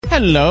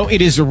Hello,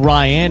 it is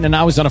Ryan, and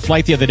I was on a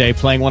flight the other day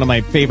playing one of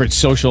my favorite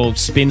social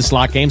spin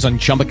slot games on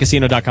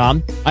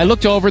ChumbaCasino.com. I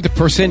looked over at the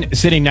person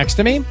sitting next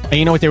to me, and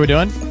you know what they were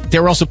doing? They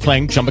were also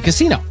playing Chumba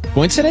Casino.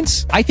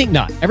 Coincidence? I think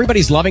not.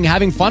 Everybody's loving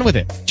having fun with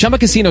it. Chumba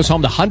Casino is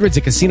home to hundreds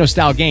of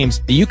casino-style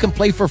games that you can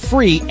play for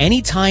free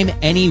anytime,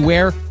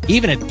 anywhere,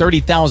 even at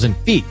 30,000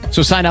 feet.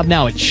 So sign up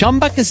now at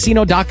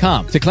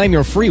ChumbaCasino.com to claim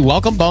your free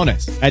welcome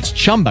bonus. That's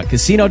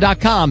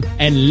ChumbaCasino.com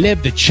and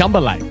live the Chumba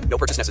life. No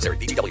purchase necessary.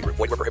 VGW. Void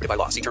where prohibited by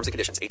law. See terms and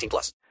conditions.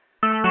 18+.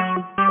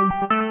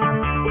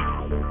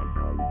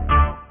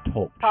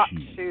 Talk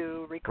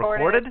show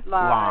recorded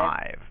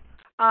live.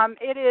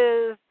 It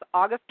is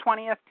August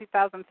 20th,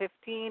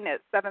 2015 at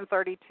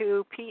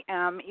 7:32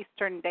 p.m.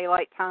 Eastern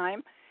Daylight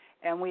Time,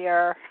 and we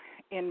are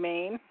in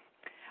Maine,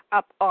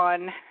 up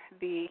on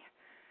the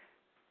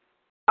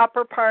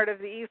upper part of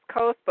the East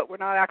Coast, but we're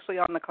not actually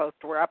on the coast.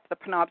 We're up the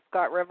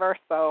Penobscot River,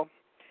 so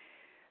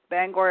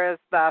Bangor is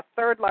the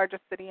third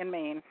largest city in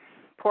Maine.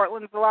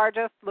 Portland's the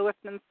largest,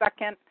 Lewiston's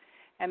second,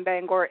 and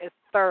Bangor is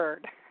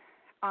third.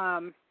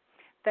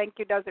 Thank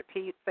you,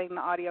 Desertpete, saying the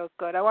audio is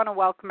good. I want to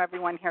welcome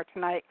everyone here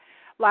tonight.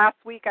 Last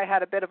week I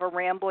had a bit of a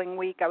rambling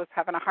week. I was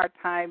having a hard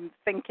time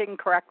thinking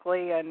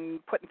correctly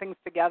and putting things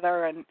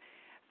together, and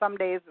some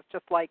days it's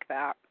just like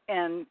that.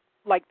 And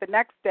like the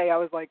next day I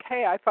was like,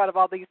 hey, I thought of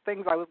all these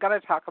things I was going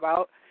to talk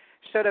about.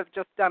 Should have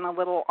just done a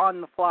little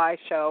on-the-fly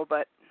show,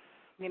 but,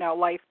 you know,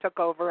 life took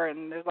over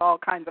and there's all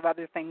kinds of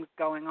other things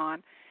going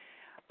on.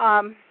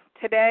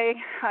 Today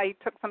I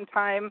took some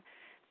time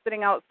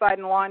sitting outside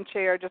in the lawn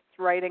chair just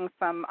writing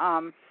some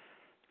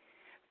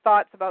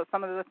thoughts about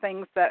some of the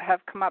things that have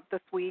come up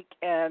this week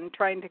and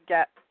trying to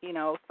get, you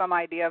know, some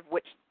idea of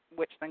which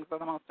things are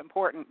the most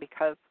important,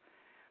 because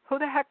who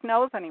the heck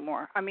knows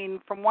anymore? I mean,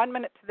 from one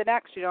minute to the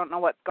next you don't know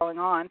what's going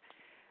on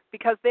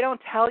because they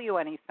don't tell you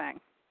anything.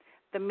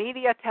 The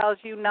media tells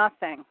you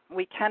nothing.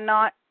 We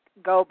cannot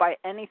go by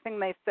anything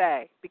they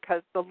say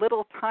because the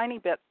little tiny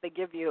bits they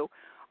give you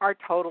are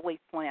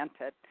totally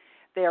slanted.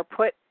 They are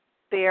put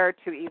there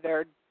to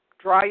either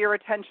draw your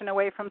attention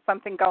away from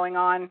something going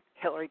on,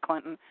 Hillary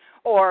Clinton,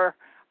 or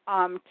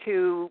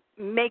to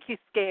make you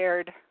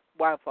scared,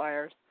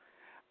 wildfires,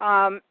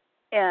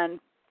 and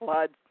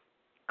floods,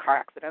 car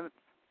accidents,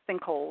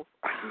 sinkholes.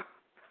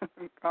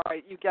 All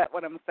right, you get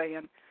what I'm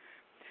saying.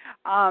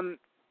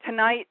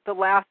 Tonight, the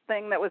last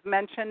thing that was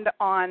mentioned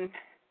on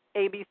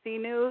ABC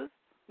News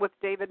with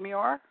David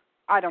Muir,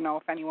 I don't know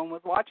if anyone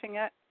was watching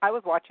it. I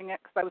was watching it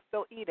because I was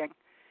still eating.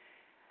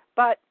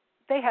 But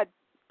they had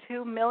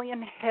 2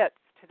 million hits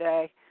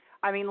today.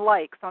 I mean,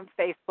 likes on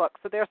Facebook,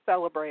 so they're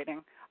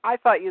celebrating. I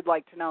thought you'd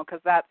like to know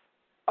because that's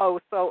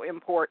so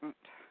important.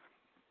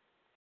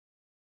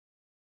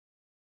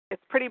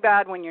 It's pretty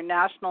bad when your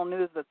national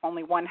news that's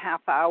only 1/2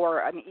 hour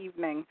an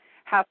evening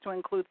has to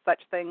include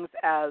such things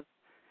as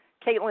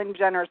Caitlyn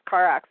Jenner's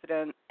car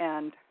accident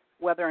and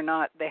whether or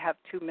not they have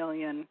 2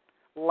 million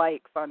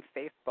likes on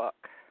Facebook.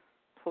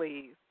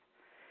 Please.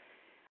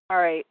 All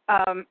right.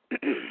 I'm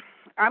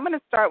going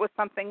to start with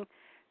something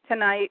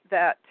tonight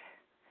that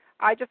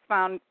I just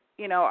found.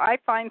 You know, I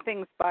find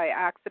things by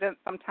accident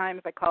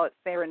sometimes. I call it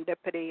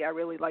serendipity. I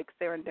really like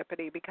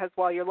serendipity because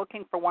while you're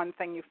looking for one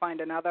thing, you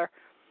find another,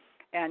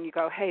 and you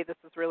go, hey, this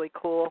is really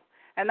cool.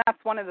 And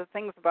that's one of the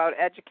things about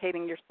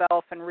educating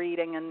yourself and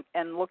reading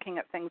and looking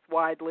at things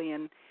widely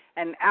and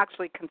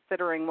actually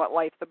considering what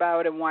life's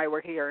about and why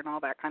we're here and all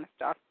that kind of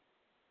stuff.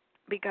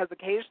 Because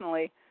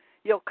occasionally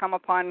you'll come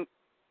upon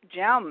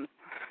gems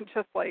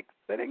just like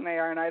sitting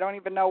there, and I don't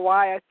even know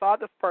why I saw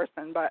this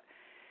person, but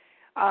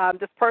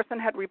this person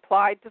had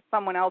replied to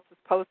someone else's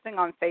posting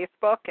on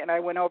Facebook, and I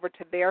went over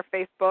to their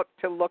Facebook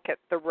to look at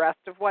the rest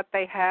of what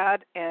they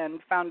had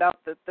and found out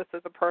that this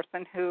is a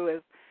person who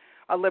is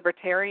a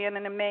libertarian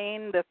in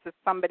Maine. This is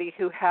somebody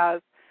who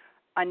has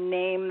a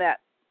name that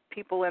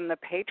people in the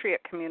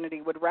Patriot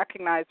community would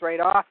recognize right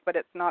off, but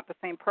it's not the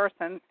same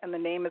person, and the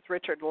name is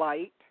Richard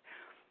Light.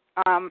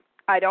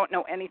 I don't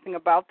know anything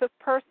about this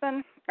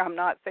person. I'm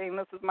not saying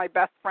this is my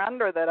best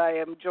friend or that I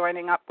am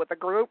joining up with a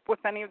group with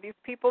any of these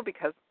people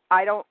because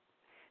I don't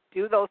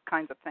do those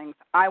kinds of things.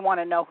 I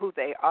want to know who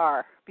they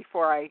are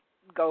before I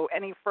go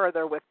any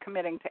further with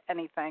committing to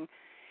anything.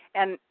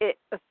 And it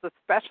is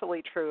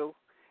especially true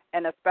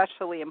and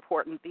especially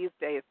important these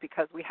days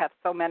because we have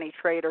so many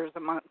traitors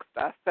amongst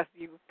us, as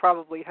you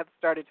probably have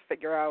started to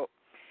figure out.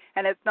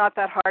 And it's not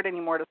that hard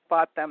anymore to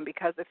spot them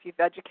because if you've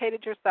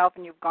educated yourself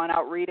and you've gone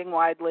out reading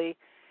widely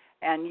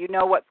and you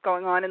know what's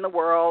going on in the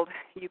world,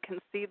 you can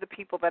see the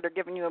people that are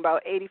giving you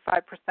about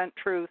 85%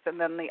 truth, and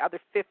then the other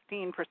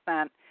 15%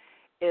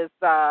 is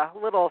a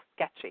little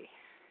sketchy.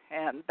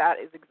 And that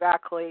is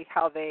exactly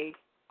how they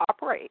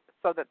operate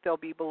so that they'll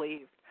be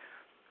believed.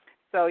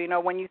 So, you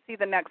know, when you see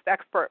the next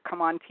expert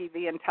come on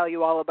TV and tell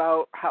you all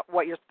about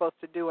what you're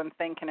supposed to do and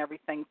think and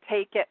everything,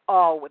 take it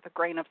all with a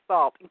grain of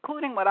salt,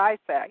 including what I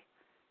say.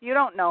 You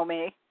don't know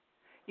me.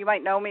 You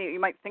might know me. You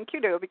might think you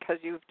do because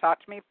you've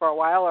talked to me for a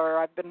while, or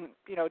I've been,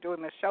 you know,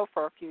 doing this show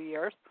for a few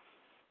years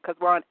because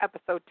we're on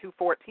episode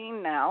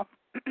 214 now.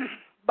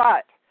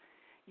 But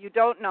you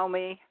don't know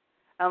me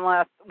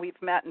unless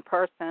we've met in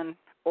person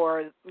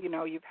or,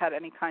 you've had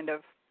any kind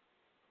of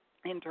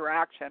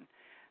interaction.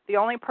 The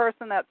only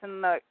person that's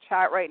in the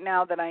chat right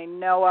now that I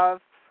know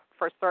of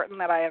for certain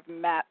that I have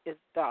met is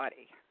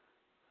Dottie.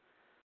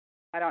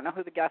 I don't know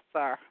who the guests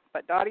are,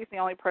 but Dottie's the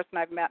only person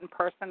I've met in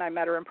person. I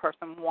met her in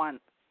person once.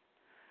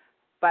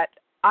 But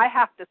I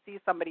have to see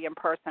somebody in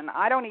person.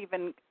 I don't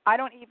even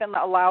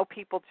allow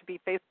people to be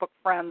Facebook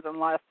friends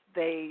unless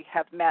they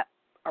have met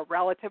a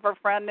relative or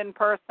friend in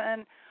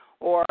person,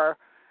 or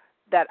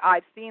that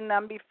I've seen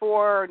them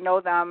before or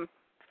know them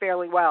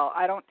fairly well.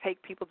 I don't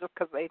take people just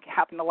because they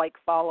happen to like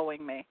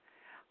following me.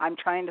 I'm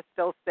trying to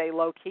still stay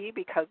low-key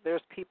because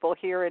there's people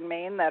here in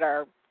Maine that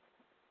are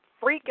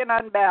freaking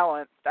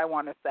unbalanced, I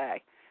want to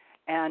say,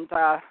 and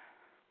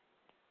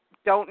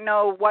don't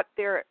know what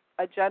their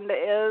agenda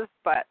is,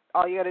 but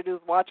all you got to do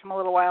is watch them a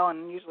little while,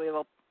 and usually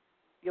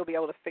you'll be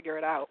able to figure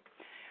it out.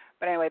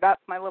 But anyway,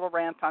 that's my little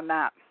rant on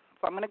that.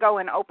 So I'm going to go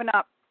and open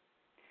up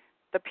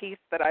the piece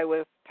that I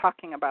was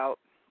talking about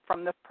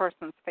from this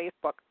person's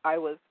Facebook. I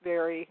was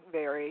very,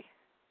 very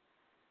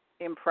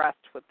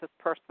impressed with this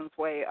person's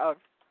way of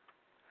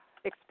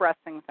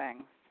expressing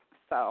things.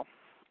 So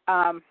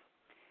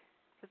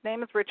his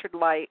name is Richard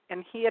Light,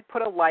 and he had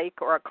put a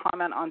like or a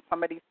comment on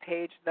somebody's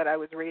page that I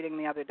was reading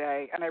the other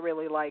day, and I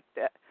really liked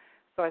it.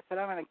 So I said,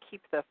 I'm going to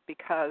keep this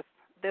because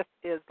this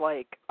is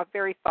like a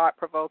very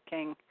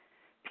thought-provoking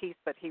piece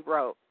that he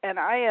wrote. And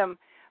I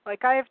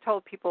have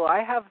told people,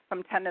 I have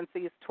some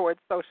tendencies towards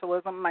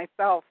socialism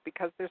myself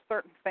because there's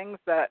certain things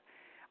that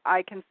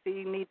I can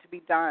see need to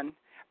be done.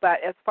 But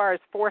as far as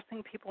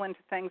forcing people into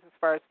things, as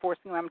far as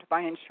forcing them to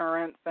buy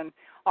insurance and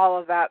all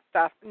of that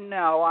stuff,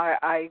 no,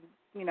 I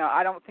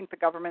don't think the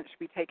government should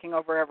be taking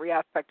over every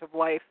aspect of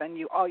life, and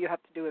all you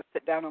have to do is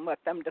sit down and let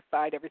them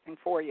decide everything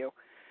for you.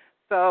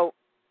 So,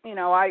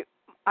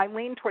 I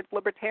lean towards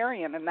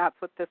libertarian, and that's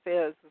what this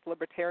is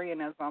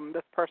libertarianism.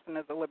 This person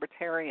is a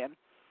libertarian.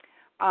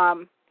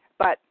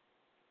 But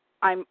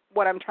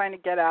what I'm trying to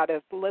get at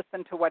is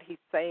listen to what he's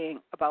saying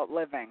about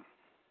living,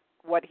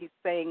 what he's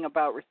saying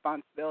about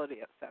responsibility,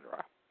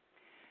 etc.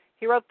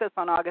 He wrote this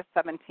on August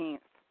 17th.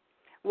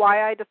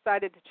 Why I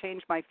decided to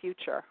change my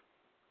future.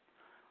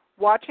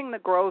 Watching the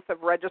growth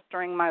of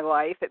registering my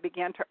life, it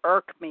began to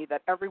irk me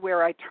that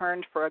everywhere I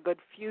turned for a good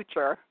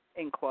future,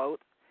 in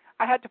quotes,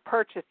 I had to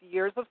purchase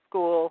years of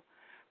school,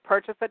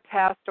 purchase a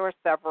test or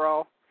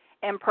several,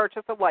 and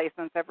purchase a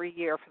license every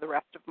year for the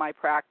rest of my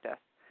practice.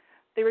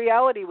 The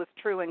reality was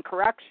true in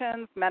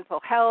corrections, mental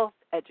health,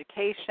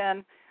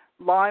 education,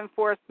 law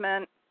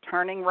enforcement,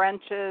 turning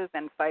wrenches,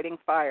 and fighting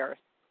fires.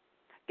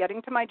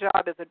 Getting to my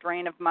job is a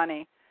drain of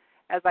money,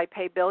 as I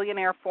pay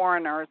billionaire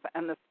foreigners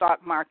and the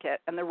stock market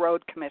and the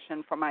road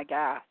commission for my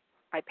gas.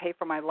 I pay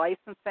for my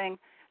licensing,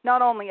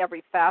 not only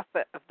every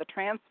facet of the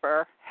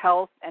transfer,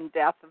 health, and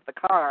death of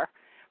the car,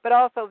 but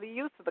also the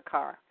use of the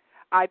car.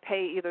 I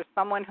pay either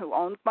someone who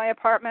owns my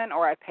apartment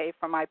or I pay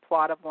for my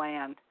plot of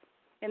land.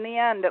 In the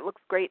end, it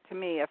looks great to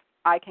me if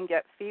I can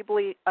get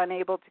feebly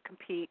unable to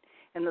compete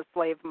in the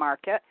slave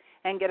market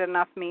and get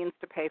enough means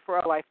to pay for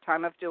a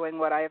lifetime of doing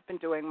what I have been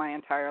doing my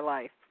entire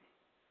life.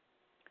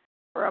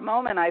 For a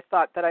moment, I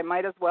thought that I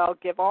might as well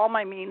give all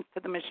my means to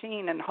the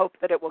machine and hope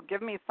that it will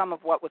give me some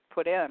of what was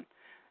put in.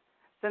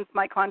 Since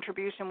my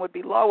contribution would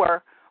be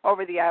lower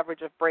over the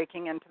average of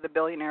breaking into the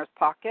billionaire's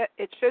pocket,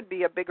 it should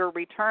be a bigger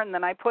return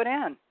than I put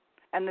in.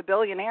 And the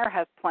billionaire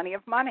has plenty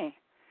of money.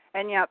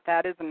 And yet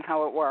that isn't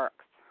how it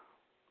works.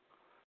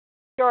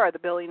 Sure, the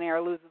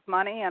billionaire loses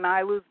money and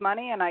I lose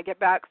money and I get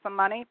back some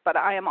money, but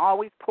I am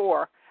always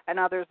poor and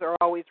others are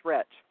always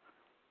rich.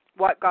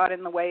 What got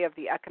in the way of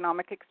the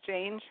economic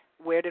exchange?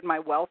 Where did my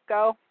wealth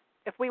go?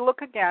 If we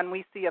look again,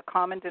 we see a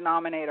common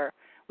denominator.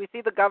 We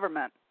see the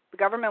government. The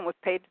government was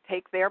paid to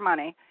take their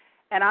money,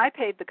 and I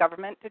paid the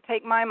government to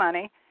take my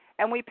money,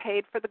 and we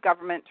paid for the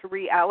government to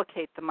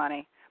reallocate the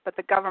money. But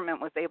the government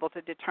was able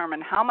to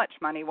determine how much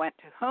money went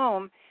to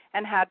whom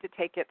and had to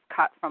take its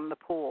cut from the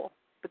pool.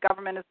 The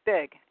government is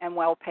big and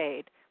well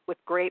paid, with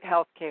great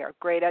health care,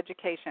 great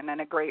education,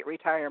 and a great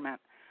retirement.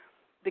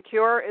 The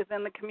cure is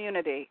in the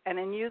community, and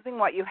in using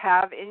what you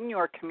have in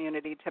your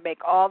community to make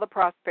all the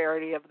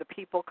prosperity of the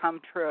people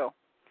come true.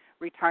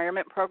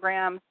 Retirement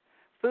programs,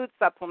 food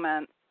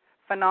supplements,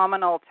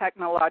 phenomenal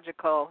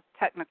technical,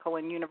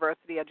 and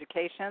university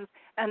educations,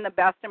 and the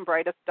best and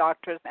brightest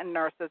doctors and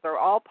nurses are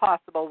all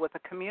possible with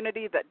a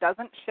community that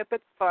doesn't ship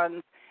its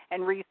funds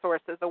and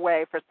resources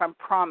away for some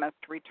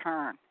promised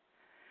return.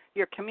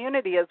 Your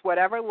community is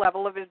whatever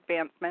level of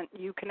advancement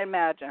you can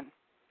imagine.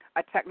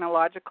 A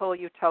technological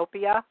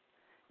utopia,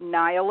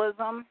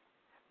 nihilism,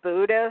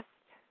 Buddhist,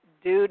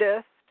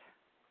 Dudist,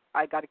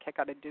 I got a kick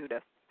out of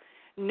Dudist,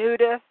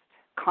 nudist,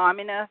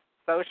 communist,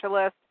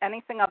 socialist,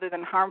 anything other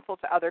than harmful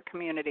to other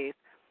communities.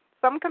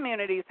 Some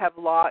communities have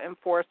law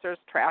enforcers,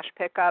 trash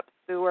pickups,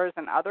 sewers,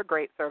 and other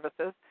great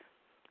services.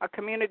 A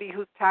community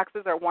whose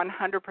taxes are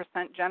 100%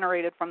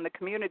 generated from the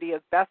community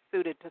is best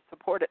suited to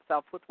support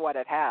itself with what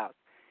it has.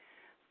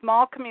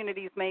 Small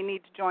communities may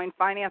need to join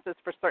finances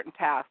for certain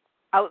tasks,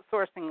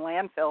 outsourcing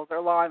landfills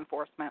or law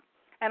enforcement,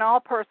 and all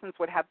persons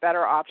would have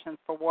better options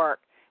for work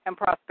and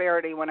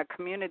prosperity when a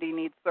community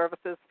needs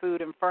services,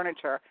 food, and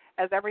furniture,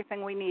 as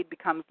everything we need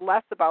becomes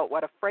less about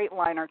what a freight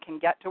liner can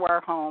get to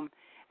our home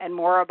and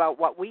more about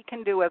what we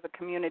can do as a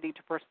community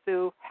to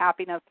pursue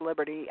happiness,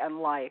 liberty, and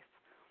life.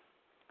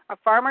 A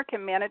farmer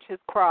can manage his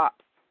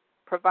crops,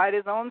 provide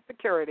his own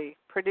security,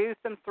 produce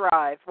and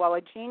thrive, while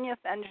a genius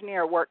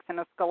engineer works in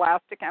a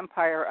scholastic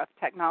empire of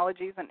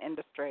technologies and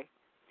industry.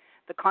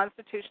 The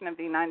Constitution of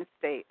the United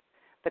States,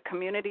 the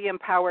community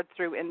empowered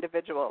through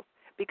individuals,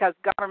 because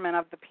government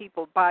of the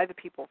people, by the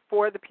people,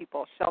 for the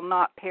people, shall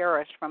not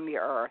perish from the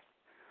earth.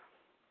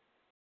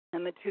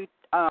 And the two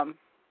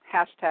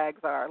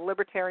hashtags are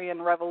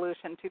Libertarian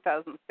Revolution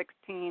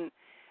 2016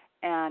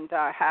 and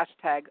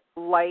hashtag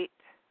light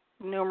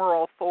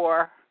numeral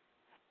 4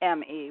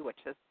 ME, which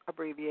is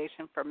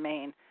abbreviation for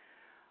Maine.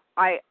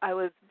 I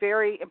was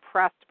very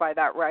impressed by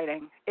that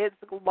writing. It's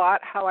a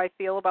lot how I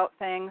feel about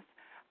things.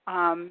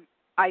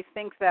 I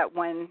think that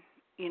when,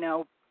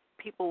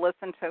 people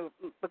listen to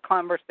the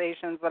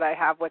conversations that I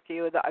have with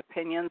you, the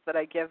opinions that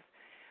I give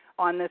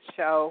on this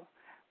show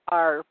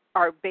are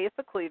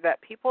basically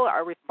that people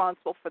are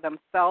responsible for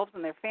themselves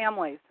and their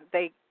families.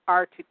 They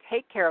are to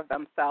take care of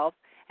themselves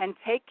and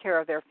take care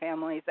of their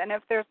families. And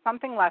if there's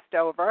something left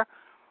over,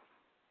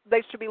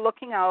 they should be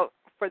looking out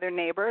for their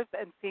neighbors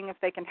and seeing if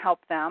they can help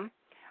them.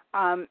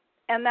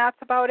 And that's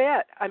about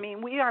it. I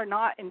mean, we are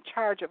not in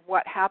charge of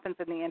what happens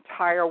in the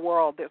entire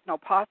world. There's no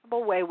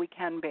possible way we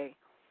can be.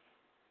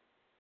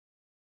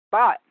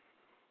 But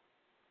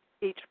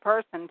each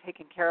person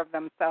taking care of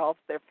themselves,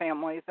 their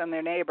families, and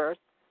their neighbors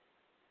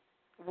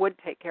would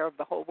take care of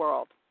the whole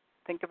world.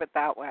 Think of it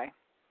that way.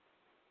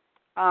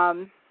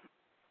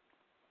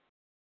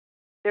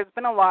 There's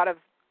been a lot of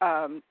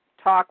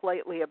talk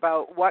lately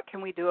about what can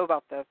we do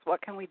about this?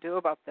 What can we do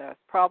about this?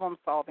 Problem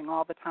solving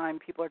all the time.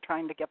 People are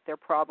trying to get their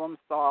problems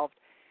solved.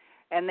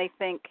 And they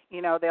think,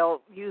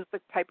 they'll use the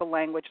type of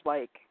language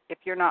like, if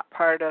you're not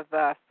part of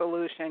the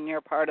solution,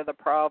 you're part of the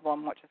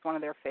problem, which is one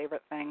of their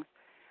favorite things.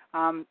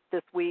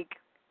 This week,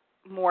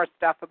 more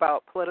stuff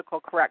about political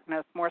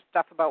correctness, more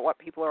stuff about what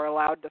people are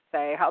allowed to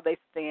say, how they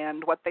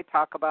stand, what they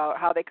talk about,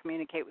 how they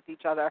communicate with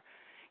each other.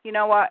 You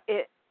know what?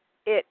 It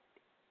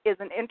is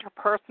an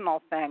interpersonal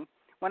thing.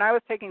 When I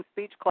was taking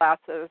speech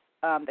classes,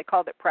 they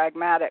called it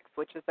pragmatics,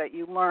 which is that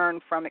you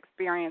learn from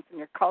experience in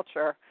your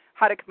culture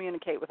how to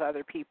communicate with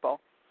other people.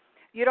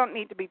 You don't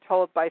need to be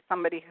told by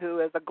somebody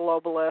who is a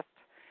globalist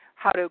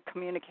how to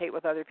communicate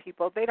with other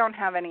people. They don't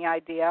have any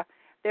idea.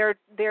 They're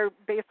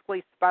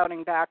basically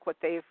spouting back what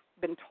they've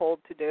been told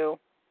to do.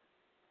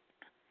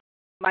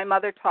 My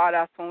mother taught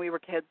us when we were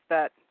kids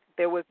that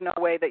there was no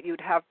way that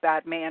you'd have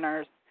bad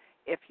manners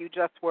if you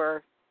just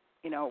were,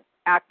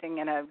 acting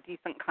in a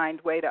decent,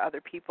 kind way to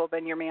other people,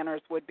 then your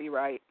manners would be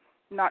right.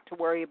 Not to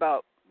worry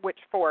about which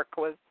fork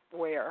was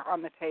where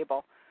on the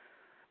table.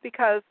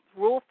 Because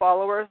rule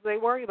followers, they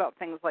worry about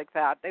things like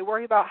that. They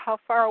worry about how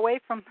far away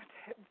from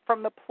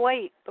the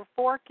plate the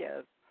fork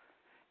is.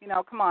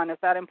 Come on, is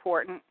that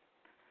important?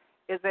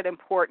 Is it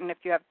important if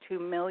you have 2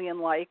 million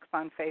likes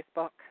on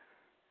Facebook?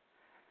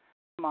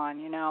 Come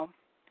on,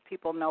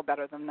 people know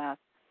better than this.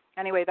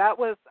 Anyway, that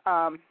was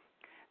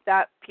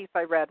that piece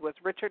I read was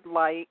Richard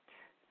Light.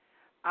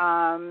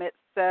 It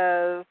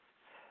says,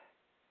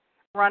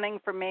 running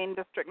for Maine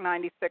District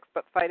 96,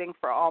 but fighting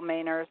for all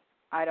Mainers.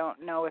 I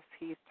don't know if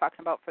he's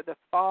talking about for this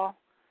fall.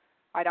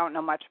 I don't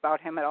know much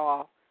about him at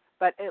all.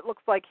 But it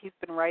looks like he's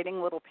been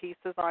writing little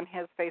pieces on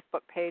his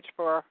Facebook page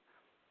for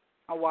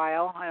a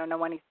while. I don't know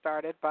when he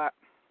started, but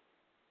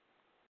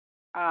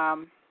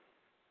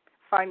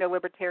find a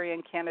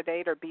libertarian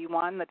candidate or be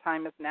one. The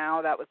time is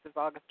now. That was his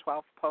August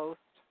 12th post,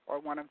 or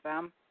one of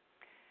them.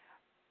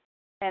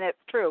 And it's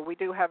true. We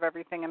do have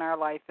everything in our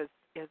life is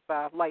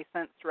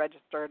licensed,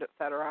 registered,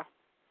 etc.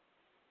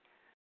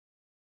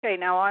 Okay,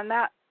 now on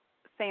that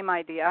same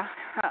idea,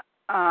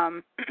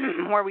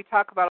 where we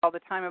talk about all the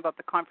time about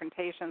the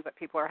confrontations that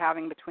people are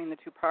having between the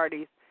two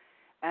parties,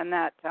 and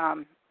that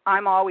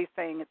I'm always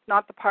saying it's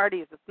not the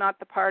parties,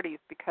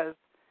 because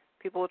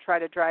people will try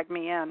to drag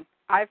me in.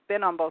 I've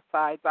been on both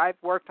sides. I've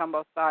worked on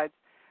both sides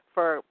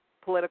for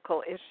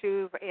political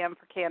issues and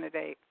for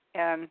candidates,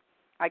 and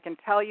I can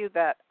tell you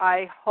that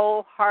I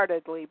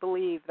wholeheartedly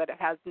believe that it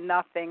has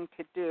nothing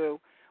to do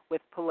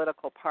with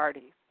political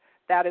parties.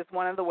 That is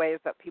one of the ways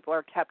that people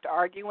are kept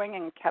arguing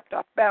and kept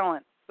off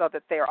balance, so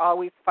that they're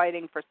always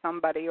fighting for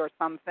somebody or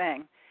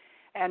something.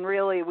 And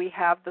really, we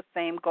have the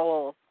same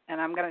goals,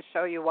 and I'm going to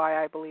show you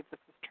why I believe this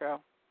is true.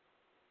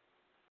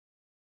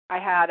 I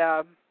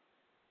had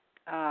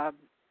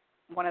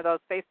one of those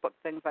Facebook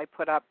things I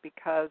put up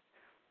because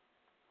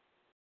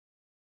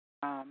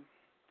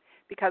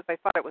I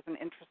thought it was an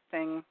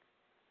interesting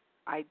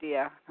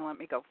idea. Now let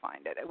me go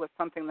find it. It was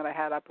something that I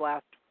had up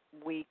last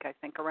week, I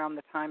think, around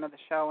the time of the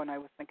show, and I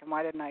was thinking,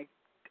 why didn't I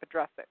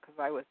address it? Because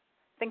I was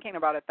thinking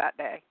about it that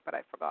day, but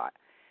I forgot.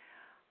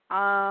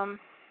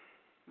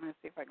 Let me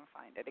see if I can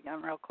find it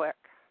again real quick.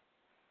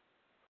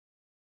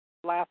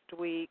 Last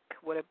week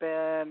would have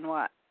been,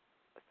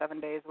 7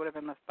 days would have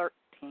been the 13th.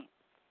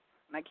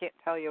 And I can't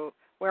tell you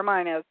where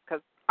mine is,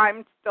 because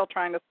I'm still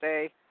trying to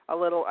stay a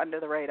little under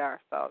the radar.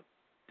 So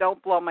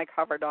don't blow my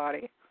cover,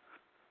 Dottie.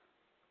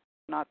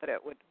 Not that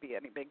it would be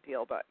any big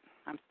deal, but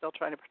I'm still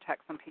trying to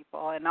protect some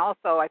people. And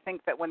also, I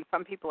think that when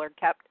some people are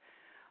kept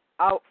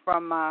out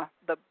from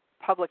the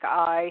public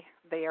eye,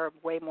 they are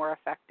way more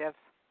effective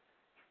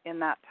in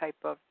that type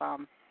of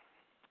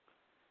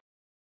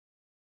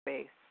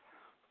space,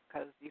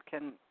 because you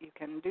can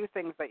do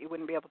things that you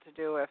wouldn't be able to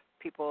do if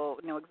people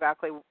knew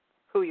exactly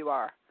who you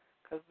are,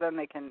 because then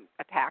they can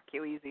attack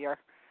you easier.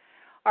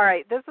 All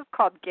right, this is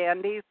called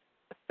Gandhi's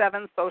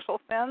 7 Social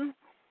Sins,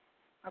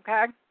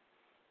 okay?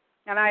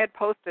 And I had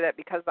posted it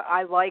because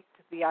I liked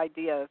the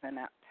ideas in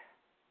it.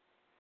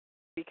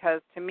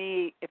 Because to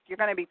me, if you're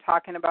going to be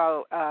talking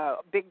about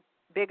big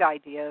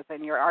ideas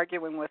and you're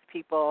arguing with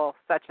people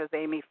such as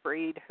Amy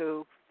Fried,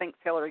 who thinks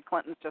Hillary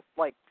Clinton's just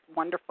like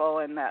wonderful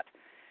and that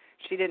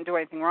she didn't do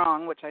anything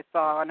wrong, which I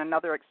saw on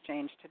another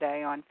exchange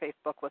today on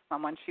Facebook with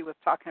someone. She was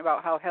talking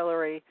about how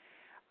Hillary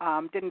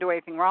didn't do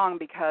anything wrong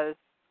because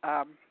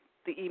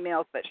the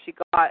emails that she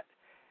got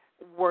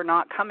were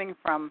not coming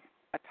from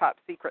a top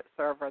secret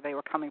server. They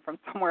were coming from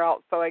somewhere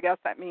else. So I guess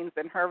that means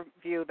in her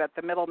view that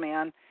the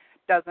middleman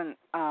absolves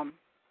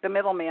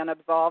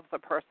a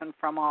person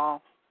from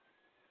all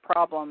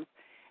problems.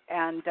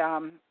 And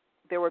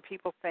there were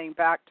people saying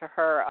back to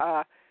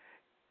her,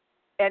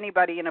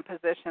 anybody in a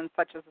position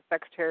such as the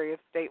Secretary of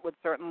State would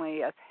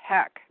certainly as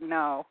heck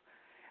know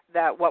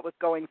that what was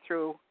going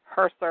through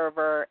her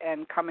server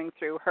and coming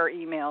through her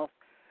emails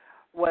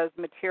was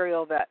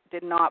material that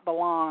did not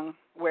belong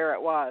where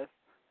it was.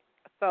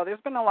 So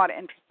there's been a lot of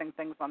interesting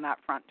things on that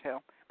front too.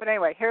 But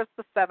anyway, here's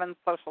the 7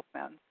 social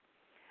sins.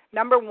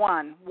 Number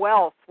 1,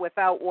 wealth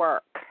without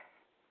work.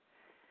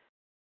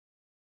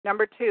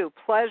 Number 2,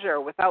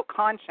 pleasure without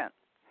conscience.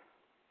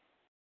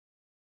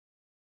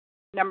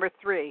 Number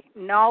 3,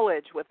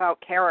 knowledge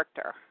without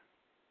character.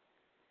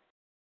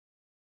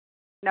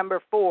 Number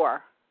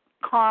 4,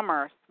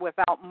 commerce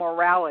without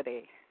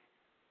morality.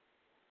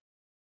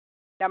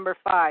 Number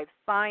 5,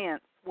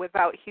 science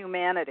without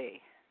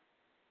humanity.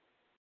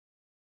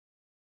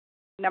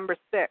 Number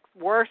 6,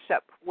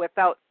 worship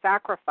without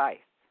sacrifice.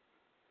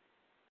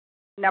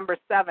 Number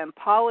 7,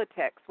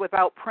 politics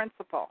without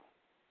principle.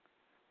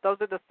 Those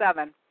are the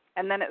 7.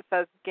 And then it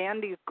says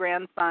Gandhi's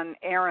grandson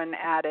Aaron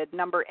added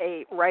number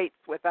 8, rights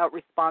without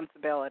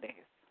responsibilities.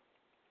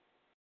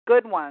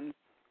 Good ones.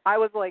 I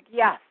was like,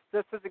 yes,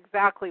 this is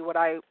exactly what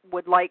I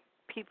would like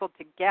people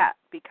to get,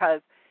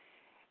 because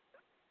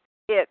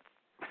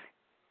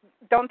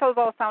don't those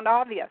all sound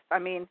obvious? I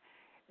mean,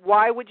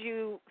 why would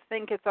you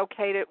think it's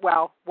okay to,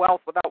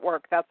 wealth without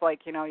work, that's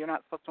like, you're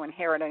not supposed to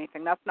inherit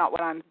anything. That's not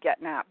what I'm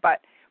getting at.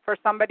 But for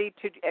somebody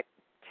to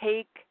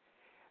take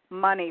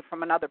money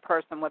from another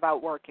person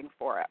without working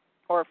for it,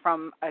 or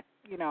from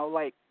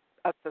like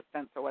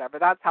assistance or whatever,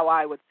 that's how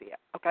I would see it.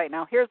 Okay,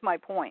 now here's my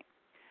point.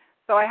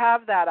 So I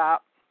have that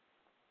up,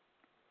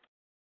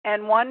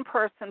 and one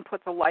person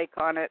puts a like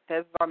on it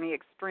that's on the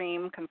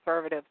extreme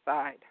conservative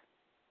side.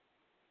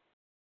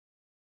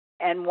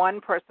 And one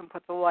person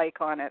puts a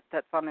like on it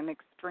that's on an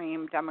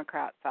extreme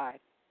Democrat side.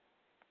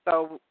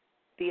 So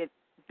these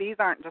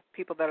aren't just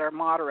people that are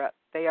moderate.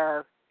 They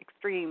are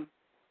extreme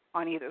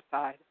on either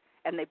side,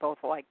 and they both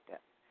liked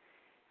it.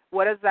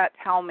 What does that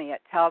tell me?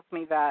 It tells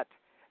me that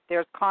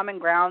there's common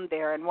ground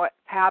there, and what's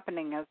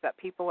happening is that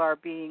people are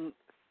being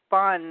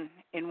spun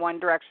in one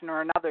direction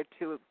or another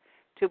to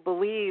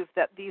believe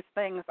that these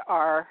things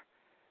are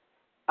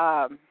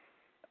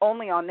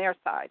only on their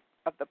side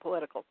of the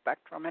political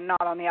spectrum and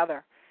not on the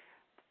other.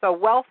 So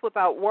wealth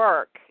without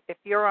work, if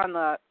you're on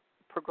the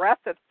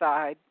progressive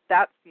side,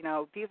 that's,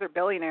 these are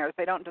billionaires.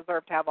 They don't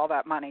deserve to have all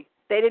that money.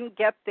 They didn't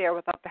get there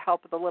without the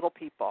help of the little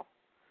people.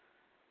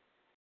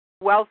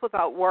 Wealth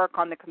without work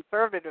on the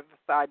conservative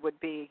side would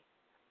be,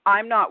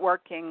 I'm not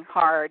working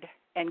hard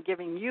and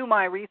giving you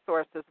my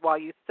resources while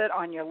you sit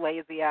on your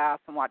lazy ass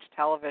and watch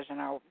television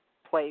or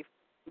play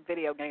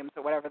video games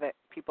or whatever that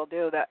people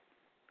do that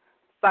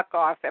suck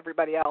off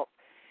everybody else.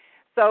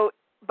 So,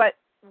 but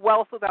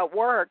wealth without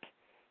work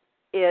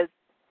is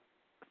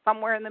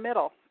somewhere in the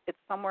middle. It's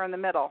somewhere in the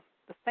middle.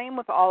 The same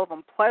with all of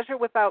them. Pleasure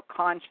without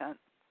conscience.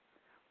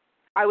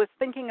 I was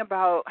thinking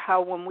about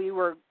how when we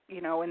were,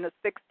 in the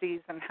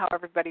 60s and how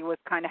everybody was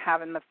kind of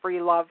having the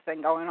free love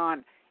thing going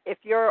on. If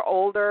you're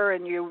older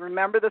and you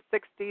remember the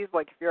 60s,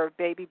 like if you're a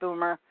baby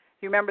boomer,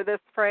 you remember this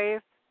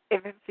phrase,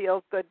 if it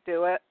feels good,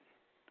 do it.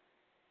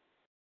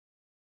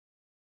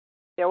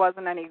 There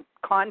wasn't any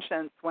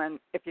conscience when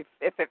if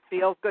it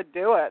feels good,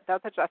 do it.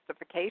 That's a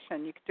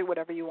justification. You can do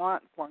whatever you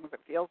want as long as it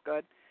feels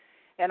good.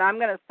 And I'm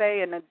going to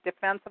say in the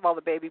defense of all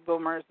the baby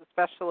boomers,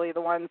 especially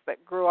the ones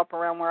that grew up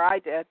around where I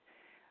did,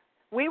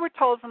 we were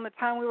told from the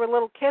time we were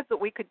little kids that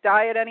we could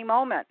die at any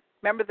moment.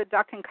 Remember the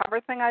duck and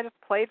cover thing I just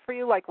played for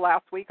you like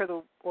last week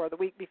or the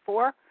week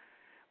before?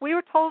 We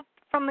were told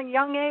from the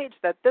young age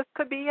that this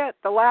could be it,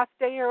 the last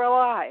day you're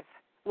alive.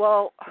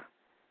 Well,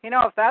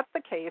 if that's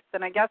the case,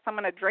 then I guess I'm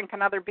going to drink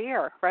another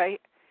beer, right?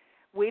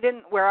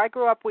 Where I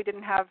grew up, we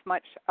didn't have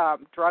much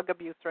drug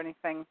abuse or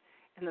anything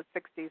in the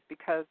 60s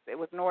because it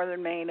was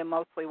northern Maine, and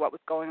mostly what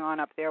was going on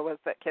up there was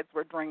that kids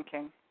were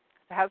drinking.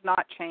 It has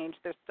not changed.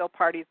 There's still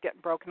parties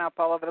getting broken up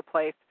all over the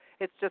place.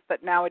 It's just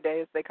that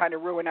nowadays they kind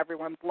of ruin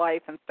everyone's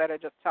life instead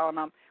of just telling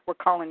them, we're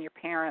calling your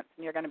parents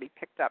and you're going to be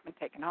picked up and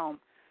taken home.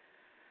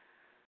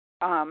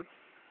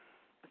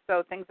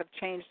 So things have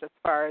changed as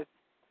far as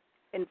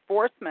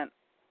enforcement,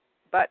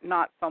 but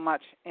not so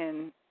much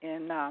in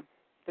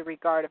the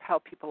regard of how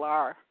people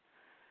are.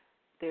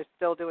 They're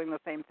still doing the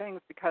same things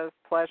because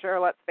pleasure,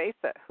 let's face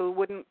it, who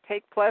wouldn't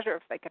take pleasure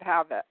if they could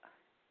have it?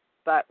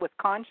 But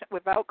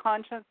without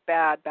conscience,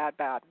 bad, bad,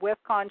 bad. With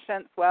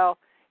conscience, well,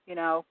 you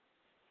know,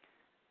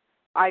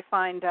 I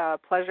find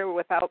pleasure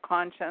without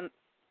conscience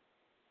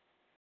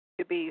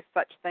to be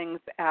such things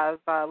as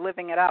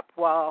living it up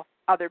while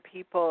other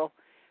people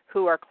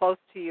who are close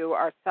to you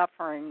are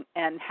suffering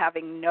and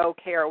having no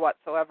care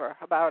whatsoever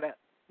about it,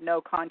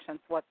 no conscience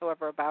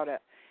whatsoever about it.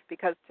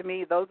 Because to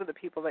me, those are the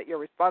people that you're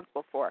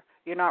responsible for.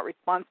 You're not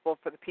responsible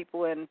for the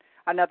people in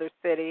another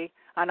city,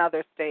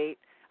 another state,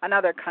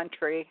 another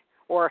country,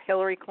 or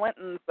Hillary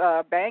Clinton's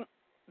bank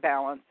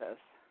balances.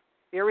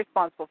 You're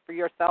responsible for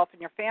yourself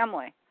and your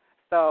family.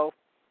 So,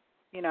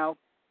 you know,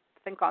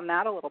 think on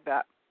that a little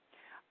bit.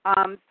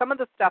 Some of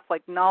the stuff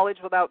like knowledge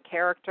without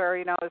character,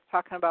 you know, I was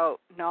talking about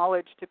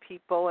knowledge to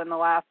people in the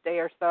last day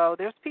or so.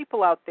 There's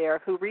people out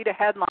there who read a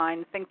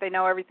headline, think they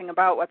know everything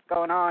about what's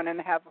going on, and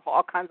have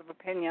all kinds of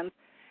opinions,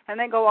 and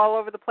they go all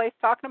over the place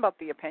talking about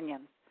the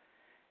opinions.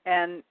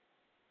 And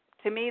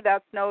to me,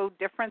 that's no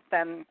different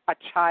than a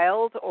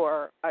child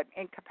or an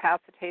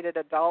incapacitated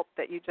adult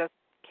that you just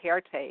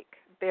caretake.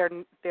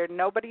 They're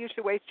nobody you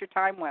should waste your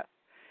time with,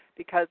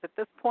 because at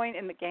this point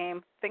in the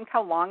game, think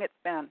how long it's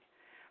been.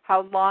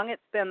 How long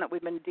it's been that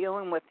we've been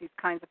dealing with these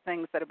kinds of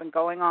things that have been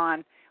going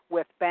on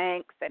with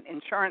banks and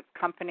insurance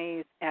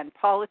companies and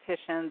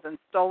politicians and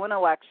stolen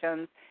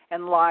elections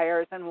and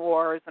liars and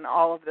wars and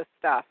all of this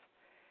stuff.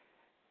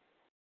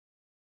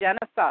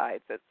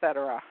 Genocides,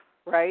 etc.,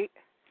 right?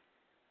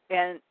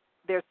 And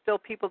there's still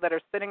people that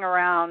are sitting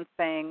around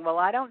saying, well,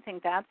 I don't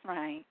think that's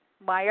right.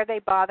 Why are they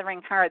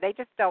bothering her? They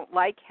just don't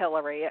like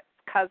Hillary. It's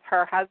because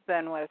her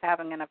husband was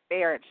having an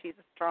affair and she's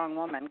a strong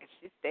woman because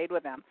she stayed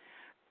with him.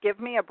 Give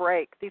me a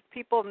break. These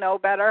people know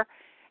better.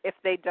 If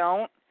they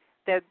don't,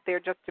 they're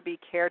just to be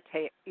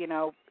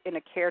in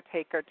a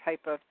caretaker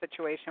type of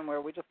situation where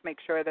we just make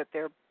sure that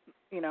they're,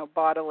 you know,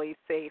 bodily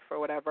safe or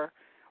whatever,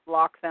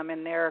 lock them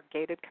in their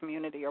gated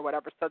community or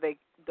whatever, so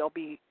they'll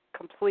be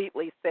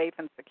completely safe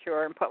and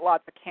secure, and put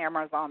lots of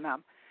cameras on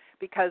them,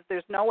 because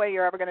there's no way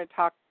you're ever going to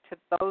talk to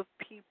those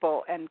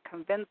people and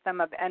convince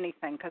them of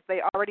anything, because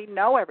they already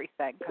know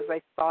everything, because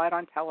they saw it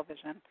on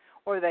television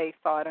or they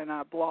saw it in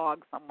a blog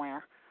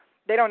somewhere.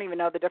 They don't even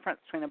know the difference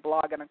between a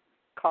blog and a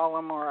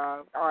column or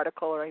an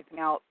article or anything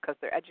else, because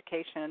their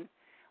education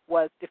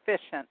was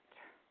deficient,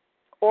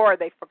 or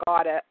they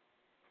forgot it,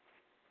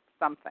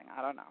 something,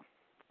 I don't know,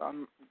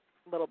 some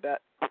little bit.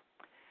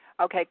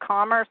 Okay,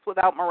 commerce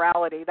without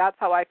morality. That's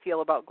how I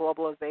feel about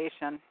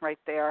globalization right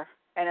there.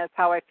 And it's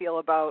how I feel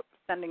about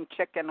sending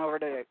chicken over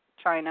to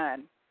China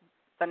and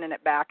sending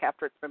it back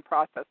after it's been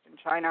processed in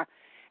China,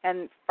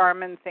 and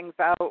farming things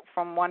out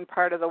from one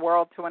part of the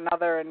world to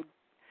another, and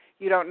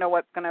you don't know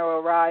what's going to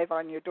arrive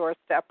on your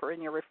doorstep or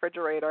in your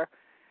refrigerator.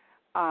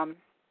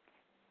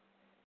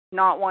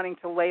 Not wanting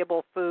to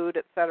label food,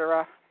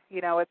 etc.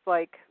 You know, it's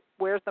like,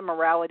 where's the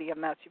morality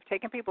in this? You've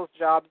taken people's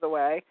jobs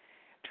away,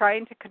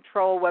 trying to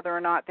control whether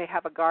or not they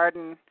have a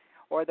garden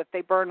or that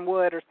they burn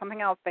wood or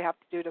something else they have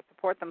to do to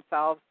support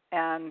themselves,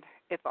 and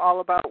it's all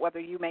about whether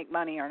you make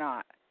money or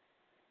not,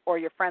 or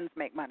your friends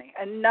make money,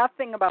 and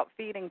nothing about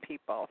feeding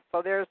people.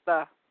 So there's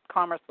the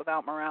commerce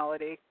without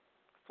morality.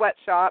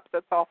 Sweatshops,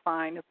 that's all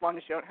fine as long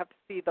as you don't have to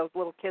see those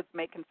little kids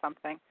making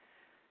something.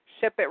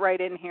 Ship it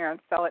right in here and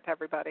sell it to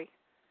everybody.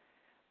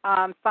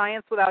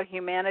 Science without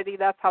humanity,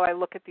 that's how I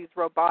look at these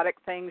robotic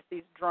things,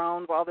 these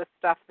drones, all this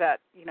stuff that,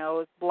 you know,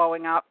 is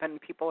blowing up,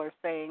 and people are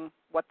saying,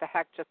 what the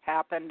heck just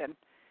happened? And,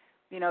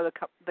 you know,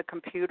 the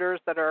computers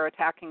that are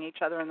attacking each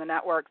other in the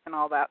networks and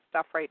all that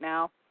stuff right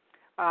now.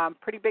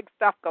 Pretty big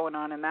stuff going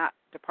on in that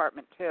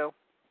department, too.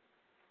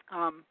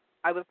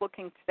 I was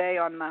looking today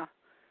on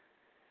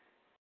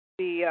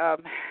the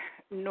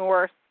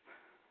North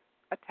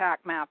attack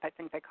map, I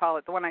think they call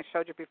it, the one I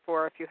showed you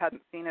before if you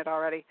hadn't seen it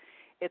already.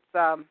 It's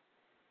a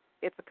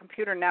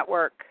computer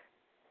network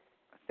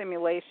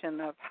simulation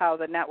of how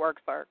the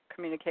networks are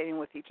communicating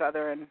with each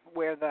other and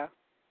where the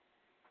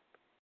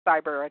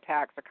cyber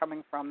attacks are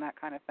coming from, that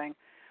kind of thing.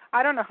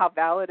 I don't know how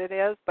valid it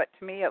is, but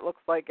to me it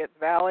looks like it's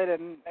valid,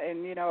 and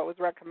you know, it was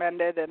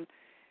recommended,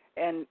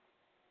 and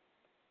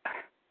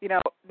you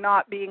know,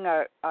 not being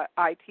a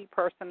IT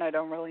person, I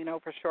don't really know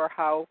for sure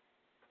how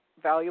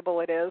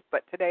valuable it is,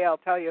 but today I'll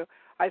tell you,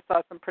 I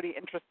saw some pretty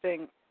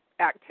interesting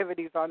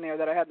activities on there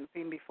that I hadn't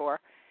seen before.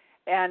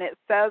 And it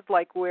says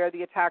like where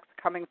the attack's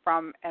coming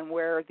from and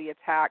where the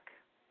attack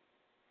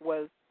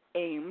was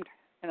aimed.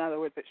 In other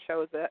words, it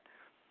shows it.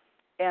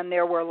 And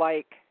there were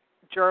like,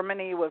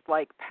 Germany was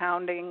like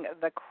pounding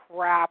the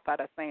crap out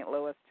of St.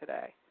 Louis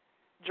today.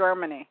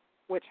 Germany.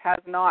 which has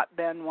not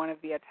been one of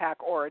the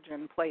attack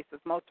origin places.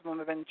 Most of them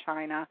have been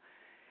China.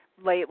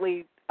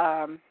 Lately,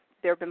 there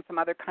have been some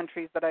other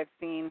countries that I've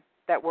seen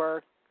that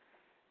were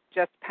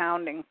just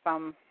pounding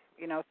some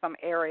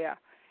area.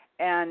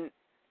 And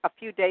a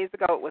few days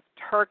ago, it was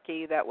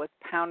Turkey that was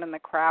pounding the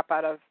crap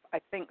out of, I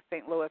think,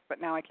 St. Louis,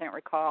 but now I can't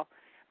recall.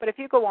 But if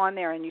you go on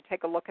there and you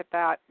take a look at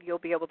that, you'll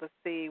be able to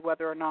see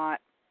whether or not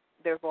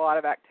there's a lot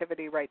of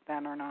activity right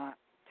then or not.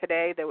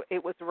 Today,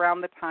 it was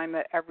around the time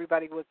that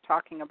everybody was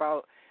talking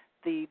about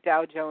the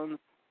Dow Jones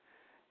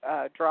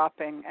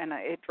dropping, and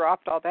it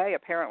dropped all day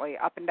apparently,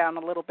 up and down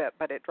a little bit,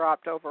 but it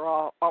dropped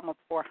overall almost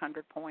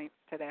 400 points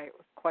today. It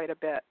was quite a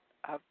bit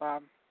of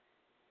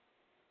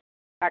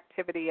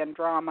activity and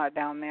drama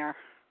down there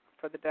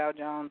for the Dow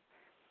Jones.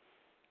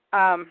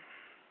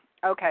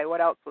 Okay,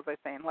 what else was I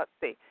saying? Let's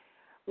see.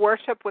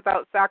 Worship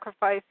without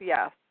sacrifice,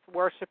 yes.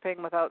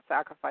 Worshiping without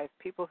sacrifice.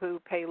 People who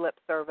pay lip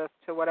service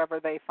to whatever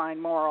they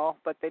find moral,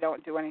 but they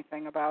don't do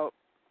anything about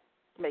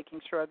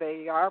making sure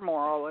they are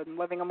moral and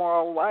living a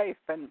moral life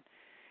and,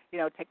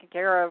 taking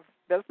care of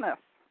business.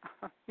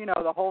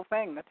 The whole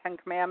thing, the Ten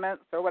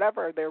Commandments or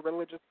whatever their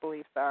religious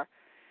beliefs are.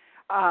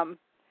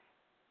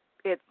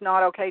 It's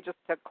not okay just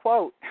to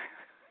quote,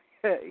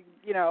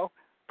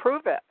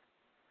 prove it.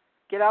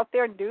 Get out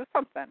there and do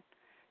something.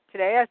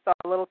 Today I saw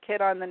a little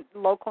kid on the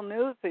local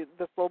news, this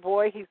little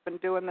boy, he's been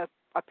doing this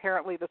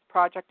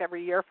project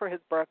every year for his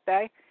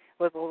birthday.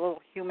 It was a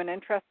little human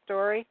interest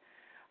story.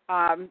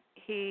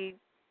 He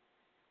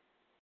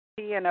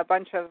and a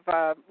bunch of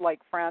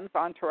friends,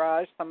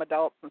 entourage, some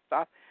adults and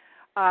stuff,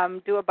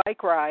 do a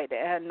bike ride,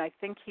 and I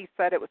think he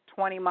said it was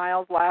 20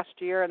 miles last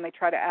year, and they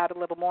try to add a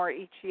little more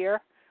each year.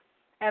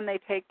 And they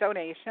take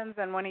donations,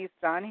 and when he's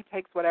done, he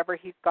takes whatever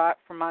he's got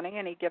for money,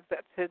 and he gives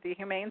it to the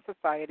Humane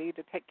Society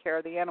to take care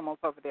of the animals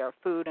over there,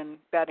 food and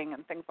bedding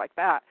and things like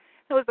that.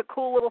 It was a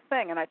cool little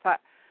thing, and I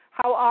thought,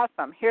 how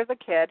awesome. Here's a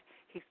kid.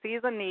 He sees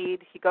a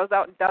need. He goes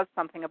out and does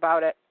something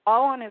about it,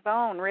 all on his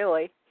own,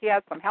 really. He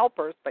has some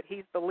helpers, but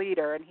he's the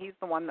leader, and he's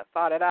the one that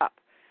thought it up.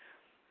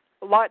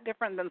 A lot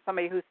different than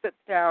somebody who sits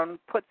down,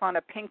 puts on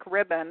a pink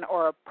ribbon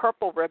or a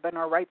purple ribbon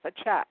or writes a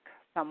check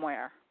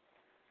somewhere.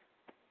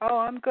 Oh,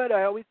 I'm good.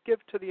 I always give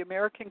to the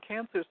American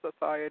Cancer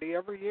Society.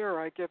 Every year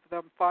I give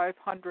them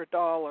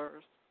 $500.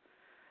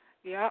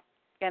 Yeah,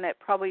 and it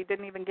probably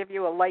didn't even give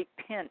you a light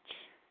pinch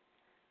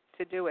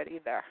to do it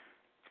either,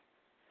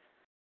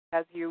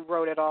 as you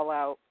wrote it all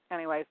out.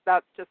 Anyways,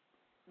 that's just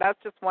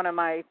one of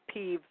my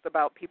peeves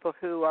about people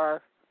who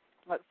are,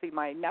 let's see,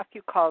 my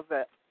nephew calls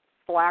it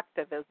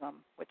slacktivism,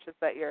 which is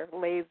that you're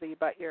lazy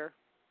but you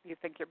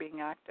think you're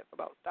being active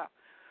about stuff.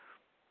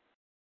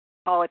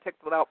 Politics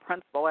without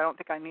principle. I don't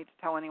think I need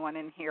to tell anyone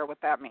in here what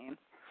that means.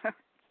 It's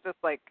just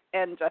like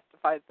end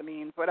justifies the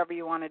means. Whatever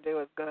you want to do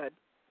is good.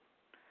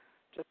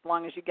 Just as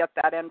long as you get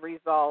that end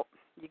result,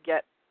 you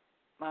get,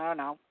 I don't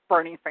know,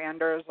 Bernie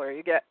Sanders or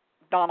you get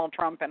Donald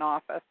Trump in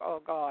office.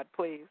 Oh, God,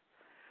 please.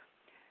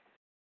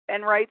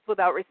 And rights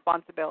without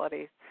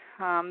responsibilities.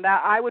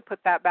 That I would put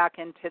that back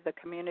into the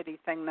community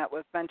thing that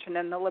was mentioned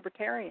in the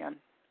Libertarian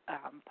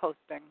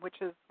posting,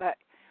 which is that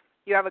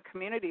you have a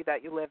community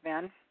that you live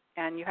in,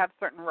 and you have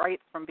certain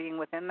rights from being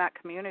within that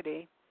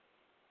community,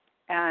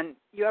 and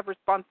you have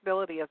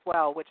responsibility as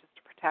well, which is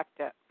to protect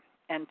it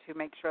and to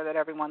make sure that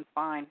everyone's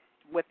fine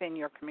within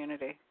your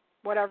community,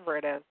 whatever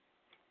it is.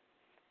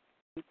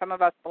 And some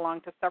of us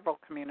belong to several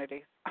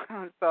communities,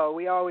 so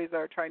we always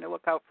are trying to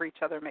look out for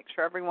each other, make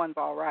sure everyone's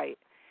all right.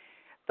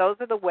 Those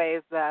are the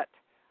ways that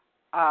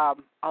a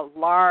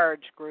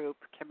large group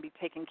can be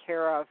taken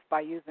care of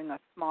by using a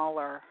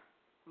smaller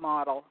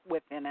model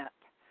within it.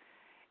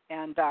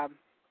 And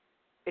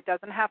it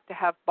doesn't have to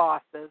have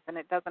bosses, and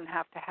it doesn't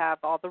have to have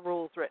all the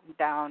rules written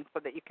down so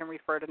that you can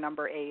refer to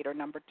number 8 or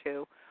number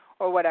 2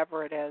 or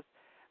whatever it is.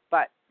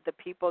 But the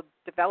people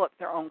develop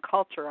their own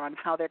culture on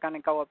how they're going to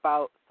go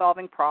about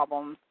solving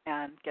problems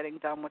and getting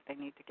done what they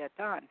need to get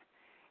done.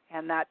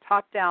 And that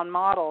top-down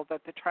model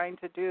that they're trying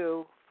to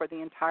do for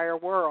the entire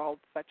world,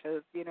 such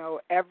as,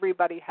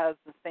 everybody has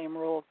the same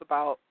rules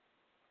about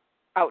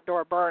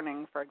outdoor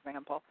burning, for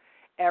example.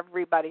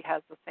 Everybody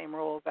has the same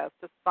rules as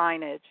to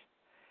signage.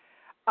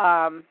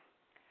 I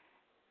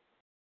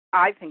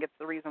think it's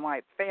the reason why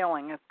it's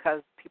failing is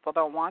because people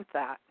don't want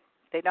that.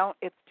 They don't.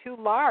 It's too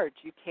large.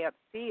 You can't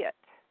see it.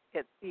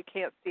 You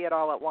can't see it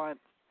all at once.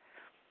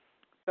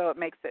 So it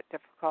makes it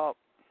difficult.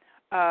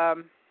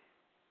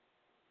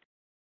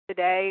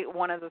 Today,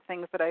 one of the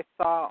things that I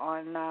saw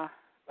on, I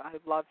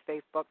love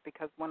Facebook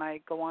because when I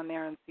go on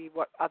there and see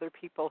what other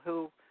people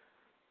who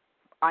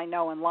I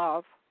know and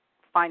love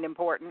find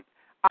important,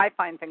 I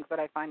find things that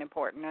I find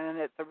important, and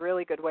it's a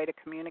really good way to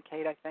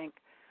communicate, I think.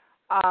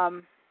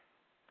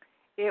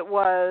 It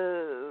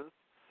was,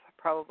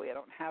 probably I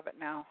don't have it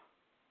now.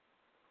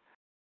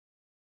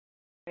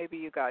 Maybe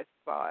you guys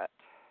saw it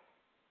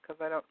because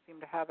I don't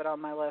seem to have it on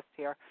my list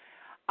here.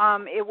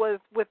 It was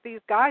with these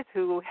guys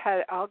who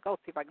had, I'll go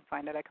see if I can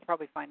find it. I can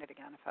probably find it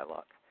again if I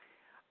look.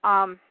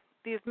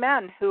 These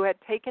men who had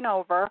taken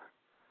over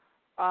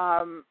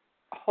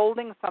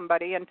holding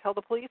somebody until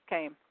the police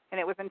came. and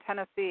it was in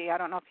Tennessee. I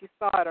don't know if you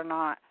saw it or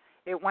not.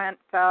 It went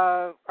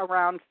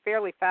around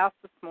fairly fast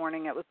this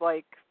morning. It was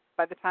like,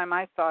 by the time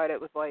I saw it, it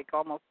was like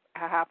almost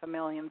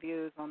 500,000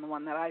 views on the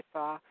one that I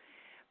saw.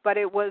 But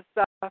it was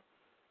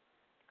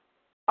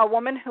a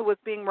woman who was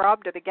being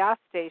robbed at a gas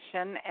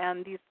station,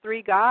 and these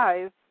three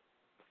guys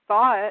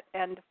saw it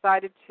and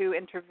decided to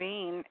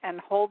intervene and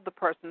hold the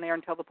person there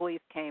until the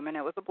police came. And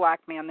it was a black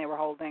man they were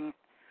holding,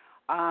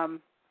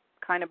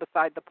 kind of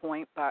beside the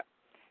point, but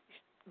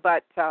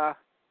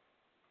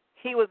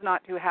he was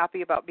not too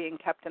happy about being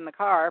kept in the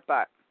car.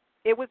 But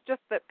it was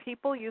just that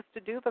people used to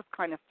do this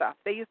kind of stuff.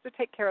 They used to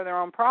take care of their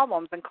own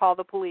problems and call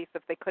the police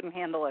if they couldn't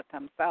handle it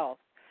themselves.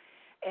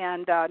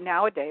 And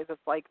nowadays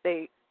it's like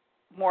they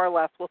more or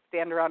less will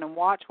stand around and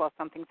watch while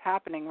something's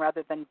happening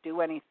rather than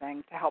do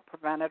anything to help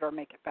prevent it or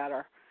make it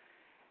better.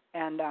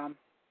 And I'm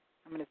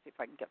going to see if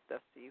I can get this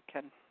so you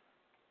can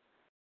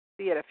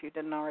see it if you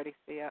didn't already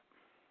see it.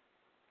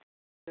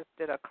 Just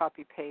did a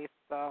copy-paste,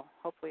 so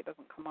hopefully it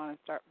doesn't come on and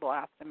start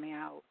blasting me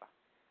out.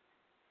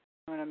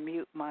 I'm going to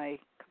mute my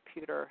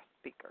computer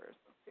speakers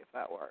and see if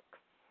that works.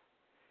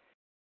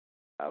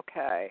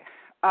 Okay.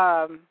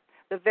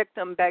 The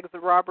victim begs the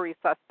robbery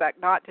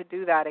suspect not to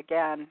do that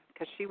again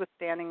because she was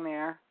standing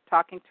there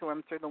talking to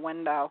him through the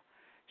window.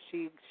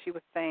 She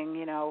was saying,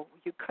 you know,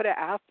 you could have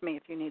asked me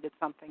if you needed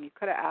something. You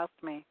could have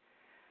asked me.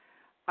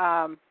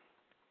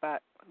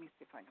 But let me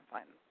see if I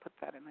can put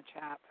that in the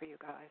chat for you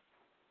guys.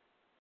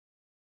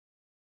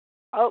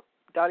 Oh,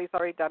 Dottie's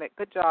already done it.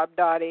 Good job,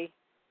 Dottie.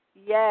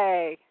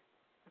 Yay.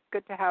 It's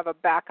good to have a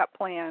backup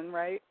plan,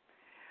 right?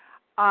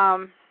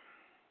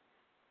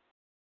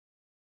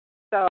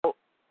 So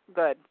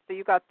good. So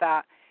you got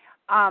that.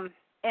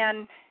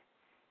 And,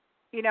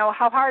 you know,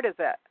 how hard is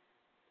it?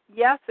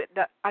 Yes,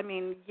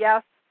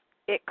 yes,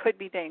 it could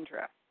be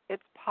dangerous.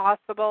 It's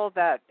possible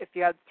that if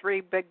you had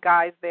three big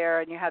guys there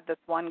and you had this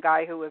one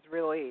guy who was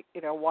really, you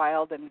know,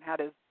 wild and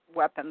had his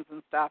weapons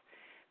and stuff,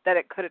 that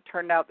it could have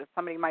turned out that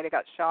somebody might have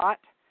got shot.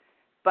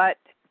 But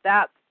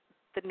that's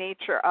the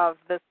nature of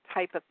this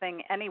type of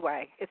thing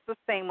anyway. It's the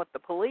same with the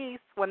police.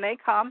 When they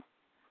come,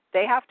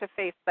 they have to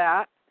face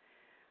that.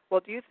 Well,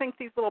 do you think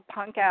these little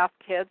punk-ass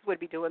kids would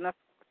be doing this,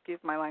 excuse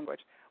my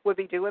language, would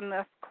be doing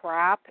this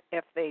crap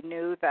if they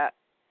knew that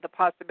the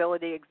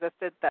possibility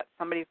existed that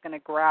somebody's going to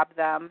grab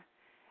them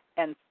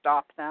and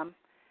stop them?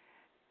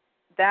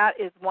 That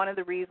is one of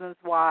the reasons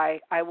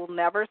why I will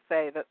never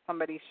say that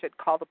somebody should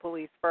call the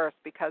police first,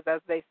 because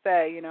as they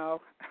say, you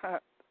know,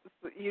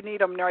 you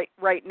need them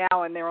right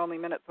now and they're only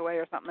minutes away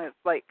or something. It's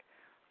like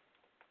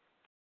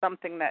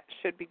something that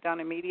should be done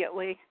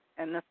immediately.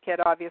 And this kid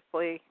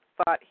obviously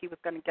thought he was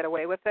going to get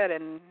away with it,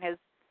 and his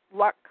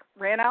luck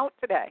ran out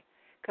today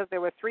because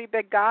there were three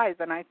big guys,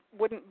 and I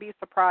wouldn't be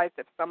surprised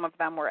if some of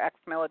them were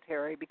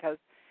ex-military because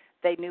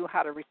they knew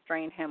how to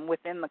restrain him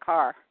within the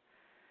car.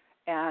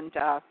 And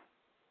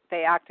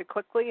they acted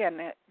quickly, and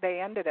they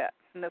ended it.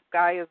 And this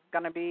guy is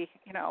going to be,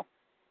 you know,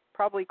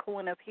 probably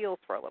cooling his heels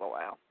for a little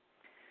while.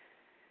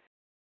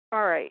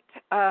 All right.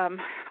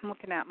 I'm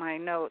looking at my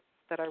notes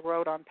that I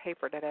wrote on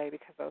paper today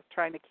because I was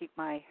trying to keep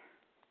my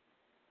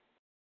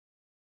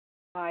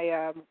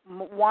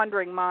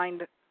wandering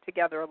mind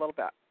together a little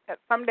bit.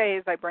 Some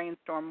days I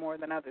brainstorm more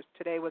than others.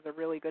 Today was a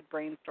really good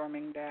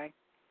brainstorming day.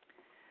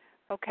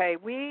 Okay,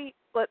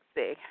 let's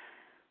see.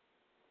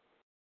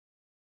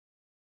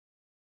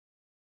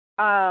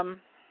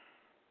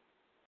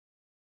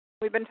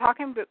 We've been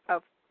talking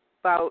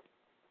about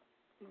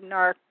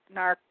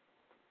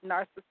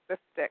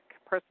narcissistic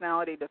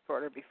personality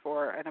disorder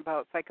before, and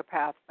about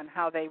psychopaths and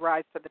how they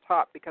rise to the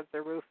top because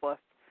they're ruthless.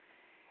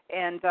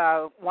 And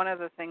one of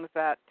the things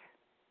that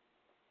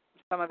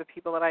some of the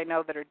people that I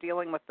know that are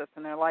dealing with this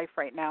in their life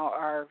right now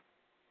are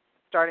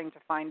starting to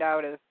find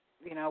out is,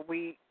 you know,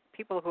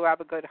 people who have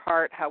a good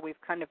heart, how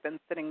we've kind of been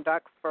sitting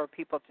ducks for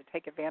people to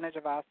take advantage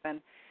of us. And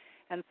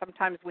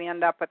sometimes we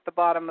end up at the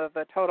bottom of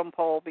the totem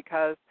pole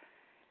because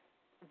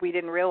we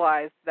didn't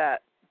realize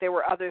that there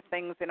were other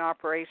things in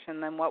operation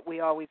than what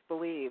we always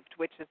believed,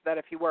 which is that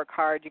if you work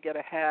hard, you get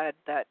ahead,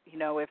 that, you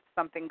know, if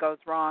something goes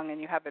wrong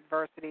and you have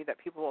adversity, that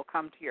people will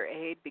come to your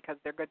aid because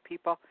they're good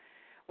people.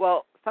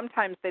 Well,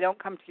 sometimes they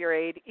don't come to your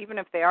aid, even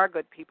if they are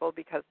good people,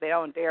 because they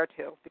don't dare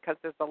to, because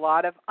there's a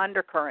lot of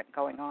undercurrent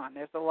going on.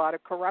 There's a lot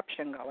of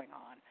corruption going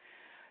on.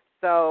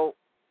 So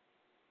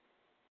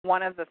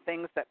one of the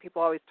things that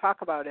people always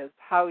talk about is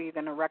how are you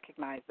going to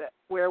recognize it?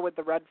 Where would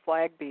the red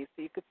flag be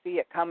so you could see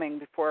it coming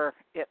before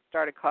it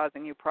started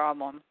causing you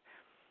problems?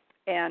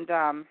 And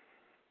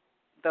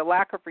the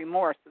lack of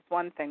remorse is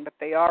one thing, but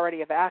they already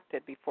have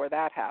acted before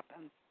that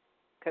happens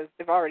because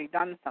they've already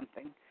done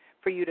something.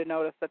 For you to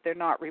notice that they're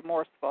not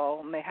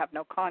remorseful and they have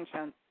no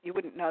conscience, you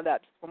wouldn't know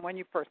that just from when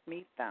you first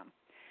meet them.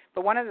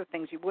 But one of the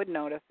things you would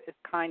notice is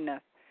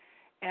kindness.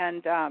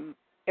 And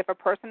if a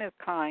person is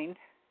kind,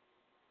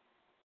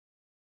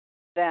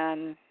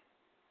 then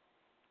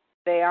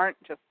they aren't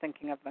just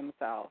thinking of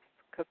themselves.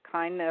 Because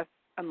kindness,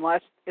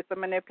 unless it's a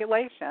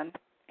manipulation,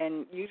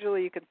 and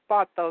usually you can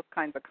spot those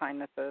kinds of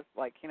kindnesses,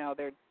 like, you know,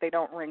 they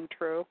don't ring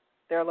true.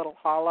 They're a little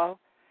hollow.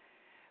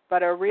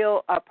 But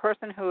a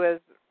person who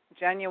is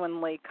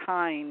genuinely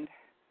kind,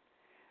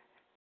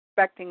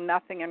 expecting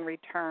nothing in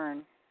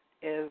return,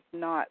 is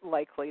not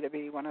likely to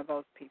be one of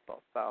those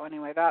people. So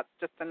anyway, that's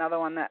just another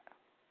one that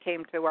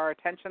came to our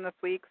attention this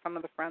week, some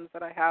of the friends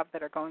that I have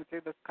that are going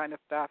through this kind of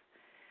stuff.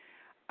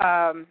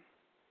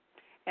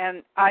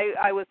 And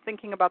I was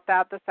thinking about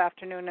that this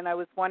afternoon, and I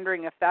was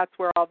wondering if that's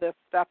where all this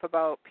stuff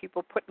about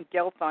people putting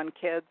guilt on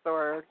kids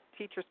or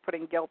teachers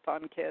putting guilt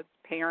on kids,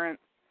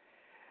 parents,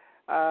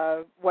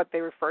 what they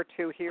refer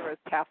to here as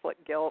Catholic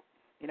guilt.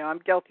 You know, I'm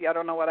guilty. I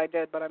don't know what I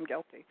did, but I'm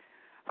guilty.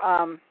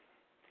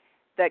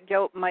 That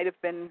guilt might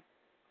have been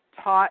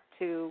taught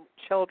to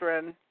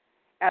children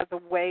as a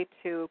way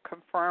to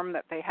confirm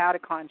that they had a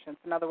conscience.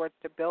 In other words,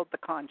 to build the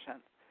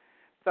conscience.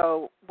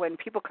 So when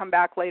people come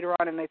back later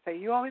on and they say,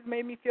 you always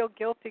made me feel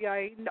guilty,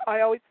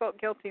 I always felt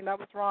guilty and that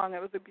was wrong,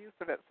 it was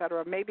abusive,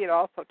 etc., maybe it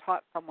also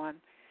taught someone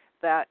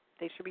that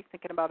they should be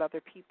thinking about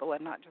other people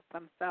and not just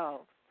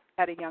themselves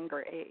at a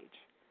younger age.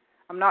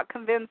 I'm not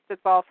convinced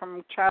it's all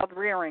from child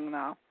rearing,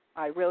 though.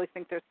 I really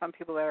think there's some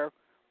people that are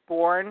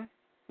born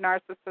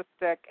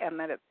narcissistic and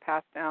that it's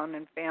passed down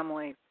in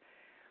families.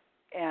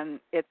 And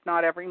it's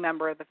not every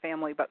member of the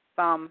family, but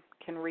some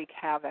can wreak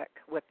havoc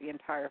with the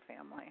entire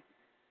family.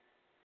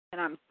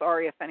 And I'm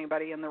sorry if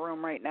anybody in the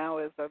room right now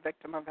is a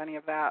victim of any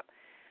of that.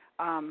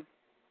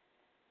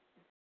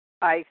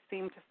 I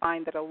seem to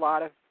find that a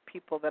lot of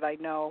people that I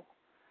know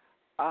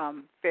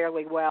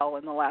fairly well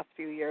in the last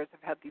few years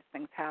have had these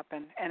things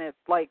happen. And it's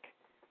like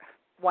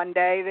one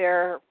day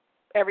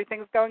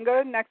everything's going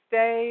good, next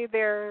day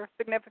their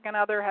significant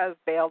other has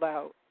bailed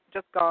out,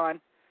 just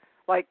gone.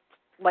 Like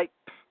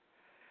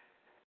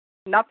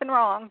nothing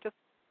wrong, just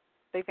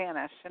they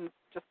vanish and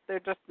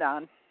they're just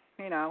done,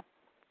 you know.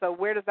 So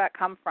where does that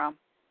come from?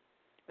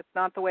 It's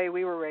not the way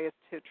we were raised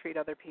to treat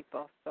other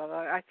people. So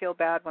I feel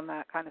bad when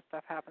that kind of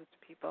stuff happens to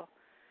people.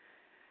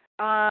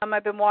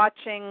 I've been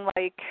watching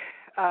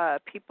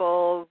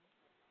people's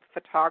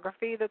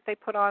photography that they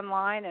put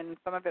online, and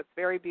some of it's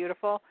very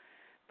beautiful.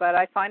 But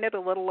I find it a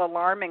little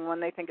alarming when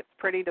they think it's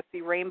pretty to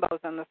see rainbows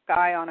in the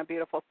sky on a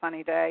beautiful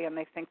sunny day, and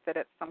they think that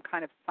it's some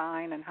kind of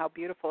sign and how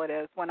beautiful it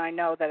is, when I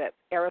know that it's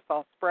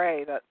aerosol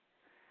spray that's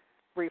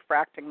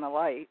refracting the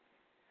light.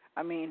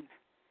 I mean,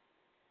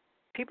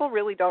 people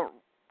really don't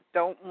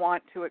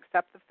want to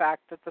accept the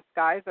fact that the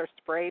skies are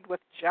sprayed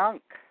with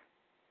junk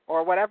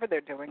or whatever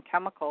they're doing,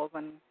 chemicals,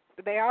 and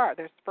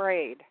they're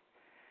sprayed.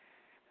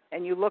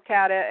 And you look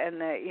at it, and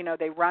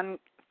they run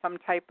some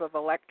type of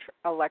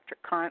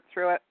electric current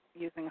through it,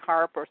 using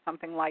HARP or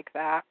something like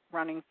that,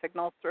 running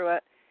signals through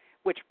it,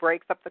 which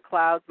breaks up the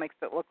clouds, makes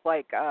it look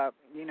like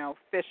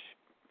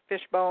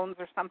fish bones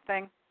or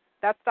something.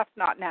 That stuff's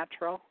not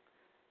natural.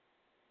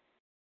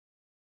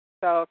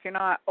 So if you're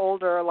not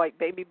older, like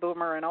baby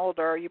boomer and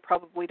older, you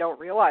probably don't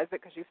realize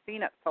it because you've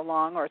seen it so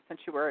long or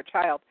since you were a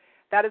child.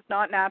 That is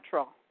not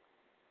natural.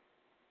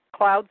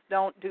 Clouds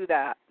don't do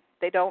that.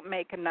 They don't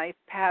make a nice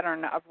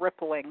pattern of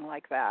rippling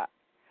like that.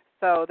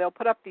 So they'll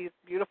put up these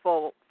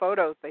beautiful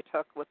photos they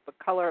took with the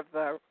color of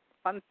the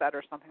sunset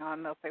or something on,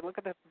 and they'll say, look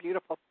at this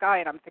beautiful sky.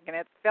 And I'm thinking,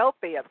 it's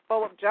filthy. It's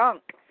full of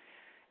junk.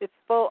 It's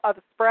full of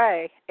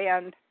spray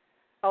and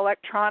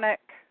electronic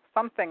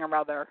something or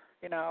other,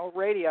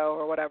 radio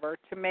or whatever,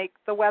 to make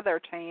the weather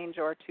change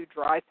or to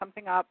dry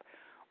something up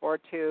or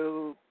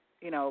to,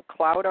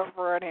 cloud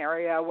over an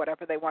area,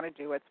 whatever they want to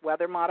do. It's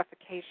weather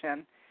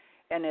modification.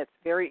 And it's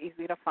very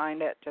easy to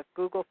find it. Just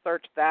Google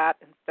search that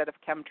instead of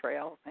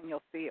chemtrails, and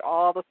you'll see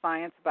all the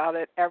science about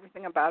it,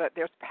 everything about it.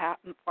 There's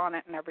patents on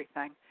it and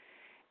everything.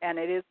 And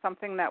it is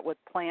something that was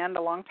planned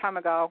a long time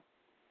ago.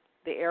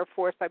 The Air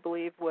Force, I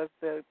believe, was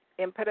the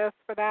impetus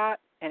for that,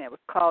 and it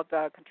was called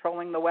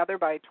Controlling the Weather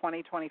by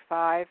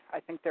 2025. I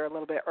think they're a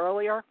little bit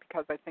earlier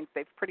because I think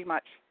they've pretty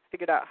much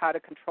figured out how to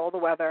control the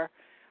weather,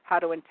 how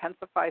to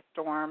intensify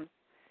storms,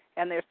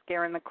 and they're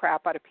scaring the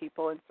crap out of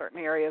people in certain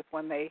areas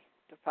when they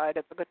decide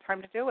it's a good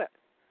time to do it.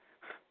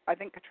 I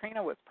think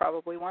Katrina was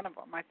probably one of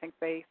them. I think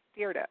they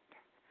steered it.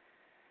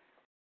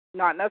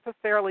 Not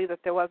necessarily that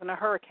there wasn't a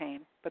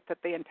hurricane, but that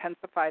they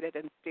intensified it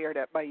and steered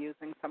it by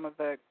using some of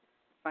the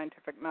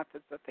scientific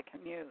methods that they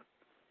can use.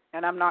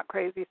 And I'm not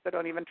crazy, so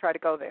don't even try to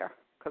go there,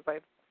 because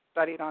I've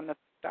studied on this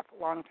stuff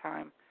a long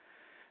time.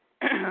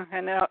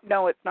 And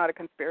no, it's not a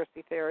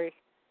conspiracy theory.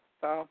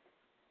 So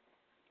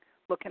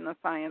look in the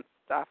science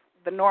stuff,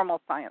 the normal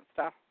science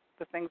stuff,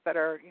 the things that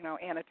are,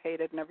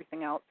 annotated and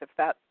everything else, if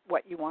that's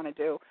what you want to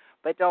do.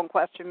 But don't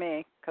question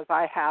me, because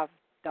I have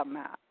done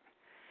that.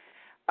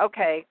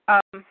 Okay.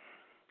 I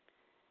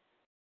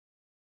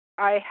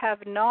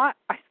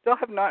still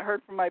have not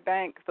heard from my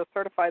bank the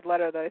certified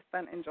letter that I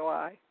sent in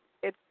July.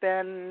 It's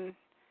been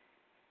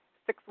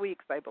 6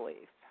 weeks, I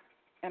believe,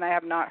 and I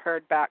have not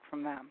heard back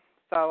from them.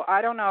 So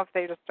I don't know if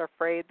they just are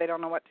afraid, they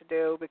don't know what to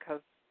do, because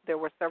there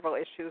were several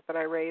issues that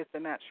I raised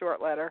in that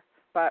short letter.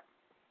 But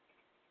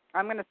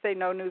I'm going to say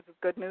no news is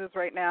good news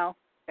right now,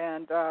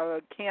 and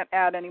can't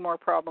add any more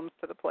problems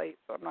to the plate,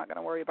 so I'm not going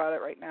to worry about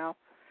it right now.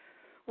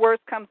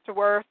 Worst comes to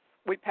worst,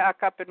 we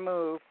pack up and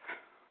move.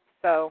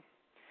 So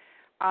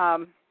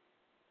I'm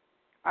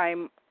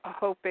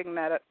hoping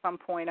that at some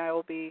point I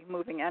will be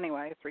moving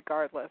anyways,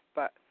 regardless.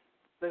 But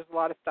there's a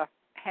lot of stuff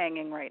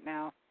hanging right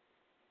now.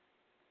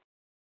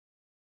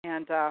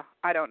 And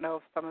I don't know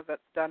if some of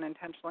it's done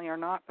intentionally or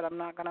not, but I'm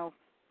not going to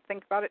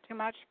think about it too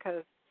much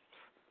because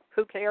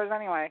who cares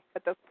anyway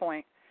at this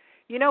point?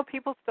 You know,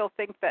 people still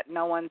think that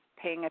no one's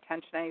paying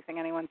attention to anything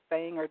anyone's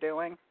saying or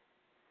doing,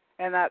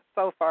 and that's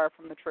so far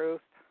from the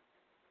truth.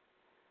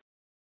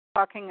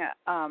 Talking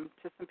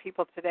to some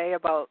people today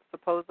about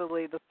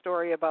supposedly the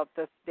story about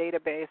this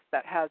database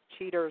that has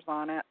cheaters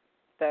on it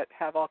that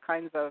have all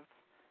kinds of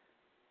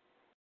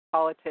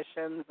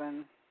politicians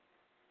and,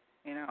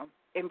 you know,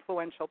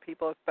 influential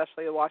people,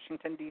 especially the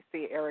Washington,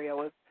 D.C. area,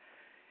 was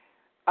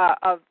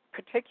of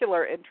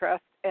particular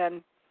interest.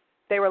 And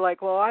they were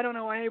like, well, I don't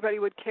know why anybody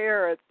would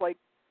care. It's like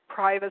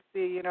privacy,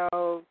 you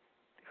know,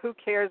 who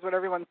cares what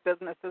everyone's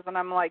business is? And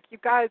I'm like, you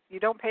guys, you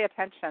don't pay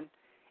attention.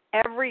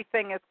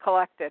 Everything is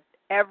collected.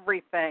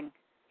 Everything,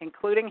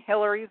 including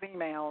Hillary's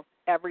emails,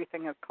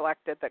 everything is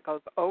collected that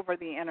goes over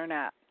the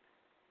internet.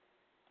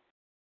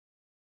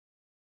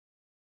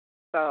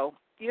 So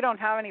you don't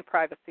have any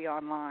privacy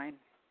online.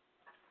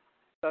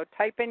 So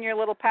type in your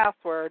little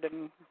password,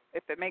 and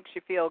if it makes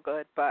you feel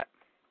good, but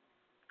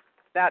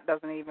that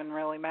doesn't even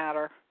really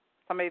matter.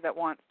 Somebody that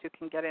wants to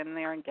can get in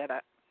there and get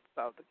it.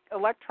 So the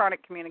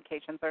electronic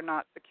communications are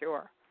not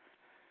secure.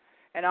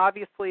 And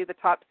obviously the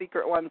top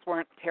secret ones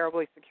weren't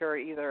terribly secure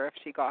either if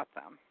she got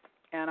them.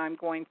 And I'm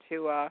going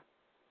to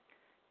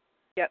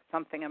get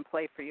something in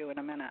play for you in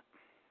a minute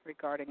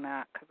regarding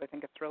that because I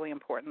think it's really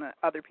important that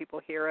other people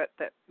hear it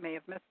that may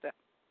have missed it.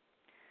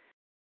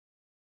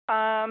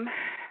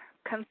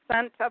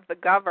 Consent of the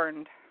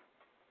governed.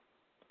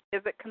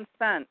 Is it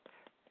consent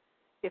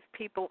if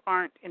people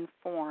aren't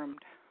informed?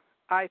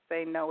 I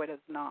say no, it is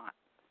not.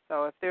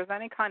 So if there's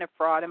any kind of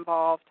fraud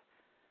involved,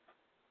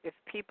 if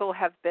people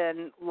have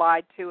been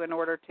lied to in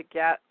order to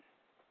get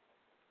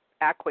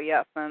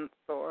acquiescence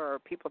or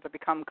people to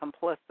become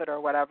complicit or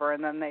whatever,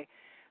 and then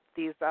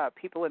these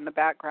people in the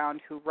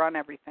background who run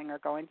everything are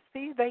going,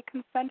 see, they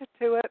consented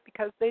to it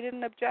because they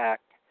didn't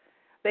object.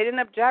 They didn't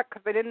object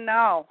because they didn't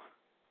know.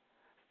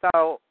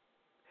 So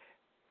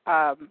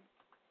the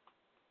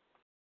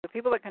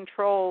people that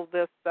control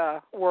this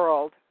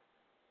world,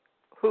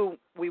 who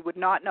we would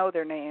not know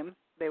their names,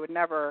 they would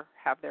never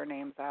have their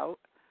names out.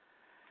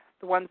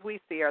 The ones we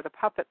see are the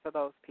puppets of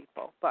those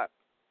people. But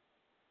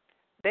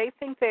they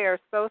think they are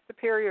so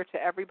superior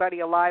to everybody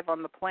alive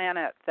on the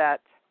planet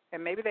that,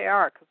 and maybe they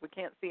are because we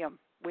can't see them.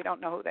 We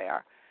don't know who they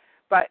are.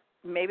 But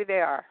maybe they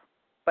are.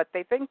 But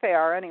they think they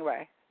are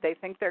anyway. They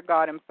think they're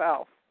God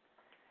himself.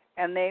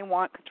 And they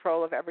want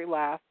control of every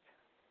last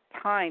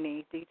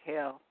tiny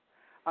detail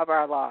of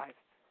our lives.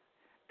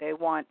 They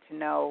want to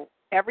know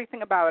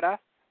everything about us,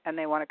 and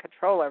they want to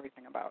control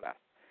everything about us.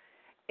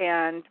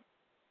 And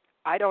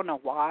I don't know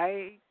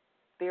why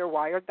they're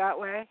wired that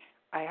way.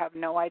 I have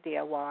no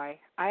idea why.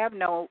 I have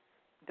no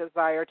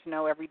desire to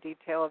know every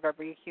detail of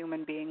every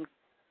human being's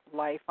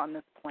life on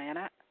this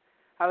planet.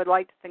 I would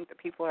like to think that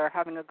people are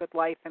having a good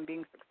life and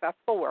being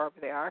successful wherever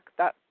they are.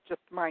 That's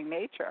just my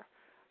nature.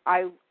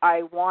 I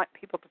want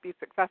people to be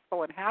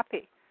successful and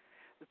happy.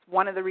 It's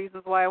one of the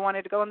reasons why I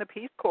wanted to go in the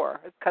Peace Corps.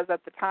 It's because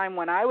at the time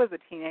when I was a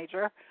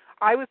teenager,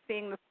 I was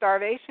seeing the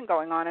starvation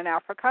going on in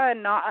Africa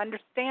and not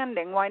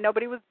understanding why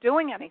nobody was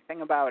doing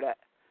anything about it.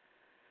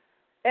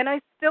 And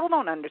I still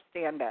don't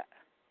understand it.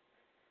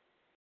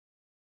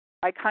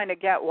 I kind of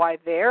get why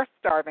they're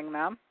starving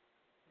them.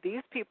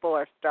 These people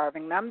are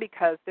starving them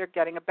because they're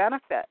getting a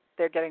benefit.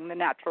 They're getting the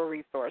natural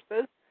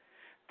resources.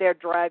 They're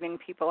driving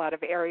people out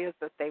of areas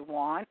that they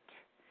want.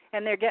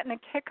 And they're getting a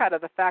kick out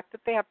of the fact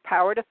that they have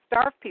power to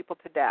starve people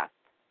to death.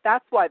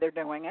 That's why they're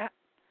doing it.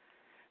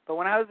 But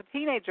when I was a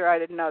teenager, I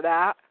didn't know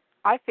that.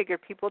 I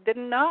figured people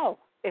didn't know.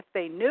 If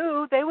they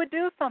knew, they would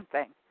do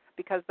something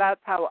because that's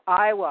how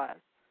I was.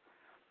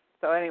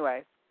 So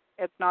anyways,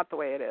 it's not the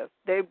way it is.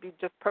 They'd be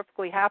just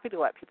perfectly happy to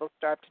let people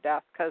starve to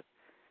death because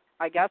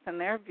I guess in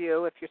their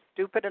view, if you're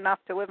stupid enough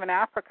to live in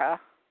Africa,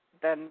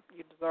 then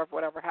you deserve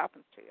whatever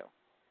happens to you.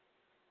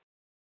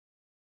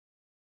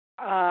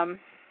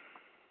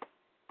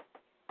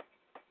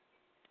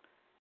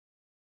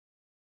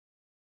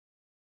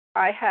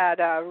 I had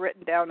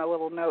written down a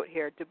little note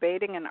here,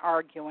 debating and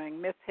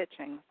arguing, Miss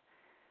Hitchings.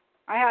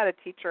 I had a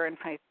teacher in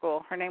high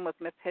school. Her name was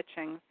Miss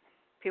Hitchings.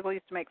 People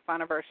used to make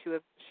fun of her.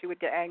 She would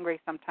get angry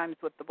sometimes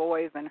with the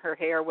boys, and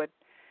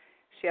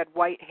she had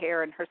white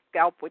hair, and her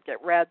scalp would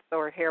get red, so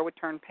her hair would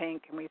turn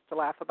pink, and we used to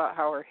laugh about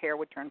how her hair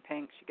would turn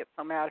pink. She'd get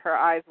so mad. Her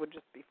eyes would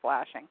just be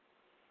flashing.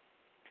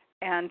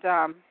 And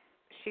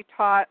she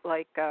taught,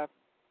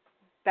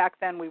 back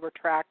then we were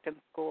tracked in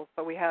school,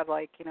 so we had,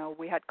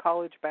 we had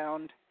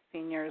college-bound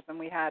seniors, and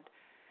we had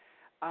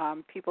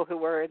people who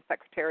were in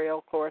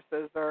secretarial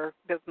courses or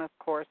business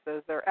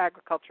courses or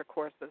agriculture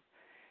courses.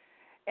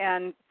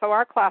 And so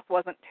our class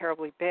wasn't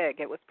terribly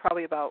big. It was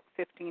probably about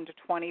 15 to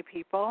 20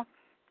 people,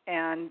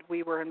 and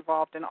we were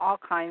involved in all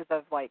kinds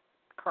of,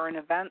 current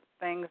events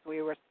things.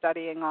 We were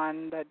studying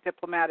on the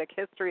diplomatic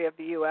history of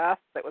the U.S.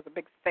 It was a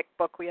big, thick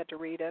book we had to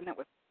read in. It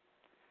was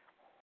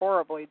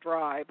horribly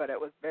dry, but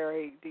it was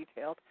very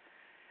detailed.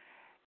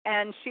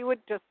 And she would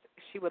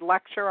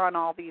lecture on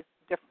all these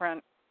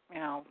different,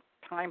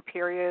 time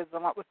periods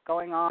and what was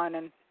going on.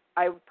 And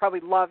I would probably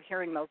love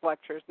hearing those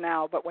lectures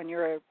now, but when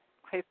you're a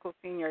high school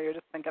senior, you're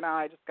just thinking,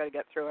 I just got to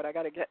get through it. I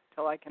got to get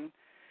till I can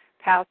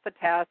pass the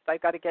test. I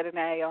got to get an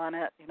A on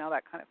it,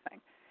 that kind of thing.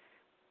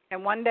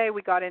 And one day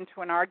we got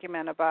into an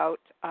argument about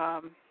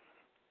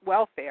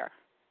welfare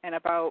and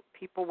about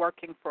people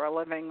working for a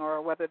living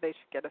or whether they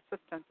should get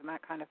assistance and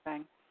that kind of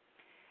thing.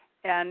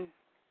 And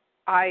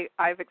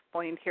I've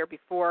explained here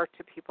before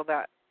to people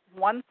that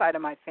one side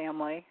of my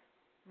family,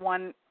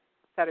 one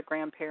set of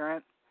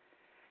grandparents,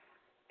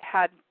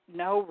 had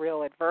no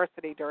real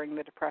adversity during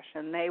the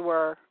Depression. They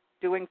were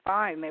doing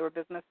fine. They were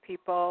business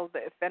people.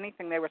 If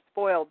anything, they were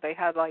spoiled. They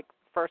had like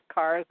first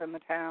cars in the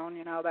town,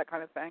 that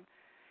kind of thing.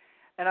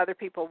 And other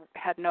people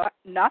had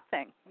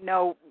nothing.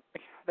 No,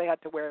 they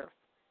had to wear,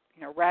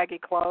 raggy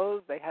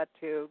clothes. They had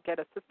to get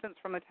assistance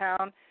from the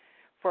town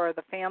for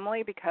the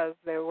family because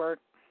they were,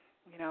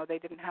 they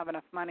didn't have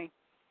enough money,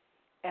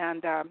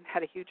 and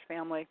had a huge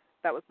family.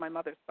 That was my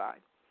mother's side.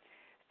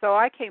 So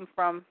I came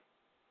from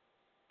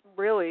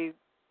really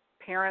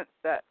parents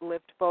that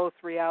lived both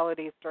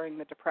realities during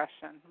the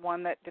Depression,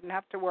 one that didn't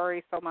have to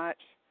worry so much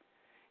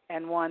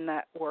and one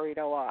that worried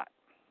a lot.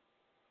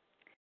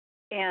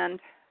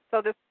 And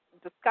so this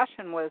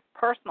discussion was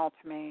personal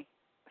to me,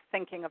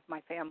 thinking of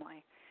my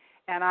family.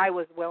 And I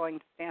was willing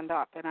to stand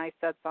up, and I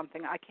said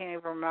something. I can't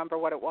even remember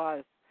what it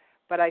was,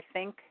 but I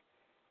think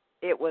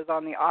it was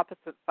on the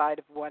opposite side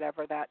of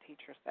whatever that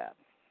teacher said.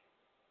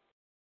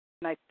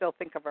 And I still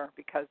think of her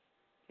because,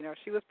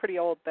 she was pretty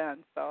old then,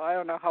 so I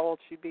don't know how old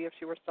she'd be if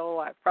she were still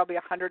alive, probably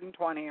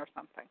 120 or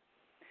something.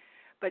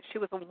 But she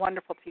was a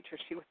wonderful teacher.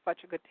 She was such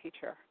a good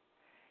teacher.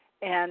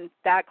 And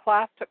that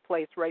class took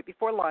place right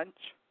before lunch,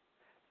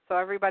 so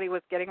everybody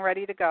was getting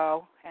ready to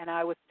go, and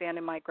I was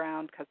standing my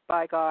ground because,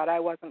 by God,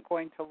 I wasn't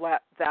going to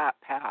let that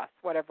pass,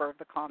 whatever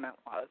the comment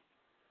was.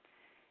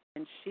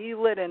 And she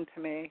lit into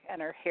me,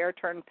 and her hair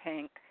turned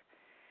pink.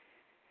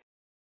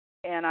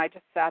 And I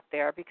just sat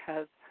there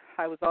because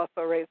I was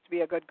also raised to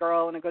be a good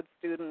girl and a good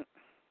student.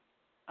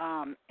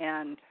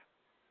 And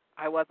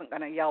I wasn't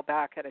going to yell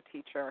back at a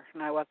teacher,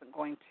 and I wasn't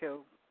going to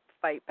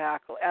fight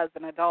back as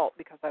an adult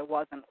because I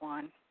wasn't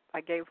one.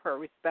 I gave her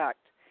respect.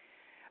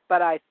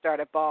 But I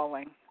started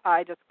bawling.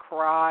 I just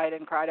cried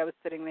and cried. I was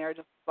sitting there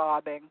just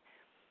sobbing.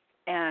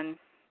 And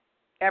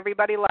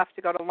everybody left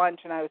to go to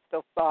lunch, and I was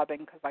still sobbing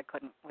because I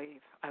couldn't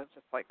leave. I was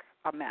just like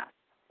a mess.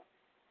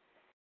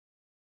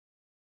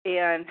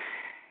 And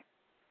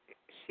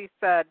she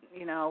said,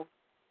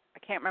 I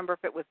can't remember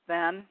if it was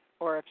then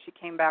or if she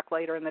came back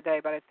later in the day,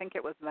 but I think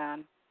it was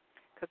then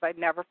because I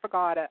never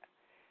forgot it.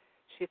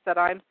 She said,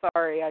 I'm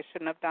sorry, I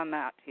shouldn't have done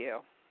that to you.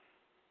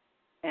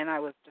 And I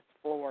was just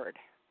floored.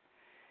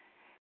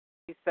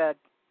 She said,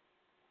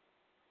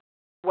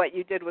 what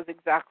you did was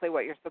exactly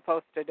what you're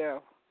supposed to do.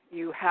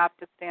 You have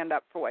to stand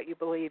up for what you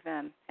believe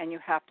in, and you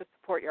have to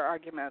support your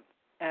arguments,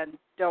 and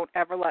don't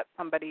ever let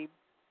somebody,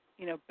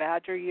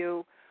 badger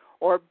you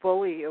or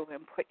bully you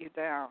and put you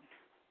down,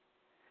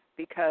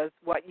 because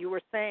what you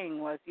were saying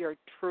was your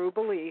true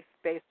belief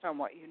based on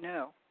what you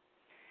knew.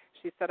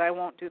 She said, I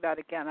won't do that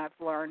again. I've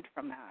learned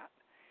from that.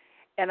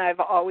 And I've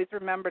always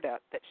remembered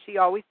it, that she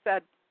always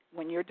said,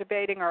 when you're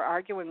debating or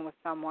arguing with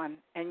someone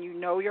and you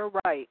know you're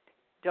right,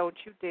 don't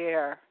you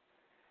dare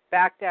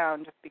back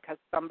down just because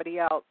somebody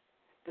else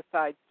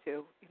decides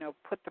to,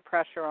 put the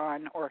pressure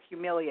on or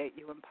humiliate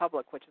you in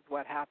public, which is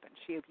what happened.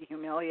 She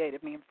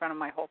humiliated me in front of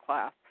my whole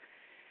class.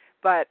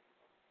 But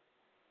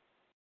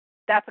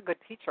that's a good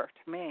teacher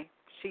to me.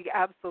 She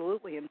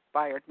absolutely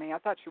inspired me. I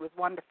thought she was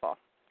wonderful,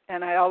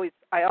 and I always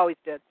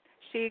did.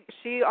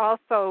 She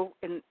also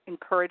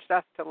encouraged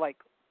us to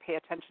pay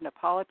attention to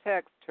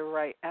politics, to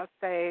write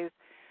essays,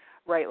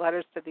 write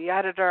letters to the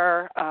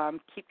editor,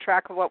 keep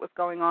track of what was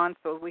going on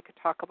so we could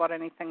talk about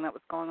anything that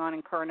was going on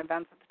in current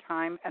events at the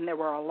time. And there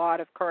were a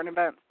lot of current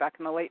events back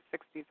in the late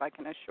 60s, I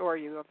can assure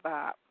you of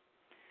that.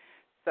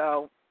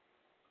 So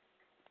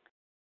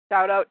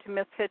shout out to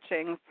Miss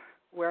Hitchings,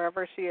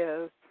 wherever she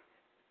is.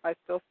 I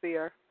still see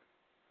her.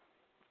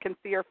 Can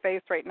see her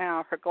face right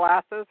now. Her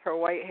glasses, her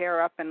white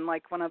hair up in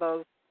one of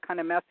those kind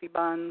of messy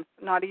buns,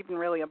 not even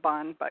really a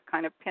bun, but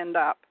kind of pinned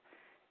up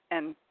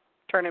and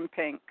turning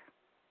pink.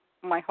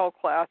 My whole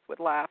class would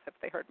laugh if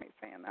they heard me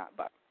saying that,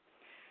 but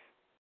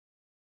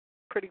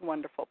pretty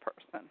wonderful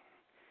person.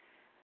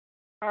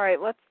 All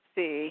right, let's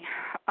see.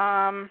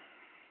 I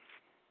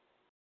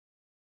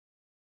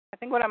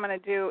think what I'm going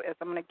to do is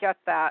I'm going to get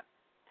that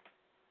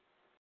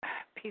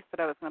piece that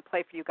I was going to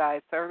play for you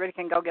guys so everybody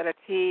can go get a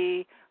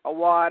tea, a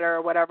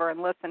water, whatever,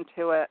 and listen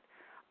to it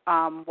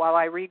while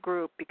I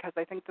regroup, because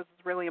I think this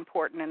is really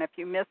important. And if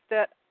you missed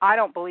it, I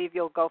don't believe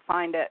you'll go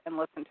find it and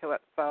listen to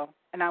it.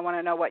 And I want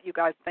to know what you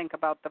guys think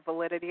about the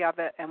validity of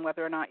it and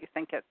whether or not you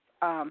think it's,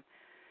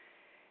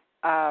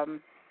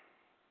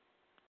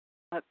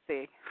 let's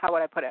see, how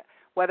would I put it?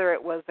 Whether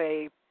it was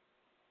a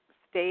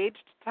staged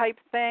type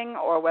thing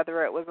or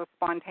whether it was a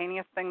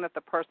spontaneous thing that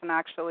the person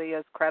actually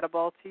is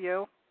credible to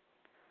you.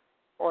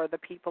 or the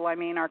people, I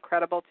mean, are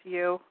credible to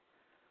you,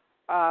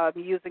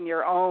 using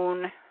your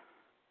own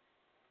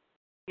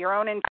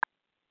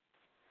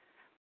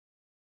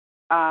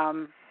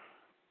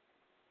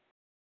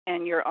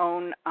and your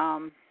own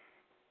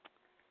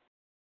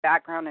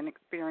background and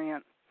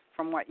experience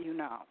from what you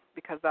know,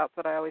 because that's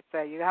what I always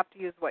say. You have to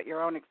use what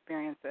your own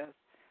experience is,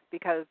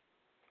 because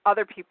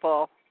other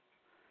people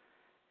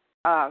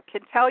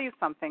can tell you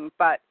something,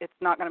 but it's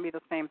not going to be the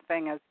same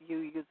thing as you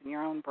using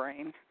your own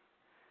brain.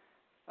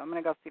 So I'm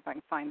going to go see if I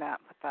can find that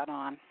and put that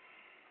on.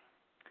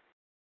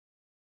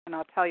 And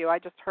I'll tell you, I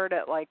just heard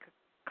it like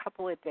a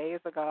couple of days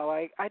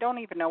ago. I don't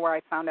even know where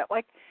I found it.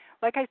 Like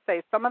I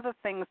say, some of the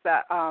things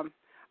that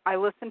I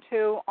listen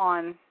to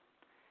on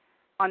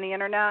the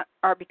internet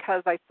are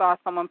because I saw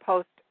someone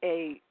post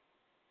a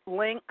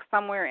link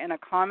somewhere in a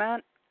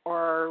comment,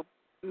 or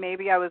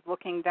maybe I was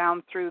looking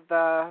down through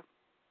the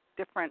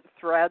different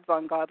threads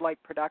on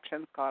Godlike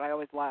Productions. God, I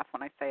always laugh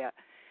when I say it.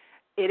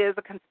 It is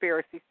a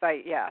conspiracy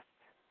site, yes,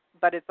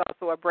 but it's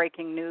also a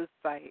breaking news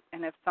site.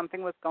 And if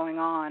something was going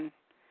on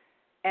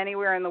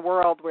anywhere in the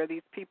world where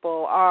these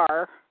people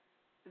are,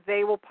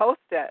 they will post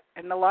it.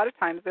 And a lot of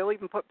times they'll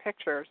even put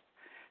pictures.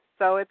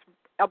 So it's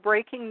a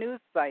breaking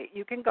news site.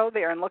 You can go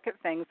there and look at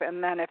things,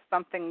 and then if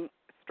something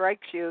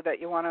strikes you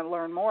that you want to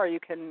learn more, you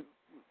can,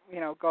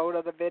 go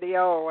to the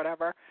video or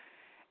whatever.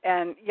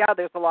 And, yeah,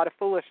 there's a lot of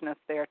foolishness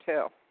there,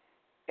 too.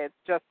 It's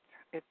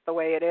the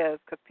way it is,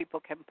 because people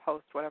can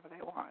post whatever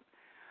they want.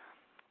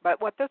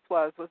 But what this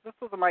was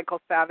a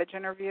Michael Savage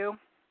interview,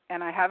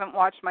 and I haven't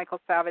watched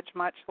Michael Savage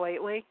much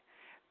lately,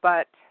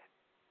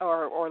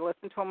 or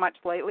listened to him much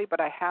lately, but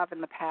I have in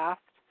the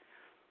past.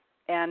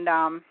 And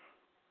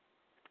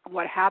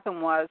what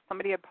happened was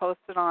somebody had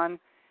posted on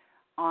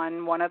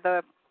one of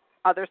the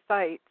other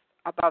sites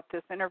about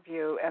this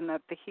interview, and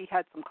that he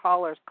had some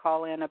callers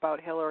call in about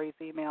Hillary's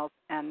emails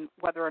and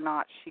whether or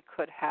not she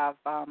could have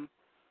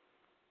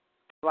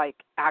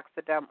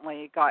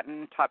accidentally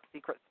gotten top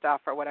secret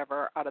stuff or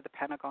whatever out of the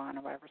Pentagon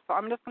or whatever. So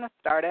I'm just going to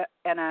start it,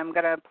 and I'm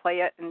going to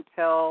play it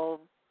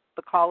until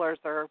the callers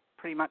are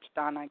pretty much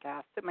done, I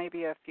guess. It may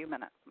be a few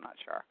minutes, I'm not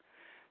sure.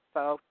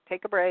 So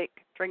take a break,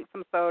 drink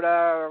some soda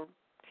or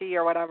tea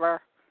or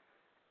whatever,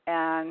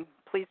 and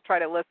please try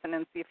to listen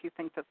and see if you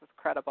think this is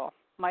credible.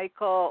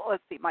 Michael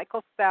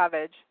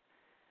Savage,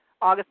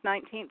 August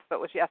 19th, so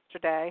it was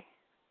yesterday.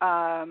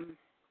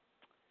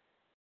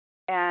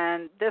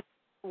 And this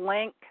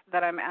link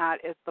that I'm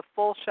at is the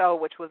full show,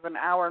 which was an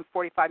hour and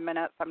 45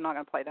 minutes. I'm not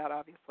going to play that,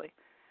 obviously.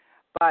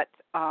 But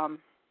I'm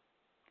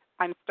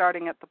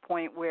starting at the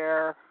point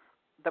where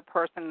the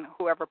person,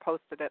 whoever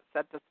posted it,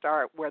 said to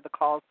start where the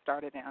calls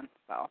started in.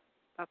 So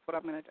that's what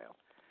I'm going to do.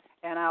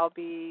 And I'll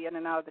be in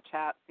and out of the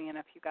chat seeing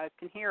if you guys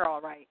can hear all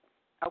right.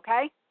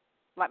 Okay?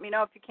 Let me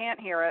know if you can't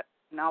hear it,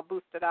 and I'll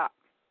boost it up.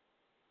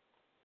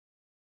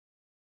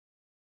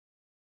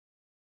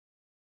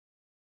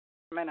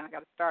 A minute, I got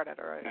to start it.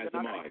 Or As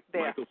am I,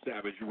 Michael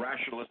Savage,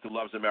 rationalist who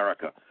loves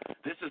America.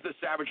 This is the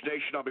Savage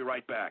Nation. I'll be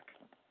right back.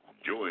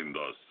 Join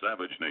the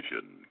Savage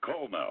Nation.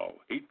 Call now,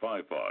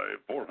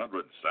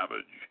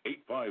 855-400-SAVAGE,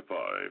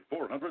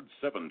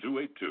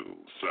 855-400-7282.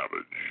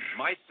 Savage.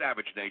 My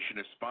Savage Nation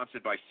is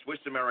sponsored by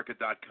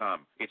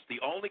SwissAmerica.com. It's the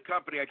only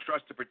company I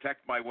trust to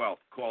protect my wealth.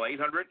 Call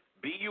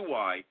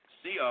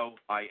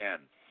 800-BUY-COIN.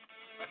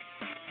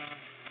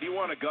 Do you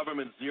want a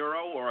government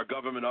zero or a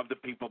government of the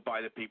people,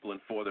 by the people,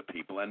 and for the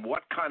people? And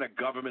what kind of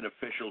government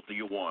officials do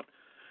you want?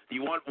 Do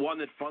you want one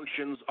that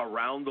functions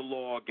around the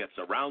law, gets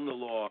around the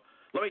law?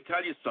 Let me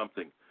tell you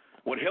something.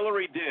 What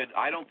Hillary did,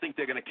 I don't think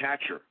they're going to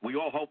catch her. We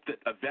all hope that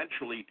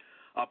eventually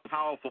a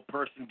powerful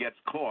person gets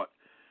caught.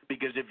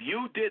 Because if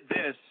you did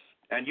this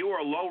and you were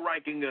a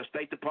low-ranking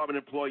State Department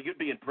employee, you'd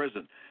be in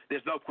prison.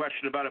 There's no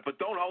question about it. But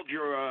don't hold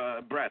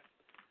your breath.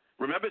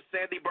 Remember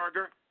Sandy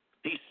Berger?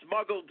 He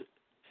smuggled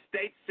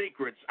state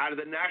secrets out of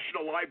the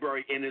National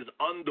Library in his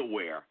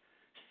underwear.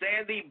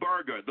 Sandy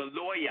Berger, the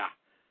lawyer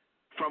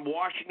from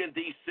Washington,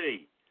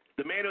 D.C.,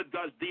 the man who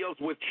does deals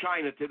with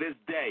China to this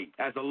day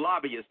as a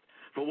lobbyist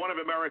for one of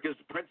America's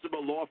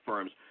principal law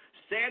firms.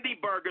 Sandy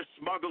Berger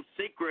smuggled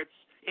secrets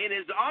in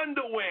his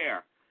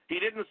underwear. He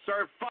didn't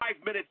serve 5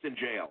 minutes in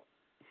jail.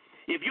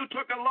 If you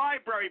took a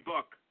library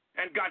book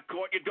and got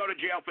caught, you'd go to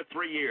jail for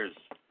 3 years.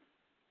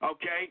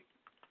 Okay?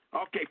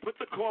 Okay, put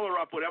the caller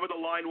up, whatever the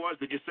line was.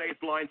 Did you say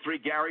it's line 3,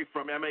 Gary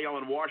from MAL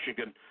in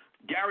Washington?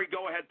 Gary,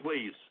 go ahead,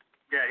 please.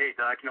 Yeah, hey,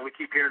 Doc. We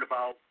keep hearing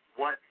about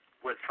what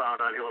was found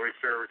on Hillary's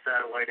server,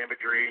 satellite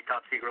imagery,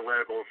 top secret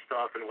level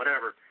stuff, and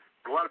whatever.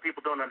 What a lot of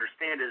people don't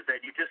understand is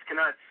that you just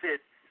cannot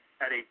sit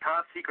at a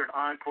top secret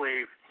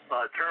enclave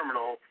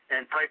terminal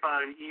and type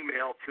out an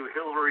email to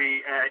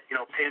Hillary at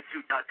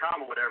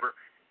pantsuit.com or whatever.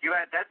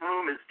 That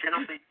room is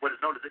generally what is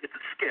known as it's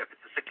a SCIF.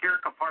 It's a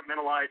secure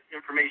compartmentalized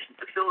information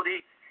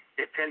facility.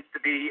 It tends to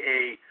be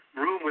a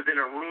room within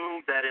a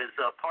room that is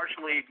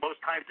partially, most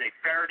times, a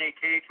Faraday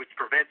cage, which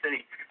prevents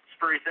any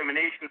spurious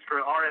emanations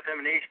or RF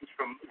emanations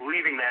from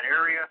leaving that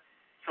area.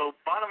 So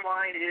bottom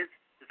line is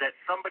that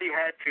somebody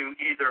had to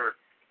either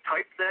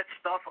type that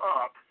stuff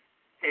up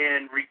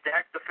and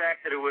redact the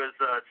fact that it was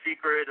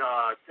secret,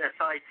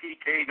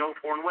 SITK, no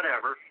foreign,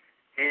 whatever,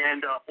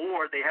 and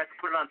or they had to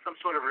put it on some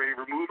sort of a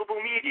removable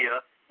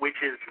media, which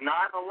is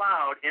not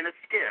allowed in a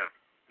SCIF.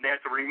 And they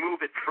had to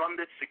remove it from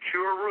this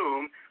secure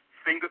room,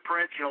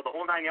 fingerprints, the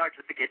whole 9 yards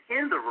to get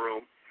in the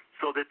room,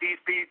 so that these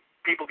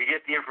people could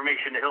get the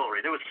information to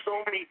Hillary. There was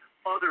so many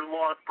other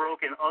laws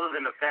broken other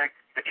than the fact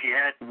that she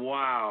had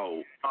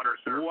Wow. on her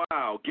server.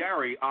 Wow.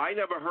 Gary, I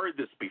never heard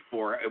this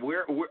before.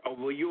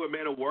 Were you a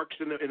man who works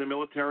in the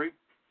military?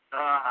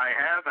 I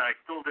have, and I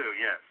still do,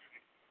 yes.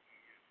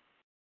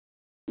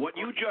 What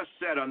you just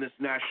said on this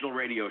national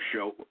radio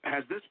show,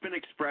 has this been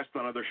expressed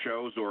on other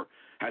shows, or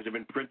has it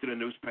been printed in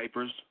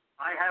newspapers?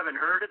 I haven't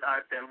heard it.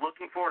 I've been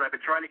looking for it. I've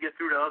been trying to get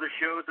through to other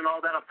shows and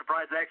all that. I'm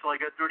surprised actually I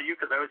got through to you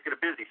because I always get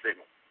a busy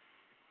signal.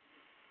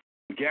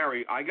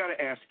 Gary, I got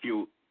to ask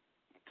you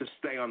to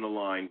stay on the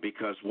line,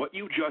 because what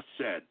you just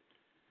said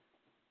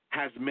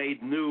has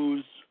made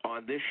news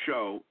on this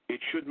show. It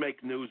should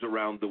make news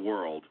around the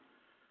world.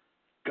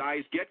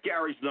 Guys, get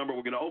Gary's number.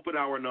 We're going to open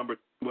our number,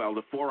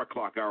 the 4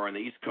 o'clock hour on the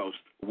East Coast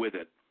with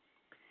it.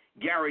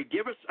 Gary,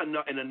 give us in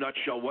a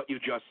nutshell what you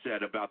just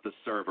said about the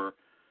server.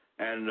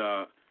 And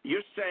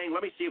you're saying,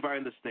 let me see if I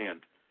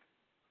understand.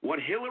 What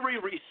Hillary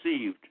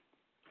received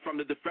from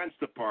the Defense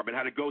Department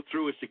had to go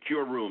through a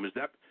secure room. Is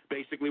that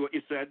basically what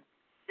you said?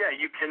 Yeah,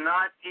 you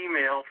cannot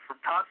email for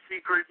top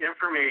secret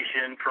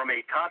information from a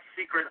top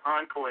secret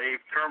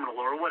enclave terminal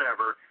or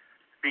whatever,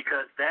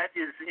 because that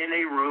is in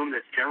a room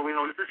that's generally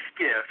known as a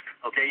SCIF.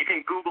 Okay, you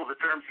can Google the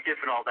term SCIF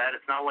and all that.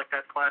 It's not like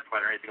that's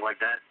classified or anything like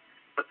that.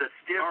 But the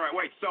SCIF... All right,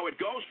 wait. So it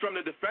goes from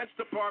the Defense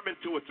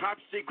Department to a top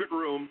secret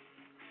room,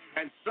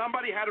 and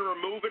somebody had to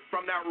remove it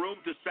from that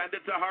room to send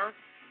it to her?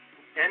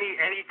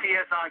 Any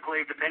TS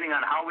enclave, depending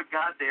on how it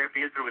got there,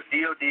 because it was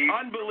DOD...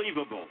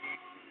 Unbelievable.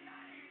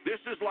 This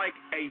is like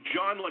a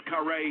John le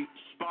Carré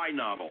spy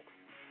novel.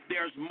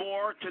 There's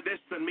more to this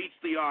than meets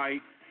the eye.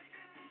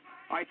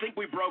 I think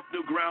we broke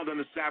new ground on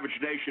the Savage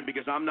Nation,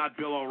 because I'm not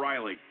Bill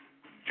O'Reilly.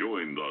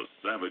 Join the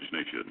Savage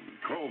Nation.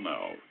 Call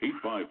now,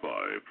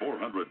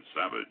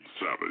 855-400-SAVAGE.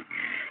 Savage.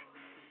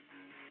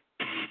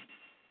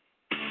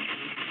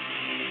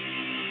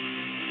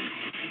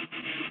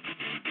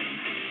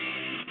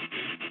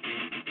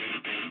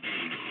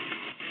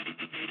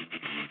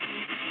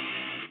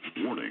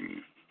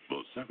 Warning.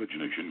 The Savage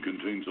Nation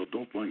contains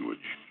adult language,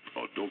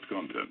 adult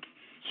content,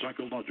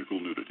 psychological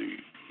nudity.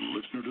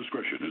 Listener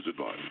discretion is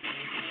advised.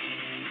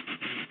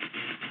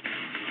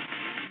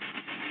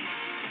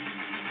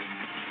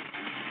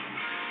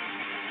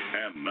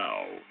 And now,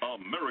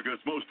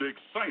 America's most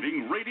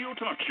exciting radio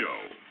talk show,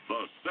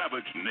 The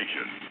Savage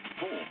Nation,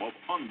 home of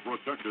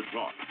unprotected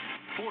talk,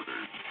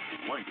 borders,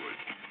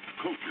 language,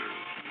 culture.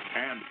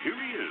 And here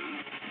he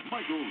is,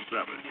 Michael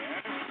Savage.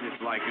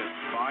 It's like a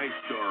spy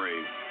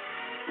story,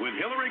 with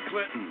Hillary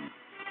Clinton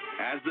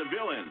as the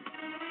villain,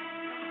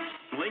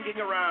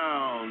 slinking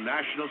around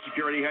National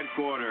Security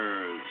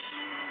Headquarters.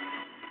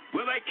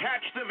 Will they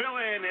catch the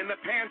villain in the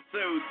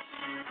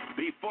pantsuits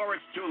before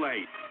it's too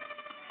late?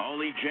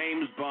 Only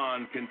James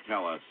Bond can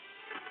tell us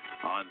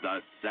on the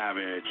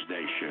Savage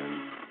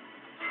Nation.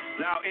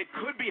 Now, it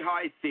could be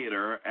high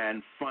theater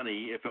and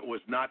funny if it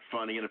was not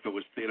funny and if it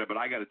was theater, but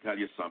I got to tell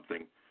you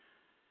something.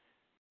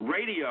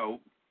 Radio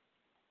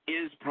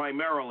is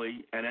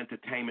primarily an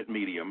entertainment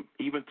medium.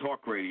 Even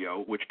talk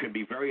radio, which can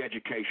be very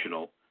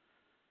educational,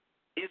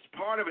 is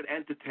part of an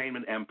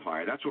entertainment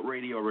empire. That's what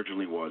radio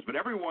originally was. But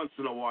every once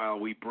in a while,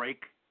 we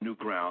break new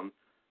ground.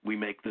 We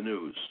make the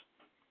news.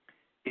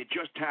 It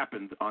just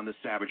happened on the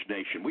Savage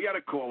Nation. We had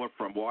a caller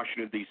from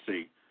Washington,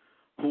 D.C.,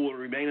 who will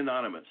remain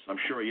anonymous. I'm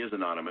sure he is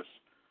anonymous,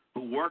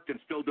 who worked and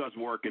still does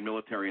work in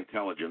military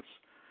intelligence.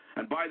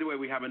 And by the way,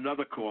 we have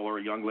another caller,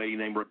 a young lady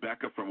named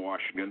Rebecca from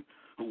Washington,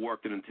 who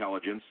worked in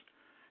intelligence.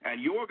 And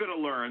you're going to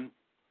learn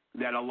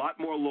that a lot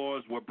more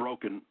laws were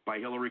broken by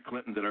Hillary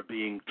Clinton that are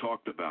being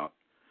talked about.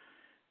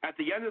 At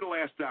the end of the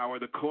last hour,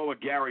 the caller,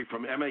 Gary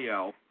from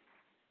MAL,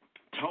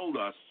 told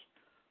us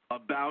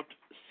about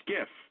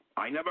SCIF.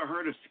 I never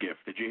heard of SCIF.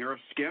 Did you hear of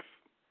SCIF?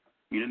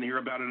 You didn't hear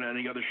about it on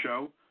any other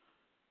show?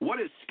 What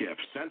is SCIF?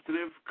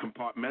 Sensitive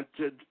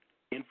Compartmented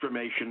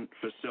Information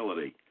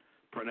Facility,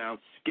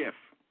 pronounced SCIF.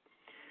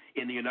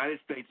 In the United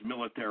States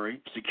military,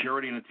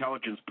 security and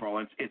intelligence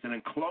parlance, it's an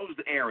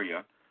enclosed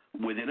area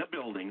within a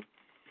building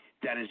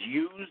that is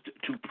used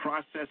to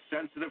process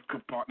sensitive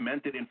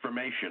compartmented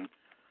information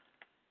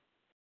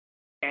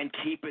and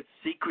keep it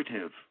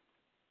secretive.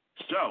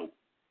 So,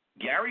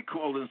 Gary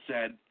called and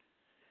said,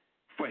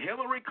 for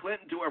Hillary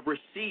Clinton to have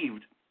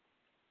received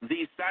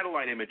these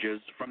satellite images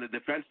from the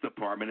Defense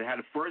Department, it had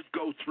to first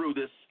go through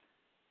this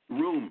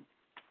room,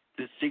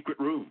 this secret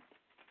room.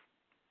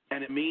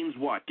 And it means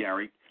what,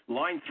 Gary?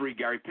 Line 3,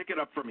 Gary, pick it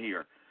up from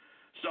here.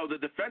 So the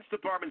Defense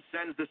Department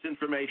sends this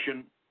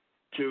information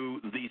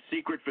to the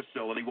secret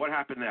facility. What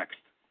happened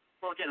next?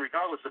 Well, again,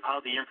 regardless of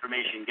how the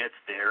information gets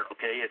there,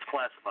 okay, it's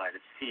classified.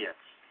 It's TS.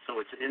 So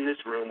it's in this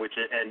room, which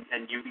it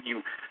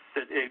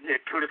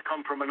could have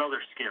come from another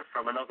SCIF,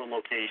 from another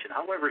location,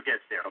 however it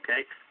gets there,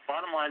 okay?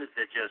 Bottom line is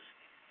that just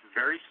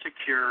very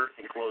secure,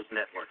 enclosed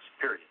networks,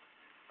 period.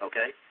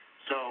 Okay?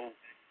 So,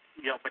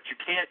 but you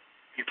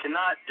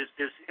cannot,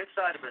 there's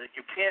inside of it,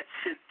 you can't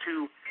sit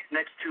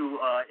next to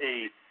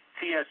a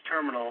TS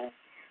terminal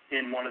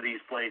in one of these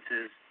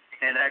places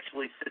and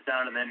actually sit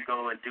down and then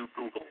go and do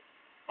Google,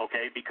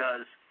 okay?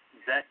 Because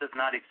that does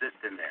not exist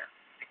in there,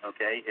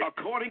 okay?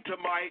 According to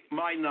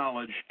my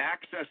knowledge,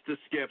 access to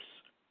SCIFs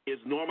is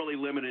normally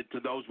limited to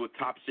those with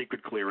top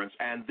secret clearance,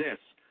 and this,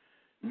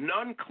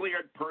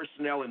 non-cleared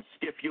personnel in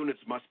SCIF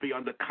units must be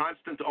under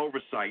constant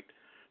oversight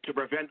to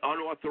prevent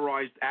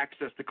unauthorized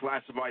access to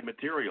classified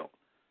material.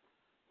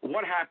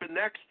 What happened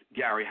next,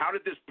 Gary? How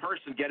did this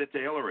person get it to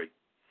Hillary?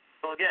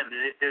 Well, again,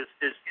 there's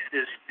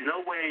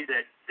no way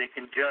that they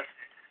can just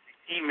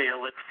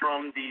email it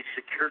from the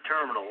secure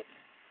terminal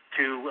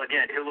to,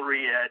 again,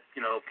 Hillary at,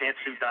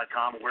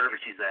 pantsuit.com or wherever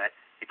she's at.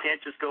 It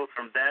can't just go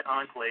from that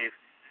enclave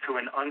to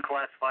an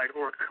unclassified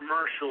or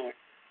commercial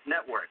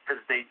network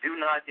because they do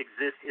not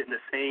exist in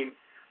the same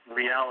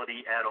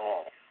reality at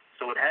all.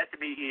 So it had to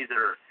be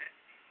either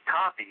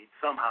copied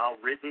somehow,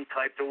 written,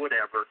 typed, or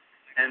whatever,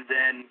 and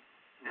then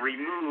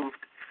removed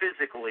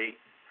physically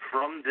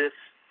from this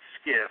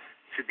SCIF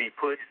to be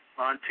put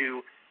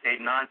onto a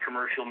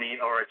non-commercial means,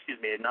 or a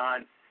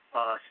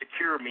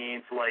non-secure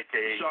means like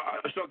a...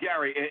 So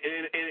Gary,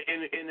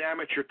 in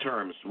amateur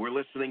terms, we're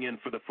listening in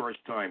for the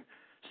first time.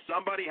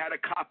 Somebody had to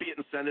copy it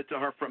and send it to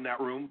her from that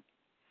room?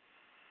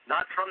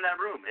 Not from that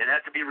room. It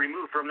had to be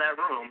removed from that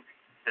room.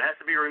 It has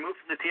to be removed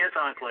from the TS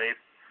enclave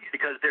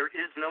because there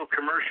is no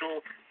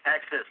commercial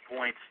access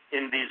points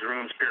in these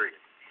rooms, period.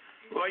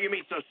 Well, you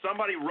mean so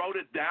somebody wrote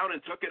it down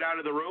and took it out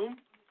of the room?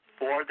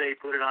 Or they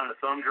put it on a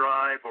thumb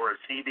drive or a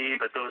CD,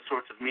 but those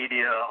sorts of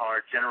media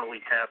are generally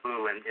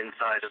taboo and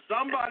inside of...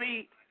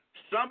 Somebody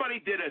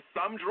did a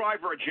thumb drive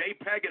or a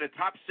JPEG in a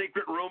top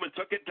secret room and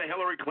took it to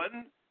Hillary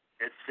Clinton?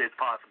 It's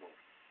possible.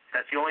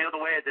 That's the only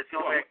other way. That's the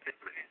only way.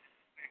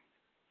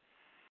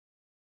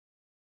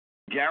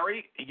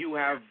 Gary, you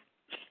have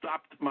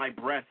stopped my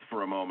breath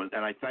for a moment,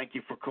 and I thank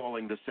you for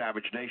calling the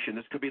Savage Nation.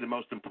 This could be the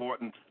most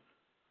important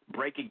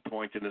breaking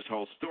point in this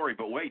whole story,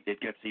 but wait, it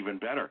gets even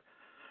better.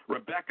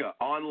 Rebecca,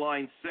 on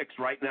line 6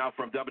 right now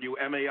from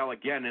WMAL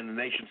again in the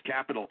nation's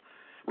capital.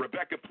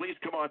 Rebecca, please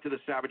come on to the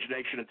Savage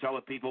Nation and tell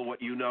the people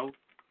what you know.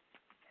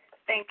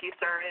 Thank you,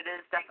 sir. It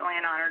is definitely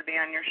an honor to be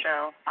on your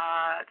show.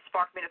 It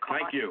sparked me to call.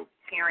 Thank you.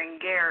 Hearing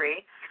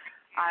Gary.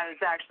 I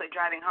was actually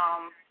driving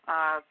home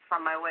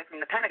from my way from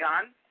the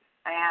Pentagon,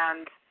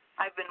 and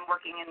I've been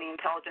working in the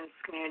intelligence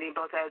community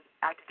both as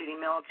active duty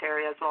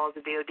military as well as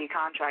a DoD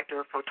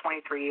contractor for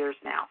 23 years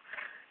now.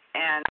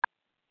 And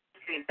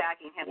I've been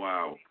backing him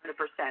 100%.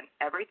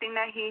 Everything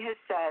that he has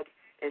said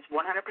is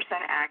 100%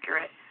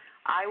 accurate.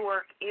 I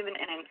work even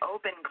in an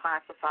open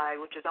classified,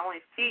 which is only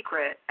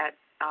secret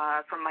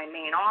from my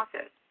Maine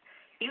office.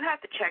 You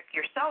have to check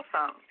your cell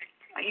phone.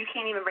 You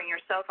can't even bring your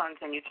cell phones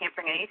in. You can't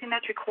bring anything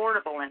that's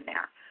recordable in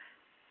there.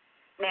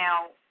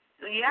 Now,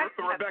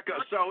 Rebecca,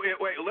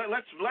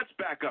 let's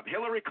back up.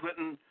 Hillary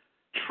Clinton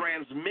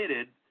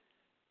transmitted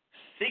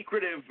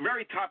secretive,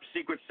 very top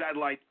secret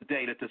satellite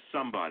data to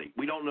somebody.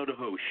 We don't know to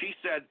who. She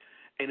said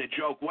in a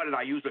joke, what did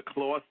I use, a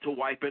cloth to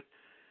wipe it?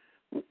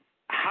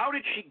 How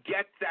did she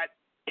get that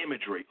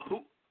imagery?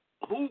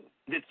 Who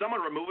did someone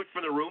remove it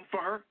from the room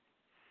for her?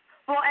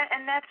 Well,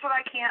 and that's what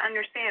I can't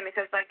understand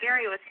because like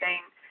Gary was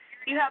saying,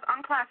 you have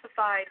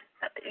unclassified,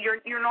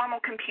 your normal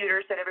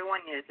computers that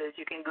everyone uses.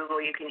 You can Google,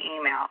 you can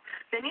email.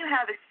 Then you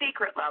have a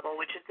secret level,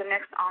 which is the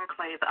next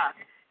enclave up.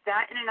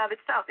 That in and of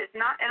itself is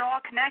not at all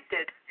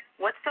connected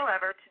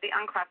whatsoever to the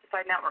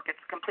unclassified network.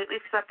 It's a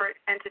completely separate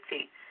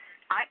entity.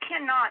 I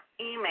cannot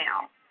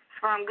email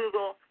from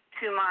Google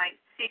to my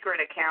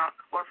secret account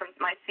or from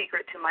my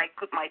secret to my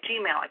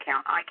Gmail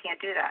account. I can't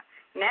do that.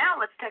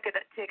 Now let's take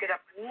it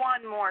up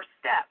one more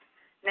step.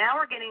 Now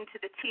we're getting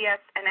to the TS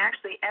and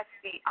actually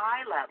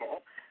FBI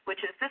level,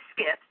 which is the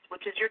SCIFs,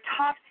 which is your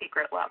top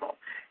secret level.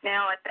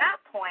 Now at that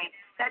point,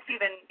 that's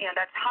even,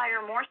 that's higher,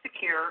 more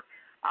secure.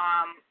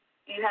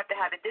 You have to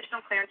have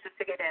additional clearances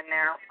to get in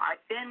there. I've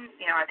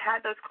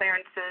had those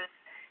clearances,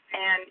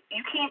 and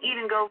you can't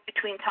even go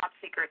between top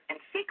secret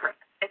and secret.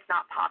 It's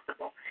not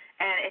possible.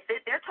 And if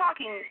they're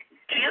talking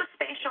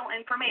geospatial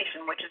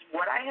information, which is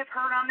what I have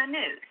heard on the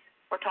news,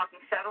 we're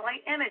talking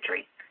satellite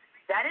imagery.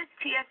 That is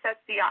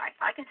TS-FBI.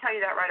 I can tell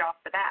you that right off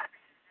the bat.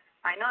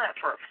 I know that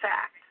for a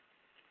fact.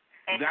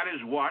 And that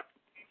is what?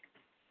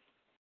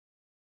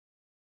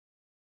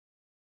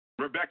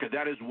 Rebecca,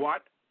 that is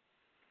what?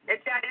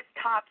 That is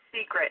top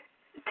secret.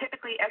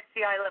 Typically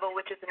SCI level,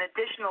 which is an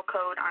additional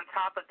code on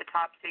top of the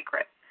top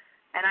secret.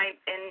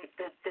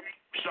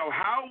 So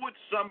how would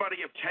somebody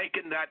have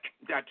taken that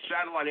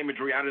satellite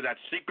imagery out of that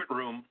secret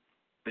room,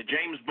 the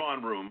James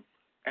Bond room,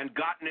 and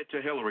gotten it to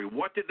Hillary?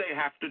 What did they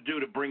have to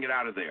do to bring it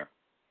out of there?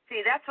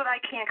 See, that's what I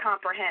can't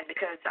comprehend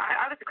because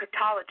I was a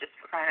cryptologist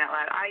for crying out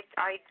loud.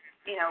 I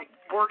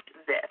worked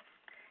this,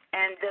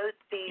 and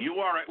You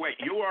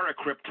are a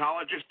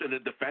cryptologist in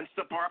the Defense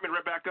Department,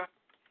 Rebecca?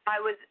 I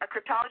was a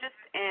cryptologist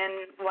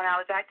when I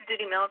was active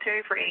duty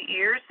military for 8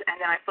 years,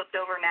 and then I flipped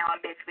over. Now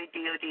I'm basically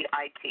DoD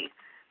IT.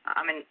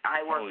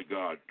 I work Holy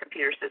God.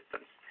 computer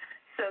systems.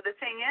 So the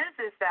thing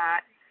is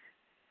that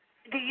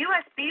the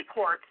USB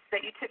ports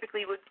that you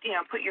typically would,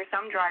 put your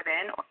thumb drive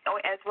in,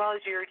 as well as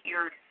your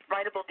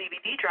writable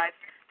DVD drives,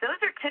 those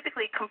are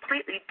typically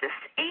completely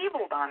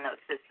disabled on those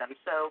systems.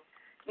 So,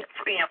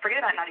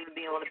 forget about not even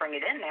being able to bring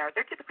it in there.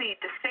 They're typically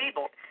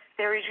disabled.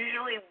 There is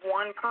usually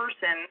one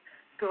person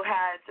who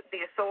has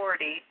the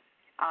authority,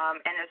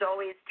 and there's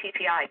always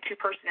TPI,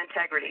 two-person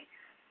integrity,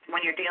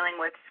 when you're dealing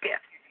with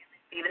SCIFs.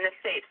 Even the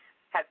safes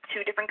have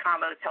two different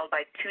combos held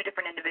by two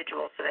different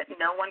individuals so that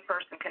no one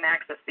person can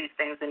access these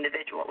things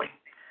individually.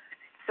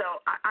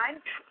 So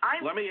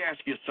Let me ask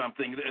you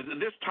something.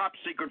 This top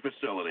secret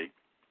facility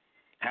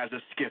has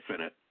a SCIF in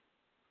it.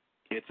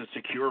 It's a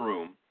secure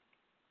room.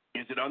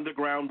 Is it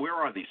underground? Where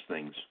are these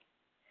things?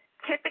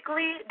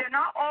 Typically, they're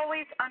not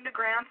always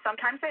underground.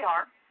 Sometimes they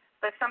are,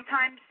 but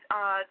sometimes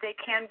they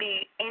can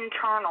be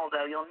internal,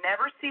 though. You'll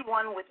never see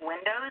one with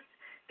windows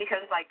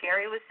because, like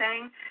Gary was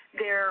saying,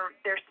 they're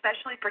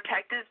specially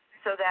protected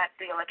so that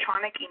the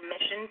electronic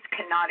emissions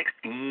cannot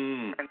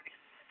escape.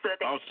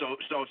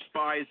 So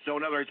spies. So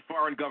in other words,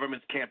 foreign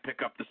governments can't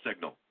pick up the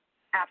signal.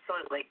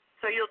 Absolutely.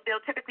 So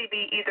they'll typically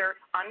be either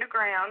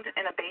underground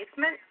in a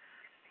basement,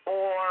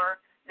 or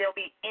they'll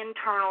be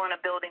internal in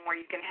a building where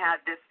you can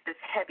have this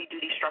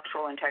heavy-duty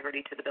structural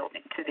integrity to the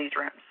building, to these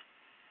rooms.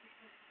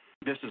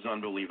 This is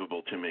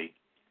unbelievable to me.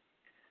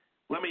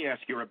 Let me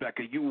ask you,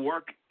 Rebecca, you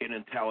work in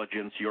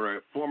intelligence. You're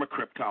a former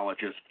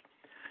cryptologist.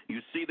 You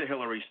see the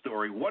Hillary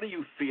story. What do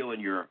you feel in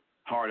your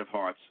heart of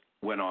hearts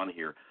went on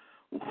here?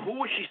 Who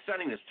was she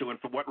sending this to, and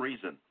for what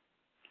reason?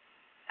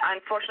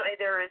 Unfortunately,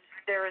 there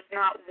is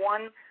not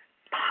one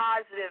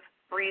positive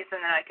reason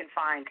that I can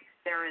find.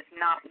 There is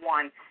not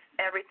one.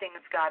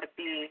 Everything's got to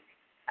be.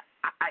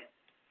 I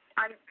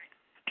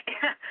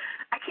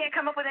can't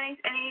come up with any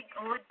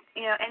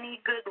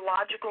good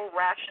logical,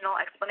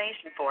 rational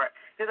explanation for it.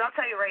 Because I'll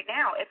tell you right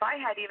now, if I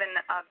had even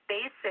a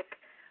basic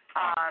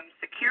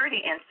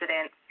security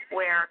incident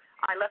where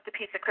I left a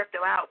piece of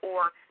crypto out,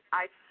 or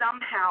I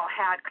somehow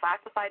had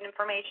classified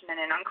information in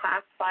an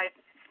unclassified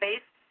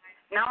space,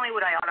 not only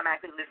would I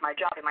automatically lose my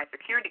job and my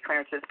security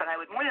clearances, but I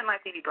would more than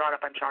likely be brought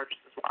up on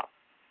charges as well.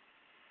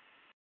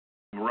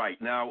 Right.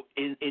 Now,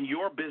 in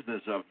your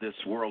business of this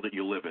world that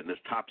you live in, this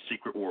top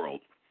secret world,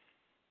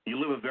 you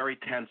live a very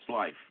tense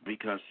life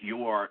because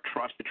you are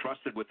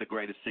trusted with the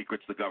greatest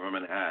secrets the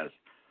government has.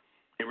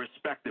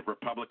 Irrespective,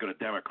 Republican or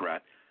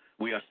Democrat,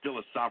 we are still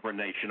a sovereign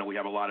nation, and we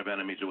have a lot of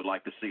enemies who would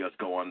like to see us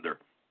go under.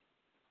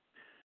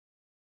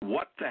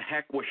 What the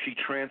heck was she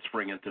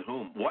transferring and to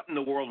whom? What in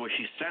the world was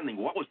she sending?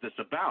 What was this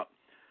about?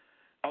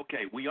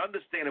 Okay, we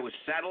understand it was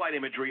satellite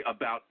imagery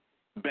about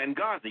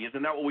Benghazi.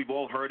 Isn't that what we've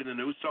all heard in the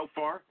news so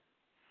far?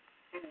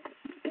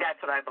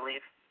 That's what I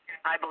believe.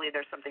 I believe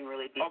there's something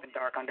really deep and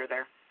dark under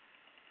there.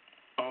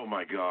 Oh,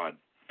 my God.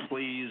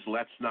 Please,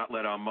 let's not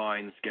let our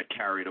minds get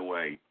carried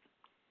away.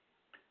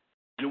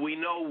 Do we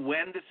know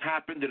when this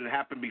happened? Did it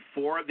happen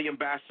before the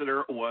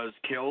ambassador was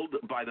killed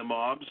by the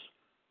mobs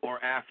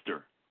or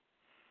after?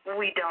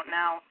 We don't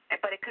know,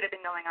 but it could have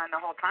been going on the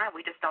whole time.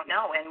 We just don't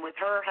know. And with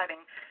her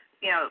having,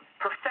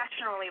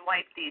 professionally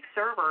wiped these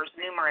servers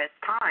numerous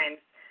times,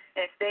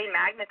 if they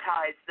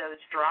magnetize those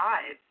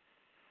drives,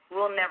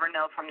 we'll never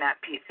know from that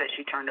piece that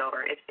she turned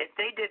over. If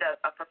they did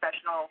a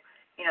professional,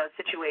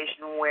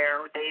 situation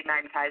where they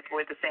magnetize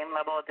with the same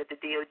level that the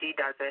DOD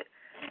does it,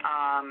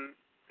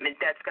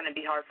 that's going to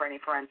be hard for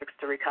any forensics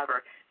to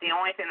recover. The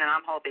only thing that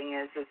I'm hoping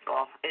is it's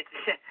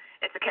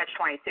a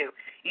catch-22.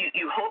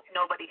 You hope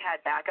nobody had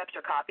backups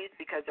or copies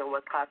because there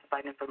was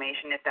classified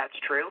information, if that's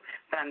true.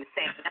 But on the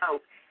same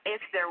note,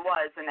 if there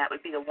was, then that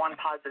would be the one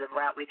positive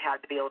route we've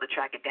had to be able to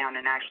track it down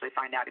and actually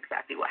find out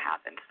exactly what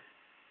happened.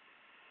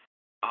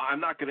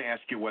 I'm not going to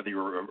ask you whether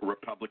you're a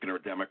Republican or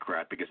a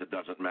Democrat because it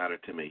doesn't matter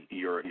to me.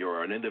 You're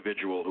an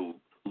individual who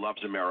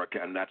loves America,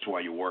 and that's why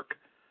you work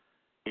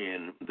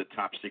in the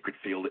top secret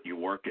field that you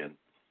work in.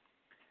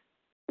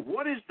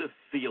 What is the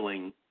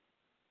feeling,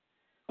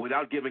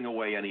 without giving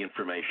away any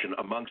information,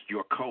 amongst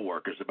your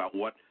coworkers about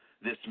what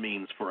this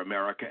means for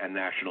America and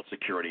national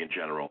security in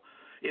general?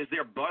 Is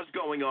there buzz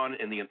going on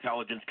in the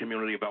intelligence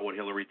community about what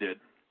Hillary did?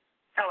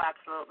 Oh,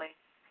 absolutely.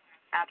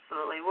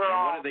 Absolutely. What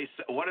are they?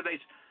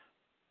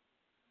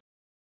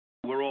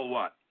 We're all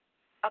what?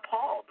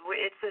 Appalled.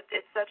 It's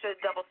such a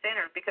double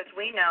standard because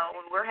we know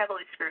we're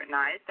heavily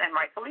scrutinized, and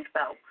rightfully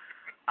so.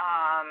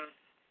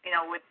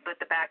 With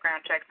the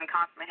background checks and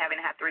constantly having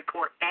to have to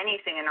report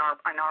anything in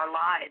our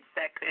lives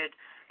that could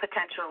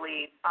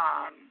potentially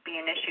be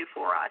an issue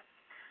for us.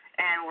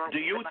 And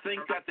do you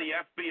think that the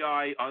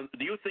FBI,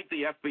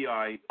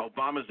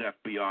 Obama's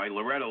FBI,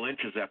 Loretta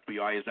Lynch's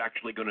FBI, is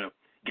actually going to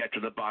get to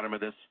the bottom of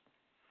this?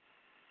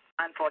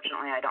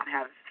 Unfortunately, I don't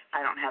have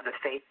the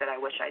faith that I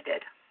wish I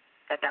did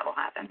that will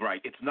happen. Right.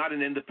 It's not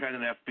an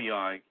independent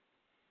FBI.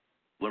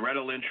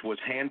 Loretta Lynch was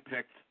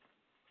handpicked,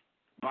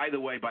 by the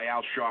way, by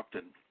Al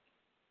Sharpton,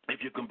 if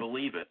you can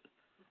believe it.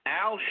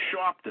 Al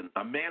Sharpton,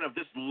 a man of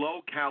this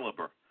low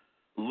caliber,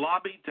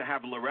 lobbied to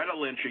have Loretta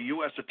Lynch, a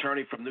U.S.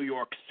 attorney from New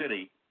York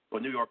City or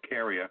New York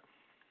area,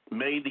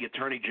 made the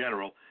Attorney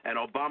General and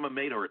Obama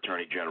made her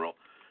Attorney General,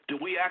 do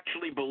we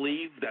actually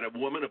believe that a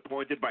woman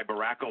appointed by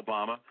Barack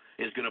Obama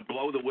is going to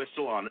blow the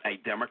whistle on a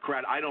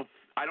Democrat? I don't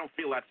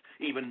feel that's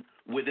even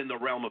within the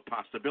realm of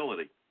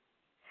possibility.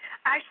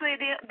 Actually,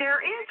 there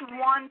is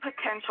one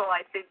potential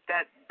I think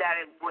that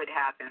it would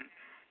happen,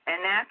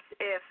 and that's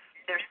if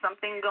there's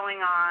something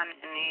going on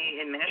in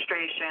the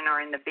administration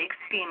or in the big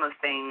scheme of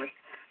things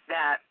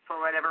that,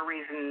 for whatever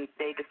reason,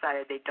 they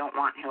decided they don't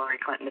want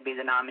Hillary Clinton to be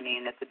the nominee,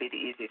 and this would be the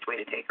easiest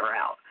way to take her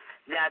out.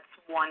 That's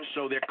one.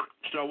 So there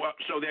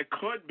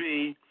could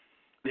be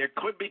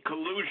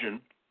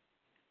collusion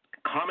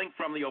coming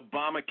from the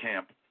Obama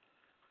camp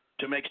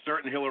to make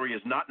certain Hillary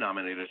is not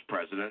nominated as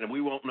president, and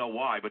we won't know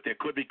why, but there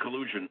could be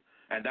collusion,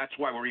 and that's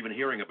why we're even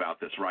hearing about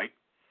this, right?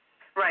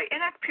 Right,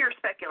 and that's pure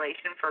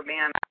speculation for me.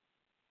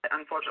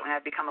 Unfortunately,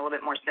 I've become a little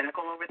bit more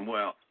cynical over this.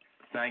 Well,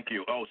 thank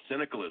you. Oh,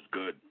 cynical is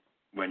good.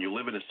 When you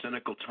live in a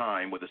cynical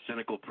time with a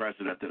cynical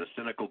president and a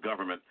cynical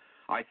government,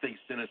 I think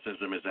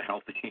cynicism is a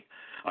healthy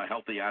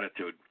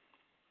attitude.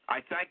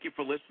 I thank you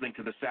for listening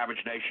to the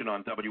Savage Nation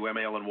on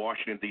WMAL in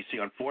Washington, D.C.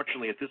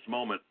 Unfortunately, at this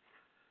moment,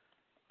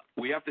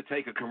 we have to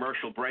take a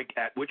commercial break,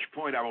 at which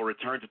point I will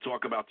return to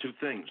talk about two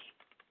things,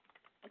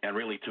 and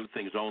really two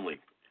things only.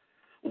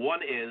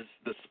 One is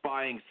the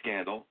spying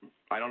scandal.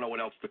 I don't know what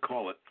else to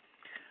call it.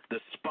 The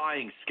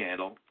spying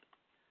scandal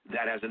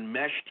that has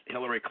enmeshed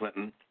Hillary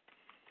Clinton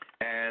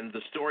and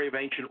the story of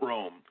ancient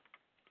Rome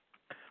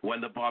when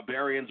the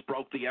barbarians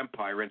broke the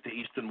empire into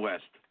East and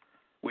West,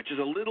 which is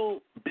a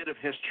little bit of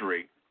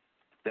history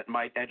that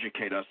might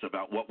educate us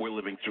about what we're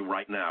living through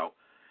right now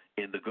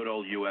in the good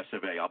old U.S.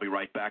 of A. I'll be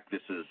right back.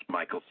 This is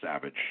Michael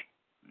Savage.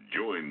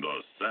 Join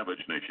the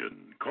Savage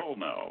Nation. Call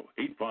now,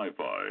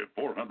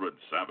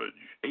 855-400-SAVAGE,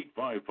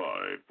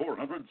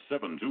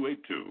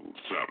 855-400-7282.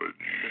 Savage.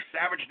 The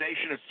Savage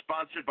Nation is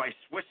sponsored by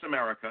Swiss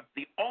America,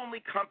 the only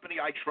company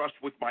I trust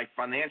with my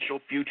financial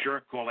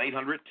future. Call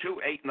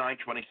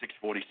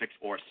 800-289-2646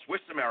 or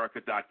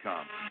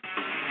SwissAmerica.com.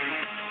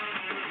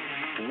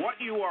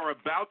 What you are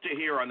about to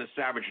hear on the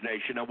Savage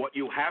Nation and what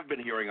you have been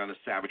hearing on the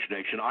Savage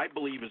Nation, I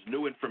believe, is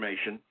new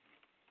information.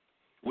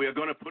 We are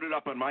going to put it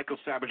up on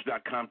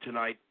michaelsavage.com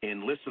tonight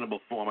in listenable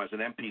form as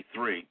an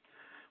MP3.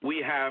 We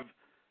have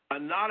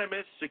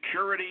anonymous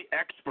security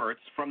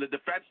experts from the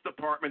Defense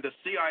Department, the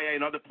CIA,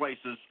 and other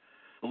places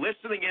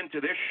listening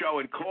into this show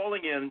and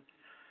calling in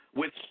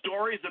with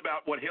stories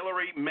about what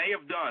Hillary may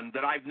have done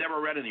that I've never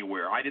read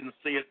anywhere. I didn't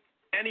see it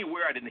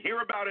anywhere. I didn't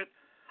hear about it.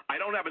 I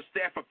don't have a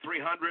staff of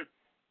 300.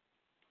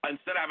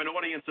 Instead, I have an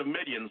audience of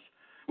millions,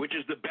 which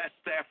is the best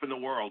staff in the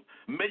world,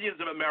 millions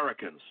of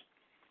Americans.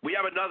 We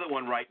have another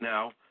one right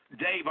now.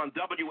 Dave on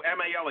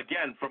WMAL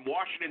again from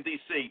Washington,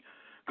 D.C.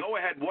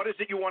 Go ahead. What is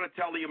it you want to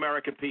tell the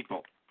American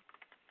people?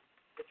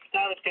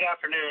 Good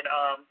afternoon.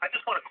 I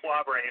just want to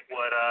corroborate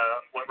what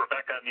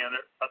Rebecca and the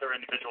other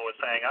individual was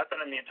saying. I've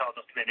been in the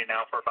intelligence community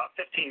now for about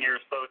 15 years,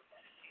 both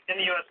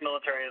in the U.S.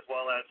 military as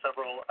well as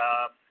several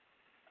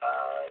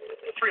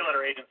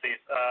three-letter agencies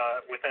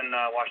within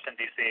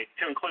Washington, D.C.,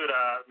 to include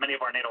many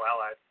of our NATO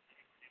allies.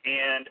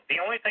 And the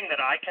only thing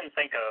that I can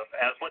think of,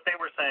 as what they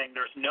were saying,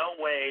 there's no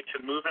way to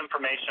move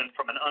information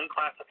from an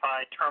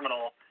unclassified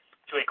terminal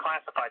to a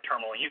classified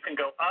terminal. You can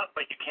go up,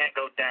 but you can't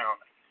go down.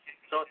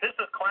 So if this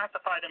is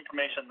classified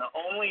information, the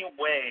only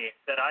way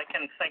that I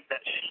can think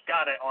that she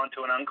got it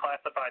onto an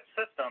unclassified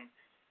system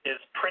is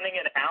printing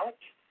it out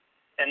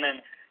and then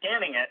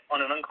scanning it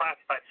on an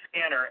unclassified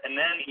scanner and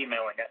then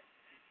emailing it.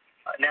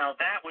 Now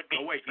that would be.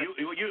 Oh, wait.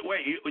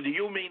 Do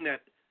you mean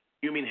that?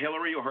 You mean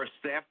Hillary or her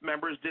staff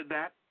members did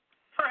that?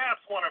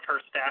 Perhaps one of her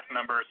staff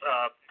members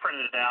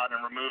printed it out and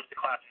removed the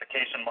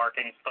classification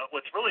markings. But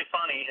what's really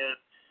funny is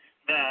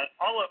that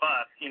all of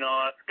us,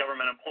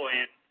 government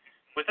employees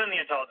within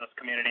the intelligence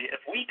community, if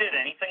we did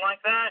anything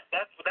like that,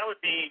 that would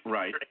be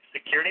right. A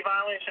security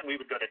violation. We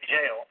would go to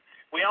jail.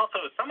 We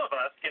also, some of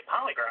us, get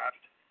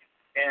polygraphed.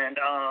 And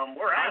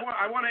we're at.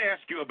 I want to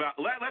ask you about.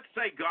 Let's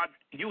say, God,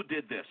 you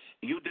did this.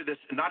 You did this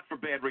not for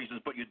bad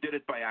reasons, but you did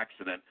it by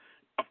accident.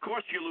 Of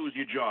course, you lose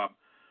your job.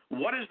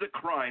 What is the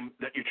crime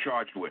that you're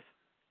charged with?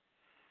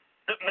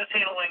 The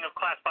mishandling of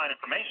classified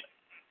information.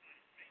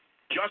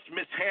 Just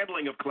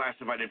mishandling of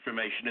classified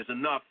information is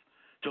enough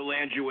to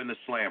land you in the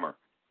slammer.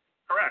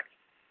 Correct.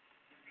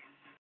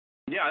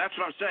 Yeah, that's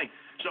what I'm saying.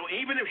 So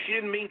even if she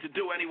didn't mean to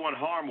do anyone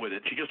harm with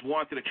it, she just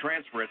wanted to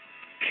transfer it,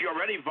 she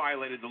already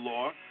violated the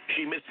law.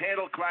 She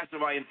mishandled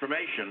classified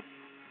information.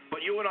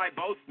 But you and I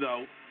both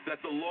know that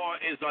the law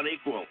is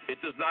unequal. It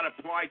does not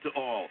apply to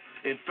all.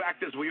 In fact,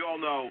 as we all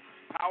know,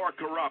 power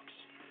corrupts,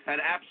 and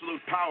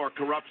absolute power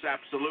corrupts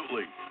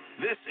absolutely.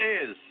 This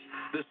is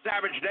the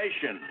Savage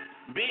Nation.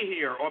 Be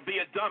here or be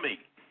a dummy.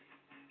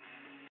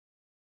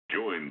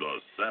 Join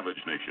the Savage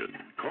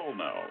Nation. Call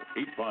now,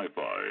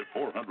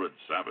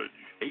 855-400-SAVAGE,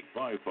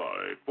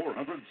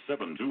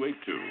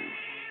 855-400-7282.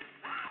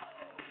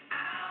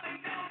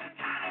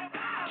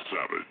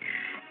 Savage.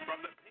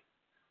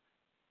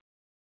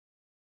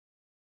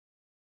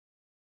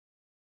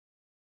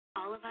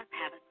 All of us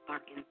have a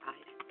spark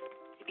inside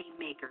to be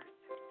makers,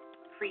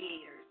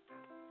 creators,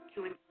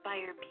 to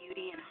inspire beauty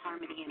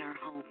security in our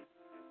homes.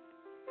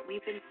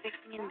 We've been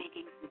fixing and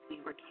making since we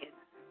were kids,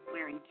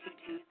 wearing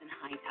tutus and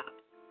high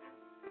tops.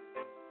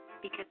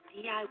 Because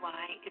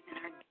DIY is in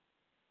our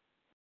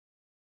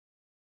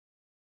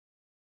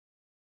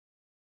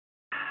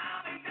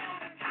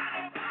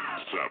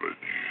Savage.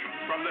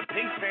 From the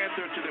Pink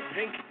Panther to the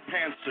pink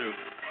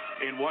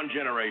pantsuit in one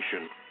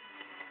generation.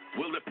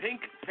 Will the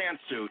pink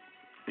pantsuit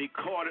be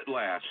caught at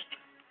last?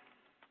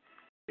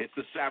 It's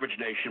the Savage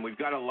Nation. We've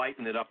got to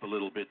lighten it up a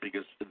little bit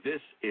because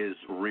this is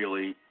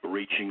really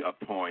reaching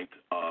a point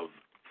of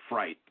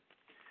fright.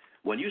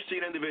 When you see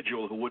an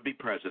individual who would be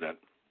president,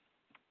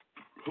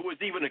 who is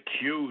even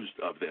accused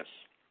of this,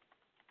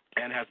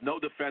 and has no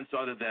defense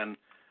other than,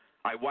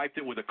 I wiped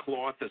it with a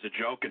cloth as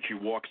a joke, and she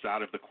walks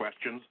out of the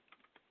questions.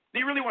 Do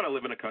you really want to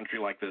live in a country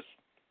like this?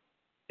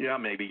 Yeah,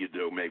 maybe you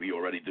do. Maybe you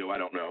already do. I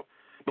don't know.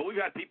 But we've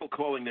had people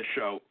calling this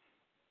show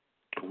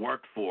who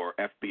work for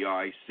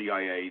FBI,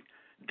 CIA,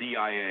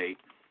 DIA.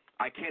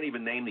 I can't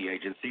even name the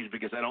agencies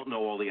because I don't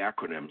know all the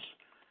acronyms.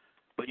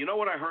 But you know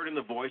what I heard in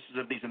the voices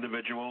of these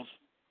individuals?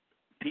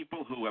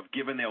 People who have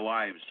given their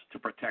lives to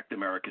protect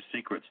America's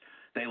secrets.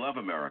 They love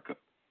America.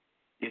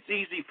 It's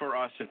easy for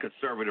us in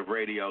conservative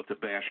radio to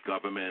bash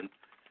government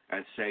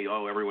and say,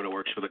 oh, everyone who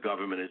works for the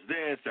government is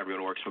this,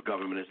 everyone who works for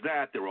government is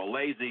that, they're all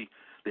lazy,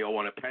 they all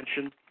want a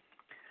pension.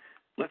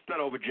 Let's not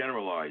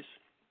overgeneralize.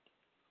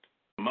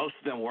 Most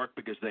of them work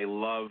because they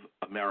love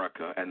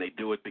America, and they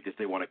do it because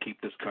they want to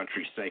keep this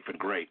country safe and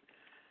great.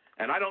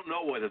 And I don't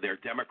know whether they're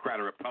Democrat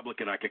or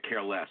Republican. I could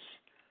care less.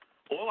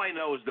 All I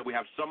know is that we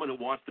have someone who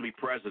wants to be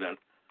president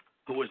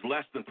who is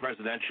less than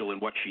presidential in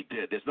what she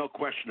did. There's no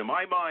question in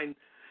my mind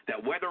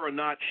that whether or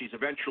not she's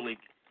eventually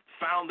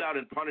found out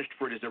and punished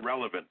for it is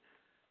irrelevant.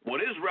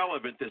 What is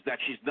relevant is that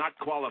she's not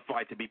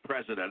qualified to be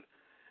president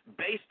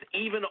based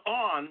even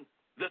on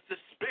the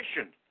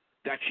suspicion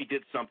that she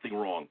did something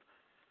wrong.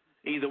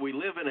 Either we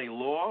live in a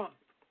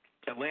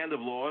land of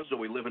laws, or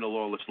we live in a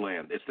lawless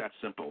land. It's that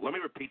simple. Let me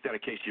repeat that in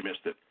case you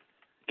missed it.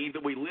 Either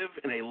we live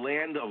in a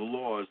land of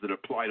laws that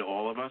apply to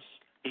all of us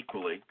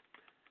equally,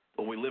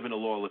 or we live in a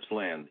lawless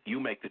land. You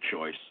make the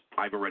choice.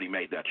 I've already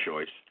made that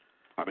choice.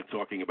 I've been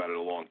talking about it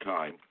a long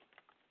time.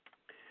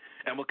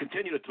 And we'll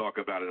continue to talk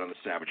about it on the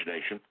Savage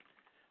Nation.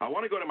 I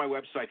want to go to my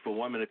website for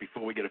 1 minute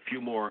before we get a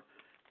few more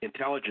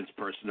intelligence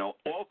personnel,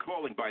 all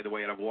calling, by the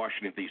way, out of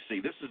Washington,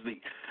 D.C. This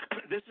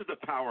is the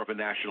power of a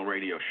national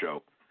radio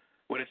show.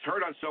 When it's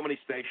heard on so many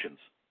stations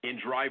in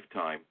drive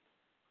time,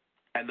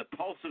 and the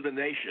pulse of the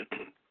nation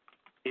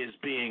is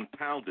being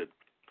pounded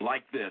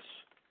like this,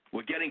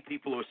 we're getting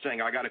people who are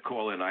saying, I got to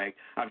call in.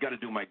 I've got to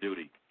do my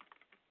duty.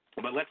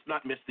 But let's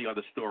not miss the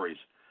other stories.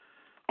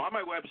 On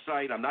my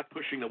website, I'm not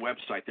pushing the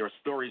website. There are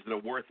stories that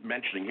are worth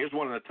mentioning. Here's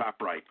one on the top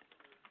right.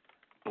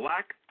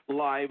 Black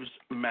Lives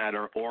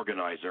Matter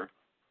organizer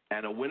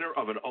and a winner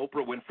of an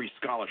Oprah Winfrey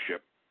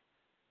Scholarship,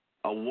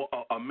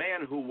 a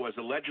man who was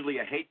allegedly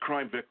a hate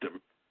crime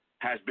victim,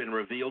 has been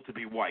revealed to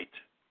be white.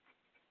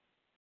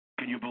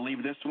 Can you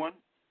believe this one?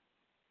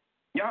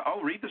 Yeah,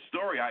 I'll read the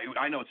story.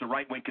 I know it's a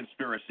right-wing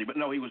conspiracy, but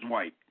no, he was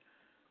white.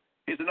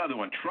 Here's another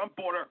one. Trump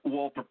border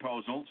wall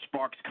proposal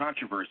sparks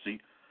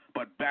controversy,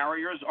 but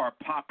barriers are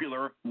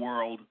popular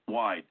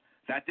worldwide.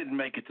 That didn't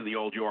make it to the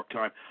old York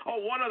Times.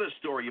 Oh, one other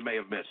story you may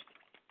have missed.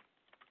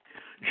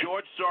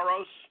 George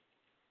Soros,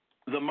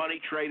 the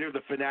money trader,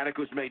 the fanatic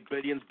who's made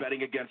billions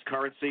betting against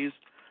currencies,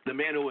 the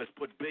man who has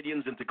put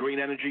billions into green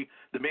energy,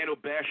 the man who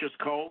bashes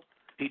coal,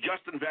 he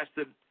just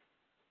invested,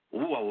 a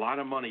lot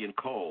of money in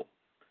coal.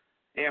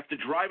 After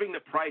driving the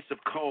price of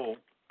coal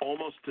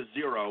almost to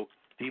zero,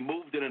 he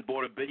moved in and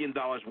bought $1 billion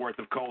worth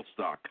of coal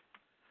stock.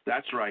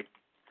 That's right.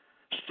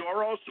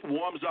 Soros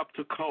warms up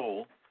to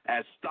coal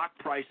as stock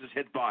prices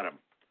hit bottom.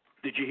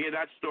 Did you hear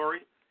that story?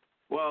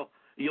 Well,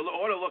 you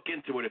ought to look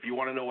into it if you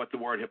want to know what the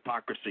word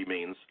hypocrisy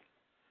means.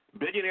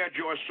 Billionaire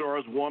George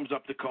Soros warms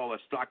up to coal as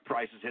stock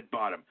prices hit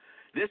bottom.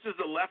 This is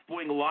the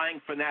left-wing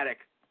lying fanatic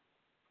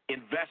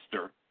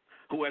investor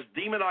who has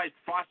demonized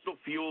fossil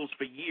fuels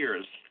for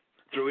years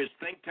through his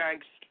think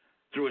tanks,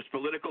 through his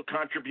political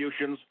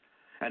contributions,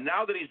 and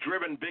now that he's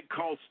driven big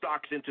coal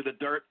stocks into the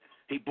dirt,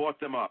 he bought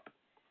them up.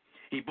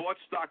 He bought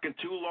stock in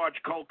two large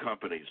coal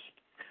companies,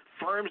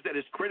 firms that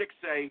his critics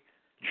say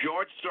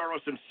George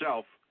Soros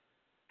himself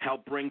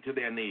helped bring to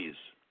their knees.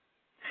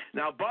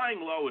 Now,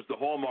 buying low is the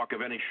hallmark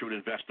of any shrewd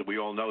investor. We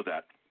all know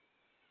that.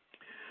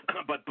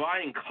 But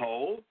buying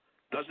coal,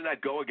 doesn't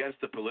that go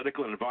against the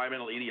political and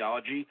environmental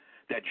ideology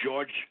that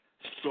George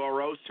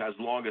Soros has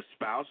long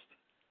espoused?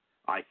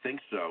 I think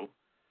so.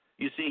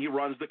 You see, he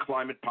runs the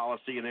Climate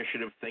Policy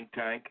Initiative think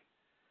tank.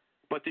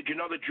 But did you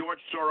know that George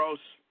Soros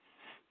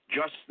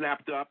just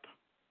snapped up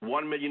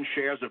 1 million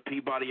shares of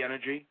Peabody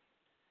Energy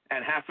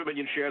and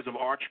 500,000 shares of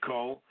Arch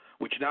Coal,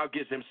 which now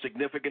gives him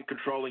significant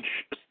controlling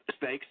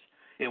stakes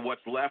in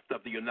what's left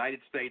of the United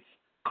States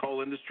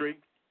coal industry?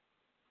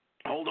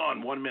 Hold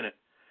on 1 minute.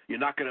 You're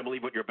not going to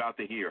believe what you're about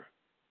to hear.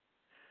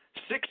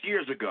 6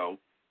 years ago,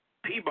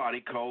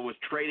 Peabody Coal was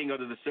trading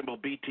under the symbol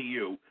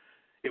BTU.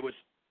 It was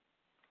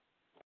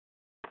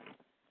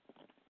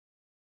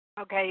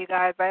Okay, you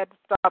guys, I had to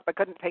stop. I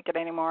couldn't take it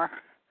anymore.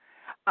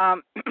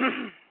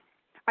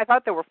 I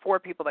thought there were 4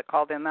 people that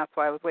called in. That's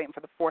why I was waiting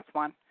for the 4th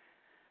one.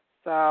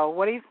 So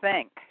what do you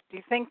think? Do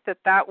you think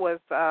that was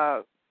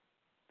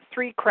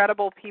 3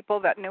 credible people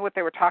that knew what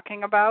they were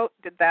talking about?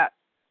 Did that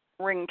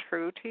ring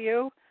true to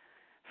you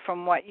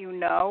from what you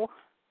know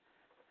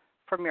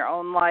from your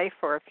own life,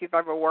 or if you've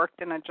ever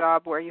worked in a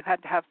job where you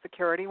had to have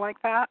security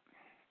like that?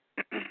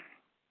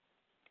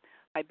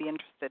 I'd be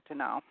interested to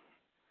know.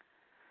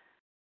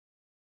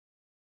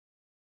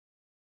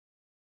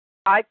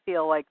 I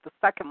feel like the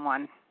second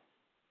one,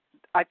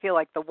 I feel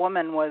like the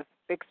woman was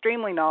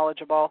extremely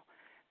knowledgeable,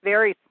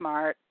 very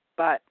smart,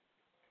 but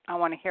I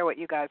want to hear what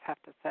you guys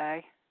have to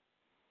say.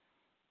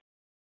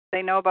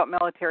 They know about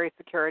military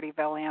security,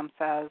 Villiam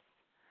says.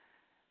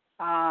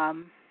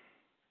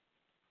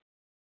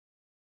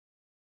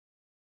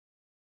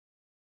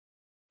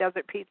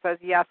 Desertpete says,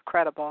 yes,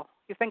 credible.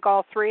 You think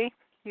all 3,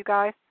 you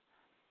guys?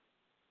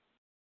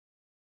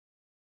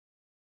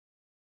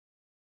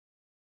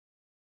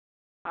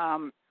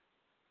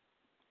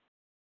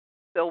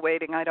 Still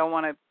waiting. I don't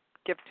want to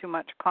give too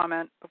much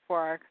comment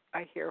before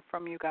I hear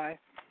from you guys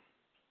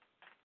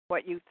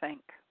what you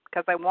think,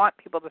 because I want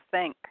people to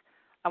think.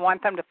 I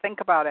want them to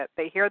think about it.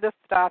 They hear this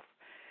stuff.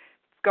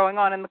 It's going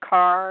on in the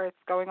car.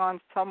 It's going on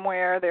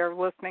somewhere. They're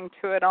listening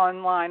to it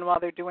online while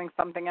they're doing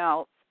something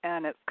else,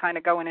 and it's kind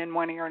of going in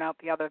one ear and out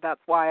the other.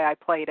 That's why I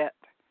played it.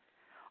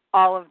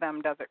 All of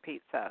them,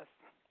 Desertpete says.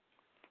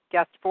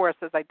 Guest 4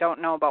 says, I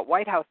don't know about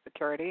White House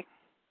security.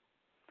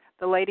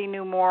 The lady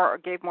knew more or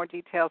gave more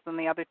details than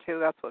the other 2.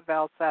 That's what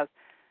Val says.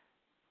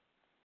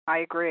 I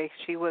agree.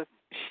 She was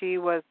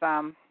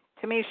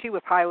to me, she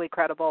was highly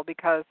credible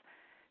because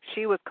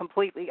she was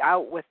completely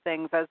out with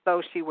things as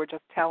though she were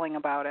just telling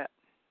about it,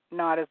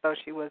 not as though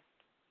she was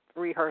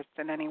rehearsed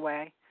in any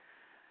way.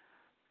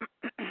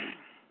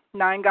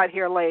 9 got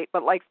here late,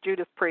 but likes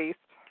Judas Priest.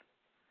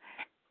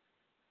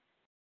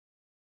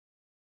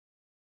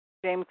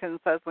 Jameson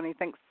says when he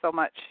thinks so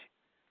much,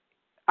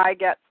 I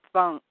get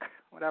spunk,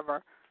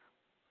 whatever.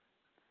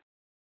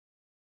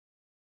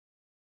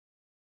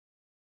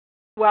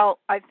 Well,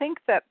 I think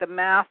that the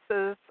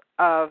masses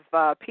of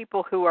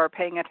people who are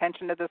paying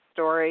attention to this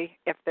story,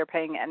 if they're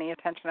paying any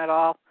attention at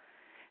all,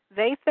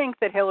 they think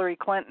that Hillary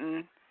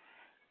Clinton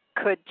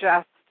could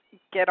just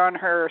get on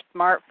her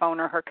smartphone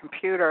or her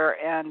computer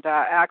and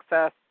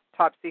access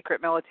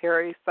top-secret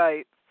military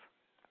sites.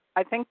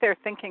 I think they're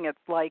thinking it's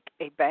like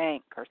a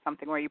bank or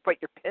something where you put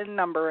your PIN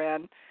number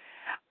in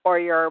or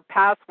your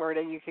password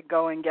and you could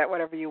go and get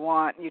whatever you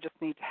want. You just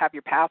need to have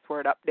your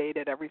password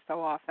updated every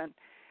so often.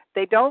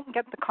 They don't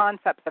get the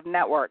concepts of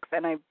networks,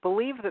 and I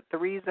believe that the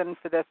reason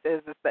for this is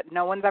that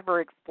no one's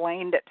ever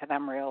explained it to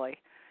them really.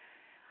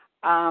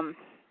 I'm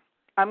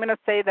going to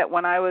say that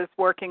when I was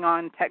working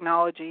on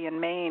technology in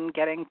Maine,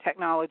 getting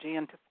technology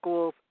into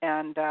schools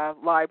and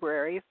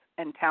libraries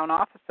and town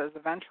offices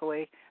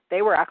eventually,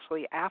 they were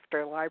actually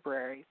after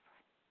libraries.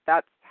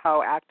 That's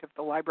how active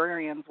the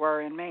librarians were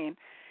in Maine.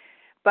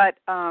 But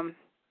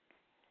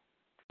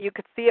you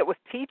could see it with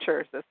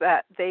teachers, is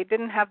that they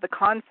didn't have the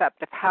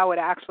concept of how it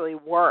actually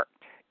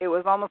worked. It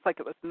was almost like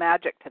it was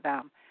magic to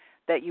them,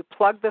 that you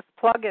plug this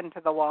plug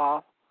into the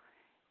wall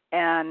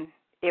and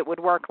it would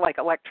work like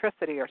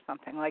electricity or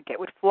something. Like it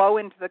would flow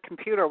into the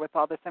computer with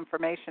all this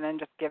information and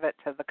just give it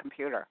to the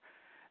computer.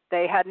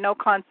 They had no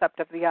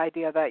concept of the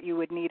idea that you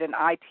would need an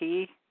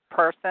IT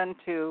person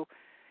to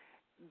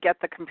get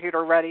the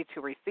computer ready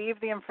to receive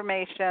the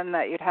information,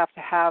 that you'd have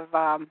to have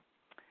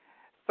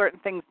certain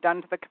things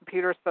done to the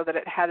computer so that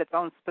it had its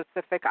own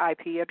specific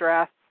IP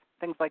address,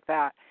 things like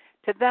that.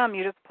 To them,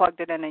 you just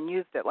plugged it in and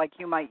used it like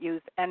you might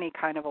use any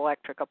kind of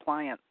electric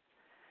appliance.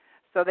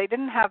 So they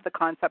didn't have the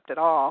concept at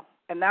all,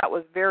 and that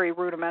was very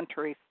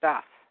rudimentary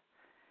stuff.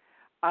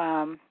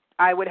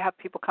 I would have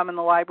people come in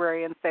the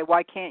library and say,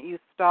 why can't you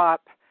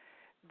stop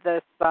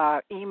this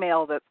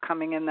email that's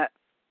coming in that's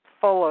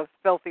full of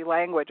filthy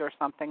language or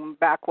something,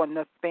 back when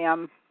the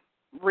spam,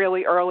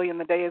 really early in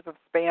the days of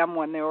spam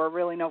when there were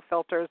really no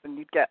filters and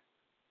you'd get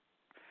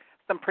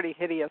some pretty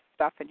hideous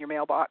stuff in your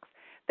mailbox.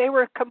 They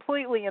were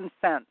completely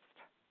incensed.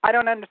 I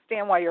don't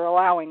understand why you're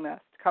allowing this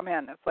to come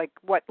in. It's like,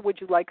 what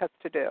would you like us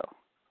to do?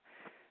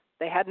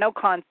 They had no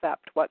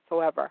concept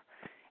whatsoever.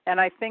 And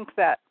I think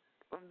that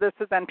this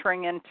is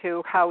entering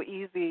into how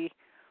easy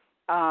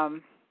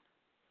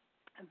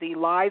the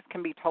lies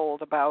can be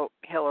told about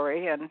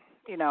Hillary and,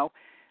 you know,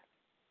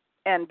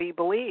 and be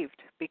believed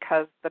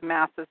because the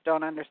masses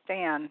don't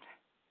understand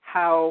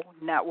how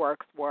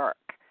networks work.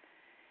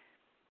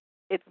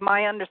 It's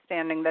my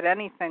understanding that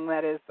anything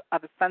that is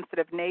of a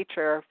sensitive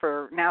nature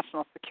for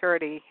national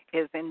security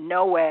is in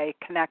no way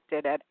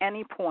connected at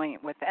any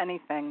point with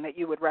anything that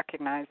you would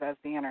recognize as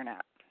the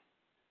Internet.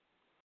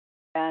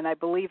 And I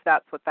believe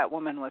that's what that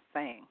woman was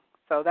saying.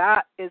 So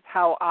that is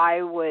how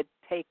I would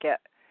take it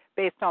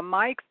based on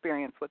my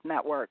experience with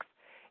networks,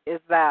 is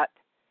that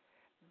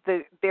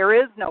there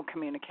is no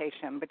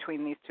communication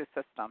between these two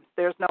systems.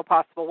 There's no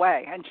possible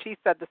way. And she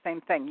said the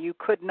same thing. You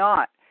could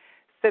not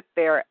sit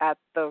there at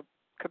the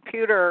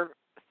computer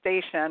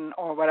station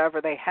or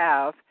whatever they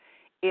have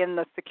in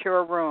the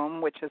secure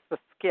room, which is the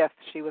skiff,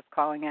 she was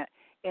calling it,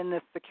 in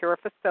this secure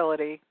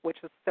facility, which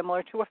is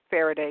similar to a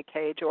Faraday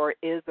cage or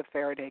is a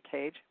Faraday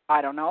cage.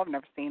 I don't know. I've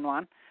never seen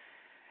one.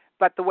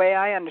 But the way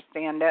I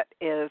understand it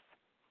is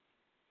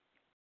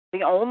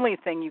the only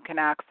thing you can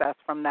access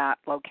from that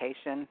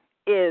location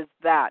is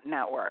that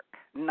network,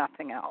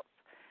 nothing else.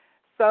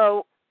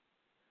 So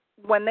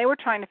when they were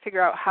trying to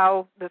figure out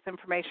how this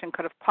information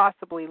could have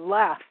possibly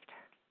left,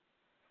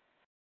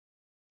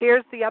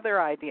 here's the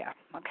other idea,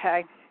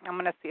 okay? I'm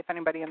going to see if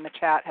anybody in the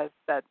chat has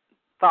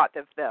thought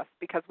of this,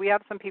 because we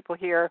have some people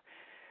here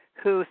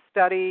who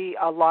study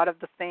a lot of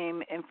the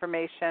same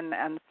information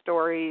and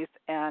stories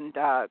and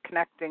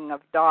connecting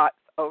of dots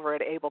over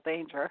at Able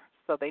Danger,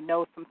 so they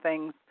know some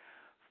things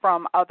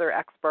from other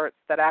experts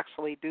that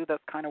actually do this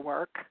kind of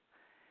work.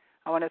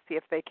 I want to see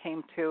if they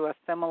came to a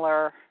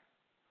similar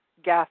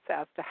guess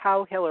as to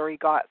how Hillary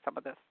got some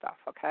of this stuff,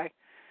 okay?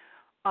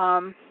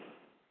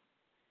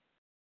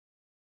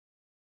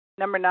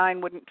 Number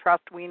 9, wouldn't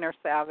trust Wiener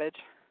Savage.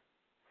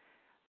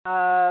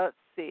 Let's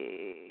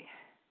see.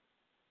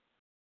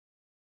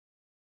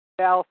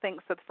 Bell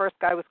thinks that the first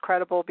guy was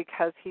credible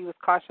because he was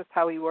cautious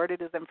how he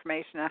worded his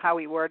information, and how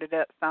he worded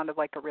it sounded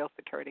like a real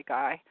security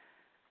guy.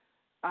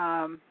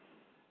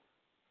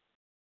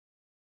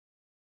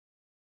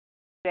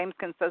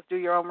 Jameskin says, do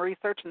your own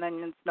research, and then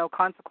it's no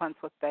consequence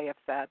what they have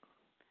said.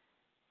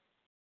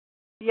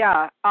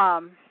 Yeah,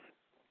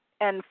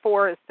 and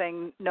 4 is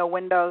saying no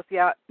windows.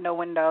 Yeah, no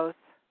windows.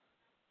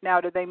 Now,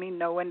 do they mean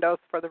no windows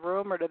for the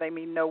room, or do they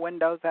mean no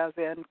windows as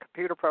in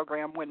computer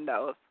program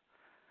windows?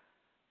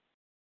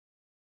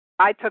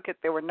 I took it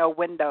there were no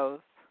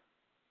windows.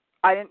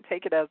 I didn't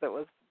take it as it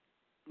was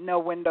no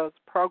windows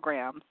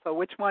program. So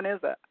which one is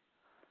it?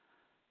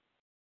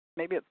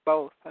 Maybe it's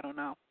both. I don't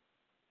know.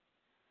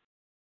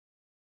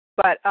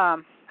 But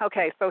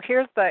okay, so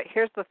here's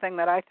the thing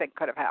that I think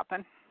could have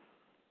happened.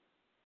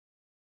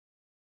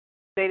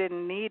 They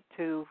didn't need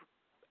to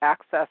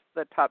access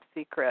the top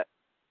secret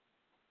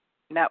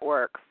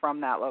network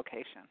from that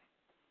location.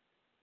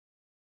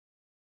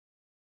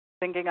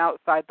 Thinking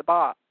outside the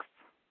box.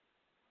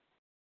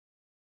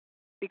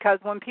 Because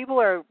when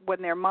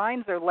their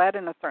minds are led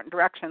in a certain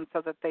direction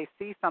so that they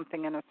see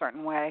something in a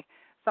certain way,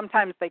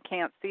 sometimes they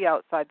can't see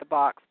outside the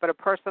box. But a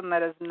person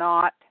that is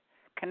not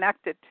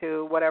connected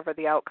to whatever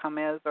the outcome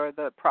is or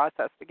the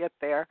process to get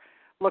there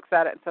looks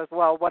at it and says,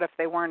 well, what if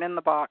they weren't in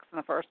the box in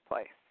the first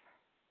place?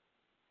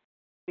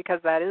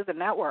 Because that is a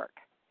network.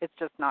 It's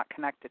just not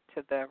connected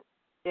to the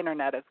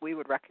internet as we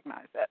would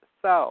recognize it.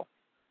 So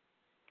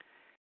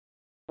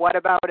what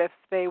about if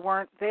they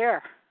weren't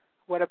there?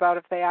 What about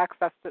if they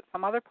accessed it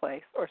some other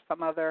place or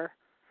some other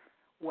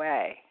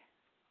way?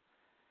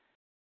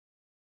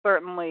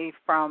 Certainly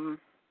from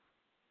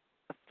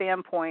a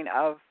standpoint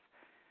of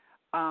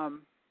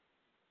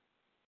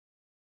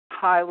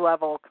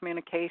high-level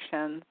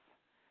communications,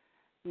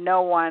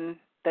 no one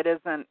that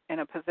isn't in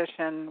a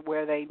position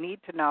where they need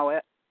to know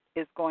it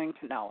is going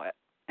to know it.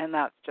 And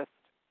that's just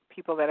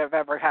people that have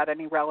ever had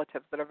any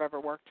relatives that have ever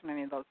worked in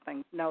any of those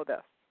things know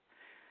this.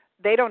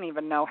 They don't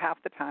even know half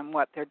the time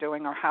what they're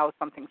doing or how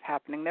something's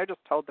happening. They're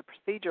just told the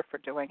procedure for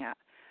doing it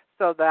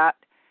so that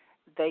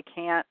they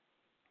can't,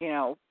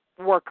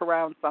 work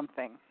around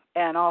something.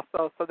 And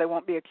also so they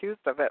won't be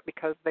accused of it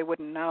because they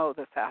wouldn't know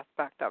this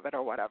aspect of it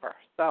or whatever.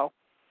 So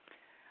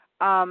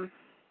one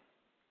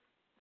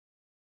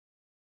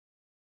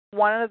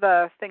of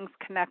the things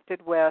connected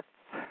with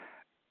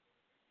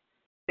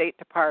State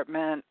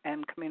Department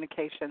and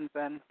communications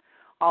and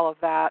all of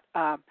that,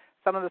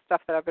 some of the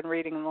stuff that I've been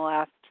reading in the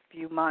last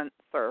few months,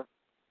 or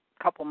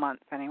couple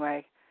months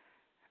anyway,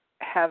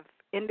 have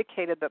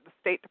indicated that the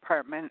State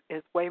Department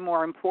is way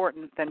more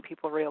important than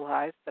people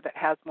realize, that it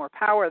has more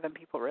power than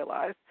people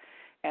realize,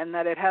 and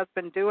that it has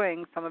been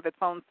doing some of its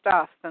own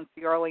stuff since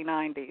the early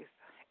 90s.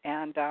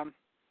 And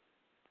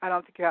I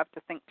don't think you have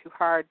to think too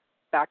hard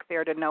back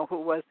there to know who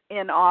was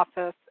in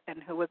office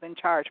and who was in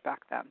charge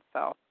back then.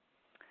 So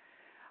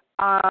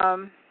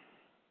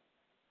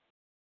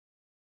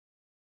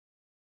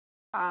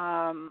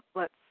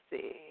let's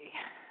see.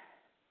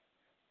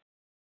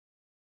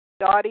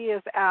 Dottie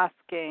is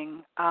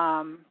asking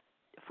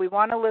if we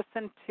want to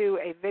listen to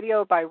a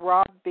video by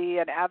Rob B.,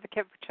 an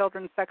advocate for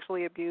children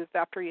sexually abused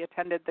after he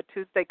attended the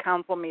Tuesday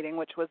council meeting,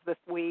 which was this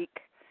week.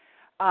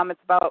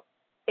 It's about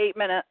 8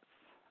 minutes.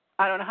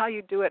 I don't know how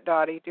you do it,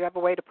 Dottie. Do you have a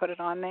way to put it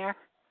on there?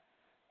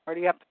 Or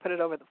do you have to put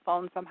it over the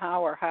phone somehow,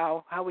 or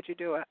how would you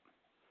do it?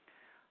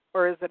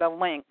 Or is it a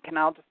link, and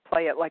I'll just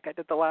play it like I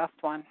did the last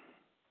one?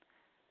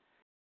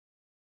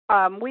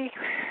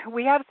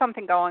 We have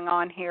something going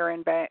on here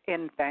in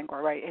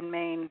Bangor, right, in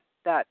Maine,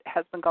 that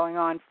has been going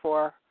on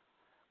for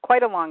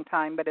quite a long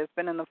time, but has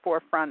been in the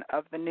forefront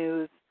of the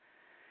news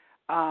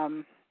off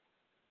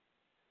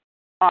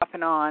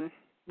and on,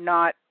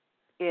 not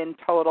in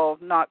total,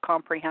 not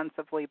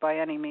comprehensively by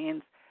any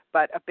means,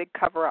 but a big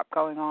cover-up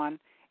going on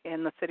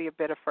in the city of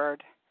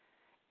Biddeford.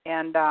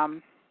 And,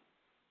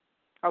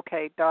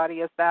 okay,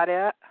 Dottie, is that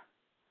it?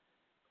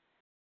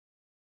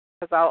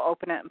 Because I'll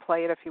open it and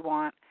play it if you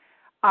want.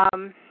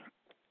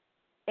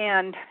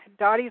 And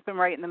Dottie's been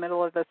right in the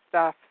middle of this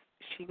stuff.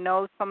 She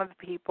knows some of the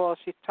people.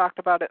 She's talked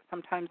about it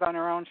sometimes on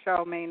her own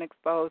show, Maine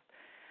Exposed.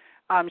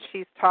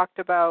 She's talked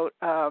about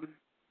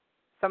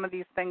some of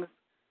these things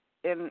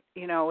in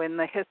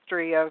the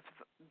history of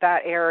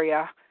that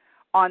area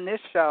on this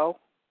show,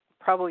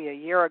 probably a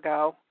year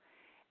ago.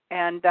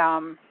 And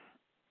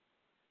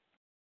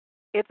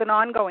it's an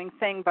ongoing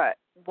thing, but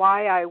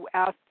why I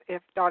asked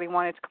if Dottie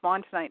wanted to come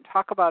on tonight and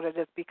talk about it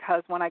is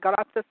because when I got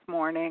up this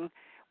morning,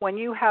 when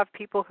you have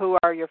people who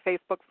are your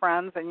Facebook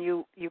friends and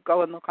you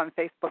go and look on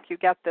Facebook, you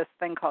get this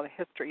thing called a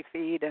history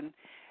feed,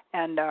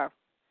 and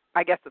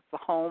I guess it's the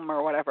home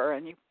or whatever,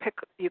 and you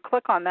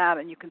click on that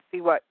and you can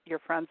see what your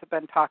friends have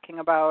been talking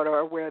about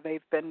or where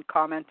they've been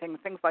commenting,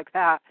 things like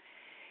that.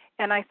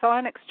 And I saw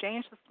an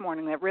exchange this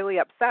morning that really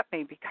upset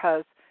me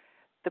because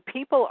the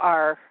people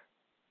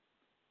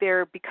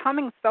they're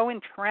becoming so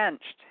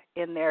entrenched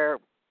in their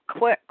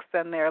cliques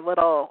and their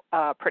little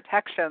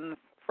protections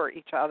for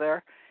each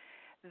other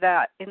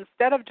that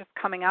instead of just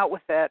coming out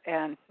with it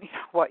and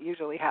what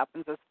usually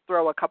happens is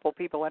throw a couple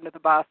people under the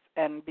bus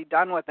and be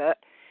done with it,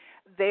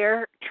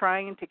 they're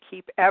trying to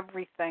keep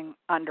everything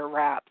under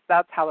wraps.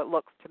 That's how it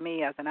looks to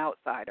me as an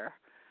outsider.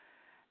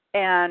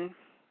 And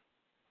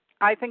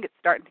I think it's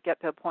starting to get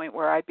to a point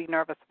where I'd be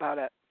nervous about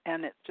it,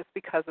 and it's just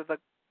because of the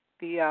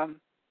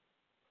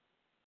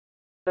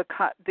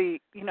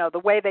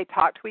way they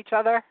talk to each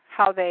other,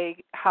 how they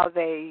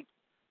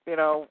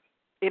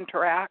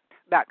interact,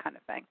 that kind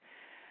of thing.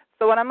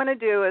 So what I'm going to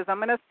do is I'm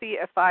going to see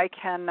if I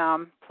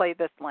can play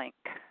this link,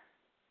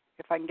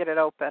 if I can get it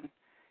open,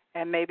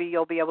 and maybe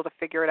you'll be able to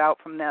figure it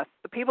out from this.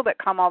 The people that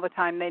come all the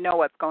time, they know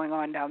what's going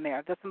on down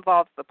there. This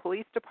involves the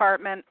police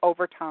department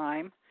over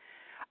time,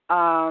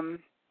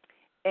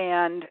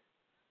 and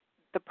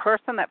the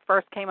person that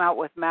first came out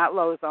with Matt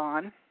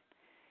Lozon,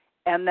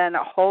 and then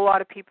a whole lot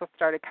of people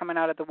started coming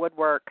out of the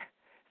woodwork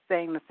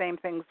saying the same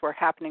things were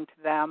happening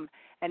to them.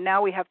 And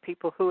now we have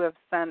people who have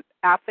sent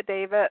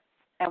affidavits,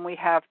 and we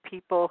have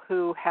people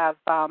who have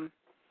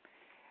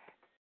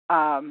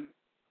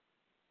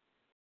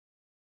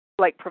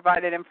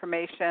provided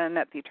information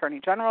at the Attorney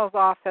General's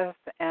office,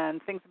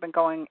 and things have been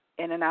going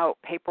in and out,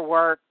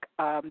 paperwork.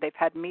 They've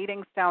had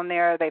meetings down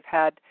there. They've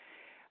had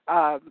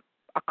a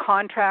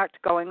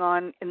contract going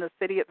on in the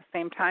city at the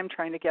same time,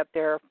 trying to get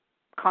their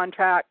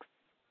contracts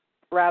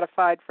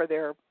ratified for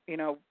their,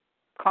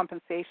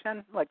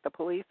 compensation, like the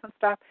police and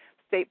stuff.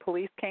 State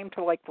police came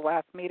to the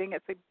last meeting.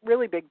 It's a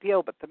really big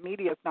deal, but the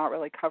media is not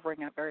really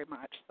covering it very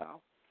much.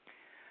 So,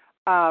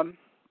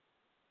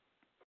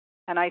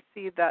 and I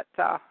see that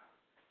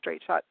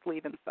Straight Shot's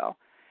leaving. So,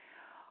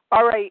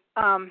 all right.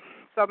 So I'm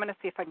going to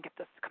see if I can get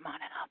this to come on,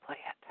 and I'll play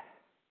it.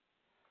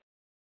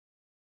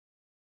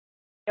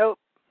 Nope.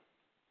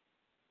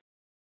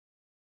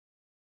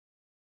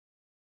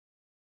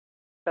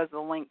 Says the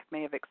link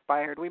may have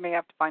expired. We may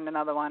have to find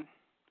another one.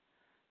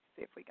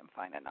 See if we can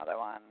find another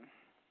one.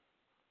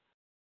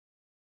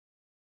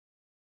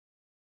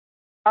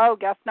 Oh,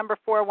 guest number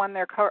 4 won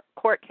their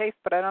court case,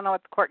 but I don't know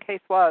what the court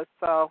case was,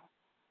 so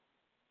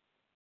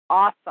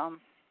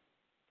awesome.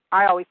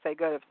 I always say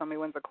good if somebody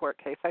wins a court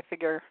case. I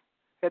figure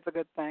it's a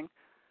good thing,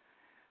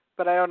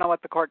 but I don't know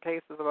what the court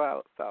case is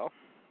about, so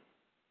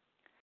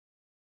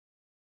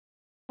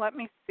let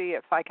me see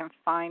if I can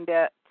find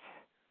it.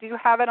 Do you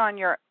have it on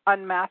your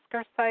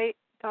Unmasker site,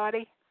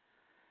 Dottie?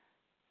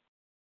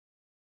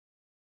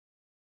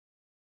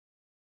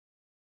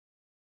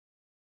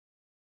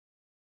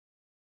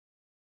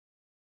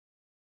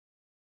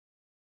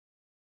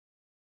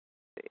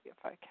 See if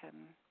I can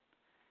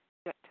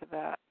get to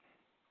that.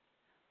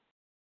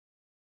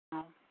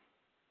 No.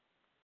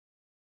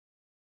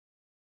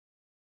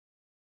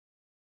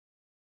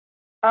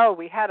 Oh,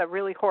 we had a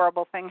really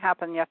horrible thing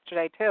happen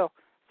yesterday, too.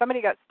 Somebody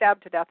got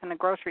stabbed to death in a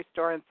grocery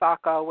store in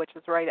Saco, which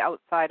is right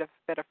outside of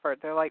Biddeford.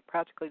 They're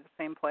practically the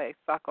same place,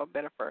 Saco and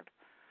Biddeford.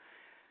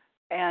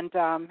 And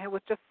it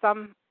was just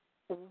some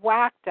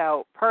whacked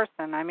out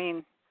person. I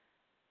mean,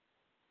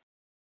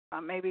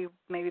 maybe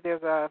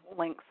there's a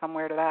link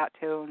somewhere to that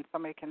too, and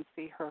somebody can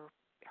see her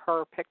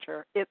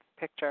picture, its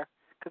picture,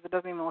 because it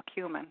doesn't even look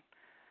human.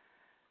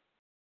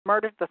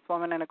 Murdered this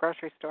woman in a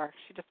grocery store.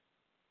 She just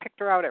picked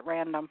her out at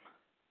random.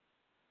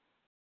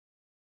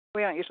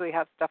 We don't usually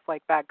have stuff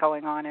like that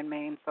going on in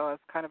Maine, so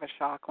it's kind of a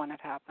shock when it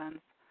happens.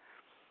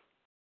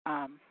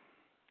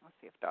 Let's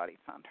see if Dottie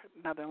found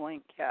another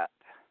link yet.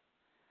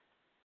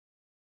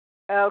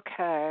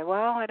 Okay,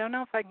 well, I don't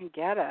know if I can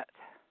get it.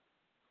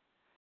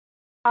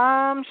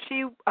 How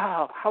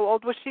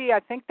old was she?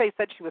 I think they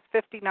said she was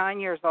 59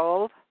 years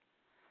old,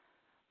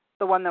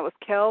 the one that was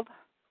killed.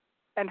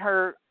 And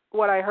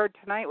what I heard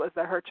tonight was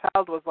that her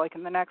child was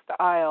in the next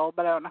aisle,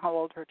 but I don't know how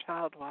old her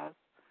child was.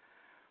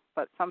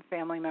 But some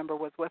family member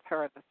was with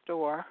her at the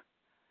store.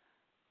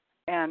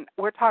 And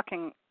we're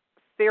talking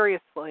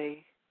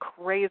seriously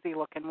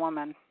crazy-looking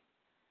woman.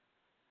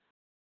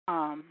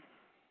 I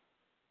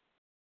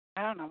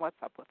don't know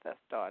what's up with this,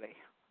 Dottie.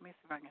 Let me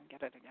see if I can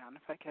get it again.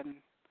 If I can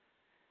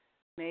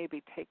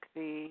maybe take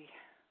the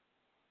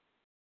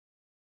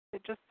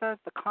It just says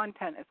the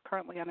content is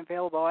currently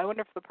unavailable. I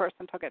wonder if the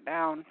person took it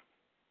down.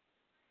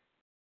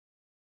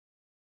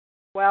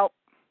 Well,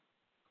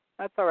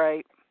 that's all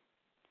right.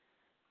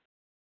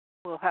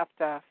 We'll have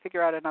to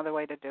figure out another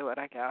way to do it,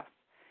 I guess.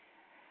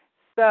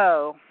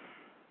 So,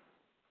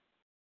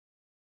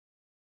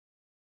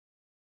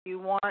 you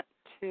want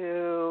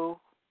to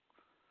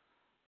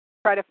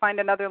try to find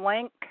another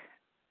link?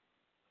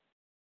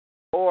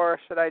 Or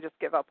should I just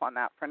give up on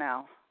that for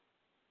now?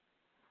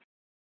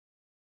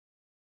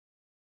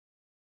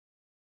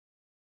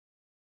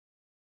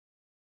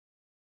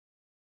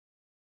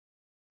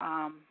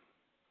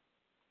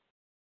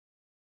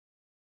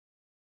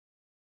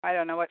 I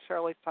don't know what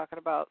Shirley's talking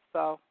about,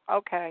 so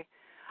okay.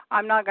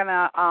 I'm not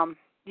gonna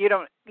you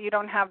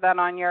don't have that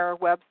on your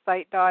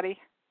website, Dottie?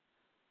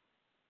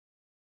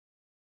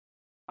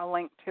 A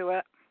link to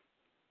it?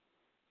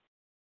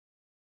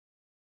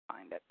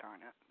 Find it,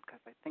 darn it,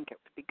 because I think it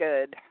would be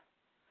good.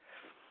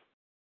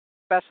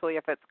 Especially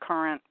if it's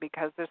current,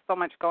 because there's so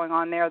much going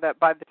on there that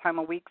by the time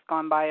a week's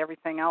gone by,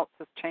 everything else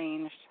has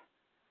changed.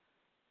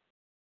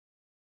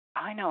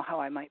 I know how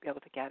I might be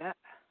able to get it.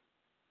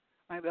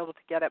 I might be able to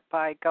get it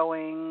by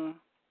going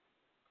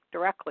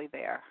directly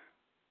there.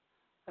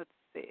 Let's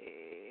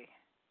see.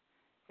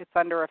 It's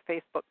under a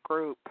Facebook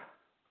group.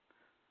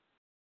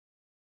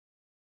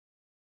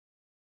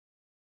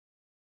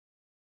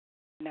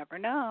 Never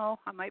know.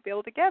 I might be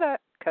able to get it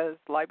because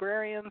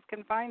librarians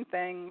can find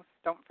things.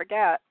 Don't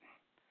forget.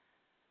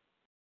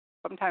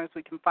 Sometimes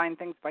we can find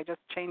things by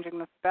just changing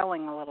the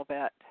spelling a little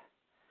bit.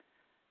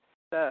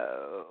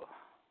 So,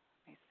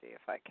 let me see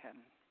if I can.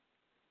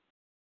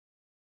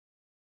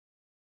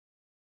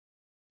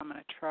 I'm going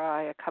to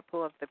try a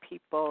couple of the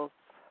people's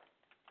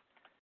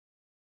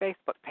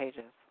Facebook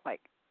pages,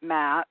 like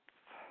Matt's.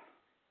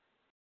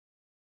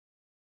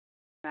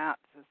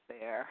 Matt's is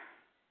there.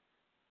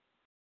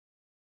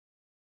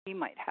 He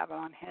might have it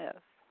on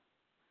his.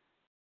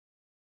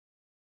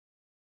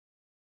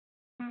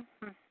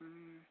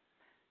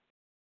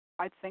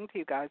 I'd sing to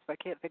you guys, but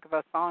I can't think of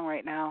a song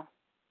right now.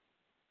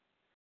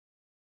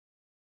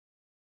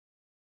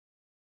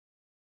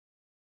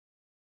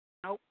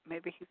 Nope,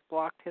 maybe he's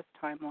blocked his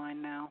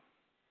timeline now.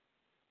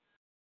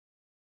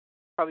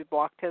 Probably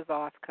blocked his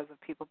off because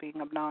of people being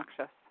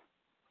obnoxious.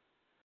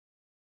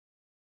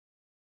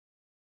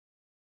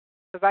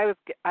 Because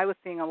I was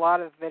seeing a lot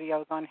of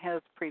videos on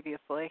his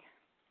previously.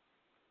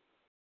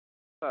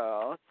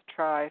 So let's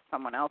try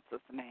someone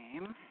else's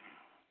name.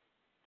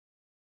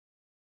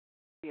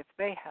 See if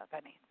they have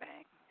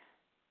anything.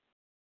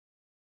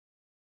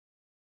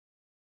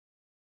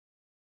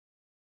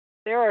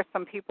 There are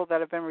some people that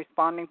have been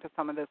responding to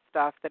some of this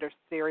stuff that are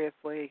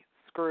seriously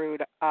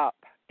screwed up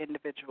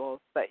individuals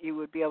that you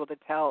would be able to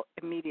tell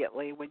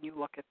immediately when you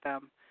look at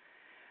them,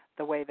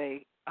 the way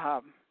they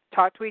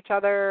talk to each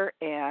other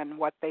and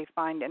what they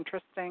find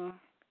interesting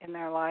in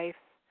their life.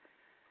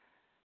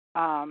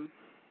 And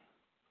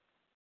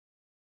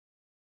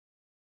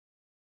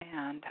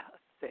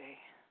let's see.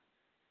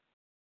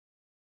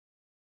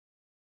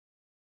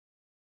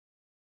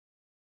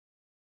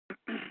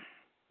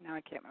 Now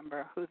I can't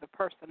remember who the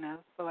person is,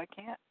 so I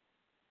can't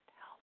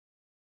tell.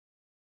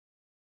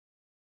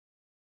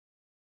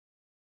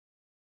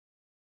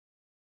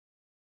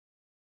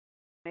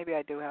 Maybe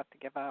I do have to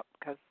give up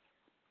because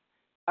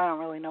I don't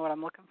really know what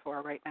I'm looking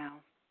for right now.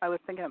 I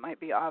was thinking it might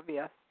be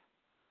obvious.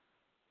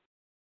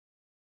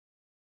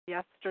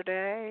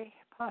 Yesterday,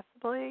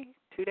 possibly,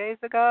 2 days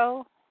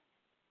ago.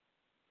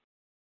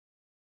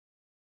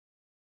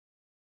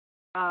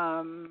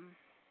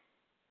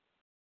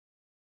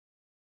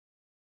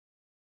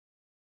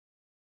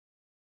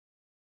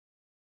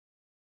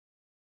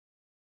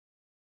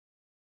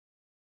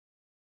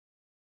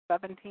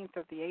 17th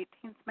or the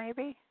 18th,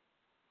 maybe?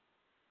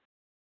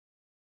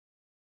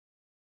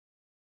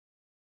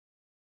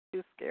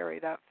 Too scary,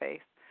 that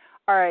face.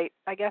 All right,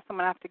 I guess I'm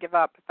going to have to give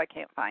up if I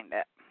can't find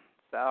it.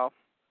 So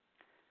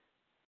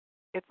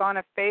it's on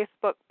a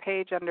Facebook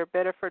page under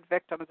Biddeford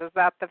Victims. Is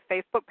that the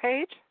Facebook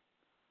page?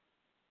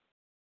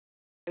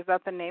 Is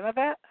that the name of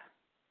it?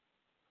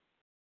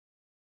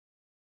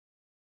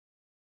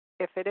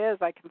 If it is,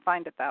 I can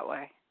find it that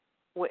way.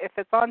 If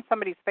it's on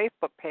somebody's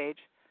Facebook page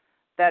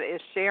that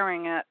is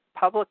sharing it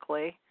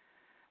publicly,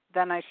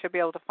 then I should be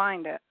able to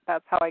find it.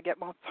 That's how I get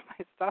most of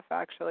my stuff,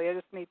 actually. I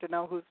just need to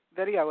know whose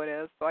video it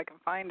is so I can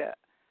find it.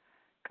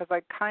 Because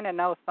I kind of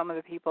know some of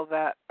the people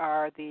that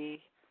are the,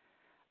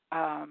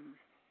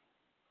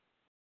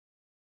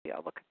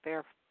 look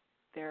at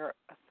their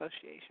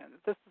associations.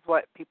 This is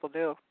what people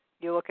do.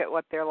 You look at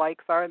what their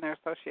likes are in their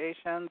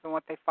associations and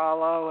what they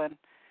follow, and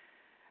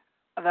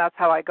that's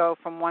how I go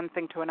from one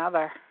thing to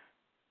another.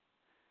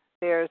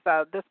 There's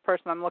this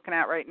person I'm looking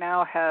at right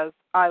now has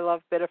I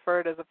Love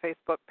Biddeford as a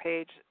Facebook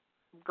page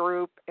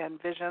group,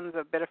 and Visions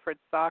of Biddeford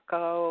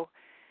Saco,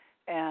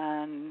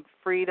 and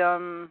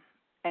Freedom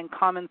and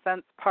Common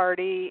Sense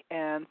Party,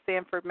 and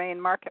Sanford,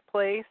 Maine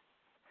Marketplace,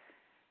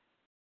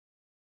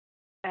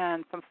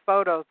 and some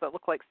photos that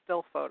look like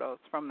still photos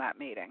from that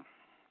meeting.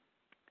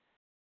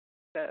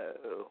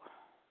 So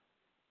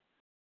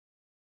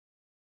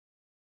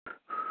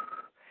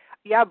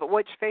Yeah, but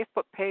which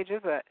Facebook page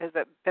is it? Is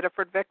it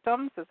Biddeford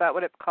Victims? Is that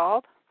what it's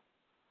called?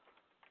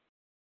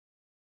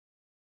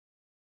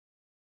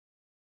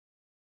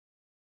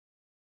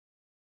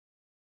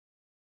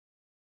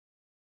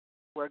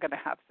 We're going to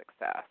have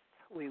success.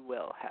 We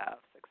will have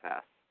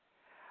success.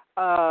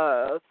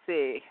 Let's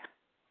see.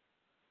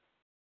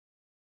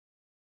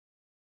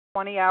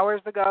 20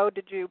 hours ago,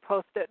 did you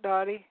post it,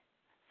 Dottie?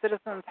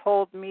 Citizens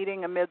hold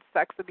meeting amid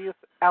sex abuse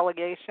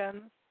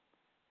allegations.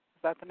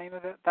 Is that the name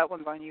of it? That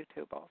one's on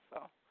YouTube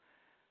also.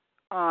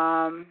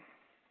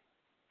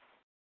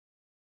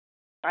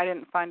 I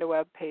didn't find a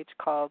web page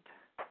called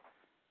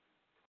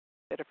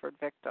Biddeford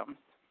Victims,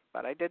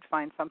 but I did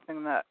find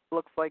something that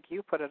looks like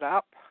you put it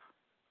up.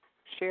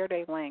 Shared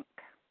a link.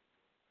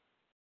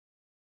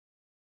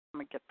 Let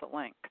me get the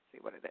link, see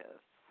what it is.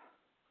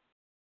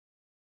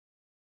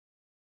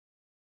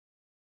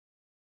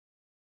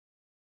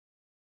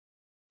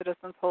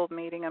 Citizens hold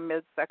meeting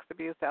amid sex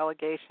abuse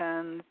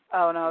allegations.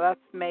 Oh, no, that's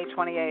May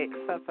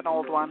 28th. That's an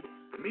old one.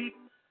 Meet.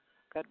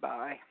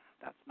 Goodbye.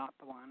 That's not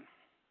the one.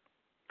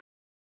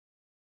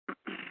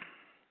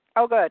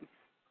 Oh, good.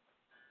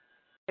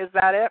 Is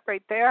that it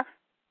right there?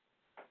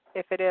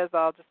 If it is,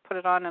 I'll just put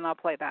it on and I'll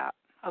play that.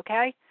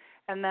 Okay?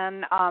 And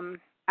then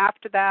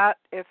after that,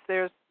 if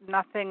there's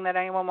nothing that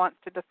anyone wants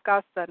to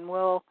discuss, then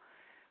we'll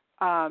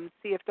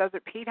see if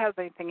Desertpete has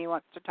anything he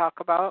wants to talk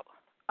about,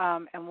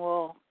 and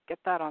we'll get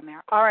that on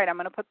there. All right, I'm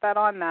going to put that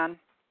on then.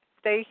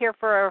 Stay here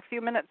for a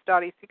few minutes,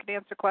 Dottie, so you can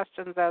answer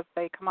questions as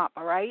they come up,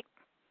 all right?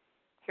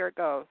 Here it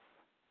goes.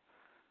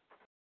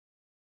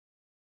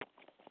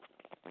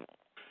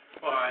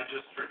 Well, I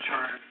just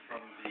returned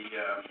from the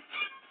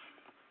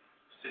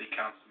city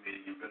council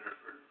meeting in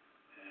Biddeford,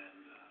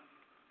 and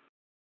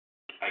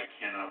I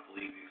cannot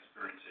believe the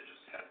experience I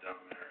just had down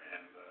there,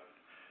 and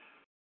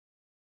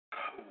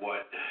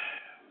what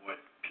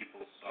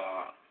people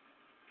saw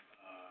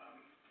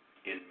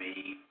in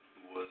me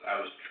was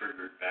I was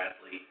triggered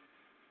badly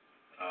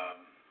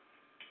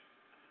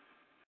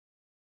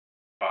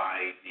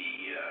by the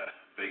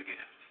big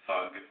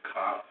thug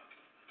cop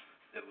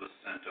that was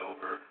sent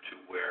over to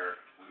where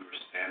we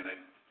were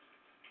standing,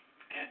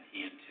 and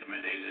he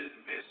intimidated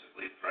and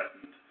basically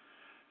threatened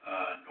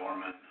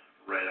Norman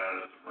right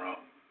out of the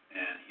room,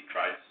 and he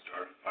tried to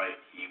start a fight.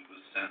 He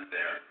was sent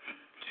there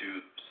to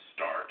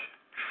start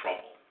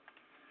trouble,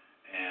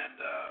 and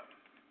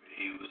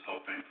he was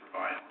hoping for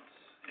violence,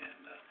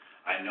 and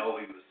I know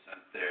he was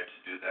sent there to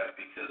do that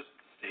because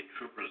the state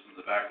troopers in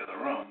the back of the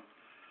room,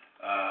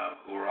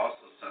 who were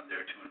also sent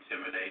there to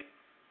intimidate,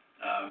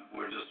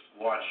 were just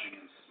watching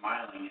and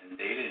smiling, and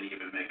they didn't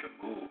even make a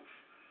move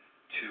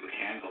to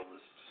handle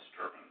this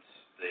disturbance.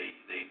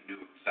 They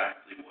knew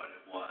exactly what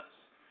it was.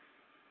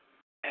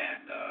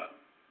 And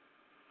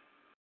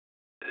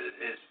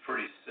it's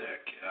pretty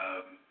sick.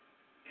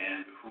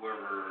 And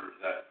whoever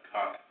that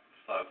cop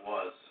thug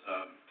was,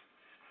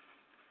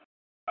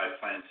 I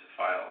plan to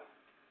file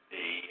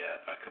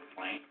a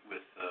complaint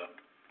with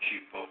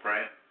Chief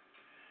Beaupre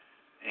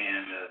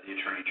and the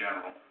Attorney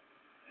General,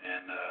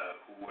 and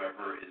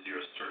whoever is your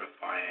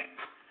certifying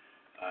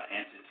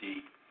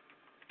entity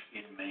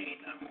in Maine,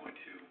 I'm going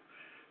to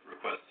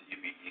request that you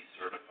be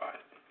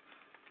decertified.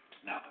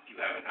 Now, if you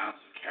have an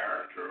ounce of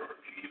character, or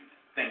if you even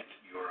think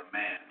you're a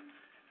man,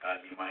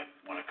 you might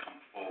want to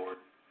come forward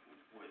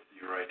with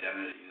your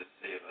identity to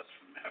save us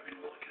from having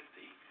to look at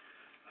the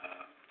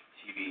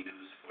TV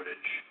news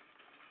footage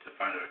to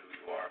find out who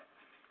you are.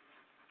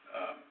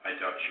 I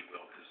doubt you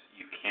will, because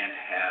you can't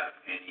have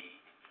any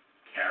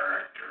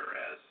character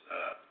as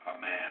a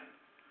man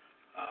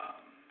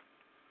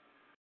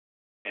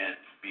and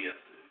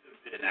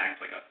and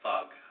act like a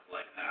thug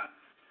like that.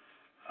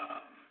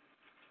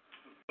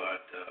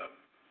 But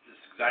this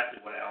is exactly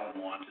what Alan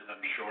wanted.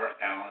 I'm sure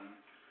Alan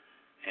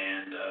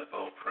and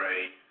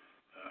Beaupre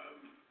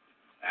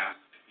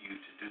asked you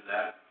to do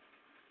that,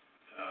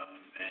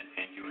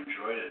 and you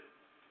enjoyed it.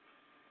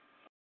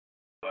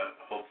 But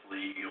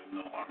hopefully you'll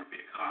no longer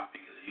be a cop,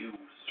 because you,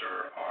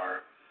 sir,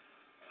 are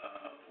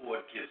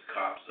what gives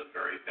cops a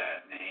very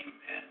bad name,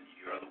 and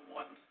you're the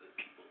ones that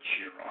people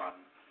cheer on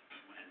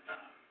when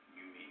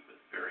you meet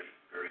with very,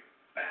 very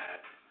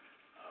bad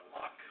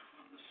luck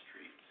on the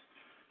streets.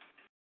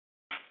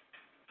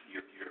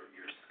 You're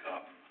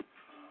scum,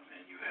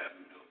 and you have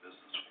no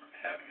business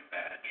having a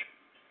badge,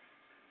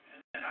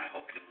 and I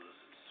hope you lose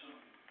it soon.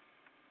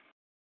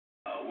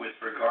 With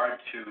regard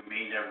to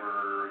me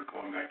never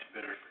going back to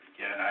Biddeford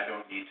again, I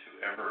don't need to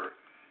ever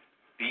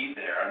be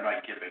there. I'm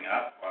not giving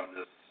up on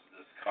this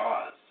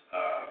cause.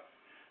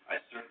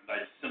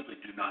 I simply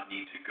do not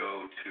need to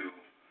go to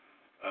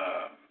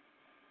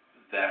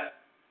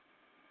that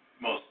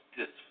most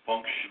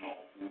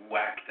dysfunctional,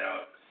 whacked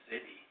out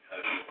city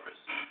of yours.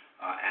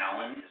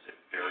 Alan is a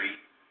very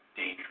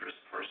dangerous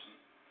person.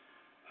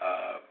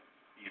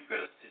 You've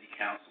got a city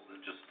council that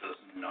just does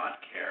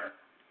not care.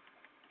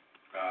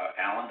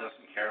 Alan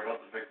doesn't care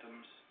about the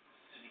victims.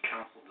 City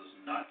council does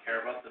not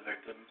care about the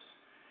victims.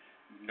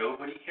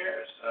 Nobody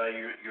cares.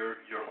 Your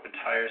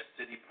entire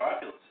city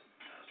populace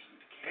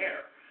doesn't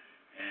care,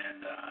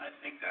 and I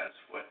think that's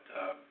what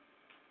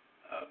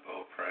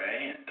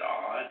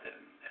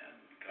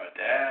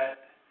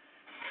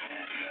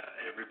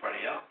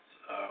everybody else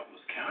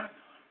was counting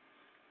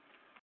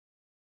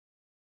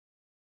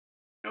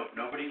on.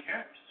 Nobody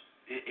cares.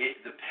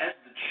 The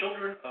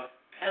children of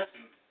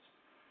peasants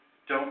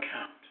don't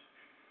count,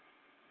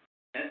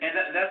 and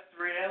that's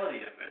the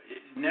reality of it.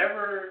 It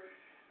never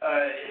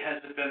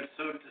has it been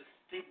so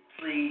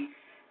distinctly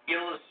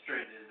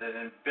illustrated that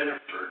in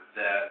Biddeford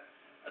that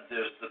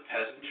there's the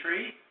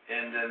peasantry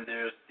and then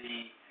there's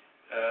the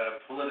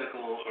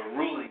political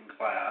ruling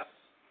class,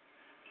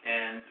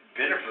 and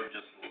Biddeford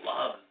just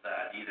loves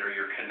that. Either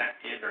you're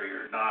connected or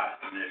you're not,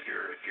 and if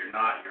you're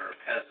not, you're a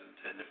peasant,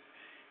 and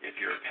if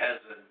you're a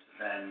peasant,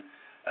 then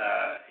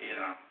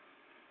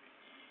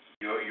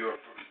you're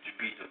to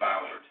be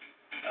devoured.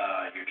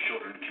 Your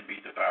children can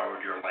be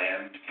devoured. Your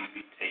land can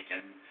be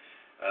taken.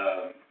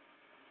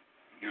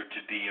 You're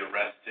to be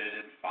arrested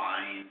and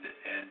fined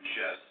and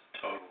just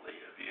totally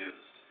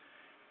abused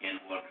in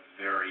one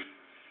very,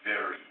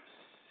 very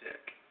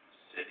sick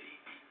city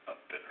of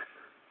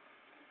Biddeford.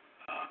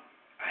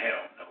 I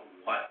don't know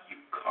what you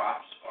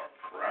cops are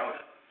proud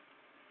of.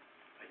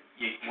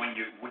 When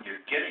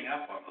you're getting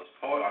up on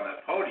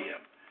that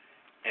podium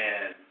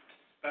and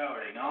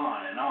spouting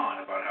on and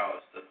on about how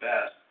it's the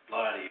best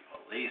bloody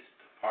police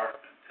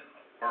department in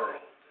the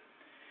world,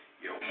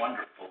 you're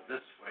wonderful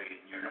this way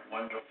and you're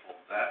wonderful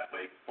that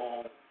way,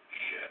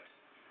 bullshit.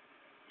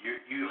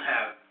 You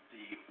have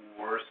the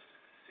worst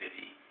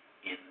city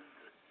in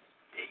the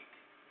state.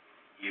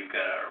 You've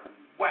got a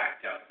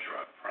whacked out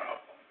drug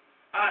problem,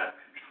 out of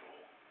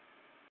control.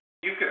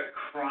 You've got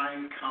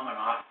crime coming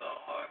off the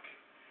hook,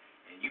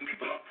 and you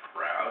people are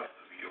proud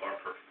of your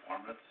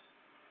performance.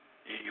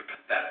 You're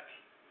pathetic.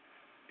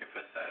 You're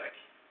pathetic.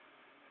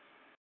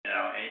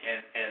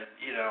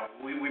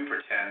 We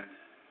pretend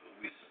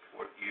we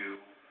support you,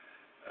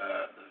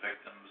 the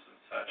victims and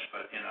such,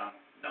 but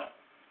no,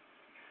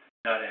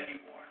 not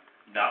anymore.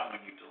 Not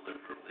when you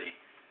deliberately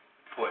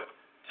put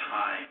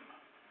time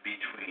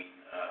between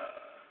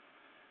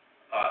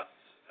us,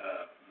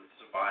 the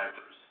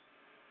survivors,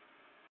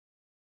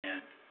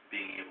 and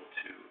being able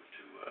to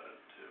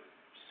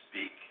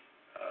speak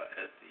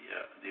at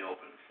the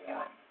open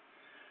forum.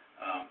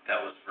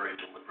 That was very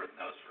deliberate and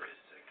that was very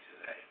sick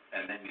today.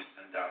 And then you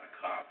send out a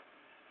cop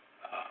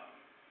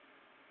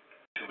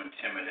to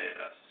intimidate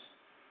us.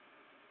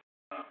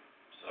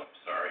 So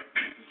sorry,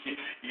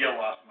 you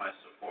lost my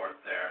support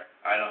there.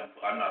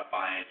 I'm not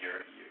buying your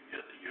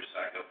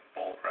sack of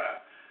bull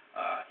crap.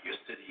 Your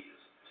city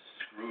is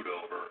screwed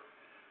over.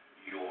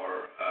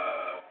 Your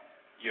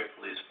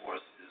police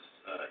force is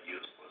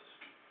useless.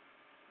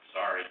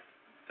 Sorry,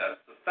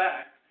 that's the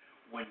fact.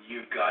 When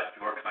you've got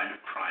your kind of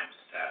crime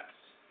stats,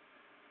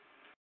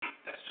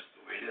 that's just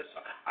the way it is.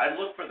 I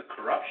look for the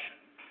corruption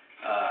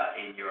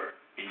in your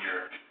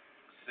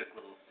sick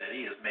little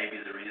city as maybe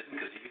the reason,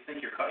 because if you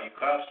think your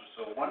cops are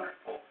so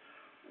wonderful,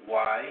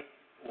 why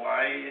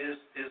is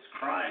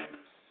crime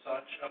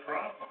such a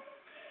problem?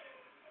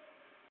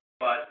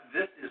 But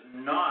this is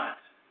not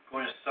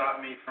going to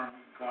stop me from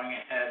going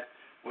ahead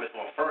with,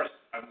 well, first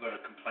I'm going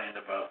to complain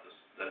about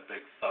that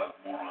big thug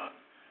moron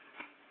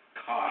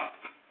cop.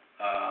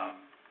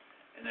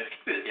 And if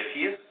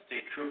he is a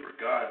state trooper,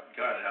 God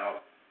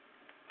help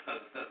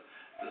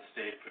the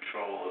state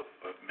patrol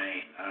of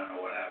Maine. I don't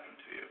know what happened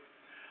to you.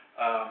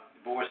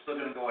 But we're still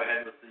going to go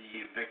ahead with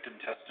the victim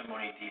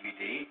testimony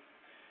DVD.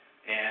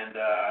 And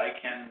I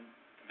can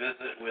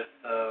visit with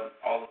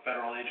all the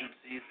federal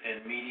agencies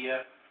and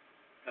media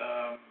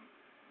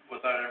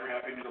without ever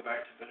having to go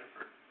back to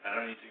Biddeford. I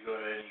don't need to go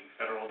to any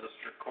federal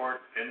district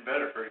court in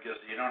Biddeford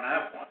because you don't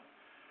have one.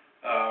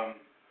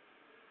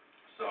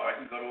 So I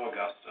can go to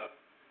Augusta.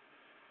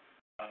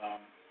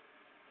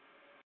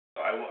 So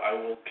I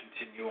will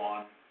continue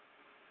on,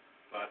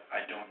 but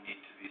I don't need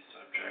to be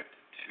subject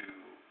to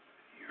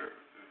your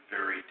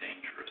very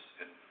dangerous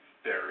and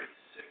very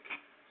sick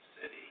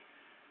city.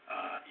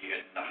 You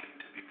had nothing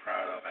to be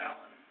proud of,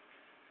 Alan,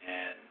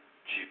 and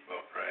Chief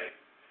Beaupre,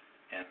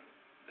 and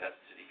that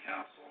city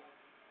council.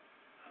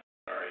 I'm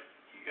sorry,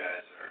 you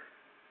guys are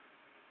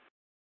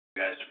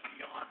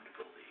beyond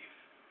belief.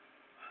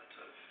 It's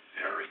a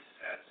very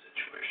sad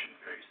situation,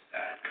 very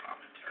sad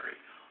commentary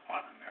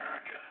on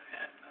America,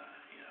 and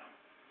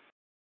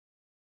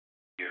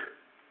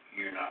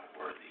you're not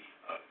worthy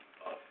of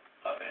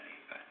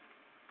anything.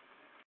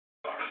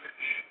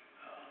 Garbage.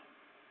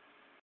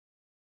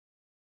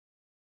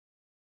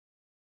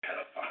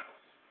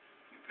 Pedophiles.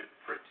 You could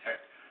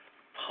protect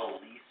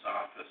police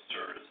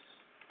officers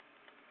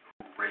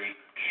who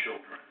rape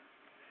children,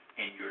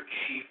 and your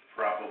chief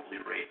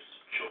probably rapes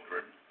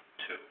children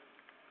too,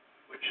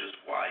 which is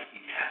why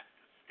he has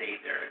to stay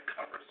there and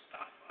cover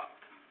stuff up.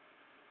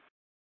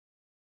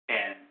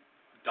 And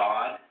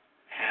Dodd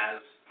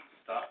has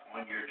stuff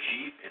on your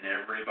chief, and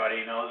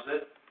everybody knows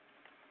it,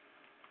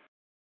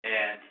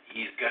 and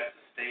he's got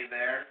to stay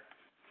there.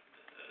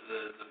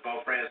 The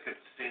Beaupre has got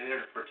to stay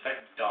there to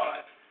protect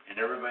Dodd, and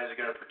everybody's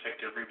got to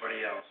protect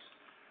everybody else.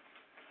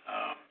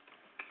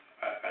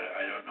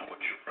 I don't know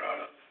what you're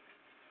proud of.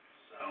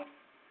 So,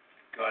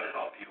 God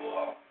help you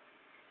all,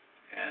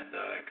 and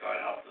God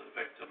help the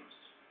victims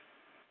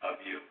of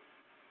you.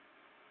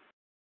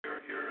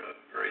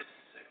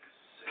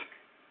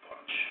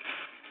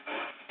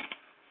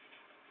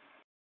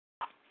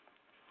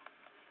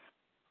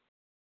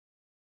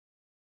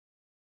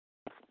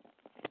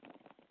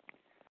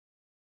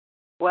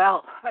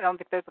 Well, I don't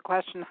think there's a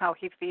question how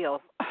he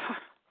feels.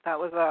 That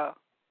was a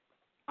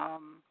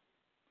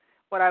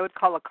what I would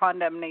call a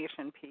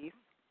condemnation piece,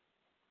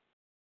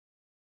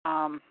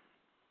 an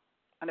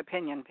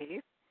opinion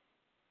piece,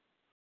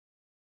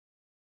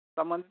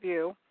 someone's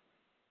view.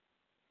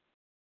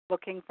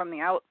 Looking from the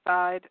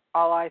outside,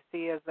 all I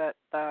see is that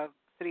the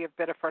city of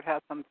Biddeford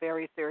has some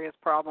very serious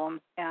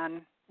problems.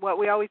 And what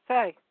we always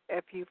say,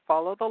 if you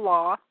follow the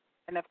law,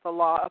 and if the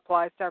law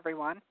applies to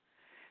everyone,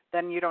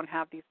 then you don't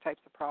have these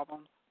types of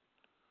problems.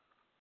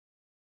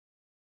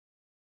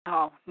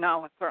 Oh,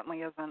 no, it certainly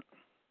isn't.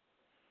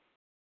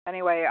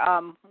 Anyway,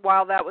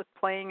 while that was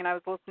playing and I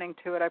was listening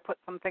to it, I put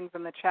some things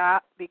in the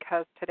chat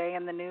because today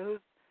in the news,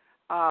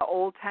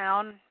 Old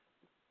Town,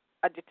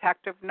 a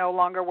detective no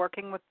longer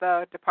working with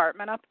the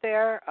department up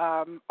there,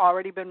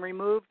 already been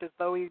removed as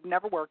though he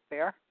never worked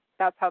there.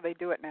 That's how they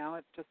do it now.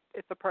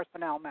 It's a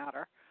personnel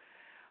matter.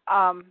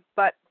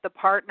 But the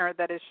partner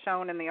that is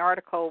shown in the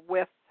article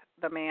with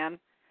the man,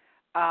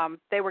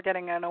 they were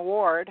getting an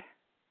award.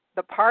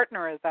 The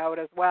partner is out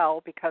as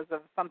well because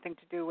of something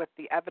to do with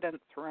the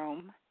evidence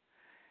room.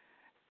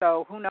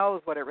 So who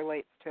knows what it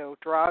relates to,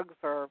 drugs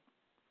or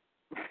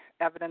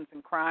evidence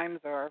in crimes,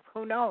 or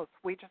who knows.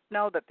 We just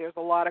know that there's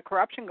a lot of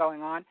corruption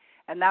going on,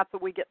 and that's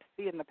what we get to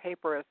see in the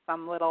paper is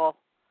some little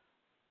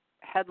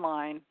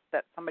headline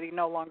that somebody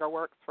no longer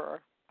works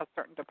for a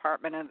certain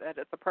department and that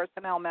it's a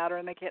personnel matter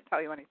and they can't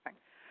tell you anything.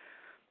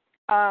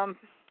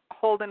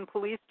 Holden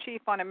police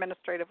chief on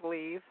administrative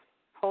leave.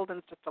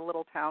 Holden's just a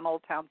little town.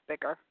 Old Town's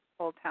bigger.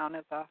 Old Town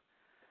used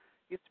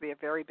to be a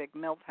very big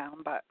mill town,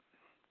 but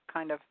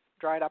kind of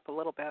dried up a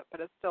little bit, but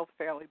it's still a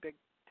fairly big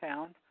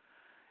town.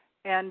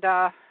 And,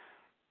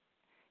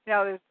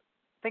 there's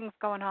things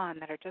going on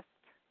that are just,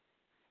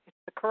 it's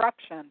the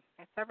corruption.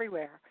 It's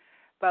everywhere.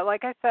 But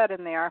like I said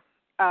in there,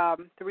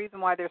 the reason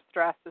why they're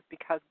stressed is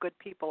because good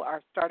people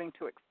are starting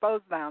to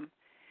expose them,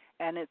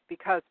 and it's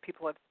because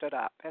people have stood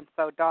up. And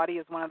so Dottie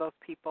is one of those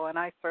people, and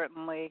I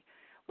certainly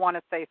want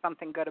to say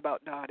something good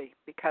about Dottie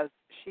because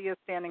she is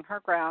standing her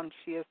ground.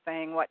 She is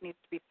saying what needs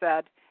to be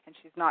said, and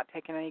she's not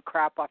taking any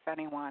crap off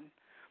anyone.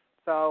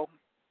 So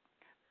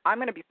I'm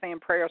going to be saying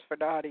prayers for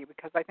Dottie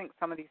because I think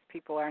some of these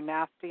people are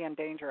nasty and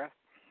dangerous.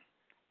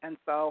 And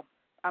so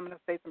I'm going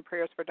to say some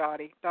prayers for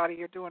Dottie. Dottie,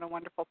 you're doing a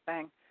wonderful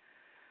thing.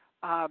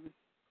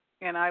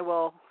 And I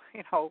will,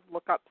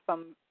 look up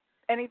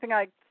anything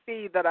I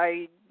see that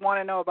I want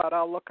to know about,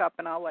 I'll look up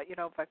and I'll let you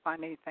know if I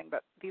find anything.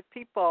 But these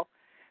people,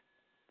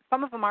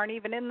 some of them aren't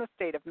even in the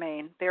state of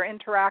Maine. They're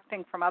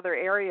interacting from other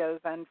areas,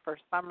 and for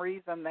some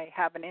reason they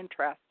have an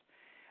interest.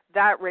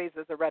 That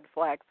raises a red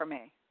flag for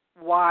me.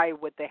 Why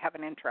would they have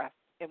an interest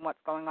in what's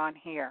going on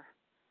here?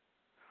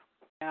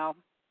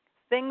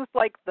 Things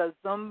like the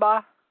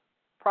Zumba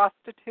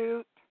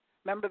prostitute,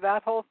 remember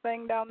that whole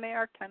thing down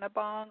there,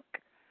 Kennebunk?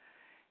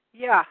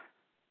 Yeah.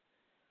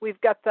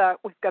 We've got the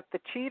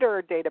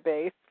cheater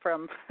database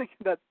from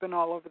that's been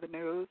all over the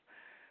news.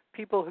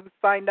 People who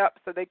signed up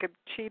so they could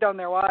cheat on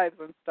their wives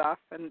and stuff,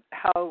 and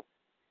how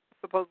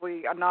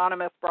supposedly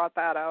Anonymous brought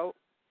that out.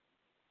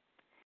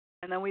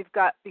 And then we've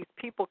got these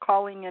people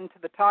calling into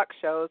the talk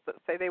shows that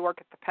say they work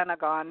at the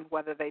Pentagon,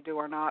 whether they do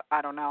or not,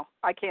 I don't know.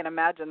 I can't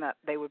imagine that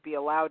they would be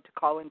allowed to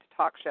call into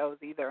talk shows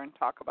either and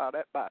talk about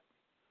it, but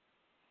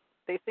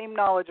they seem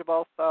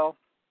knowledgeable, so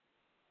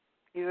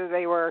either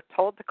they were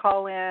told to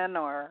call in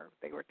or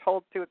they were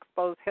told to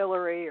expose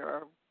Hillary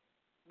or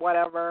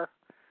whatever.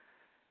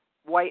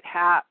 White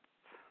hats.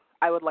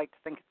 I would like to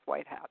think it's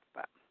white hats,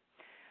 but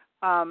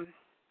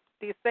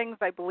these things,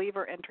 I believe,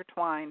 are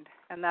intertwined,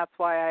 and that's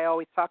why I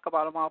always talk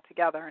about them all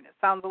together. And it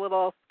sounds a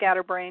little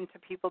scatterbrained to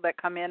people that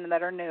come in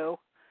that are new,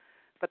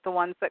 but the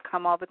ones that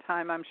come all the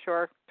time, I'm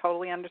sure,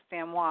 totally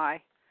understand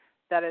why,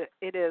 that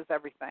it is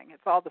everything.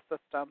 It's all the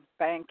systems: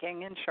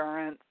 banking,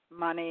 insurance,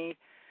 money,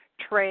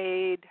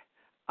 trade,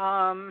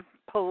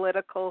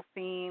 political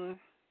scene,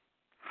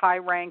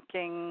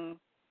 high-ranking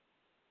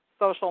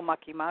social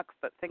mucky-mucks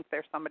that think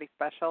they're somebody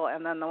special,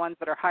 and then the ones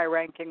that are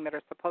high-ranking that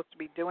are supposed to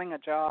be doing a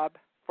job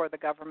for the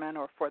government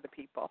or for the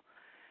people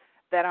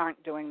that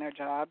aren't doing their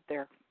job.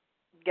 They're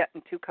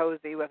getting too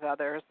cozy with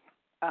others.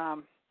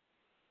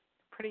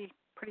 Pretty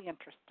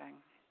interesting.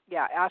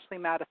 Yeah, Ashley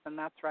Madison,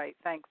 that's right.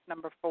 Thanks,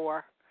 number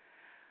 4.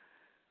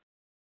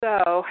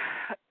 So,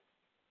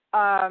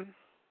 I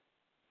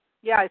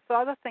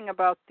saw the thing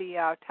about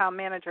the town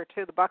manager,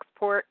 too, the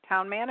Bucksport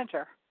town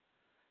manager.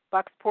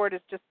 Bucksport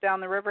is just down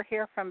the river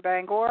here from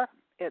Bangor.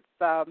 It's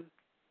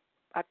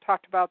I've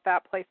talked about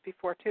that place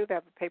before, too. They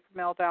have a paper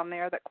mill down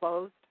there that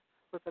closed.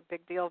 It was a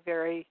big deal,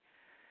 very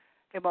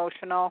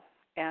emotional.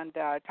 And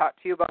I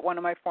talked to you about one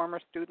of my former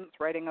students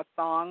writing a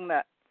song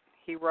that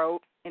he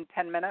wrote in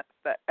 10 minutes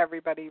that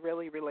everybody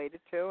really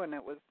related to, and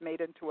it was made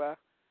into a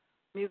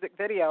music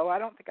video. I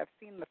don't think I've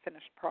seen the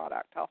finished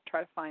product. I'll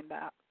try to find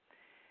that.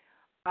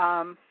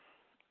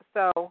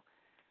 So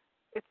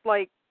it's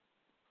like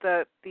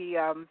the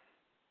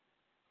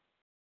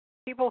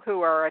people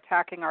who are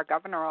attacking our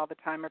governor all the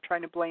time are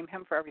trying to blame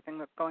him for everything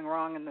that's going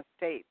wrong in the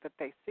state that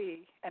they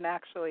see, and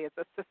actually it's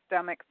a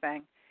systemic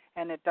thing.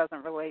 and it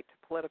doesn't relate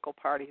to political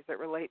parties. It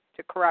relates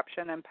to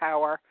corruption and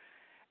power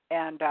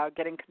and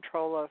getting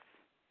control of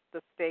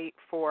the state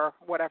for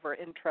whatever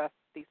interests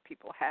these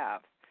people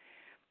have.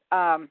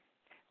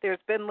 There's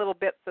been little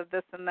bits of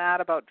this and that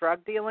about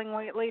drug dealing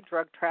lately,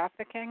 drug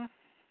trafficking.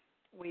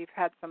 We've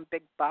had some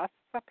big busts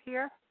up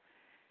here.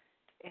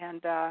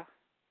 And,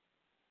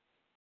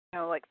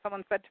 like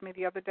someone said to me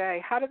the other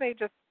day, how do they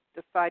just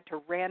decide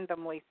to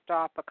randomly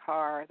stop a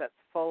car that's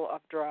full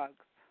of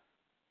drugs?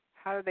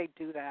 How do they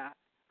do that?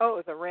 Oh, it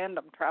was a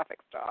random traffic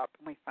stop,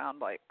 and we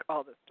found,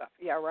 all this stuff.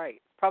 Yeah,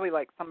 right. Probably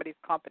like somebody's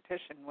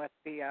competition with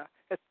the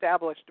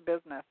established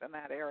business in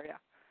that area.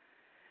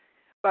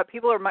 But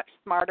people are much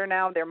smarter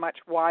now. They're much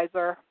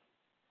wiser.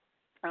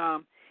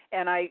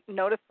 And I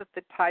noticed that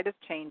the tide is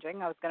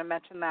changing. I was going to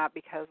mention that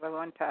because I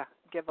want to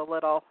give a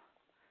little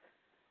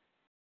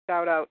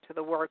shout-out to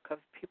the work of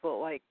people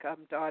like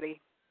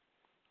Dottie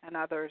and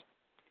others.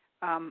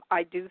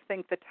 I do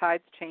think the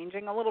tide's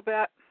changing a little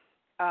bit.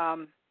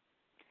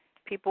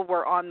 People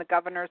were on the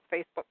governor's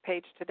Facebook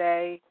page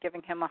today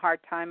giving him a hard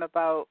time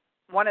about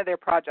one of their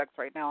projects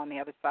right now on the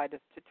other side is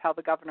to tell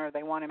the governor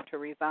they want him to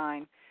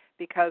resign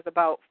because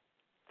about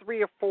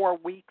 3 or 4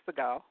 weeks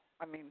ago,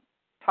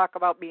 talk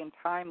about being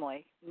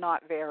timely,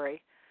 not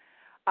very,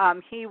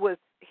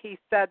 he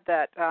said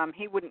that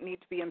he wouldn't need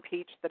to be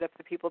impeached, that if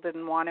the people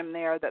didn't want him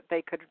there, that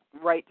they could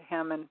write to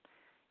him and,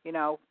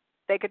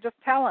 they could just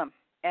tell him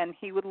and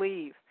he would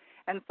leave.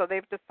 And so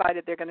they've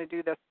decided they're going to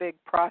do this big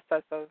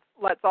process of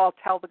let's all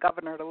tell the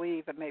governor to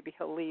leave and maybe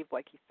he'll leave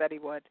like he said he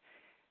would.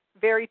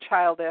 Very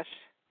childish,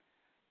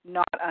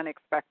 not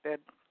unexpected,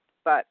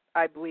 but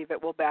I believe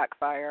it will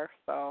backfire.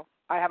 So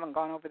I haven't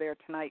gone over there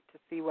tonight to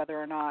see whether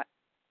or not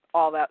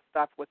all that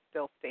stuff was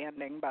still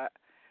standing, but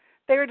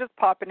they were just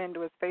popping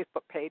into his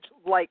Facebook page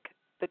like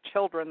the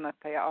children that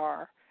they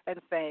are and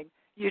saying,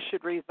 you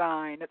should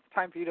resign, it's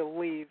time for you to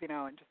leave,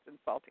 and just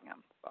insulting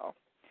him. So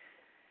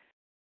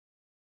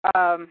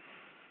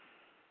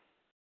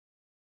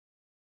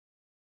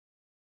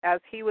as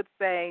he would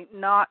say,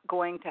 not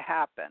going to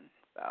happen.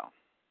 So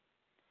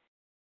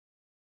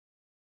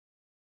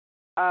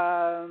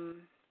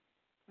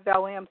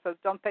Valium says,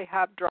 don't they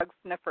have drug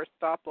sniffer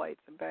stoplights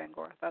in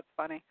Bangor? That's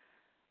funny.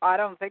 I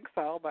don't think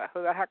so, but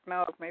who the heck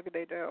knows? Maybe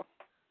they do.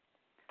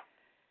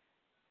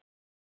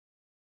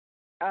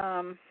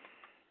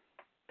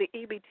 The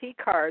EBT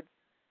cards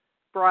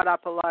brought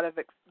up a lot of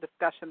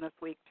discussion this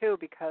week, too,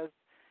 because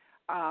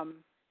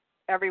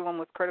everyone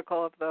was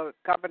critical of the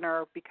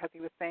governor because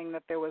he was saying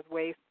that there was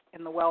waste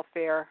in the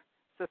welfare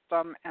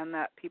system and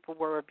that people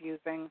were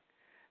abusing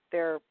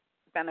their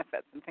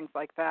benefits and things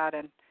like that.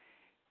 And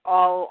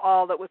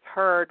all that was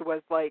heard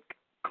was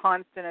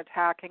constant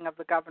attacking of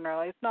the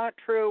governor. It's not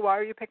true. Why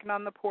are you picking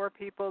on the poor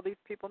people? These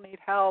people need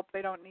help.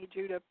 They don't need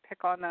you to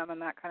pick on them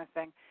and that kind of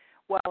thing.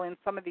 Well, in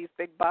some of these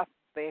big busts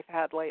they've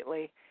had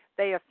lately,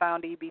 they have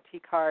found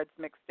EBT cards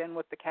mixed in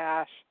with the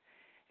cash.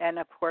 And,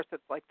 of course,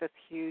 it's this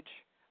huge,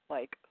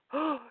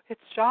 oh,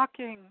 it's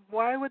shocking.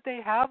 Why would they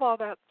have all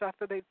that stuff?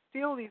 Or they'd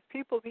steal these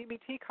people's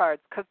EBT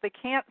cards because they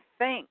can't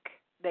think.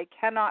 They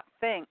cannot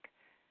think.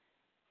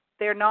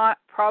 They're not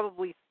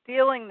probably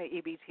stealing the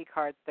EBT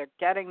cards. They're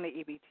getting the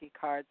EBT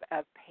cards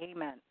as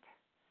payment.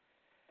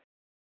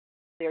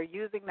 They're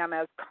using them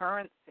as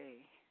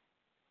currency,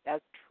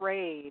 as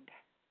trade.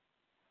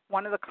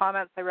 One of the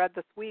comments I read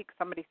this week,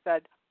 somebody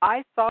said,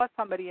 I saw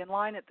somebody in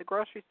line at the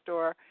grocery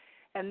store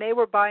and they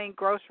were buying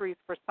groceries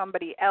for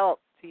somebody else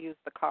to use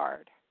the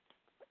card.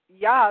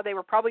 Yeah, they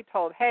were probably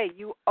told, hey,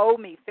 you owe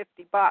me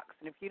 $50,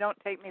 and if you don't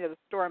take me to the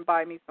store and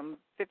buy me some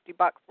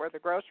 $50 worth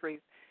of groceries,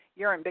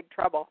 you're in big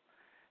trouble.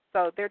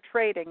 So they're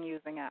trading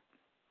using it.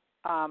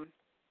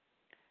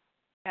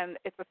 And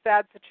it's a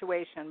sad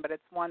situation, but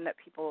it's one that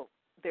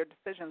they're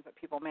decisions that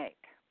people make,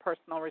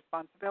 personal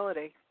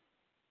responsibility.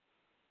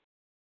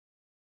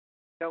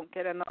 Don't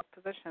get in those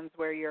positions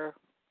where you're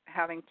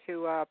having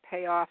to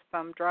pay off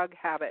some drug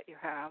habit you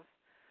have.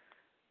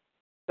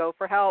 Go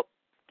for help,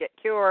 get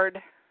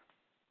cured,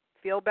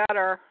 feel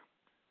better.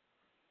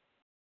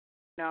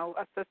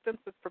 Assistance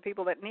is for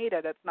people that need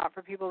it. It's not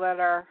for people that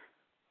are,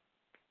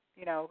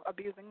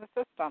 abusing the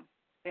system.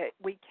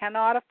 We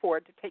cannot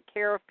afford to take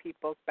care of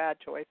people's bad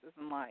choices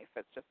in life.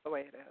 It's just the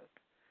way it is.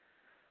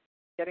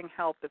 Getting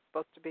help is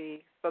supposed to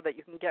be so that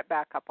you can get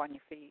back up on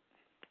your feet.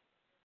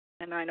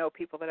 And I know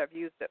people that have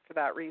used it for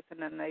that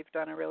reason, and they've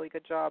done a really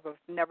good job of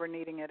never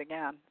needing it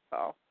again.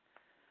 So,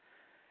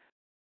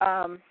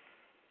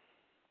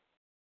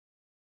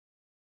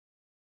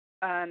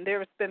 and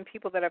there's been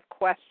people that have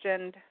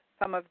questioned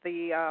some of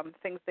the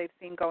things they've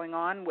seen going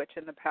on, which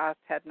in the past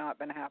had not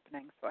been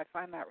happening. So I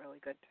find that really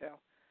good, too.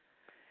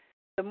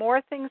 The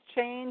more things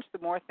change, the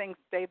more things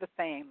stay the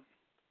same.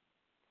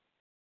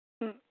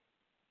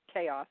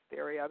 Chaos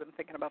theory. I've been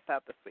thinking about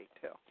that this week,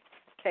 too.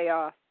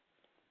 Chaos.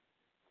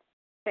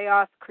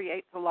 Chaos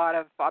creates a lot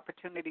of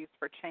opportunities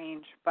for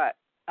change, but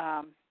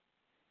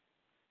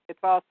it's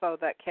also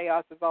that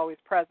chaos is always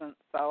present.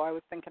 So I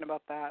was thinking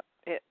about that.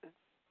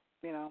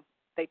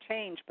 They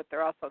change, but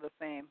they're also the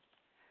same.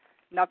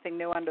 Nothing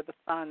new under the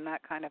sun,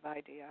 that kind of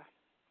idea.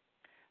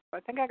 So I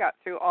think I got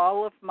through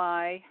all of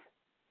my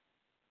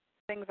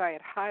things I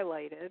had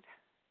highlighted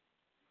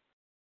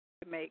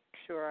to make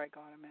sure I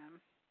got them in.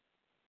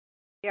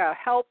 Yeah,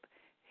 help.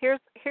 Here's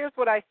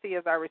what I see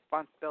as our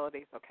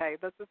responsibilities, okay?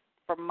 This is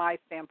from my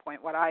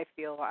standpoint what I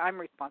feel I'm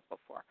responsible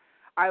for.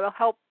 I will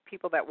help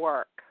people that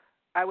work.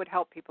 I would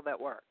help people that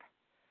work.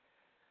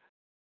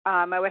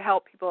 I would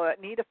help people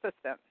that need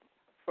assistance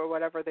for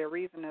whatever their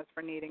reason is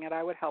for needing it.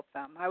 I would help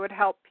them. I would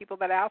help people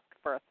that ask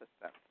for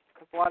assistance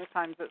because a lot of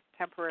times it's a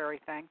temporary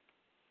thing.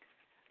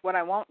 What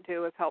I won't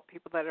do is help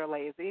people that are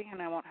lazy,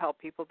 and I won't help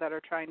people that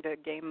are trying to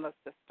game the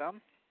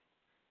system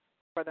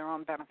for their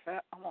own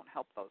benefit. I won't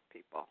help those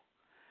people.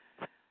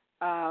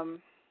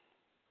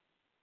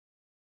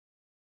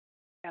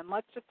 And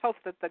let's just hope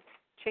that the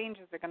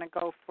changes are going to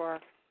go for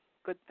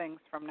good things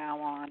from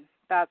now on.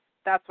 That's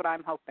what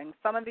I'm hoping.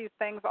 Some of these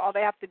things, all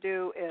they have to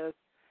do is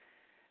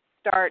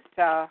start,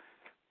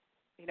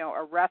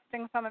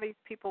 arresting some of these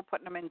people,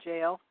 putting them in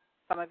jail,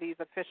 some of these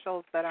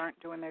officials that aren't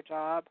doing their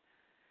job.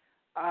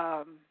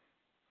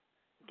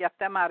 Get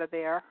them out of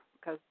there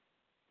because,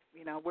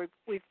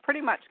 we've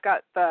pretty much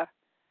got the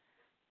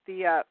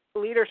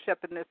leadership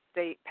in this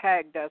state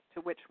pegged as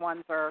to which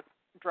ones are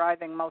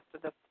driving most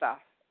of this stuff.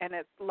 And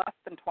it's less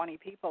than 20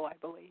 people, I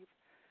believe.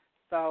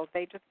 So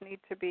they just need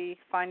to be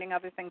finding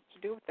other things to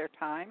do with their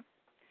time.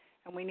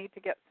 And we need to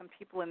get some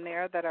people in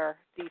there that are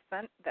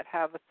decent, that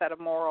have a set of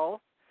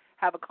morals,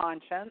 have a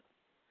conscience,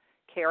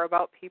 care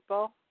about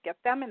people. Get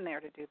them in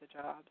there to do the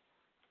job.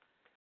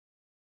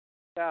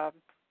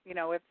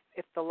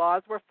 If the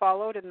laws were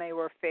followed and they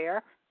were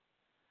fair,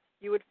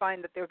 you would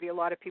find that there would be a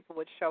lot of people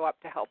would show up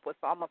to help with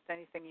almost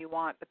anything you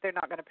want, but they're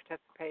not going to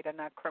participate in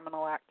a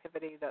criminal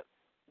activity that's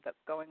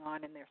going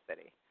on in their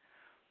city.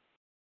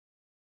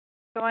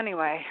 So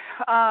anyway,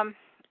 all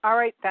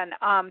right then.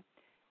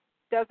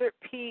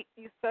 Desertpete,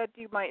 you said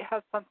you might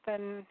have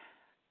something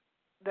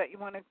that you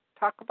want to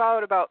talk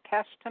about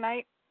cash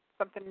tonight,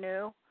 something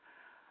new.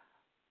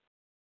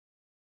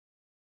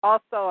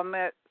 Also, I'm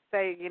going to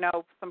say,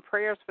 some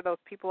prayers for those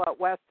people out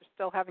west. They're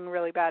still having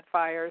really bad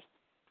fires.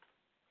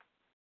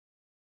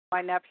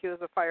 My nephew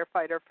is a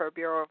firefighter for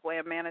Bureau of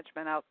Land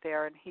Management out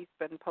there, and he's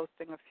been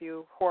posting a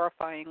few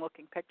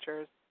horrifying-looking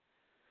pictures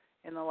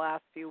in the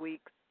last few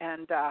weeks.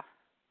 And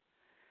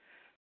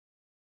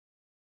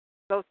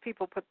those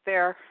people put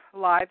their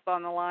lives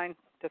on the line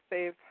to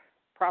save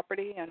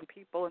property and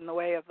people in the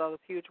way of those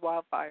huge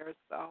wildfires.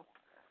 So,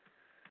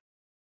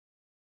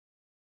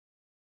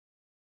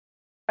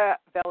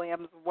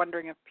 Belliam's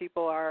wondering if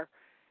people are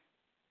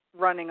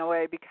running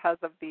away because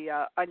of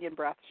the onion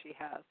breath she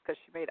has, because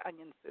she made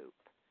onion soup.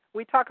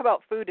 We talk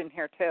about food in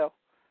here, too.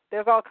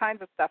 There's all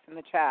kinds of stuff in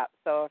the chat.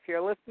 So if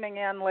you're listening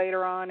in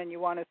later on and you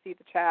want to see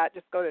the chat,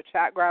 just go to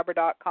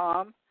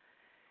chatgrabber.com,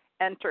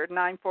 enter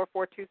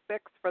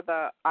 94426 for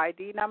the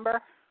ID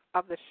number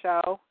of the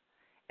show,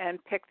 and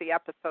pick the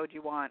episode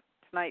you want.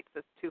 Tonight's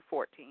is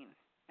 214.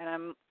 And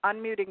I'm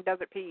unmuting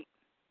Desertpete.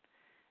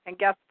 And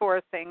guest 4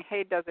 is saying,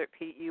 hey,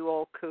 Desertpete, you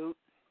old coot.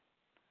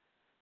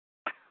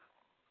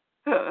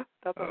 That's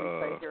what we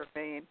say here,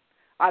 Maine.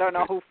 I don't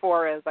know who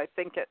 4 is. I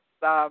think it's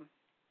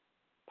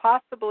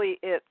possibly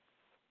it's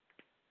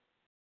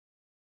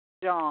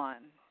John.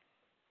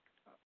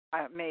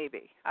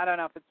 Maybe. I don't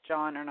know if it's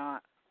John or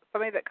not.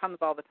 Somebody that comes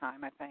all the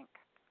time, I think.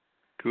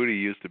 Cootie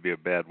used to be a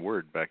bad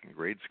word back in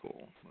grade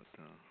school. But,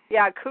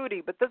 yeah,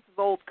 cootie, but this is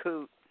old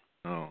coot.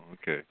 Oh,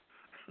 okay.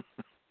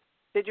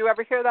 Did you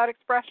ever hear that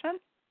expression?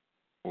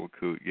 Old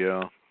coot,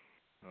 yeah.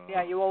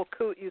 Yeah, you old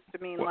coot used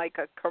to mean like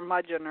a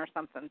curmudgeon or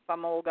something,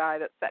 some old guy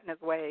that's set in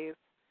his ways.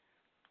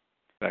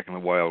 Back in the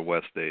Wild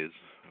West days,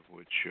 of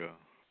which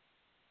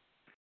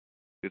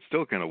it's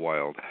still kind of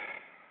wild.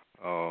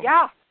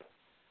 Yeah,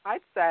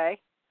 I'd say.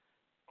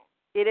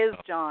 It is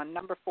John.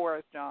 Number 4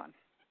 is John.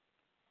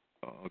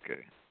 Oh,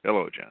 okay.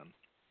 Hello, John.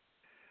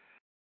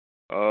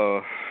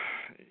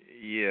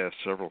 Yeah,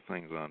 several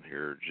things on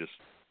here. Just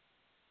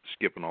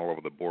skipping all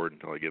over the board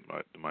until I get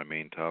to my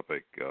main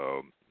topic.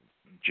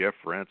 Jeff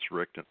Rentz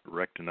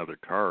wrecked another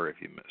car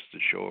if you missed the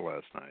show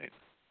last night.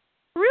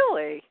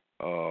 Really?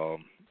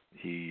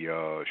 He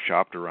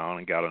shopped around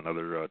and got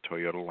another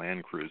Toyota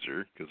Land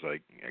Cruiser because I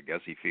guess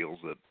he feels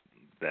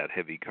that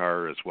heavy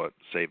car is what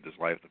saved his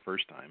life the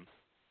first time.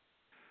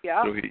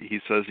 Yeah. So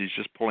he says he's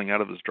just pulling out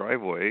of his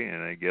driveway,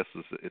 and I guess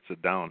it's a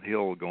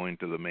downhill going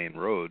to the main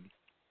road.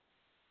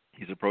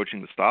 He's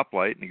approaching the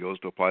stoplight, and he goes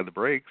to apply the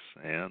brakes,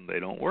 and they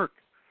don't work.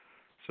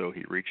 So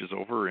he reaches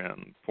over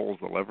and pulls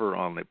the lever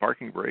on the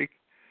parking brake,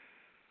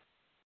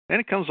 and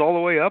it comes all the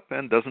way up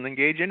and doesn't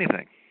engage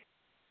anything.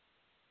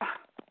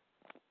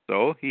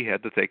 So he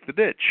had to take the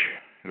ditch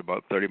at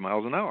about 30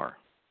 miles an hour.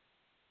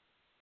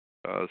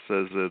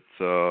 Says it's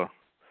a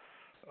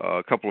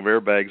couple of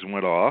airbags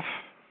went off.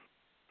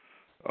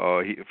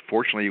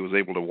 Fortunately, he was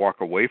able to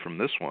walk away from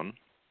this one,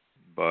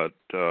 but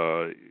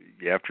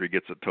after he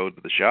gets it towed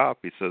to the shop,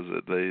 he says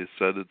that they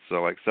said it's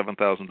like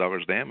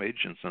 $7,000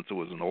 damage, and since it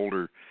was an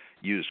older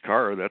used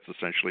car, that's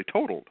essentially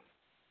totaled.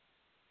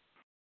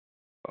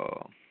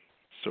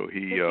 So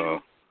he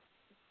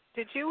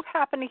Did you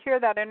happen to hear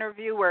that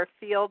interview where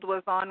Field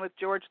was on with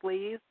George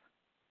Lees?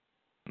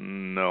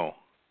 No.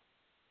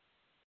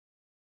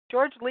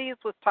 George Lees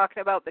was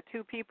talking about the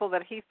two people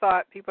that he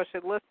thought people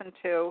should listen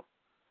to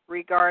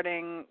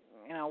regarding,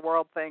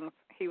 world things.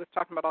 He was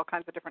talking about all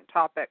kinds of different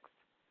topics.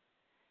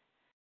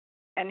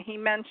 And he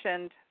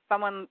mentioned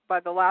someone by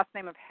the last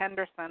name of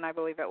Henderson, I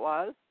believe it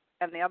was,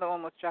 and the other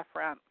one was Jeff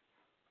Rentz.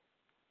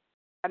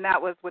 And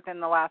that was within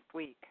the last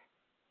week.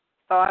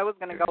 So I was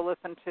going to go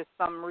listen to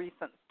some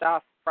recent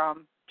stuff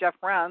from Jeff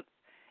Rentz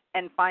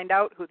and find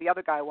out who the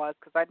other guy was,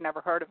 because I'd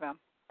never heard of him.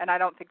 And I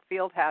don't think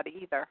Field had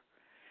either.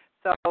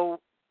 So,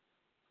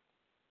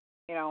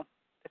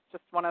 it's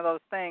just one of those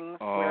things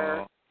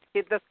where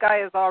this guy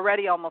has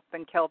already almost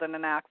been killed in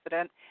an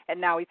accident, and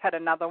now he's had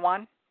another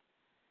one.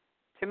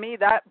 To me,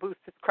 that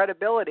boosts his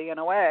credibility in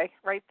a way,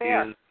 right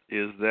there.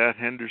 Is that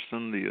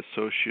Henderson the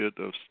associate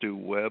of Stu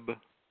Webb?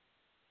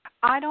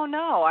 I don't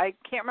know. I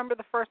can't remember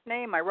the first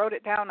name. I wrote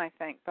it down, I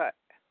think, but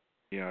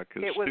yeah,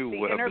 because it was Stu the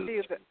Webb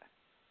interview that.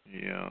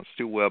 Yeah,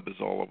 Stu Webb is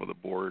all over the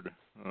board.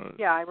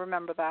 Yeah, I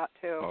remember that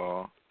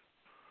too.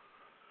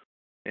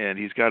 And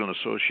he's got an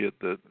associate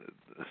that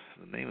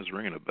the name is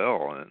ringing a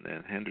bell,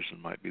 and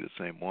Henderson might be the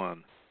same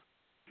one.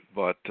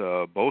 But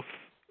both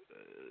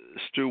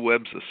Stu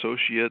Webb's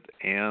associate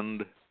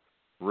and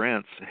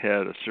Rentz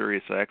had a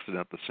serious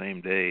accident the same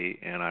day,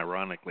 and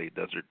ironically,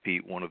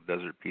 Desertpete, one of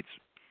Desertpete's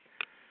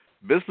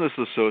business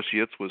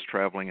associates, was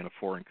traveling in a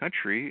foreign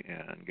country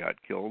and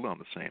got killed on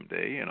the same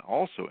day, and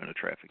also in a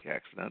traffic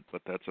accident.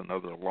 But that's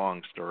another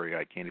long story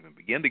I can't even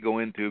begin to go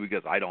into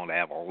because I don't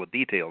have all the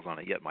details on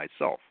it yet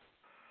myself.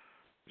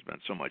 There's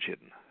been so much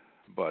hidden.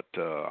 But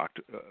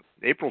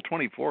April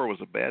 24 was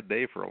a bad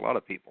day for a lot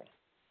of people.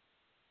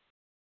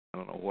 I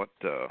don't know what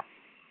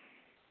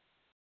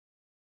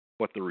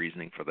the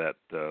reasoning for that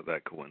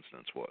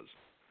coincidence was.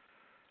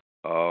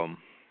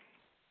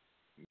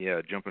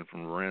 Jumping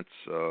from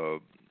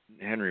Rentz,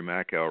 Henry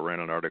Macau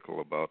ran an article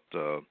about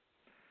the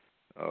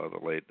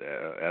late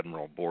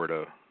Admiral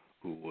Borda,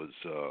 who was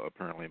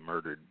apparently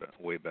murdered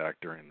way back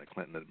during the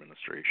Clinton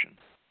administration.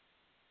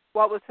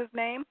 What was his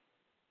name?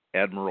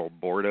 Admiral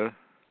Borda,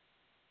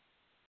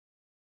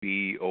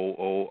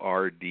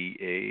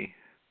 Boorda.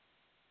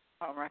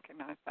 I don't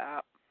recognize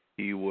that.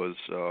 He was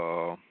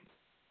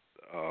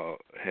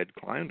had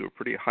climbed to a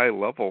pretty high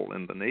level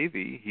in the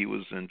Navy. He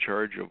was in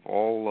charge of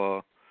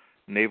all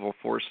naval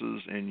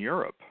forces in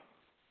Europe.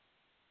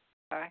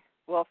 Okay.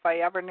 Well, if I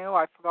ever knew,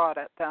 I forgot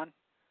it then.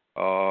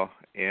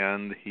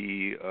 And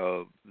he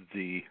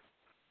the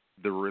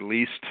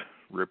released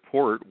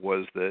report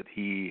was that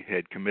he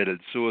had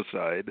committed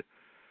suicide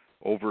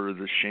over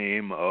the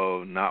shame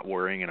of not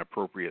wearing an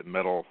appropriate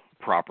medal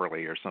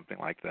properly or something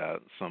like that,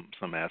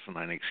 some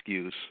asinine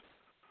excuse.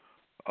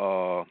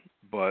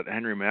 But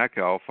Henry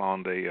Macau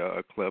found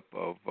a clip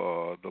of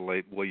the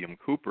late William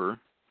Cooper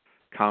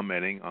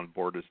commenting on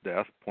Borda's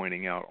death,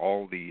 pointing out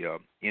all the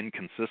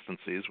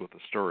inconsistencies with the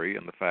story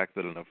and the fact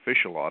that an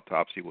official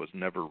autopsy was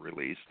never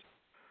released.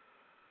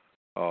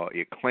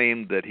 It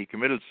claimed that he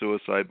committed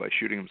suicide by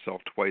shooting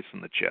himself twice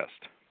in the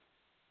chest.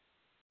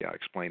 Yeah, I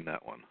explained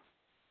that one.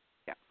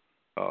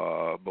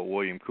 But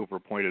William Cooper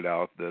pointed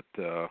out that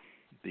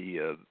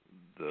the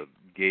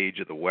gauge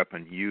of the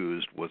weapon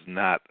used was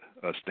not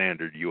a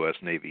standard U.S.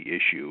 Navy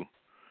issue,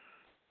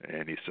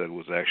 and he said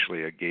was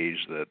actually a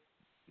gauge that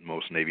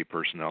most Navy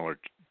personnel are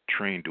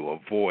trained to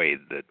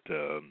avoid. That's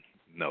a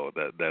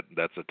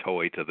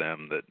toy to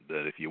them.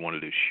 That if you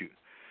wanted to shoot,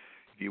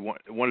 if you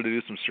wanted to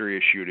do some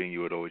serious shooting,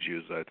 you would always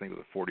use, I think it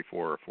was a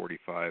 44 or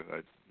 45.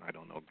 I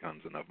don't know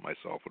guns enough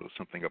myself, but it was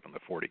something up in the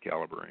 40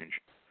 caliber range.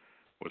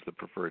 Was the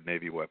preferred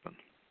Navy weapon,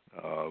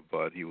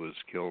 but he was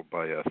killed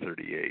by a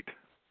 38.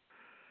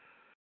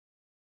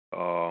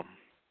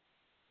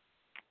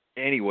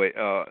 Anyway,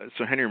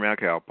 so Henry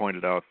Macau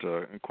pointed out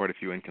quite a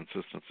few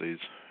inconsistencies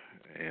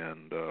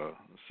and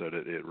said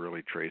it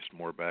really traced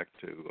more back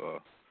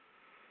to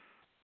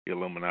the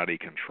Illuminati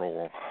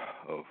control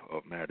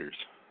of matters.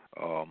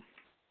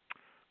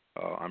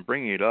 I'm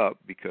bringing it up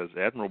because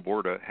Admiral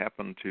Borda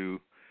happened to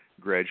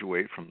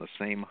graduate from the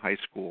same high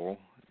school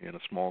in a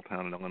small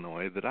town in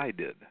Illinois that I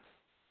did.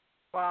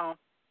 Wow.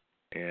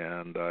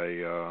 And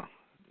I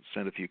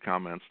sent a few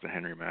comments to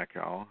Henry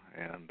Macau,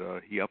 and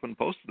he up and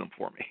posted them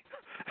for me.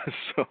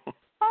 So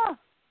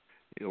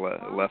he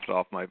left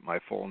off my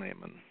full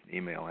name and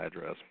email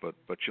address, but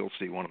you'll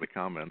see one of the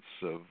comments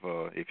of,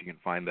 if you can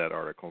find that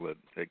article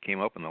that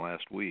came up in the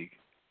last week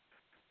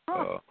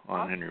on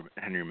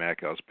Henry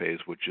Macau's page,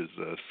 which is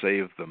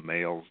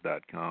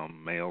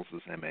savethemails.com. Mails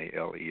is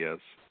M-A-L-E-S.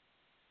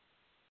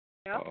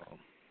 Yep.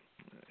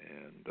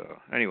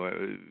 Anyway,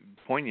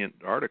 poignant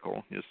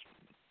article, just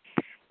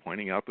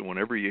pointing out that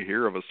whenever you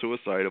hear of a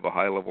suicide of a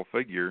high-level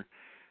figure,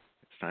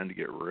 it's time to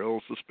get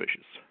real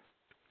suspicious.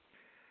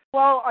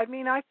 Well, I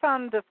mean, I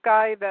found this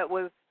guy that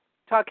was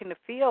talking to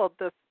Field,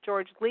 this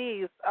George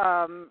Lees,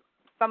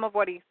 some of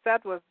what he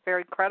said was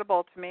very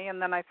credible to me,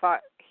 and then I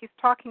thought, he's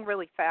talking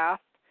really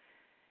fast.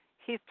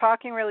 He's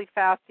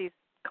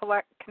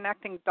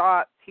connecting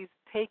dots. He's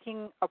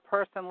taking a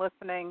person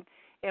listening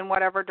in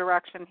whatever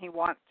direction he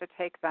wants to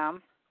take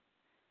them,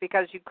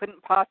 because you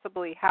couldn't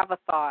possibly have a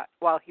thought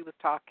while he was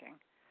talking.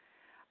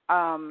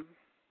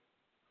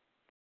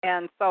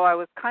 And so I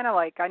was kind of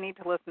like, I need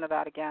to listen to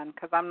that again,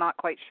 because I'm not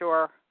quite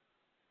sure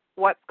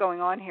what's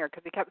going on here,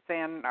 because he kept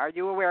saying, are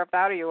you aware of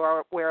that? Are you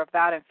aware of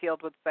that? And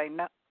Field would say,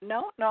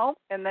 no.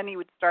 And then he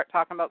would start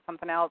talking about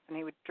something else, and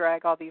he would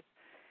drag all these.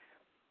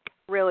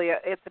 Really,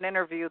 it's an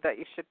interview that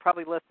you should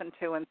probably listen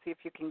to and see if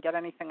you can get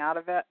anything out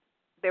of it.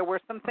 There were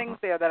some things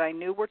there that I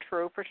knew were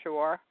true for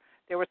sure.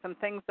 There were some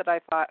things that I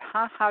thought,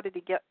 how did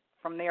he get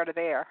from there to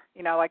there?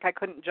 You know, like I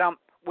couldn't jump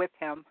with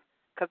him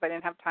because I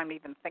didn't have time to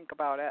even think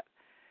about it.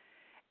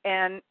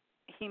 And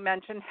he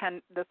mentioned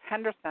this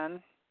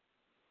Henderson,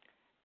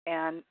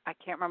 and I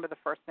can't remember the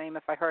first name.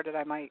 If I heard it,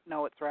 I might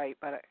know it's right.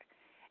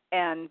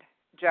 And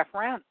Jeff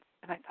Rentz.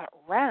 And I thought,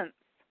 Rentz?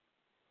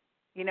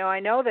 You know, I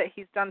know that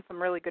he's done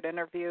some really good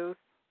interviews.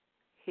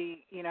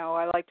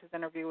 I liked his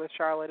interview with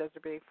Charlotte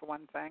Iserby for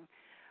one thing.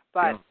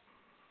 But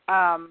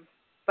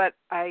but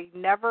I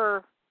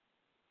never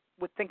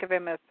would think of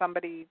him as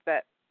somebody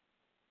that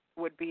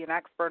would be an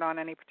expert on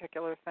any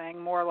particular thing,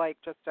 more like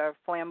just a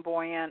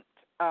flamboyant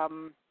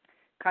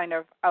kind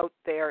of out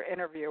there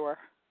interviewer.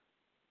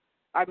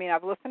 I mean,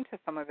 I've listened to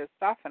some of his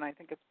stuff, and I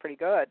think it's pretty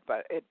good,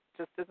 but it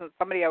just isn't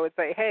somebody I would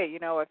say, hey, you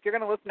know, if you're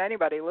going to listen to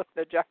anybody, listen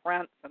to Jeff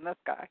Rentz and this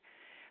guy.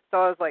 So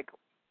I was like,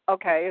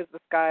 okay, is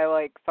this guy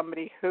like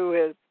somebody who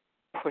is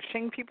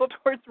pushing people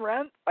towards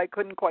Rentz? I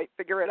couldn't quite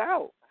figure it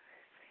out.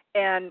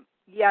 And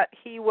yet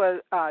he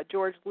was,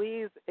 George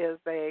Lees is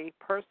a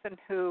person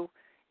who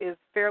is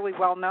fairly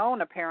well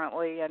known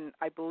apparently, and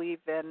I believe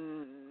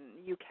in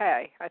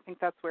UK. I think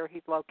that's where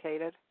he's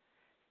located.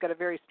 He's got a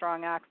very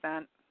strong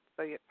accent,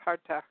 so it's hard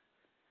to,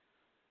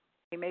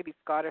 he may be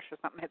Scottish or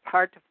something. It's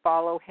hard to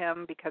follow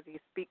him because he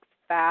speaks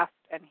fast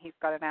and he's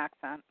got an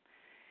accent.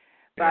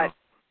 But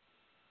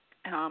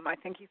I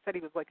think he said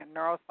he was like a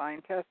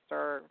neuroscientist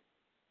or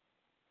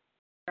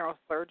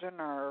neurosurgeon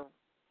or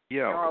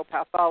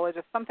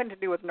neuropathologist, something to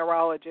do with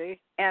neurology,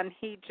 and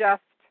he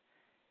just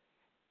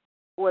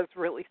was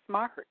really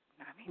smart.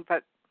 I mean,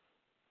 but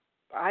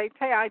I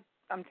tell you,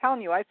 I'm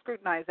telling you, I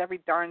scrutinize every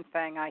darn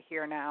thing I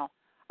hear now.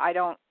 I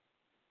don't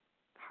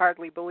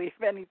hardly believe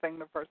anything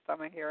the first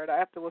time I hear it. I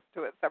have to listen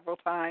to it several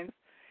times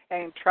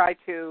and try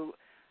to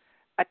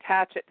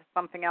attach it to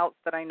something else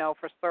that I know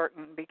for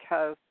certain,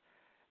 because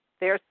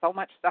there's so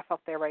much stuff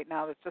out there right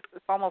now that's just,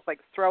 it's almost like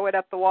throw it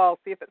at the wall,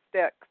 see if it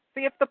sticks.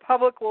 See if the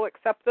public will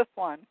accept this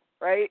one,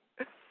 right?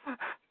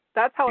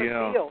 That's how it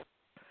feels.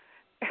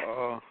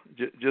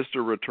 Just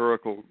a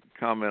rhetorical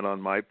comment on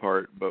my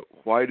part, but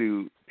why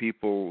do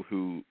people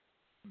who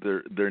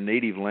their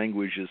native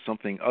language is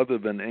something other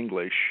than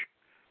English,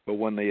 but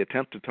when they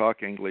attempt to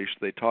talk English,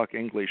 they talk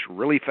English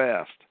really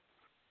fast?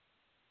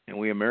 And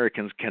we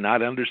Americans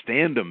cannot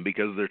understand them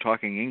because they're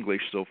talking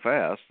English so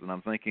fast. And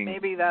I'm thinking,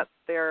 maybe that's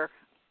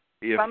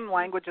some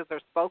languages are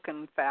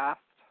spoken fast.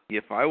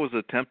 If I was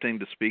attempting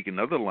to speak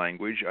another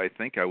language, I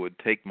think I would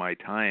take my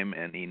time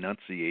and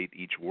enunciate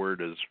each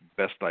word as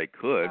best I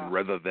could,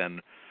 rather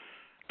than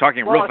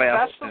talking real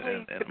fast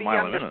and to be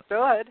mile a minute.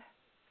 Understood.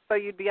 So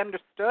you'd be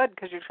understood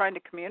because you're trying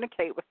to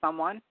communicate with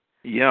someone.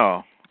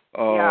 Yeah.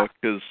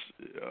 Because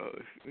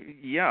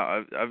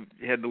I've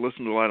had to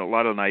listen to a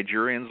lot of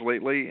Nigerians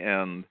lately,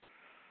 and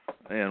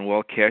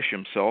Cash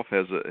himself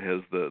has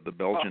the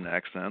Belgian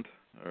accent,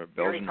 or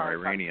Belgian or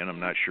Iranian.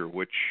 I'm not sure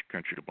which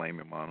country to blame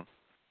him on.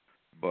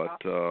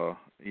 But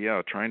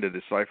trying to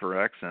decipher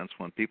accents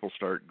when people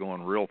start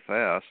going real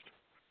fast,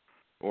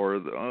 or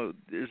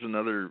there's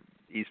another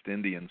East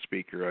Indian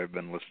speaker I've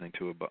been listening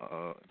to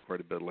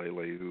quite a bit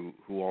lately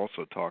who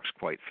also talks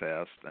quite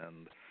fast,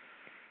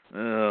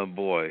 and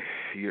boy,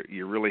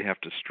 you really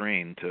have to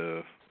strain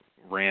to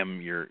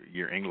ram your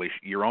English,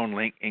 your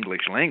own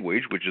English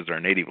language, which is our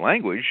native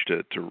language,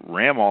 to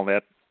ram all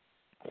that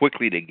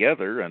quickly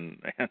together and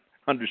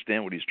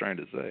understand what he's trying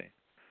to say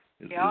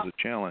is a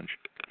challenge.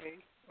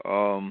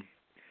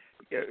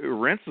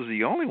 Rentz is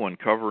the only one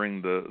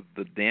covering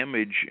the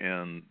damage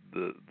and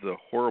the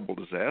horrible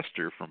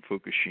disaster from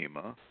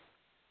Fukushima.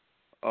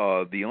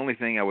 The only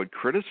thing I would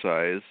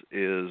criticize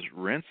is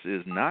Rentz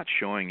is not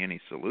showing any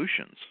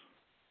solutions.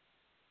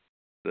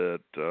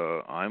 That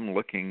I'm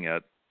looking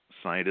at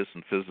scientists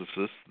and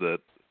physicists that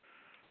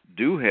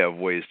do have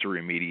ways to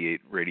remediate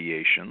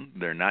radiation.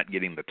 They're not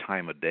getting the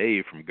time of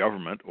day from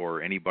government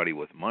or anybody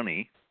with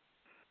money.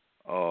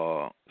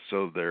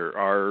 So there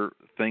are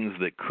things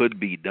that could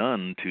be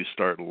done to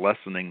start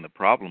lessening the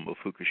problem of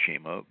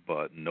Fukushima,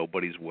 but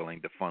nobody's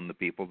willing to fund the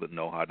people that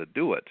know how to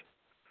do it.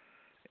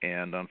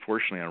 And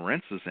unfortunately, on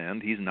Rentz's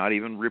end, he's not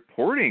even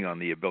reporting on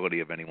the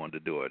ability of anyone to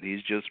do it.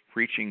 He's just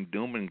preaching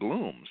doom and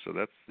gloom. So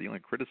that's the only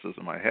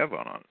criticism I have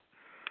on it.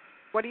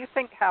 What do you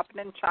think happened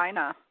in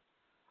China?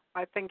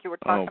 I think you were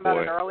talking about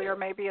it earlier,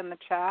 maybe in the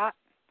chat.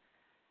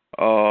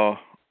 Do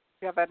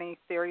you have any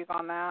theories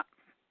on that?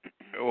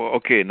 Well,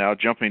 okay, now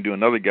jumping to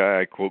another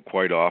guy I quote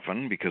quite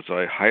often because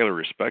I highly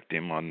respect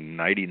him on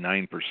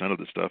 99% of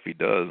the stuff he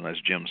does, and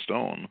that's Jim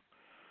Stone.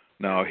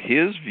 Now,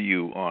 his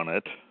view on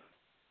it,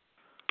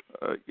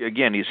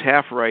 again, he's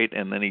half right,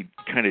 and then he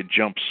kind of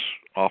jumps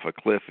off a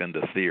cliff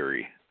into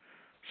theory.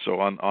 So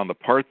on the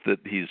part that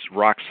he's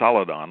rock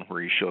solid on,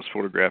 where he shows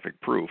photographic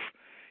proof,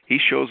 he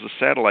shows a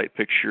satellite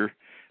picture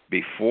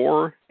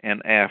before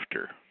and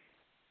after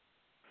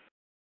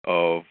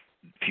of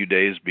a few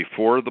days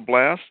before the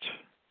blast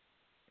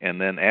and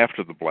then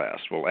after the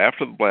blast. Well,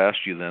 after the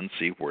blast, you then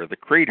see where the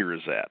crater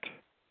is at.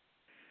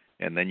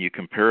 And then you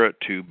compare it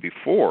to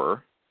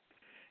before,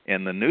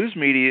 and the news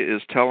media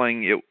is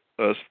telling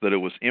us that it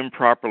was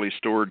improperly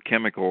stored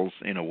chemicals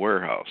in a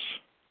warehouse.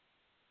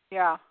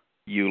 Yeah.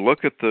 You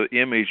look at the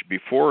image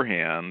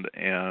beforehand,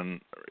 and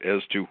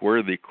as to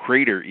where the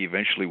crater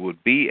eventually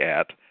would be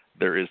at,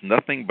 there is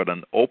nothing but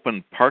an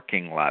open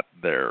parking lot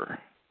there.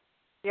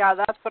 Yeah,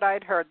 that's what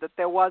I'd heard, that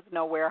there was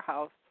no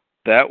warehouse.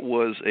 That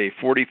was a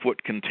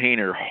 40-foot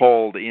container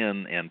hauled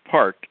in and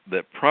parked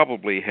that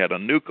probably had a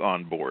nuke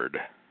on board.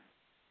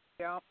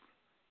 Yeah.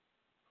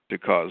 To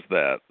cause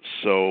that.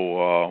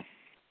 So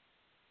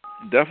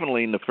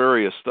definitely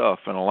nefarious stuff,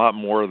 and a lot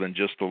more than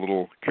just a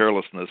little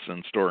carelessness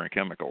in storing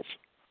chemicals.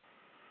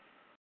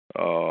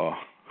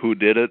 Who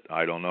did it?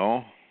 I don't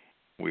know.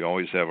 We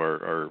always have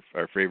our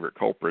favorite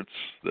culprits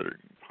that are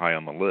high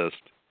on the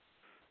list,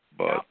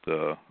 but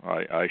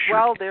I sure.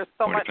 Well, there's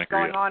so much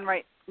going on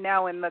right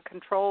now in the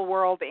control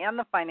world and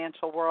the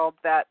financial world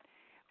that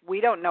we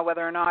don't know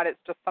whether or not it's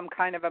just some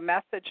kind of a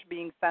message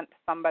being sent to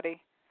somebody.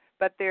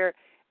 But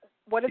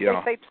what did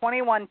they say?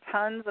 21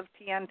 tons of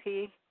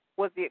TNT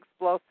was the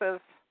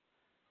explosive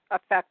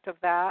effect of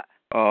that.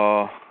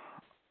 I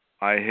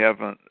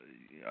haven't.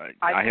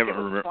 I haven't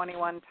remembered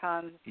 21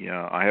 tons.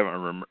 Yeah, I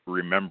haven't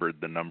remembered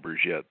the numbers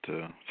yet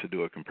to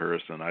do a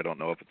comparison. I don't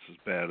know if it's as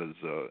bad as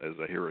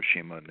a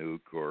Hiroshima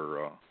nuke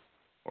or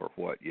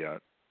what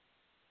yet.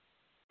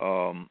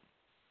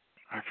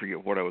 I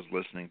forget what I was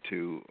listening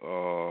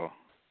to.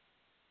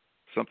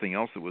 Something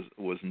else that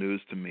was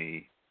news to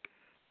me.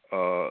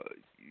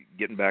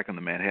 Getting back on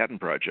the Manhattan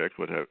Project,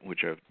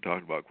 which I've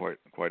talked about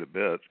quite a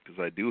bit, because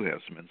I do have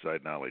some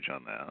inside knowledge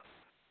on that.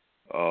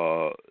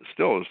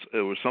 Still,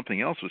 it was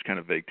something else that was kind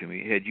of vague to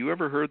me. Had you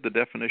ever heard the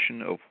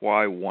definition of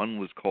why one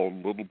was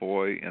called Little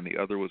Boy and the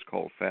other was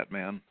called Fat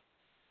Man?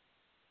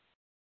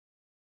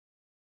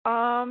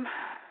 I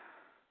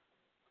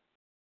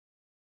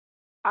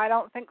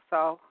don't think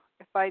so.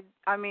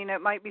 I mean,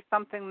 it might be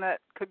something that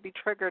could be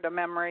triggered a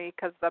memory,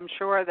 because I'm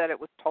sure that it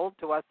was told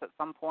to us at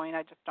some point.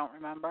 I just don't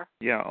remember.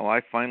 Yeah, well,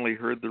 I finally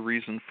heard the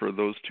reason for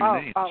those two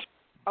names. Oh,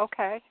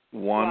 okay.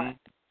 One,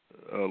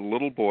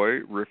 Little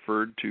Boy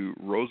referred to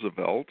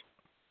Roosevelt,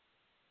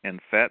 and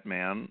Fat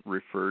Man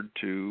referred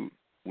to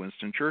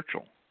Winston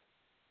Churchill.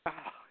 Oh,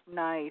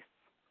 nice.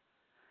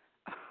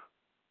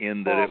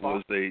 In that it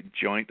was a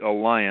joint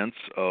alliance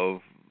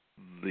of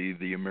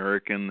the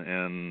American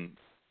and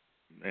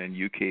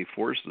UK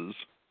forces,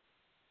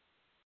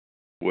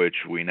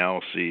 which we now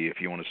see,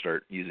 if you want to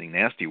start using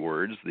nasty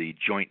words, the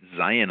joint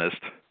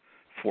Zionist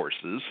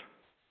forces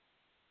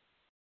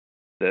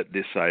that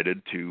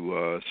decided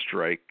to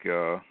strike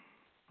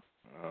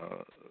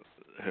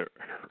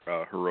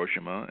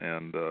Hiroshima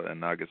and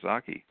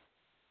Nagasaki,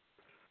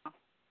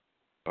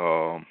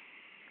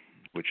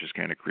 which is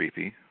kind of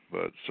creepy,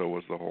 but so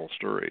was the whole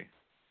story.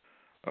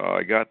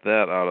 I got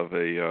that out of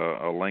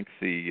a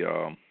lengthy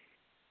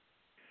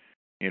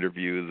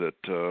interview that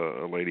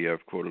a lady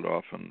I've quoted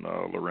often,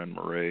 Lorraine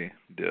Murray,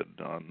 did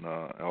on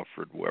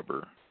Alfred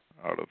Weber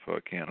out of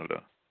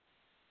Canada.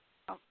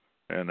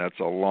 And that's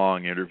a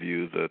long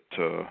interview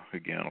that,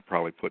 again, will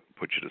probably put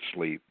you to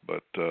sleep,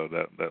 but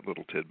that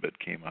little tidbit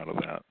came out of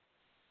that.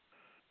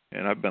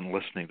 And I've been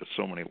listening to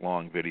so many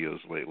long videos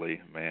lately.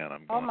 Man,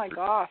 I'm going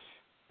through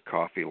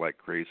coffee like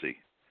crazy.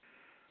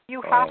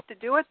 You have to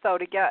do it, though,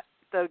 to get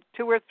the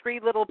 2 or 3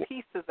 little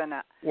pieces in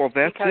it. Well,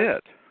 that's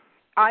it.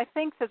 I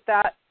think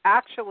that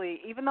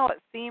actually, even though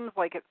it seems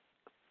like it's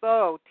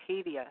so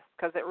tedious,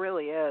 because it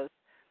really is,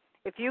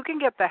 if you can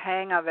get the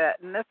hang of it,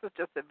 and this is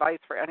just advice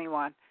for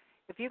anyone,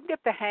 if you can get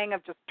the hang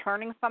of just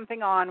turning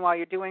something on while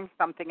you're doing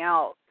something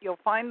else, you'll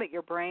find that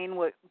your brain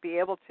would be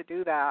able to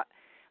do that.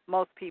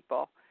 Most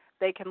people,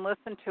 they can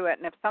listen to it,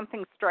 and if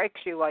something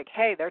strikes you like,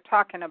 hey, they're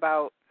talking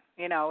about,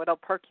 it'll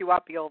perk you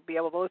up, you'll be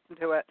able to listen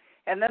to it,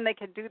 and then they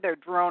can do their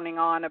droning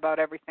on about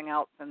everything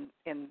else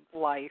in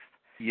life.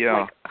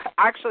 Yeah.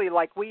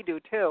 Like we do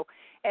too.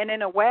 And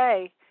in a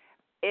way,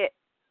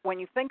 when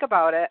you think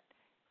about it,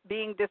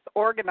 being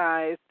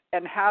disorganized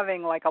and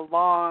having like a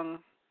long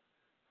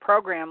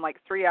program, like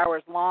 3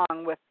 hours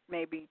long with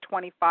maybe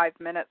 25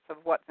 minutes of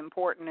what's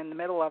important in the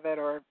middle of it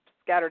or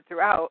scattered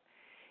throughout,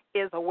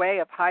 is a way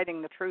of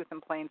hiding the truth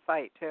in plain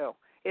sight too.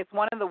 It's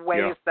one of the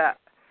ways that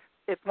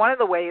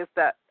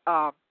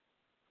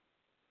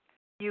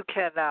you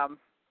can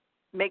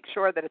make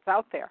sure that it's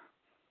out there,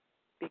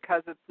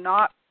 because it's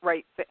not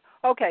right.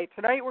 Okay,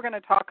 tonight we're going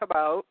to talk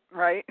about,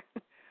 right?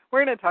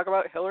 We're going to talk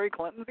about Hillary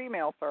Clinton's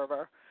email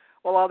server.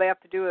 Well, all they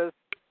have to do is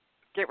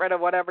get rid of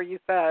whatever you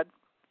said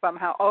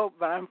somehow. Oh,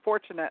 but an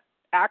unfortunate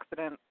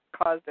accident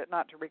caused it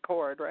not to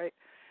record, right?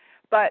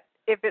 But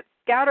if it's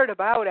scattered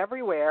about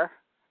everywhere,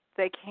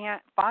 they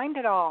can't find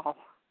it all.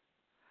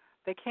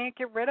 They can't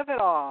get rid of it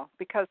all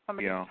because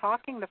somebody's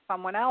talking to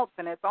someone else,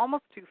 and it's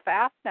almost too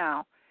fast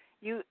now.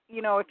 You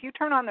know, if you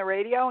turn on the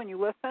radio and you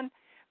listen,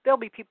 there'll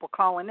be people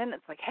calling in.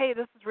 It's like, hey,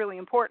 this is really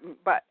important,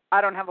 but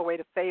I don't have a way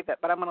to save it,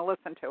 but I'm going to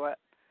listen to it.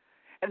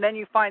 And then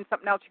you find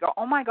something else. You go,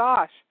 oh, my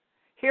gosh,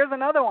 here's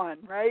another one,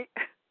 right?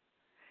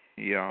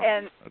 Yeah.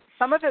 And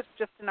some of it's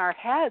just in our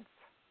heads.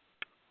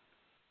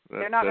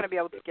 They're not going to be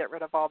able to get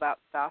rid of all that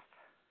stuff.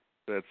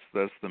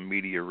 That's the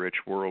media-rich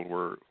world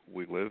where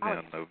we live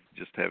in, of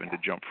just having to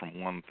jump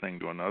from one thing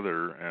to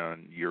another.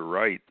 And you're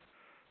right.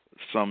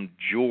 Some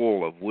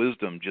jewel of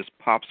wisdom just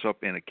pops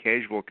up in a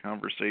casual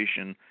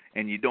conversation,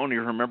 and you don't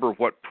even remember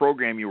what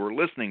program you were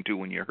listening to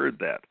when you heard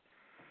that.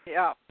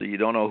 Yeah. So you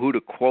don't know who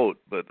to quote,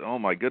 but oh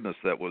my goodness,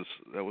 that was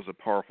a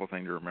powerful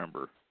thing to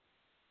remember.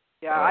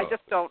 Yeah, I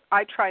just don't.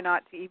 I try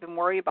not to even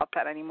worry about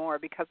that anymore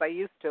because I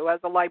used to. As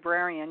a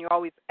librarian, you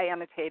always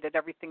annotated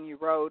everything you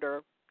wrote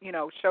or, you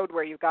know, showed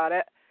where you got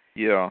it.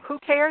 Yeah. Who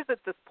cares at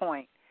this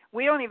point?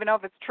 We don't even know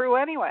if it's true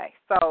anyway.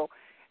 So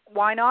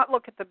why not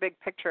look at the big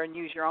picture and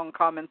use your own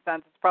common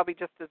sense? It's probably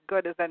just as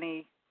good as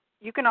any.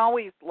 You can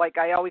always, like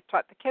I always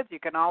taught the kids, you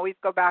can always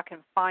go back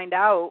and find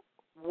out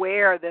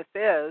where this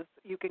is.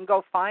 You can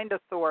go find a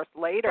source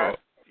later.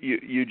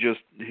 You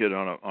just hit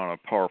on a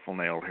powerful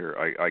nail here.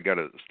 I got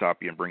to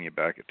stop you and bring you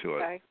back to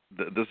it. Okay.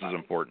 This is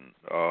important.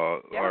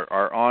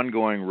 Our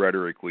ongoing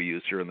rhetoric we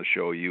use here in the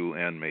show, you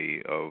and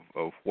me,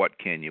 of what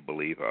can you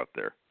believe out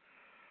there.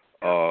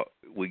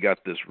 We got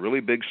this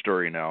really big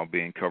story now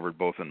being covered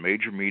both in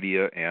major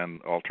media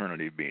and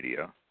alternative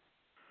media,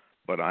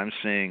 but I'm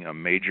seeing a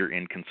major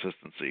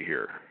inconsistency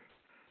here.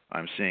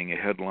 I'm seeing a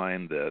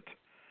headline that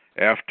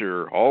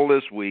after all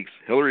this weeks,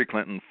 Hillary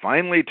Clinton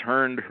finally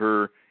turned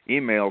her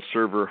email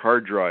server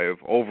hard drive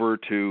over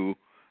to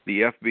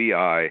the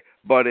FBI,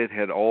 but it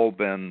had all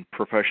been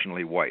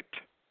professionally wiped.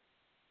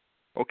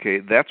 Okay,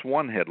 that's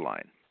one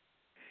headline.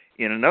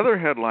 In another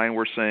headline,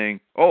 we're saying,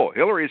 oh,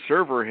 Hillary's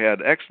server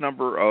had X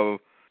number of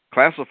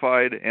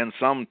classified and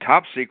some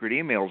top secret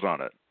emails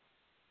on it.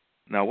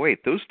 Now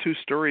wait, those two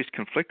stories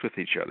conflict with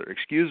each other.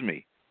 Excuse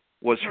me.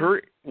 Was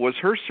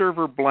her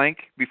server blank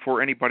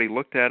before anybody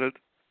looked at it?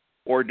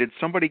 Or did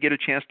somebody get a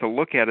chance to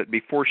look at it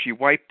before she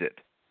wiped it?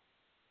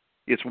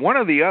 It's one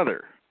or the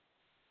other.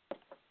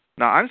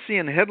 Now, I'm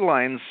seeing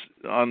headlines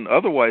on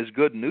otherwise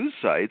good news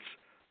sites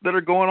that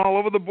are going all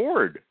over the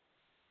board.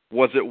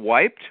 Was it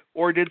wiped,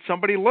 or did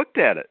somebody look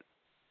at it?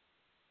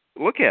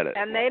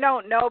 And they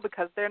don't know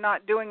because they're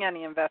not doing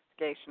any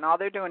investigation. All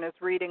they're doing is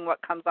reading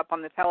what comes up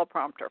on the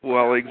teleprompter.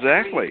 Well,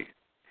 exactly.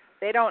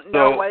 They don't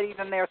know what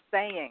even they're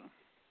saying.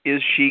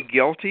 Is she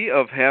guilty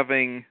of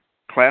having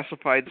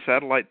classified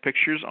satellite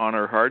pictures on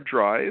her hard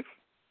drive?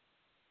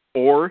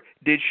 Or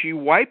did she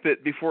wipe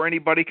it before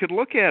anybody could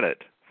look at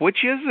it?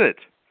 Which is it?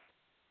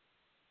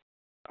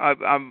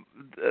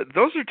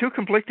 Those are two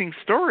conflicting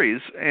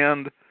stories,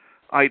 and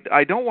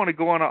I don't want to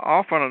go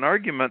off on an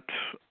argument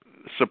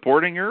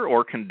supporting her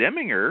or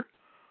condemning her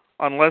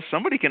unless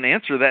somebody can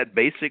answer that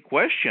basic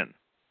question.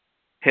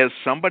 Has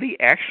somebody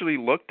actually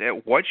looked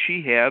at what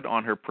she had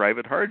on her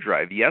private hard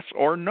drive, yes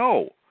or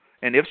no?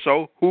 And if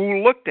so,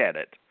 who looked at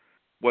it?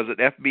 Was it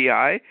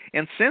FBI?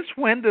 And since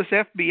when does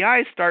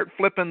FBI start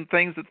flipping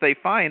things that they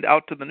find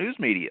out to the news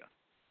media?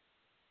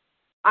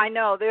 I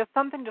know. There's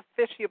something just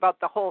fishy about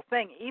the whole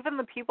thing. Even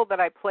the people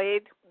that I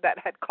played that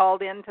had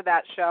called into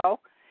that show,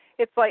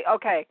 it's like,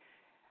 okay,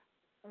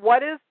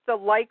 what is the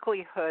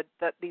likelihood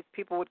that these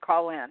people would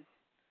call in?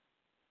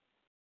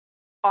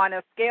 On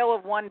a scale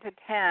of 1 to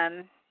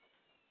 10,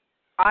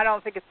 I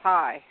don't think it's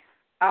high.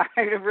 I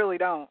really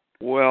don't.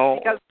 Well,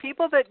 because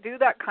people that do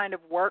that kind of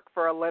work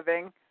for a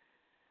living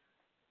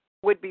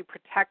would be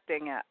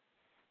protecting it.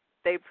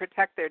 They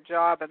protect their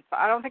job, and so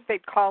I don't think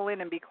they'd call in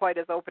and be quite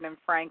as open and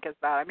frank as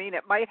that. I mean,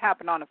 it might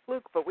happen on a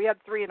fluke, but we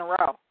had 3 in a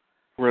row.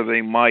 Where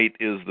they might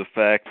is the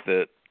fact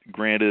that,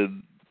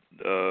 granted,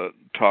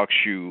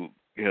 TalkShoe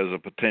has a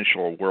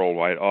potential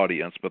worldwide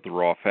audience, but the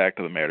raw fact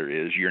of the matter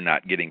is you're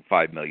not getting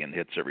 5 million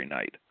hits every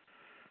night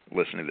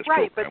listening to this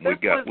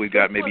program. We've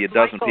got maybe a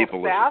dozen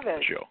people listening to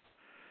the show.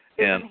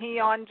 Isn't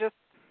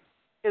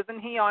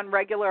he on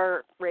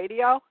regular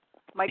radio?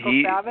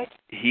 Michael Savage?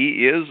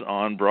 He is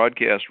on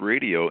broadcast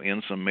radio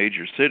in some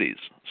major cities.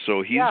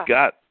 So he's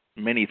got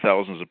many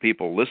thousands of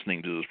people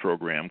listening to this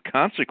program.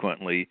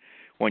 Consequently,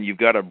 when you've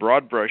got a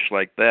broad brush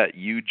like that,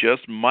 you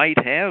just might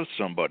have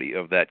somebody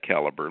of that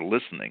caliber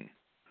listening.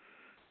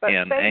 But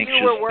and say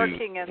you were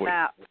working in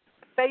that.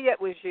 Say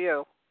it was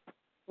you.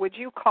 Would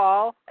you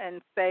call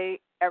and say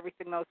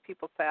everything those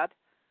people said?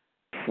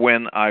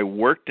 When I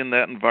worked in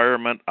that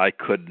environment, I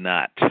could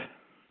not.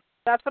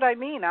 That's what I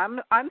mean.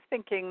 I'm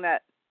thinking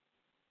that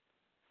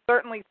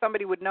certainly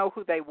somebody would know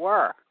who they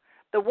were.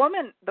 The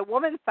woman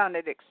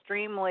sounded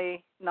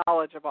extremely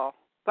knowledgeable,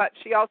 but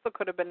she also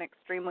could have been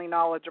extremely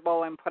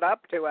knowledgeable and put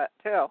up to it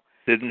too.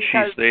 Didn't she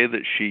say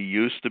that she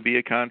used to be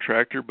a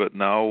contractor, but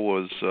now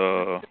was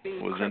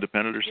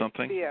independent or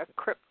something? Used to be a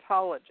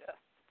cryptologist.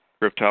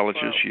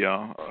 Cryptologist,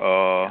 yeah.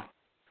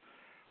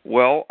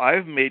 Well,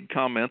 I've made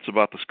comments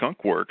about the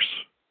Skunk Works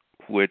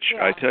which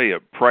Yeah. I tell you,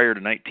 prior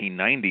to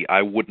 1990,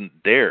 I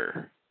wouldn't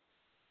dare.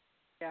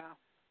 Yeah.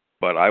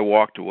 But I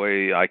walked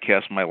away. I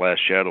cast my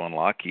last shadow on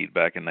Lockheed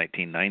back in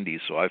 1990,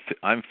 so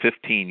I'm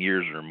 15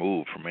 years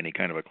removed from any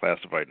kind of a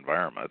classified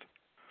environment.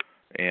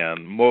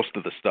 And most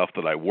of the stuff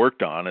that I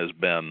worked on has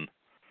been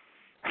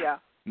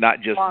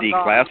not just long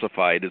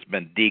declassified, it's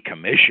been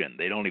decommissioned.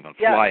 They don't even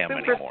fly them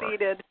anymore.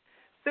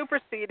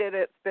 Superseded,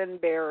 it's been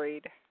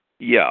buried.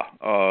 Yeah,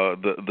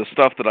 the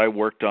stuff that I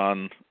worked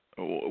on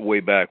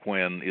way back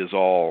when is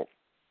all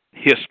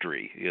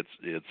history.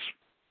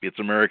 It's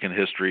American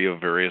history of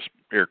various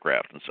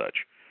aircraft and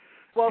such.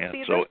 Well, and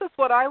see, so, this is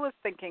what I was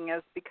thinking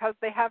is because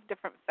they have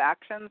different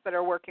factions that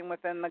are working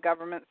within the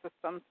government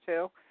systems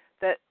too,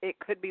 that it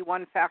could be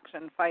one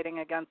faction fighting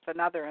against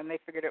another, and they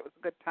figured it was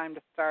a good time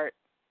to start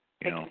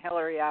taking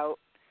Hillary out.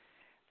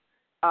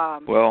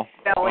 Bell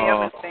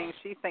is saying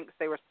she thinks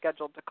they were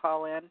scheduled to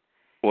call in.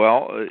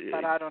 Well,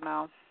 but I don't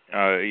know.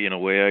 In a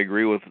way, I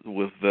agree with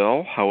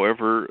Vel.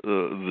 However,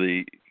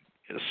 the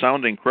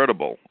sounding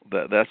credible,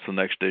 that's the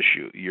next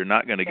issue. You're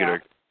not going to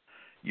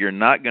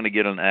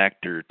get an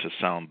actor to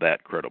sound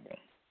that credible.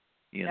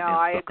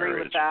 I agree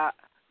with that.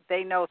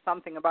 They know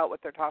something about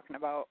what they're talking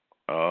about.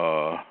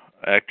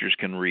 Actors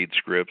can read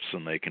scripts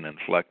and they can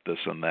inflect this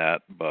and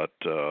that, but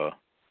the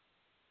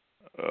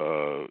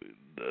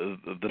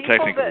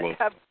technical people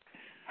that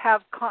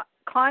have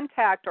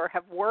contact or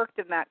have worked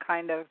in that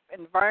kind of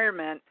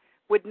environment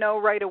would know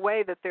right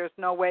away that there's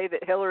no way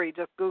that Hillary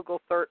just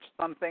Google searched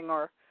something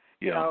or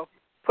you know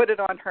put it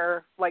on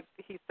her, like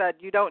he said,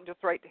 you don't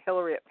just write to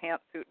Hillary at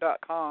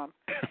pantsuit.com.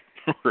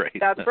 Right.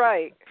 That's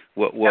right.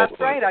 That's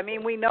right. I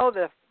mean, we know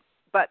this,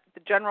 but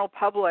the general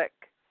public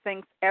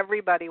thinks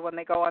everybody, when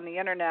they go on the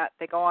internet,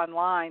 they go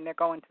online, they're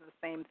going to the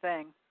same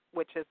thing,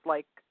 which is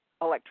like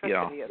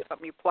electricity. It's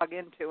something you plug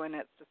into and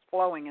it's just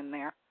flowing in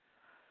there.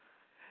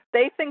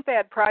 They think they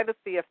had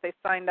privacy if they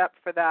signed up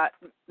for that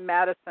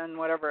Madison,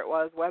 whatever it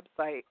was,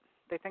 website.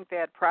 They think they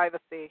had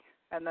privacy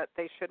and that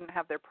they shouldn't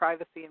have their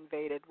privacy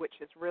invaded, which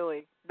is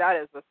really, that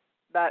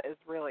is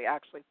really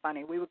actually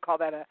funny. We would call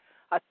that a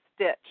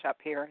stitch up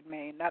here in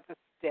Maine. That's a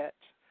stitch.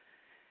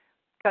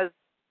 Because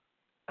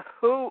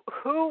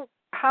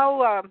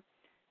how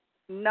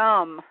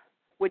numb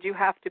would you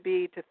have to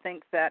be to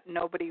think that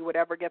nobody would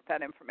ever get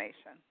that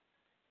information?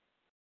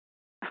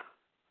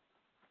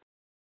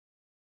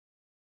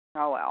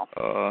 Oh,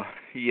 well.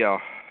 Yeah.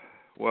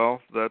 Well,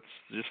 that's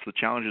just the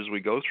challenges we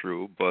go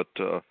through. But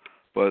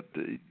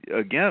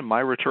again,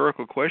 my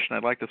rhetorical question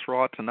I'd like to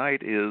throw out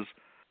tonight is,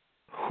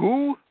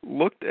 who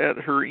looked at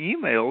her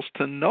emails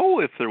to know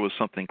if there was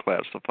something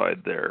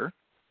classified there?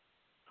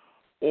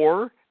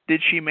 Or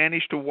did she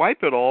manage to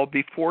wipe it all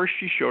before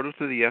she showed it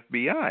to the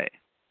FBI?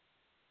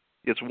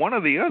 It's one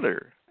or the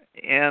other.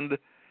 And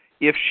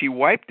if she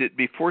wiped it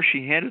before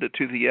she handed it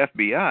to the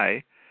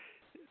FBI,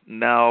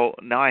 now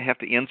I have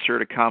to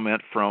insert a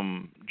comment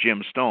from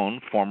Jim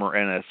Stone, former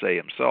NSA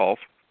himself,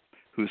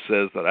 who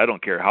says that I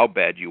don't care how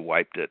bad you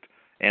wiped it,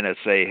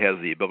 NSA has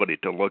the ability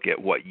to look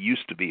at what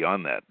used to be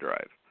on that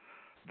drive.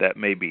 That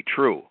may be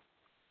true.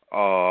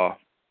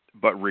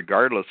 But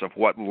regardless of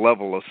what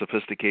level of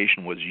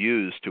sophistication was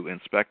used to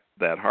inspect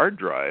that hard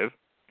drive,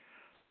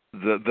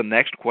 the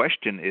next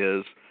question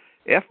is,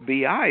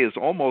 FBI is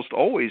almost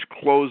always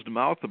closed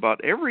mouth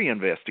about every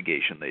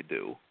investigation they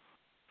do.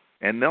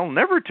 And they'll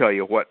never tell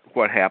you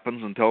what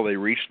happens until they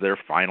reach their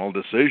final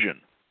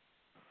decision.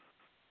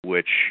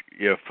 Which,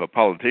 if a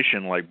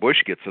politician like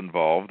Bush gets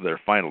involved, their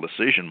final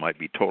decision might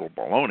be total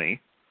baloney.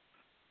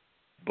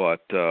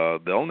 But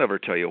they'll never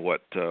tell you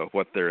what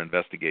their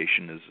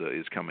investigation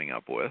is coming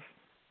up with.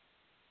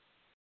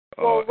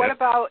 Well, what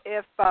about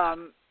if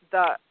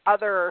the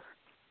other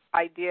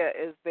idea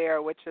is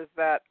there, which is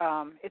that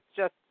it's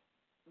just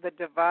the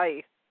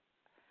device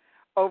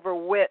over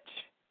which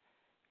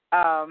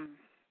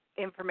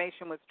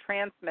information was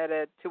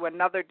transmitted to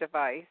another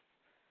device,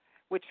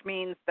 which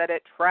means that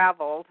it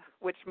traveled,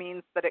 which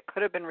means that it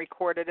could have been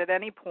recorded at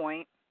any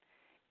point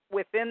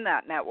within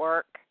that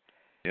network.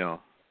 Yeah.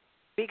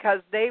 Because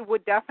they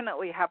would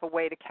definitely have a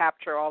way to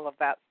capture all of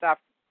that stuff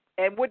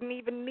and wouldn't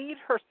even need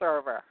her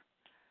server.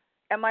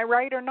 Am I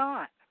right or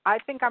not? I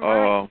think I'm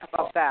right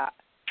about that.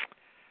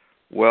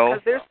 Well,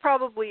 because there's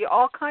probably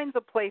all kinds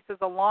of places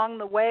along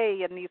the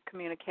way in these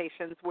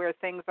communications where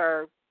things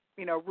are,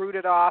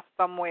 rooted off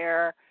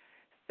somewhere,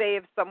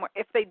 saved somewhere.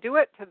 If they do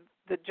it to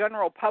the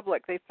general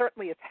public, they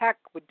certainly as heck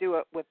would do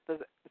it with the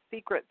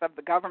secrets of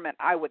the government,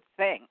 I would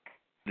think.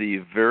 The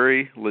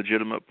very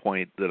legitimate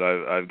point that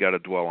I've got to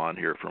dwell on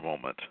here for a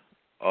moment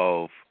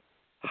of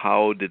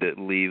how did it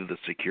leave the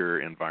secure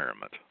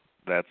environment?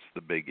 That's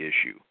the big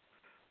issue.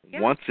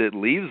 Yeah. Once it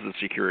leaves the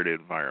security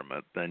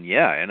environment, then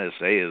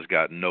NSA has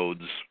got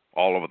nodes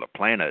all over the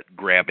planet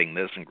grabbing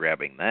this and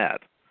grabbing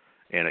that,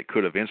 and it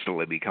could have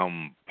instantly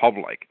become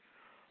public.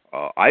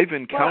 I've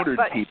encountered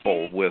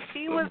people with...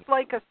 She was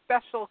like a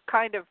special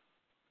kind of,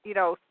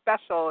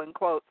 special in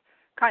quotes,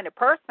 kind of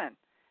person.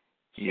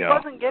 She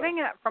wasn't getting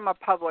it from a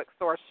public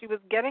source. She was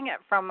getting it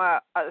from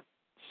a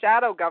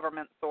shadow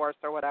government source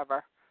or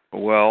whatever.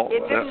 Well,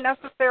 it didn't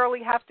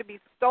necessarily have to be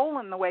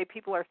stolen the way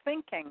people are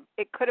thinking.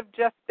 It could have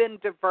just been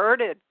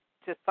diverted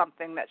to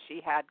something that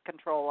she had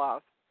control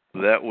of.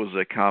 That was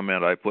a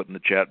comment I put in the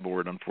chat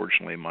board.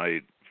 Unfortunately,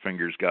 my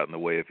fingers got in the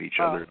way of each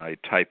other, and I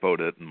typoed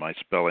it, and my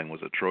spelling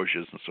was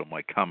atrocious, and so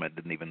my comment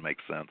didn't even make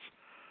sense.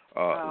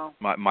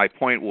 My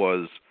point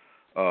was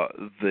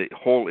the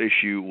whole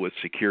issue with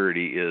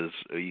security is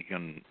you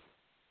can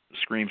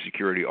scream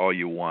security all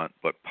you want,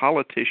 but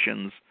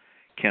politicians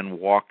can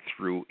walk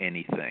through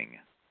anything,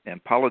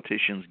 and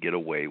politicians get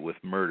away with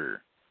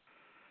murder.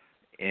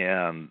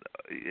 And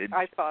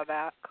I saw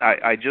that.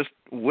 I just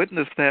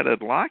witnessed that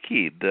at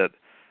Lockheed, that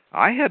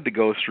I had to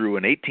go through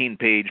an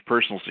 18-page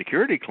personal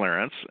security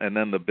clearance, and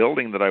then the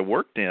building that I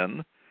worked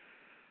in,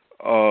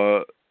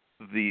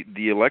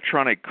 the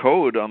electronic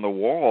code on the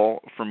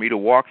wall for me to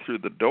walk through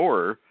the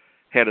door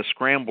had a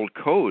scrambled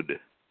code.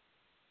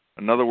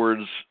 In other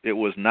words, it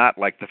was not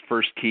like the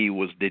first key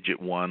was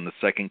digit 1, the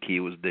second key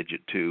was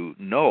digit 2.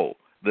 No,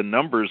 the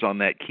numbers on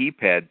that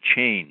keypad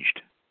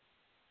changed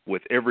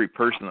with every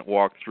person that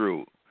walked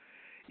through.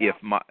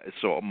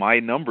 So my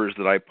numbers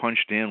that I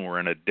punched in were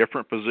in a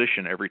different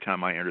position every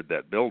time I entered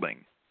that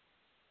building.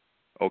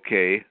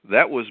 Okay,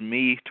 that was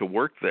me to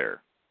work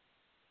there.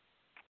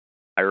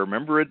 I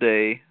remember a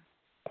day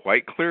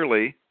quite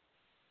clearly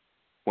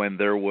when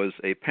there was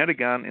a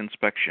Pentagon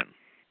inspection.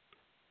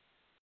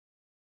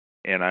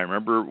 And I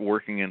remember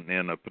working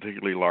in a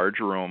particularly large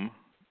room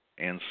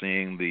and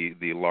seeing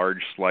the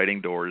large sliding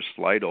doors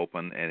slide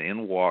open, and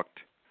in walked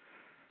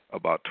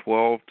about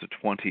 12 to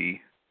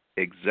 20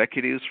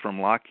 executives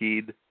from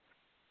Lockheed,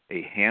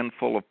 a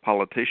handful of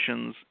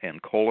politicians, and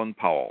Colin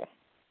Powell.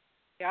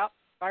 Yep,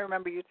 I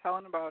remember you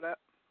telling about it.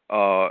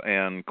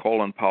 And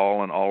Colin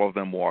Powell and all of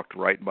them walked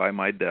right by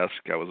my desk.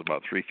 I was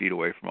about 3 feet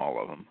away from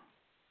all of them.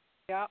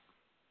 Yep.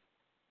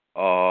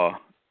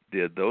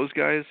 Did those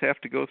guys have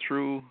to go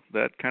through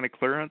that kind of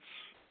clearance?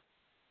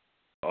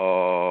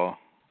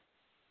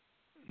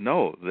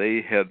 No,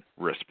 they had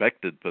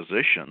respected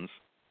positions.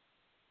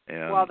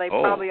 And, well, they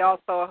probably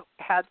also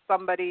had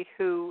somebody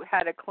who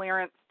had a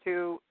clearance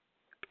to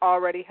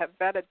already have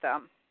vetted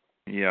them.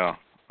 Yeah,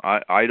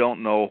 I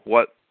don't know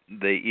what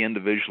they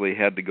individually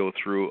had to go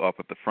through up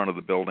at the front of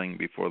the building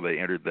before they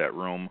entered that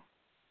room,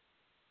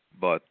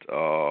 but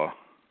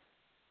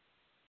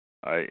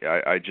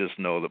I just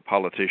know that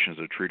politicians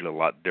are treated a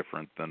lot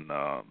different than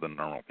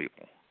normal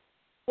people.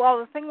 Well,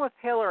 the thing with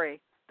Hillary,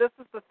 this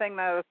is the thing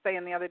that I was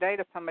saying the other day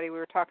to somebody. We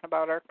were talking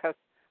about her because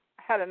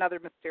I had another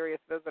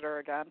mysterious visitor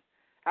again.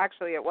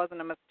 Actually, it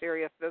wasn't a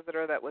mysterious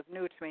visitor that was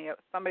new to me. It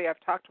was somebody I've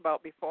talked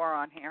about before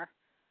on here.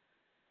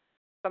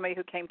 Somebody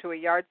who came to a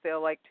yard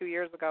sale like 2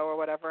 years ago or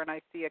whatever, and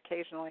I see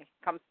occasionally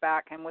comes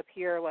back and was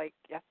here like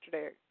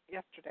yesterday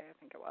I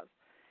think it was.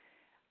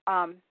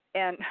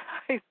 And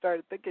I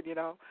started thinking,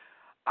 I'm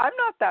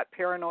not that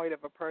paranoid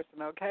of a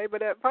person, okay?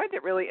 But I find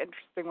it really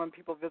interesting when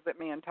people visit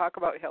me and talk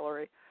about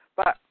Hillary.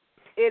 But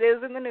it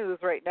is in the news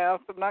right now,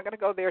 so I'm not going to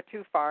go there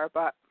too far.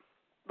 But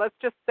let's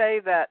just say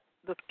that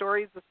the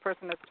stories this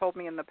person has told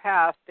me in the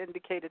past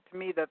indicated to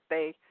me that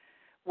they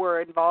were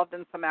involved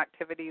in some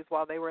activities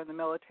while they were in the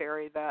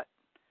military that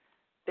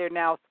they're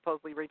now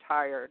supposedly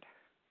retired.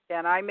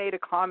 And I made a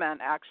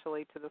comment,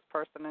 actually, to this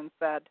person and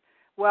said,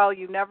 well,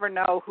 you never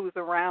know who's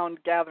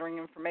around gathering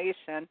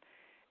information.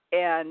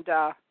 And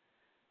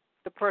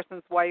the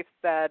person's wife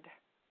said,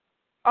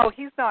 oh,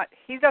 he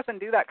doesn't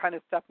do that kind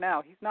of stuff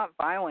now. He's not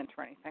violent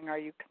or anything. Are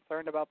you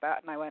concerned about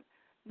that? And I went,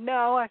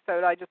 no, I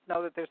said, I just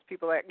know that there's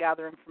people that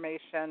gather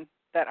information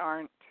that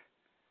aren't,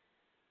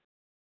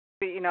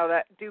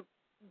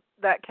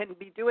 that can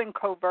be doing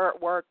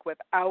covert work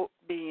without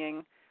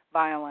being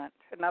violent.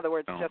 In other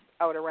words, just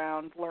out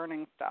around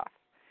learning stuff.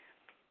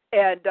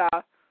 And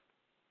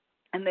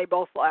they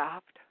both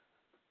laughed.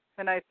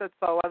 And I said,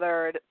 so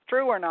whether it's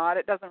true or not,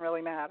 it doesn't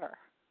really matter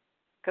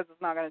because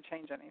it's not going to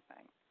change anything.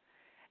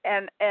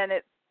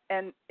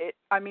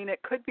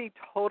 It could be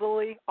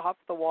totally off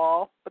the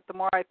wall, but the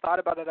more I thought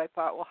about it, I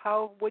thought, well,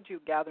 how would you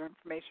gather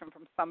information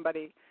from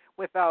somebody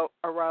without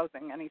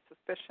arousing any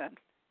suspicion?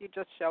 You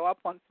just show up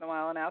once in a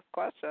while and ask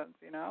questions,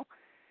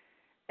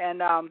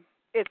 And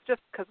it's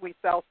just because we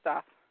sell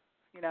stuff.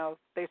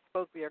 They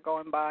supposedly are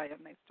going by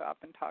and they stop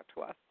and talk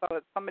to us. So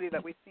it's somebody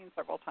that we've seen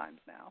several times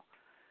now.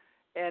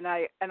 And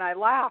I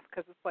laugh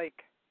because it's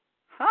like,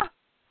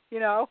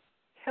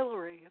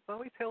 Hillary. It's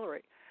always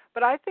Hillary.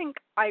 But I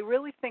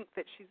really think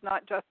that she's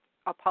not just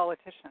a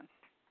politician.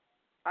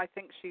 I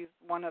think she's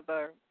one of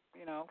the,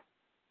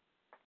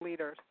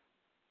 leaders.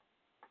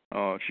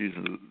 Oh, she's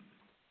an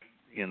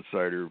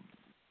insider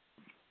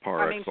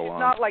par excellence. She's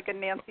not like a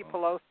Nancy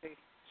Pelosi.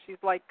 She's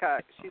like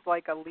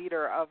a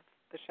leader of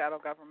the shadow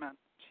government.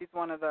 She's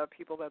one of the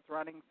people that's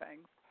running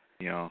things.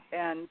 Yeah.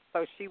 And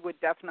so she would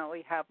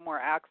definitely have more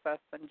access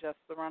than just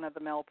the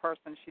run-of-the-mill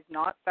person. She's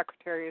not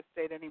Secretary of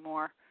State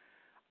anymore.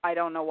 I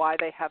don't know why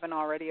they haven't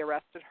already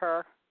arrested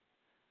her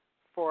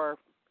for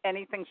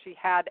anything she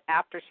had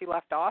after she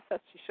left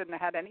office. She shouldn't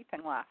have had anything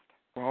left.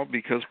 Well,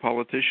 because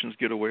politicians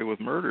get away with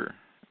murder.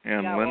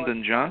 And yeah,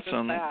 Lyndon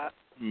Johnson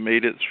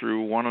made it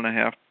through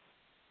 1.5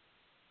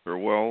 Or,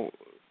 well,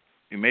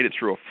 he made it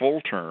through a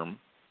full term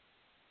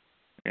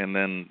and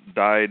then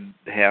died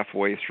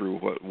halfway through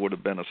what would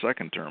have been a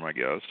second term, I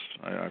guess.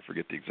 I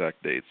forget the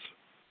exact dates.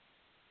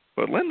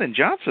 But Lyndon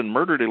Johnson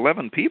murdered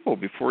 11 people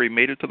before he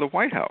made it to the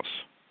White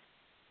House.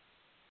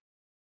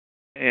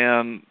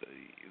 And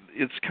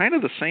it's kind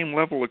of the same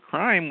level of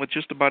crime with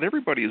just about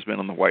everybody who's been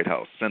in the White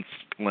House since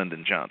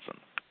Lyndon Johnson.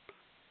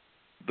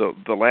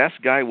 The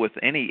last guy with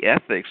any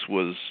ethics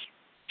was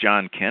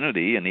John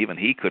Kennedy, and even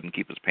he couldn't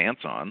keep his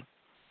pants on.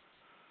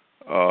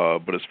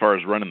 But as far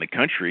as running the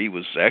country, he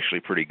was actually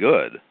pretty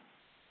good.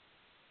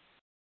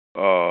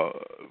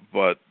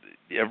 But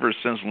ever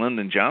since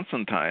Lyndon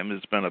Johnson time,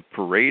 it's been a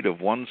parade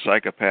of one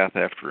psychopath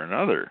after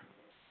another.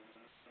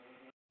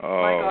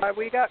 My God,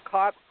 we got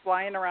cops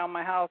flying around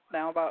my house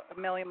now about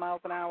 1,000,000 miles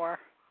an hour.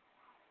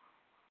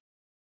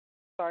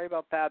 Sorry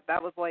about that.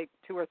 That was like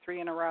 2 or 3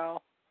 in a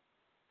row.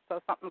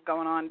 So something's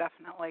going on,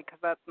 definitely, because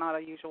that's not a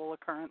usual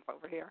occurrence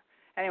over here.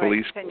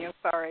 Anyway, continue.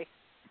 Sorry.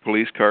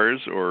 Police cars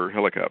or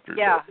helicopters?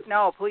 Yeah,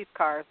 no, police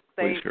cars.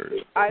 Police cars.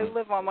 I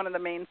live on one of the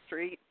main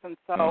streets, and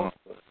so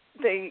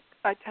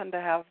I tend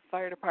to have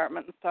fire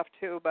department and stuff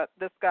too. But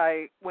this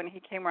guy, when he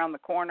came around the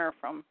corner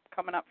from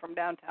coming up from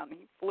downtown,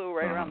 he flew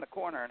right around the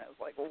corner, and it was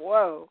like,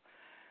 whoa.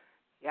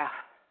 Yeah.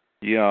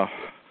 Yeah.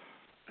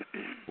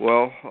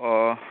 Well,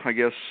 I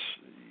guess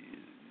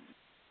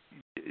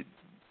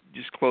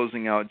just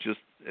closing out just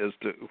as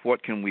to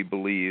what can we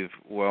believe.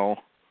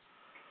 Well,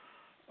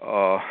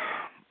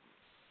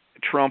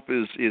 Trump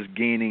is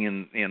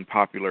gaining in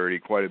popularity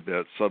quite a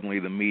bit. Suddenly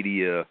the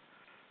media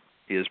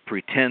is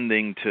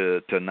pretending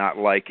to not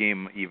like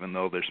him, even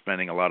though they're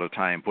spending a lot of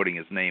time putting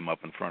his name up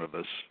in front of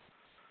us.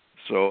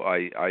 So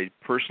I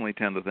personally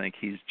tend to think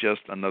he's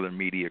just another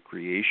media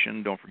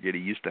creation. Don't forget, he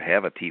used to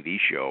have a TV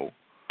show,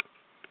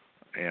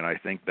 and I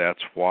think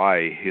that's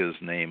why his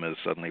name is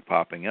suddenly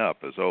popping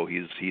up, as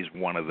he's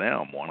one of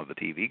them, one of the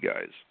TV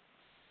guys.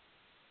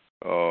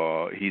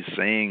 He's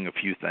saying a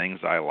few things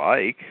I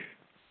like,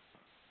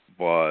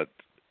 but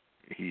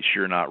he's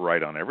sure not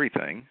right on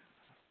everything.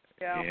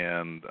 Yeah.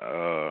 And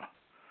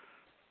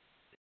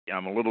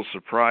I'm a little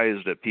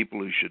surprised at people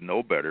who should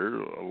know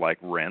better, like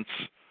Rents,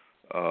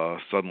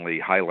 suddenly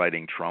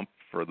highlighting Trump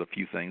for the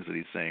few things that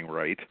he's saying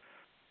right.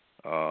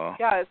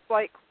 Yeah, it's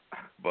like,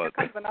 here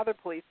comes another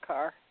police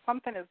car.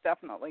 Something is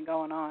definitely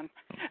going on.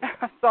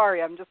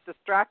 Sorry, I'm just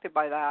distracted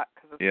by that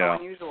because it's so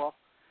unusual.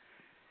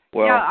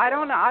 Well, yeah, I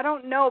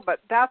don't know, but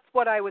that's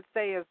what I would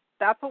say is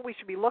that's what we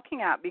should be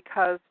looking at,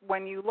 because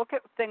when you look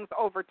at things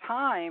over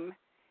time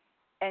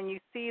and you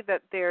see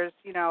that there's,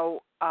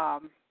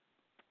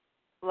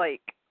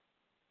 like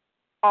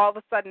all of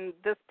a sudden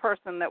this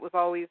person that was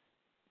always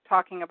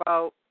talking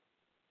about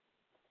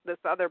this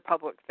other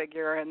public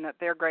figure and that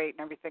they're great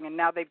and everything, and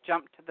now they've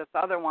jumped to this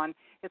other one,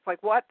 it's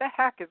like, what the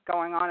heck is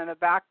going on in the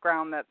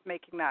background that's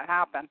making that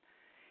happen?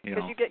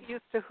 Because you get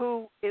used to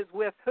who is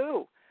with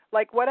who.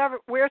 Like, whatever,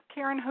 where's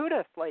Karen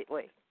Hudas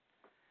lately?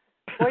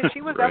 Boy,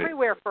 she was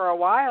everywhere for a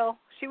while.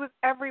 She was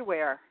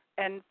everywhere.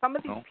 And some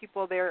of these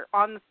people, they're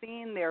on the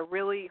scene, they're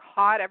really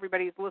hot,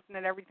 everybody's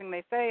listening to everything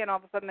they say, and all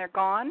of a sudden they're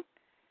gone.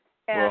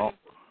 And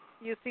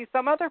you see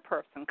some other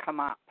person come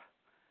up.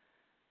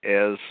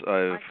 As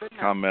I've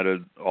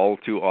commented all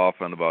too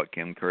often about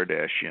Kim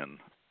Kardashian,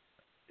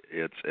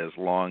 it's as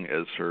long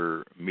as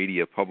her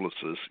media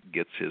publicist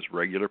gets his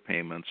regular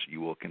payments, you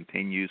will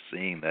continue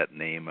seeing that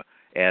name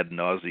ad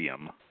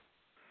nauseum.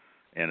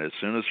 And as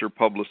soon as her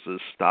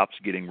publicist stops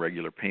getting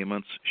regular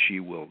payments, she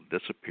will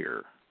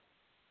disappear.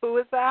 Who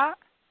is that?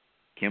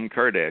 Kim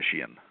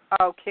Kardashian.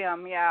 Oh,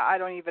 Kim, yeah, I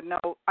don't even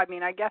know. I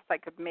mean, I guess I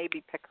could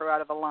maybe pick her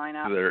out of a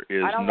lineup. There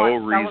is I don't no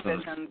watch reason.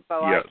 television, so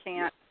I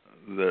can't.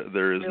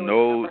 There is really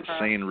no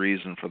sane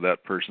reason for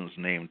that person's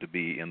name to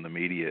be in the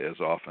media as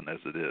often as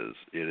it is.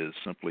 It is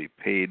simply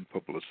paid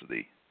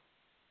publicity.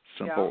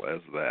 Simple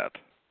as that.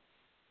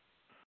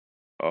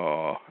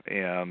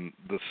 And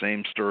the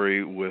same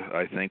story with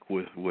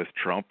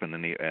Trump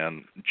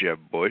and Jeb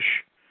Bush.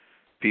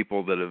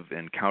 People that have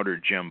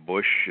encountered Jeb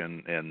Bush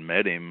and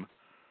met him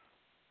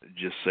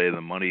just say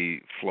the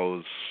money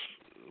flows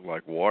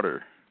like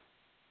water.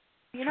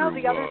 You know,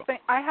 the other thing,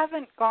 I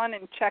haven't gone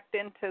and checked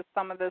into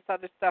some of this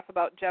other stuff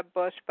about Jeb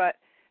Bush, but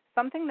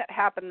something that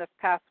happened this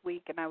past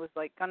week, and I was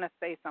like going to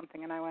say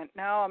something, and I went,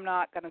 no, I'm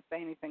not going to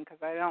say anything because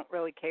I don't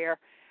really care.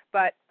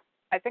 But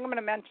I think I'm going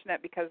to mention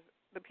it because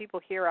the people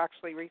here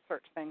actually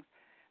research things.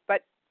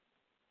 But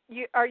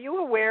are you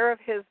aware of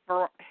his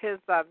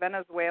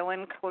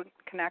Venezuelan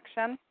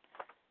connection?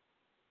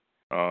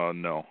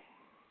 No.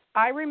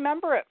 I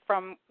remember it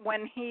from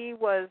when he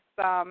was,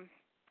 when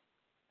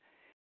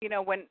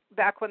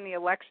the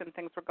election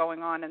things were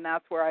going on, and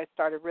that's where I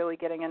started really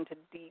getting into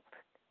deep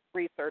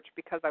research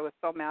because I was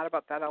so mad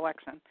about that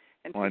election.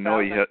 Well, I know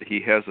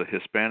he has a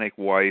Hispanic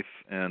wife,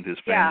 and his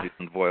family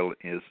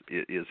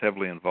is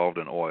heavily involved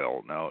in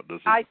oil. Now, does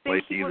it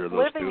relate to either of those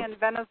two? I think he was living in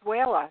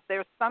Venezuela.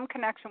 There's some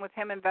connection with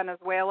him in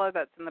Venezuela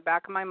that's in the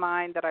back of my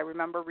mind that I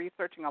remember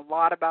researching a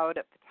lot about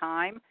at the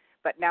time,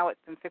 but now it's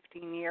been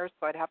 15 years,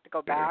 so I'd have to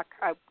go back.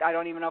 I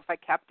don't even know if I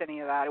kept any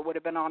of that. It would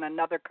have been on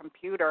another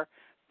computer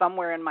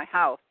somewhere in my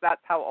house.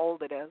 That's how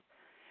old it is.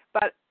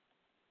 But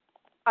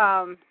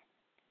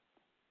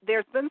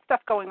there's been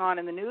stuff going on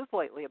in the news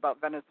lately about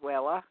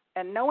Venezuela,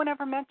 and no one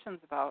ever mentions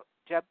about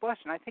Jeb Bush,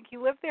 and I think he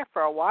lived there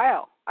for a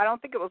while. I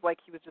don't think it was like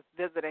he was just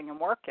visiting and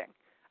working.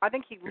 I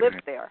think he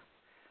lived there.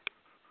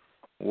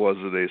 Was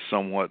it a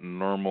somewhat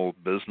normal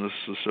business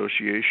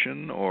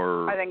association,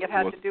 or? I think it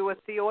had to do with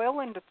the oil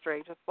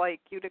industry, just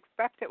like you'd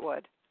expect it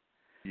would.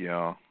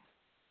 Yeah.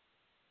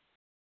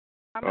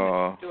 I'm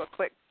going to do a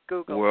quick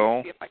Google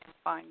to see if I can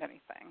find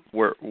anything.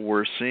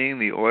 We're seeing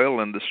the oil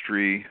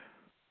industry.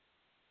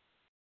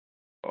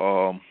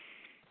 Well,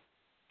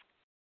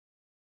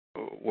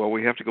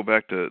 we have to go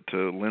back to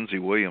Lindsey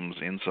Williams'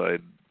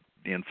 inside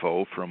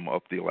info from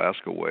up the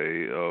Alaska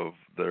way of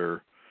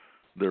they're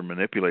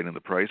manipulating the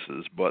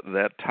prices, but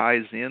that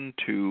ties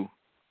into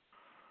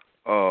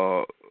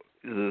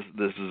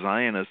this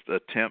Zionist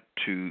attempt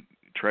to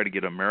try to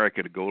get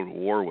America to go to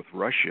war with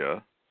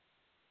Russia,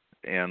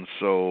 and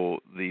so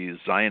the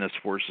Zionist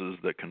forces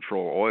that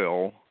control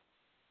oil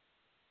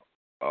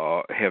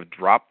have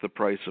dropped the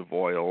price of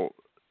oil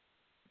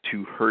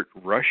to hurt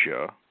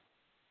Russia.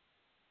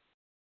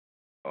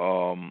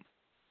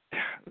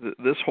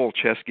 This whole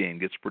chess game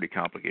gets pretty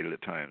complicated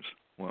at times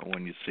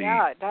when you see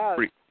it does.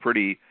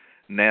 pretty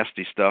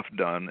nasty stuff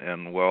done,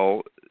 and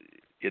well,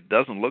 it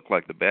doesn't look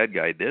like the bad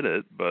guy did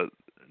it, but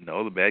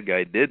no, the bad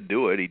guy did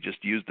do it.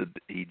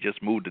 He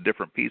just moved a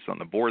different piece on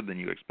the board than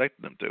you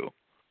expected him to.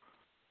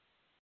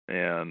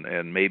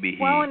 And maybe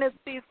he... Well, and it's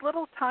these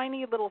little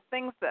tiny little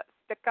things that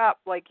stick up,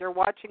 like you're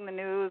watching the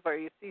news or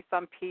you see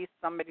some piece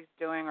somebody's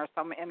doing or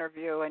some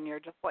interview and you're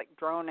just like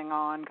droning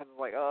on because it's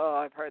like, oh,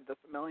 I've heard this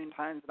a million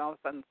times, and all of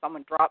a sudden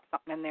someone drops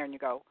something in there and you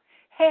go,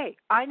 hey,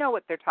 I know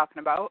what they're talking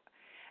about.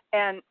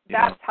 And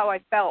that's how I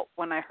felt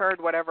when I heard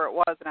whatever it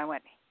was, and I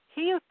went,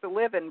 he used to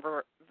live in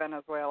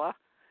Venezuela.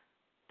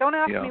 Don't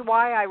ask me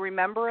why I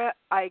remember it.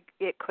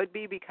 It could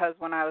be because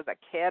when I was a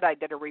kid I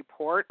did a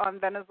report on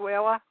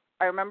Venezuela.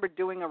 I remember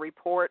doing a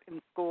report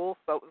in school,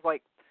 so it was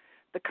like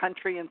the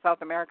country in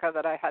South America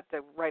that I had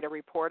to write a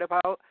report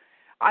about.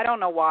 I don't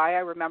know why I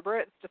remember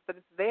it. It's just that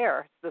it's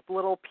there. It's this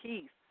little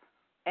piece.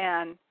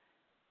 And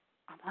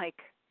I'm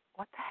like,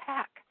 what the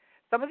heck?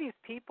 Some of these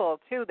people,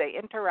 too, they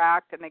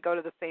interact and they go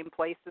to the same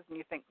places, and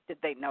you think, did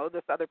they know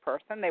this other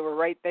person? They were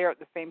right there at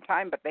the same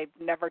time, but they've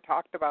never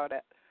talked about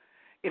it.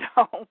 You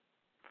know?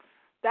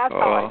 That's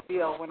how I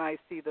feel when I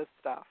see this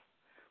stuff.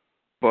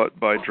 But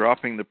by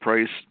dropping the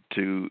price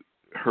to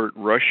hurt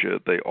Russia,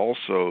 they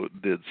also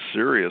did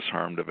serious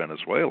harm to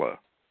Venezuela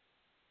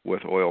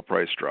with oil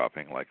price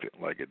dropping like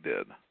it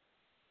did.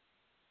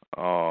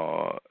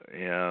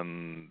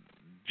 And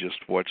just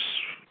what's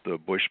the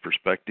Bush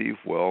perspective?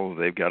 Well,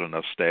 they've got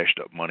enough stashed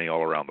up money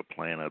all around the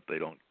planet. They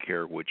don't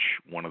care which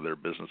one of their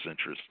business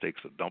interests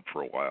takes a dump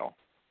for a while.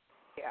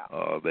 Yeah.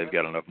 They've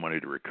got enough money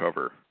to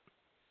recover.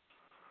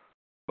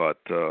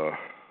 But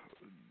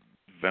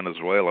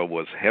Venezuela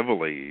was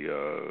heavily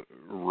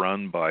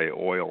run by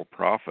oil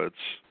profits,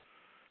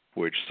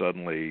 which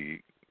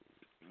suddenly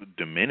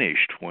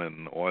diminished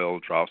when oil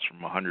drops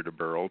from 100 a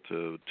barrel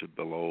to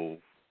below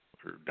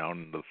or down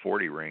into the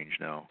 40 range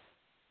now.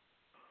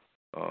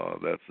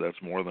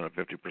 That's more than a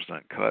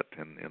 50% cut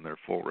in their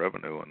full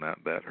revenue, and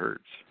that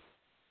hurts.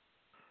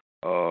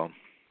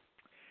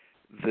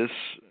 This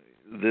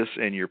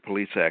and your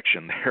police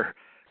action there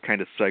kind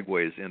of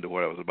segues into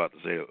what I was about to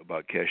say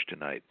about Kesh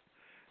tonight.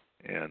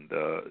 And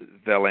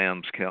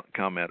Valam's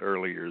comment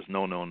earlier is,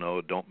 no,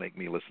 don't make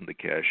me listen to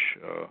Kesh.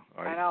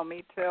 I know,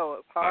 me too.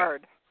 It's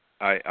hard.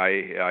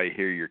 I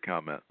hear your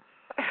comment,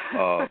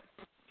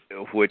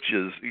 which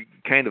is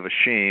kind of a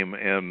shame,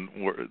 and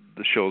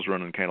the show's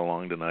running kind of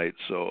long tonight,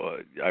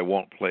 so I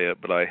won't play it,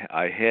 but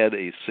I had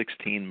a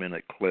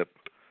 16-minute clip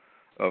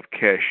of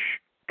Kesh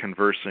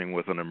conversing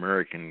with an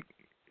American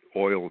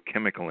oil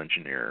chemical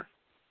engineer.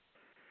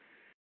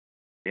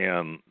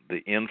 And the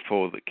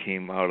info that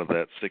came out of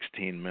that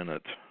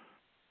 16-minute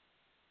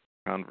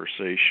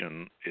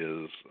conversation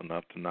is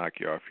enough to knock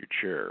you off your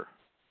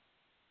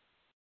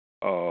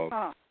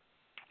chair.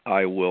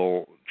 I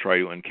will try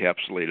to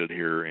encapsulate it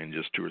here in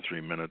just 2 or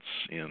 3 minutes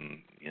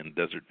in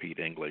Desertpete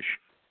English.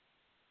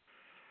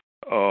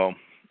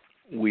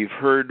 We've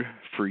heard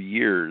for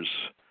years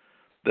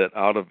that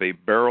out of a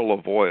barrel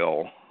of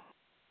oil,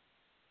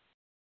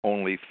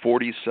 only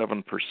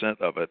 47%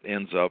 of it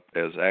ends up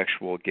as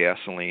actual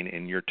gasoline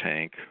in your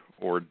tank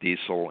or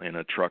diesel in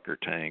a truck or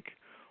tank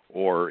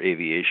or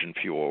aviation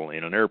fuel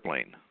in an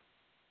airplane.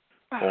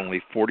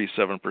 Only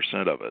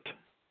 47% of it.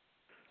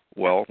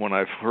 Well, when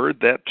I've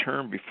heard that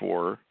term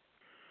before,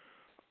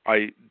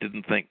 I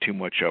didn't think too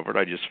much of it.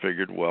 I just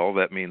figured, well,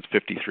 that means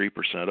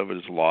 53% of it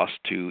is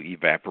lost to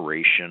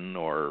evaporation,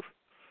 or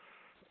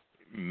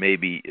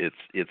maybe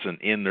it's an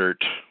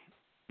inert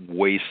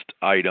waste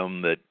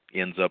item that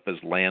ends up as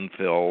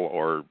landfill,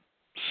 or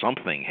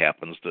something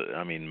happens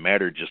to,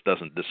 matter just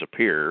doesn't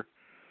disappear.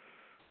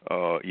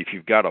 if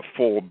you've got a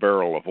full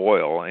barrel of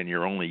oil and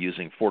you're only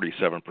using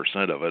 47%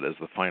 of it as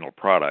the final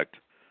product,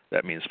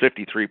 that means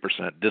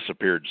 53%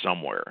 disappeared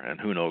somewhere, and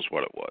who knows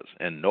what it was.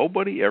 And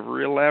nobody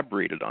ever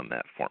elaborated on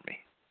that for me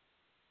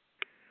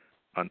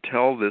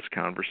until this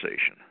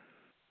conversation.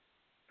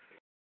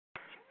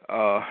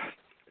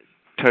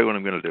 Tell you what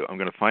I'm going to do. I'm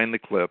going to find the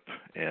clip,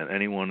 and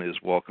anyone is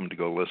welcome to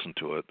go listen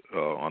to it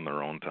on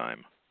their own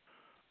time.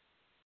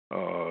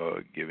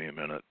 Give me a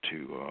minute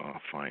to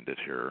find it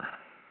here.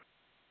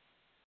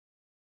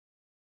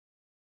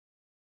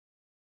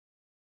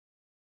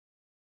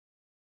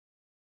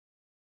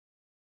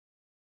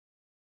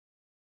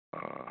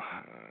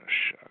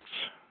 Shucks.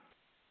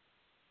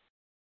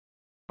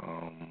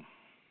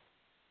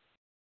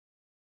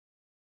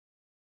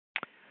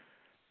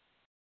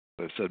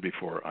 As I've said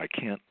before, I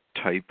can't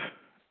type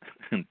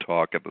and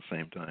talk at the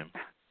same time.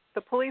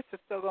 The police are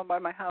still going by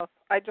my house.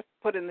 I just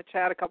put in the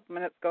chat a couple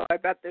minutes ago. I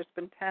bet there's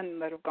been 10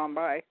 that have gone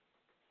by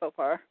so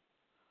far.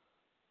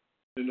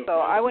 So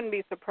I wouldn't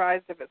be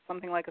surprised if it's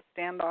something like a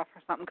standoff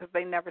or something, because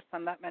they never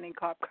send that many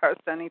cop cars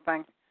to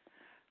anything,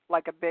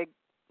 like a big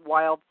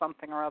wild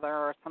something or other,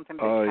 or something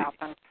big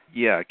happens.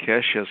 Yeah,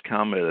 Kesh has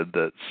commented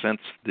that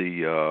since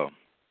the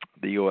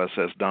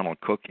USS Donald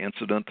Cook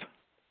incident,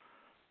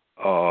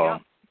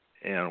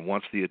 and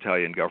once the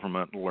Italian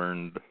government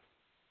learned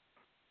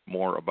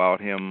more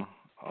about him,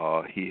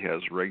 he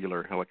has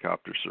regular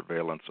helicopter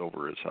surveillance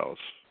over his house,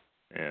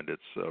 and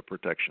it's a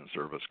protection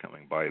service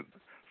coming by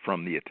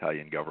from the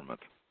Italian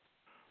government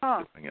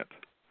doing it.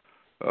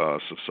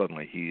 So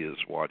suddenly he is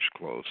watched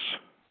close.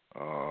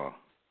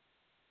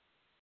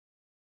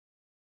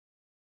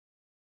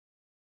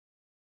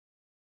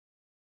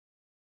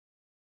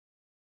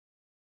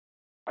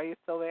 Are you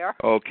still there?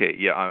 Okay,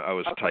 yeah, I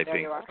was okay, typing.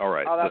 There you are. All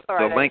right, that's all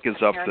the right. link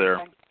is up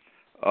there.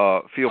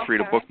 Feel free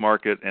to Okay.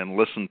 bookmark it and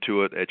listen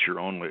to it at your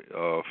own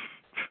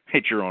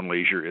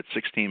leisure. It's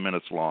 16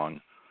 minutes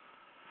long.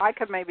 I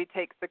could maybe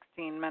take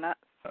 16 minutes.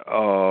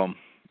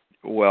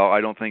 Well, I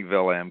don't think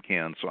Velam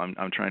can, so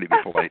I'm trying to be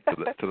polite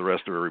to the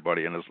rest of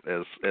everybody. And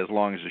as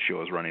long as the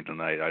show is running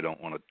tonight, I don't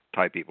want to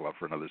tie people up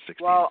for another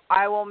 16. Well,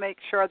 I will make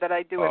sure that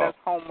I do it as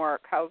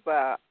homework. How's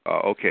that?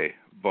 Okay,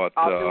 but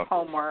I'll do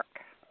homework.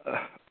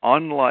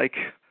 Unlike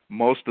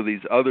most of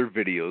these other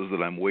videos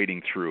that I'm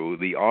wading through,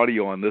 the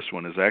audio on this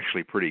one is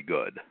actually pretty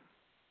good.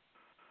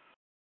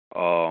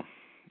 In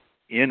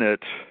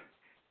it,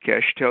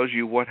 Kesh tells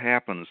you what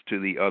happens to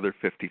the other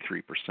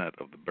 53%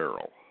 of the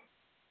barrel.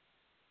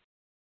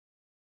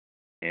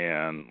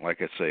 And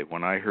like I say,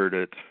 when I heard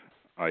it,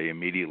 I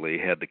immediately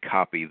had to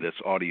copy this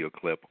audio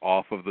clip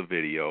off of the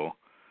video.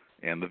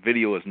 And the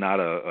video is not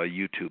a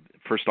YouTube.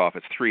 First off,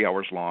 it's 3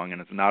 hours long,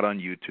 and it's not on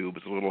YouTube.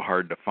 It's a little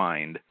hard to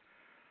find.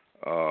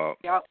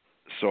 Yep.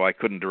 So I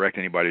couldn't direct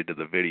anybody to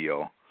the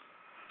video.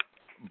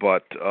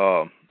 But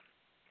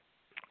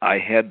I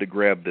had to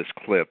grab this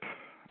clip,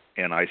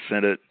 and I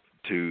sent it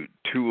to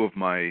two of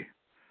my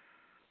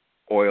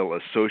oil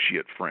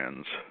associate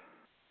friends,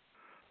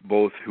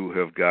 both who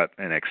have got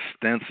an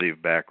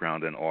extensive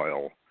background in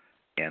oil,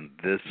 and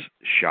this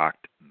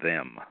shocked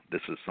them.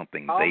 This is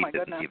something they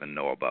didn't even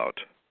know about.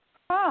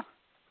 Huh.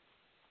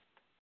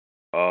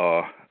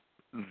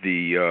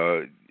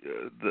 The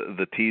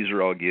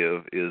teaser I'll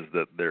give is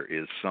that there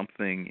is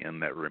something in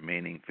that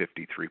remaining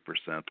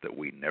 53% that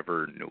we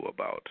never knew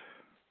about.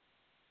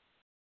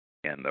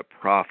 And the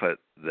profit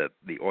that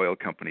the oil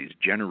companies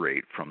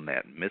generate from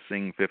that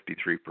missing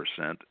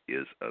 53%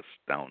 is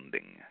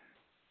astounding.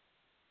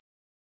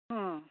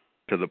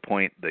 To the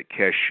point that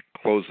Kesh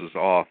closes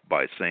off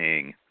by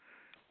saying,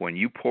 when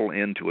you pull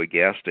into a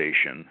gas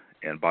station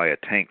and buy a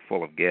tank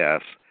full of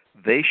gas,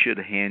 they should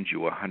hand you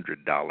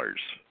 $100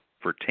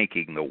 for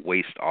taking the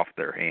waste off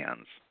their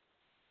hands.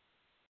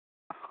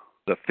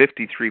 The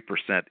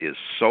 53% is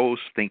so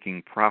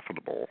stinking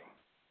profitable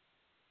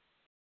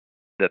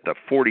that the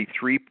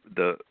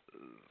 47%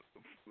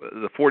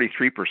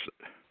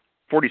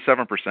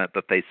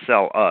 that they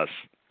sell us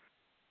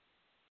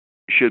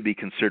should be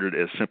considered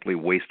as simply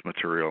waste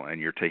material,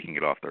 and you're taking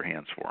it off their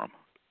hands for them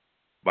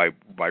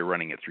by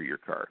running it through your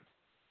car.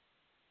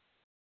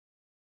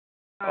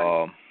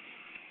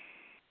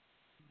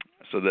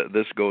 So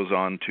this goes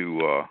on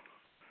to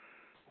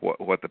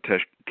what the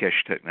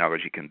Kesh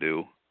technology can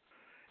do.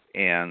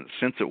 And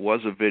since it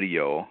was a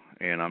video,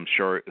 and I'm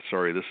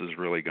sorry, this is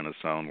really going to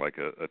sound like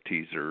a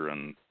teaser,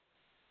 and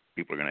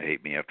people are going to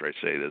hate me after I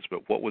say this,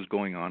 but what was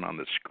going on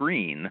the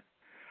screen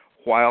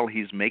while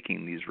he's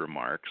making these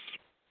remarks,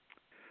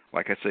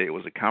 like I say, it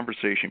was a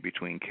conversation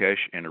between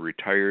Kesh and a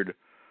retired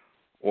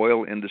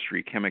oil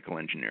industry chemical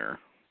engineer.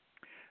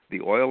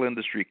 The oil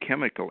industry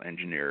chemical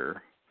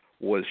engineer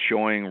was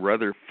showing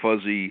rather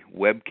fuzzy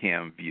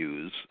webcam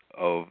views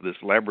of this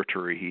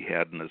laboratory he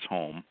had in his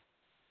home,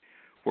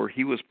 where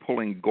he was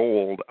pulling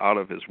gold out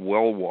of his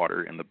well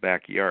water in the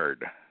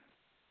backyard.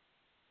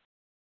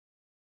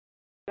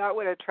 That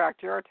would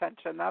attract your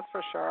attention, that's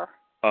for sure.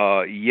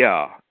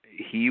 Yeah,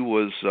 he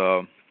was...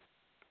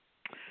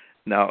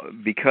 Now,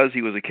 because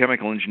he was a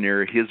chemical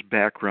engineer, his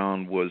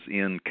background was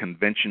in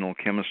conventional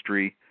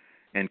chemistry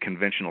and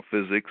conventional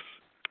physics,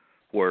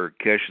 where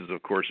Kesh is,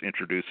 of course,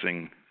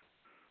 introducing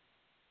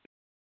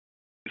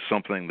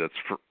something that's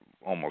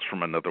almost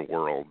from another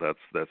world.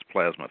 That's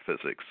plasma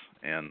physics,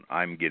 and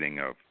I'm getting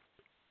a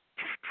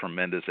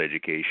tremendous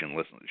education.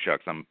 Listen,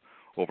 shucks, I'm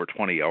over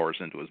 20 hours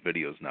into his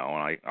videos now,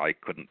 and I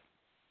couldn't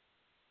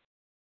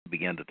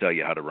begin to tell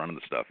you how to run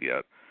the stuff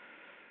yet.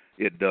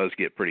 It does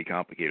get pretty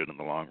complicated in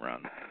the long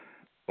run,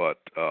 but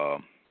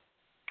well,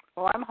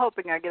 I'm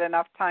hoping I get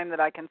enough time that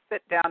I can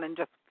sit down and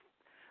just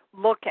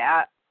look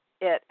at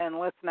it and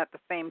listen at the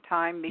same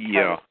time,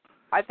 because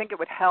I think it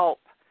would help,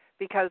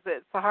 because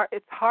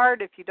it's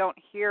hard if you don't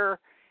hear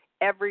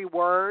every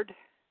word,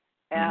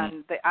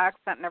 and the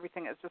accent and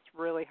everything is just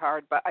really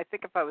hard. But I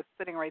think if I was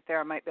sitting right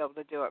there, I might be able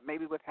to do it,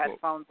 maybe with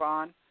headphones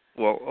on.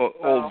 Well,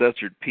 old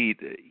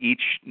Desertpete,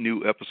 each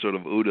new episode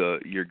of OODA,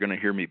 you're going to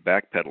hear me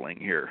backpedaling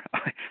here.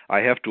 I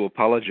have to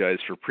apologize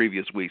for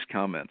previous week's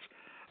comments.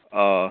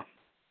 3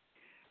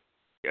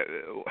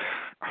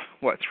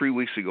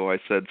 weeks ago I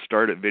said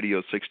start at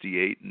video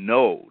 68.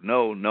 No. Do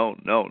that's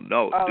not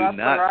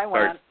where I start.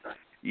 Went.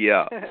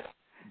 Yeah.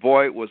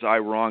 Boy, was I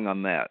wrong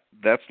on that.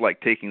 That's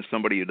like taking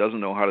somebody who doesn't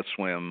know how to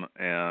swim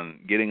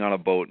and getting on a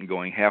boat and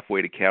going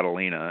halfway to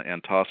Catalina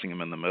and tossing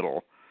them in the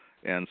middle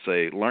and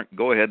say,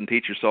 go ahead and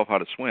teach yourself how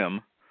to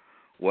swim.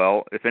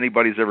 Well, if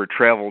anybody's ever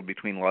traveled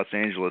between Los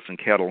Angeles and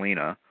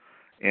Catalina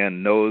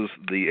and knows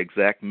the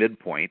exact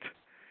midpoint,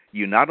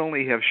 you not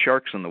only have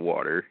sharks in the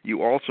water,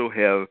 you also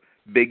have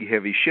big,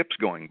 heavy ships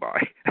going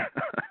by.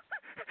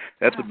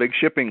 That's a big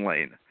shipping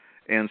lane.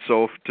 And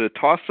so to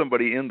toss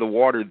somebody in the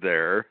water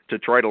there to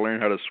try to learn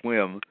how to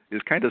swim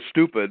is kind of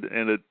stupid,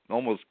 and it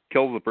almost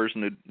kills the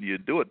person who you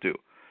do it to.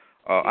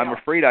 I'm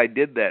afraid I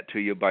did that to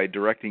you by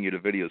directing you to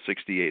Video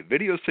 68.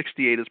 Video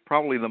 68 is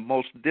probably the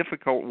most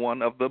difficult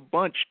one of the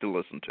bunch to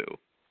listen to.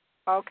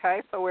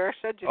 Okay, so where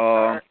should you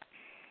start?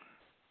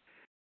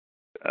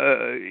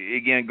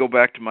 Again, go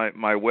back to my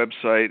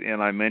website,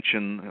 and I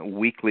mention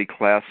weekly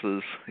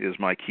classes is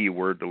my key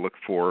word to look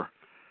for.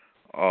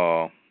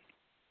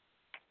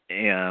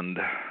 And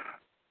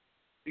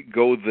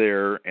go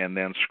there and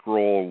then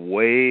scroll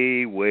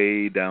way,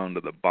 way down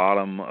to the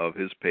bottom of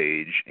his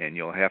page, and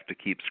you'll have to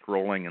keep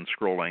scrolling and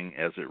scrolling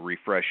as it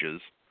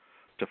refreshes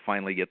to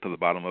finally get to the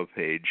bottom of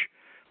the page.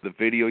 The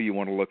video you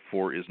want to look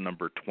for is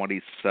number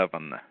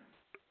 27,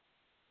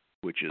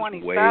 which is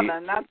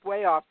 27? That's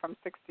way off from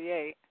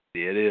 68.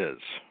 It is.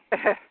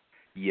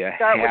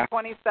 Start with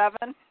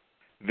 27?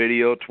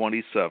 Video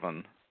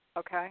 27.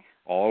 Okay.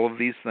 All of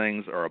these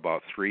things are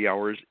about 3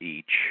 hours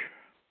each.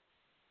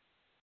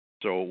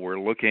 So we're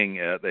looking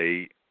at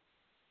a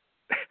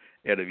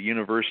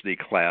university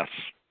class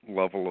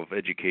level of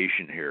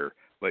education here,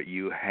 but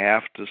you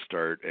have to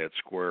start at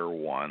square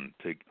one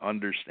to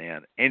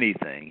understand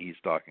anything he's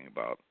talking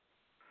about.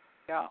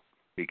 Yeah.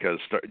 Because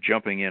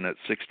jumping in at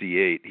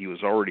 68, he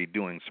was already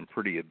doing some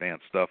pretty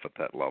advanced stuff at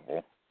that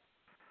level,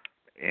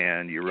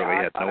 and you really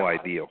had no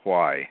idea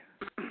why.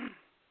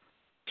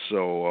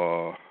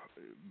 So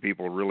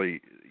people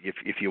really,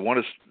 if you want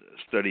to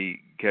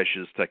study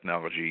Kesh's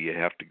technology, you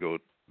have to go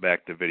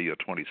back to video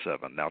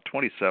 27. Now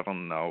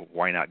 27, now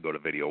why not go to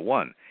video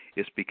 1?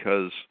 It's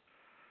because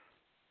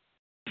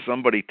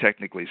somebody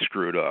technically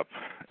screwed up,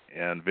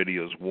 and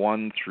videos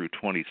 1 through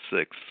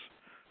 26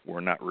 were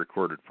not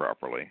recorded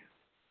properly.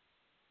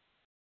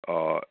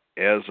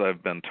 As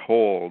I've been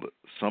told,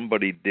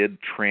 somebody did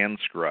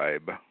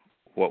transcribe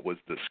what was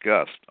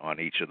discussed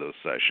on each of those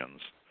sessions.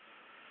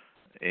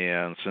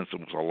 And since there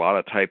was a lot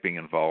of typing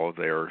involved,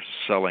 they're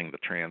selling the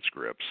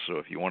transcripts. So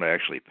if you want to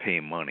actually pay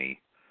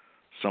money,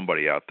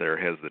 somebody out there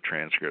has the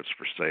transcripts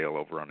for sale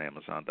over on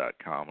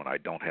Amazon.com, and I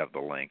don't have the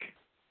link.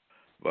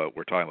 But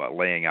we're talking about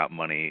laying out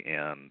money,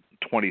 and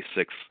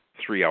 26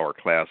 3-hour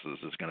classes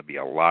is going to be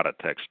a lot of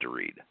text to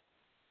read.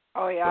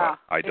 Oh, yeah.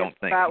 But I don't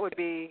think that would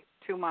be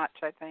too much,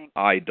 I think.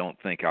 I don't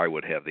think I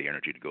would have the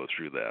energy to go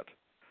through that.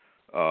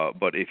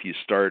 But if you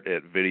start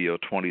at video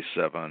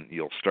 27,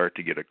 you'll start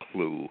to get a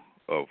clue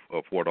of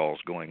what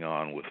all's going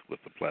on with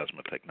the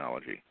plasma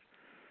technology.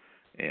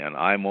 And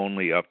I'm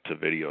only up to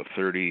video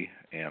 30,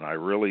 and I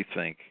really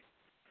think,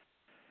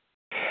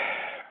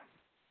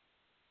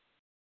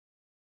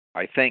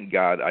 I thank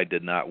God I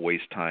did not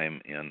waste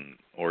time in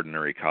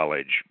ordinary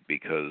college,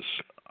 because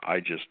I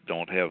just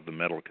don't have the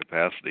mental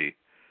capacity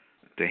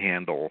to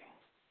handle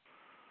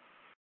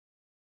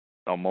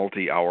a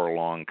multi-hour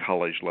long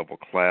college level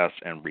class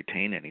and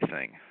retain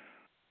anything.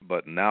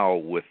 But now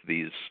with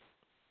these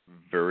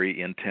very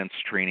intense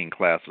training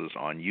classes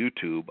on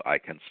YouTube, I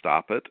can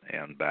stop it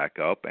and back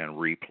up and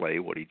replay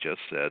what he just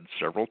said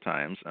several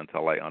times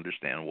until I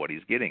understand what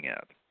he's getting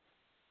at.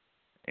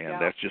 And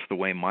that's just the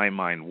way my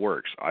mind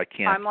works. I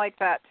can't. I'm like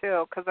that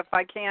too, because if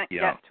I can't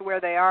get to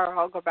where they are,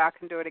 I'll go back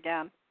and do it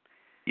again.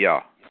 Yeah.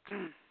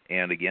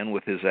 And again,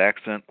 with his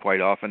accent, quite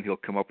often he'll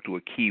come up to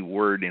a key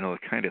word,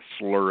 kind of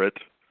slur it,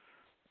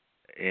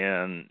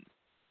 and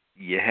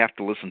you have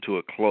to listen to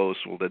it close.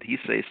 Well, did he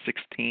say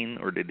 16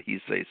 or did he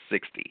say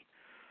 60?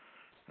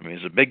 I mean,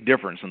 there's a big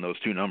difference in those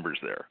two numbers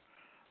there.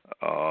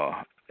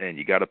 and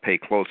you got to pay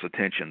close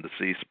attention to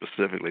see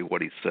specifically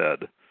what he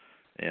said,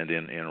 and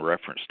in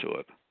reference to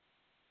it.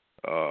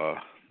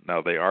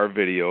 Now they are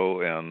video,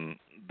 and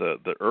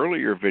the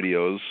earlier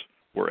videos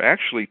were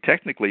actually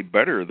technically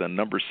better than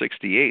number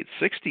 68.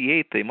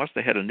 68, they must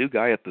have had a new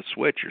guy at the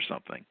switch or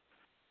something.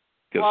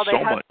 Well, they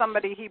had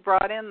somebody he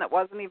brought in that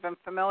wasn't even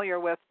familiar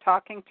with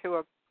talking to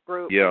a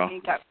group, and he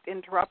kept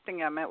interrupting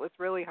him. It was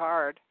really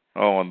hard.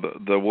 Oh, and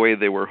the way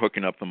they were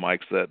hooking up the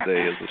mics that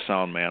day, as a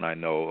sound man, I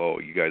know, oh,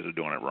 you guys are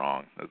doing it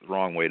wrong. It's the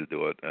wrong way to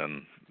do it,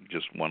 and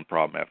just one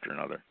problem after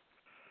another.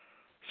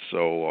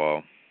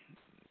 So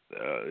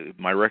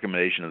my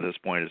recommendation at this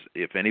point is,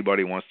 if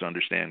anybody wants to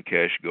understand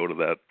Kesh, go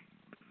to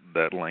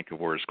that link of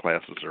where his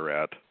classes are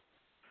at,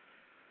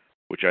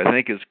 which I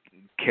think is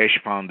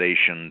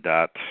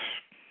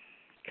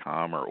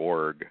keshfoundation.com or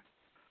org,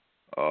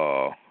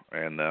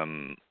 and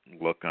then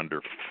look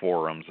under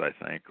forums, I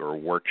think, or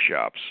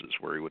workshops is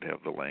where he would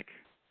have the link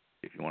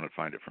if you want to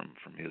find it from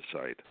his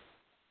site.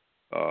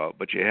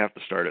 But you have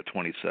to start at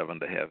 27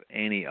 to have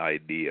any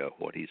idea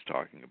what he's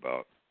talking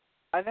about.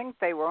 I think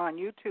they were on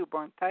YouTube,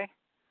 weren't they?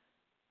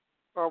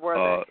 Or were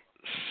they?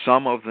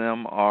 Some of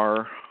them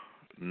are,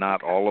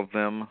 not all of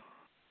them.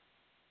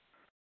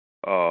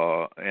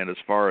 And as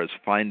far as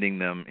finding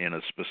them in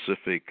a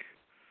specific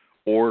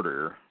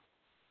order,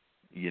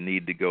 you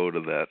need to go to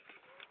that.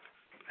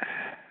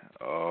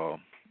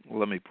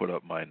 Let me put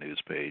up my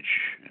news page,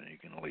 and you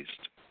can at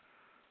least.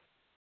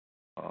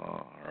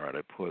 All right,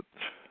 I put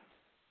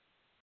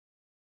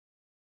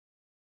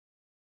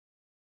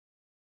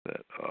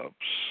that up.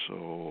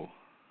 So.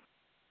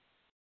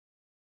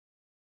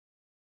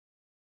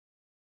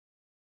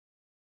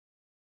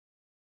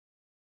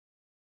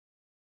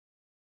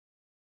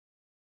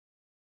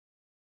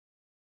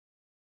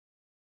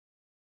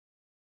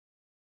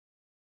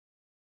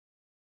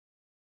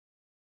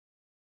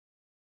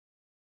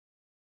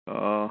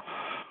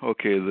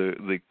 Okay,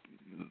 the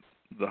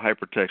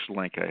hypertext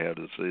link I had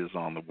is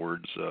on the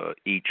words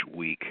each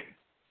week.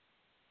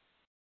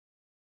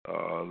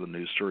 The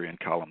news story in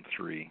column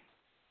 3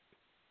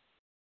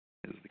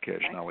 is the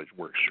Cache Knowledge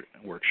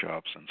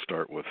workshops, and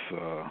start with.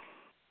 I'll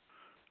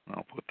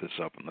put this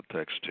up in the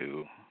text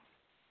too.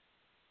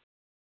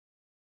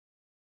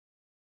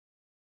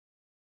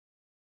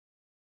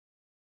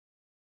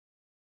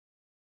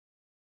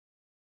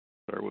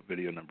 Start with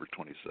video number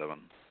 27.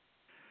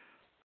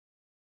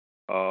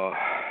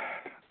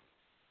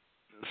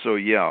 So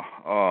yeah,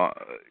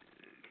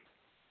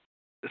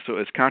 so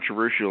as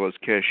controversial as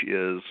Kesh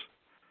is,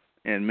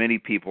 and many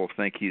people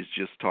think he's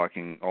just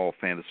talking all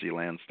fantasy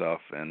land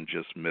stuff and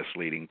just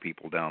misleading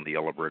people down the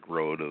yellow brick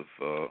road of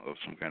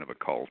some kind of a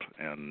cult,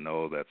 and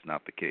no, that's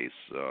not the case.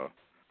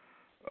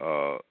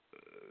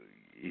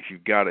 If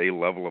you've got a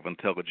level of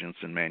intelligence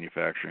in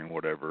manufacturing,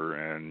 whatever,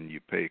 and you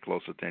pay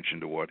close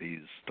attention to what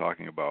he's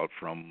talking about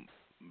from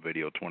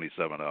video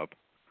 27 up,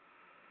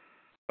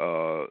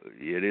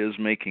 it is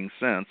making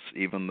sense,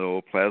 even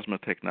though plasma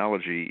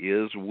technology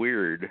is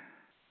weird,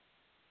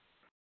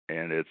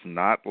 and it's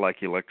not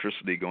like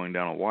electricity going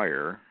down a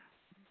wire,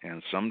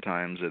 and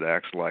sometimes it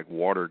acts like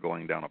water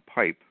going down a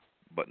pipe,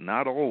 but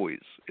not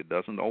always. It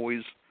doesn't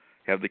always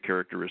have the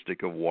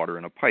characteristic of water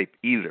in a pipe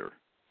either.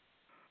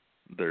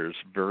 There's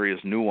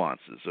various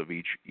nuances of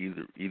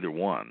either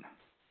one.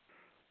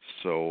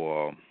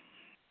 So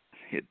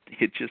it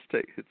just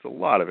it's a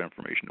lot of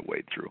information to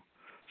wade through.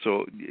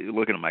 So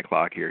looking at my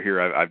clock here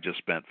I've just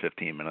spent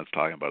 15 minutes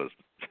talking about his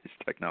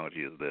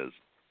technology as it is.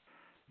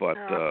 But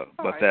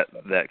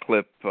that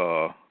clip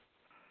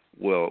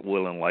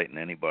will enlighten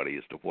anybody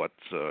as to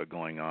what's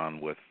going on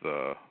with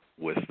the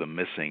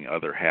missing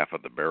other half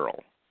of the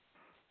barrel,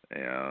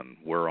 and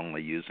we're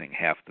only using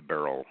half the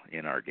barrel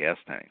in our gas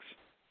tanks,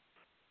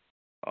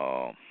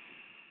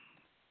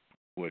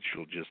 which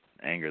will just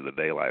anger the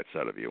daylights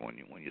out of you when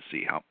you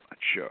see how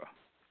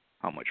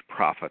much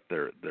profit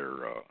they're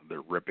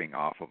ripping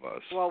off of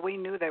us. Well, we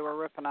knew they were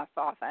ripping us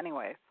off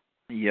anyways.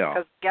 Yeah.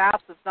 Because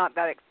gas is not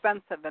that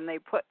expensive, and they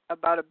put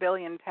about 1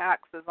 billion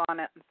taxes on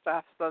it and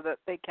stuff so that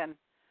they can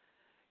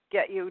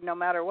get you no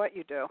matter what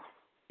you do.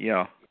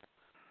 Yeah.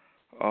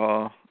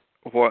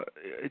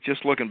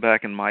 Just looking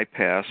back in my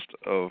past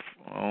of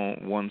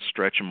one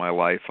stretch in my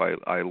life,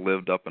 I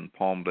lived up in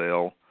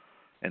Palmdale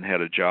and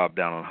had a job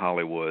down in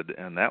Hollywood,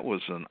 and that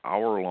was an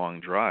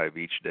hour-long drive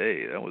each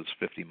day. That was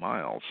 50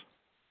 miles.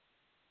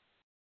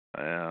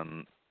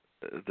 And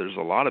there's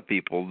a lot of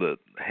people that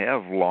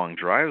have long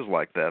drives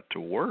like that to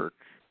work,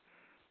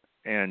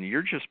 and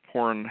you're just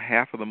pouring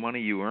half of the money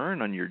you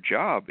earn on your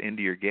job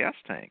into your gas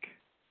tank.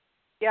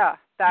 Yeah,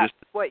 that's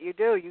what you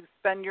do. You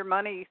spend your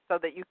money so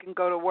that you can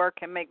go to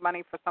work and make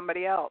money for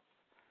somebody else.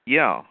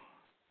 Yeah.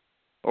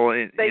 Well,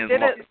 they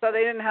did it so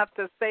they didn't have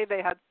to say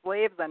they had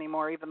slaves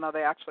anymore, even though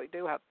they actually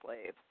do have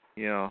slaves.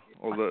 Yeah.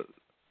 Well,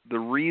 the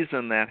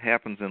reason that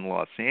happens in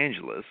Los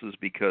Angeles is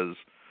because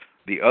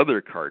the other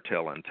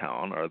cartel in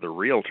town are the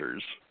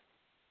realtors,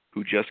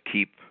 who just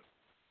keep,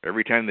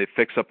 every time they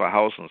fix up a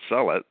house and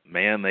sell it,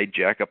 man, they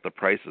jack up the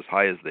price as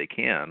high as they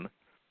can.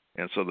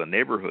 And so the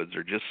neighborhoods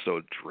are just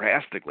so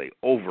drastically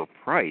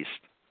overpriced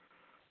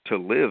to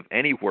live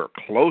anywhere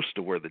close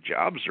to where the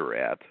jobs are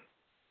at,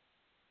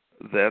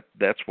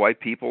 that's why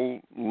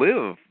people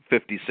live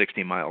 50,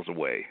 60 miles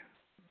away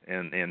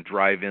and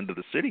drive into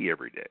the city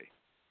every day,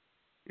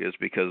 is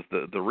because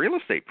the real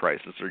estate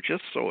prices are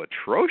just so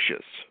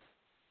atrocious.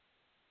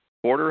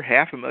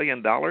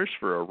 $250,000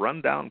 for a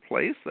rundown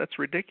place? That's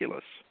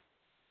ridiculous.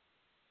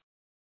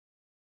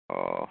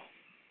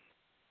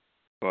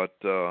 But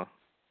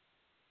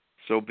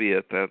so be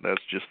it.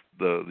 That's just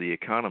the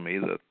economy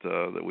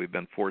that we've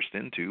been forced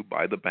into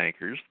by the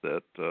bankers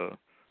that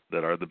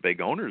are the big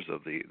owners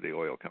of the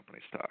oil company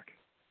stock.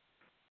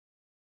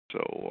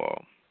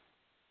 So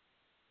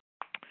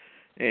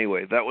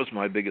anyway, that was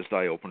my biggest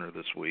eye opener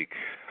this week.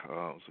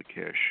 Was the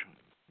cash.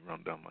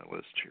 Run down my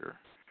list here.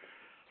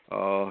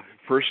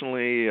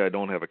 Personally, I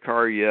don't have a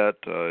car yet.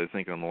 I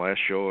think on the last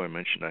show I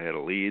mentioned I had a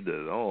lead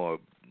that a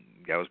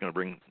guy was going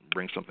to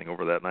bring something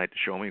over that night to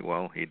show me.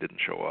 Well, he didn't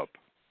show up,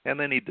 and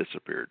then he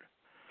disappeared.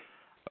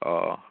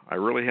 I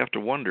really have to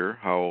wonder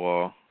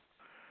how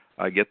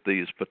I get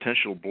these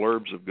potential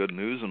blurbs of good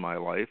news in my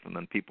life, and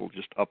then people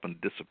just up and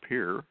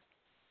disappear.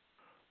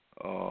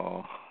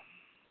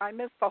 I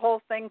missed the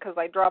whole thing because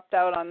I dropped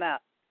out on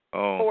that.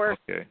 Oh, course.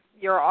 Okay.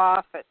 You're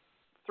off at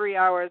 3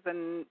 hours,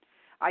 and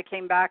I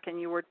came back, and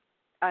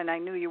I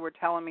knew you were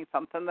telling me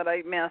something that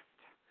I missed.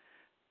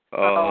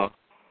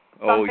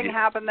 Something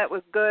happened that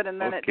was good, and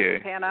then it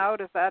didn't pan out.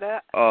 Is that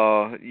it?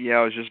 Yeah,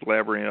 I was just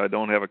elaborating. I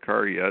don't have a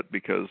car yet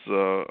because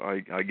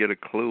I get a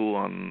clue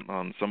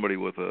on somebody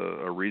with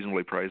a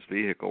reasonably priced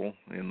vehicle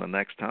in the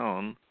next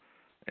town,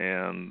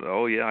 and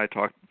I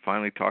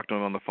finally talked to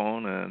him on the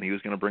phone, and he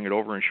was going to bring it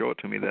over and show it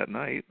to me that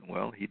night.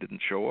 Well, he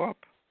didn't show up.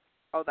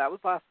 Oh, that was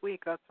last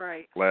week. That's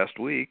right. Last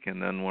week,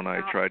 and then when I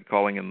tried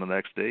calling him the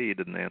next day, he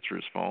didn't answer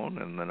his phone,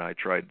 and then I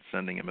tried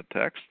sending him a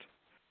text,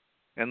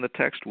 and the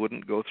text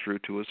wouldn't go through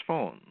to his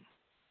phone.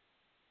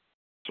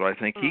 So I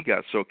think he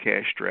got so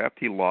cash-strapped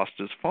he lost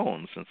his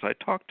phone since I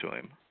talked to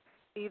him.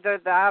 Either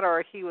that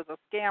or he was a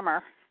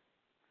scammer.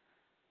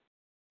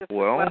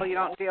 Well, you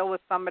don't deal with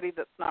somebody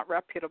that's not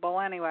reputable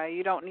anyway.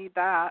 You don't need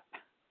that.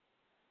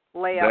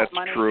 Lay out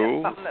money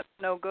to get something that's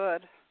no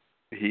good.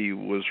 He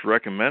was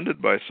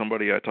recommended by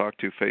somebody I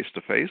talked to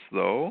face-to-face,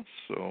 though,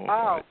 so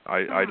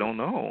I don't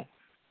know.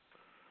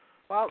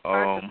 Well, it's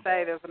hard to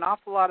say. There's an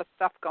awful lot of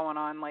stuff going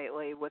on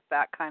lately with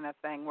that kind of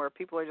thing where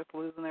people are just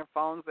losing their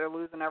phones. They're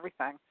losing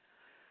everything.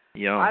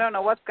 Yeah. I don't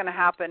know what's going to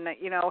happen.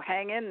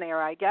 Hang in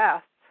there, I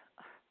guess.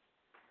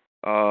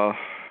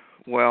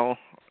 Well,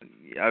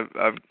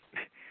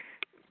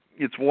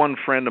 it's one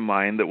friend of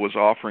mine that was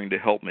offering to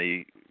help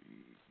me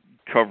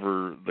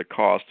cover the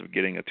cost of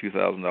getting a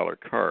 $2,000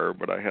 car,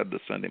 but I had to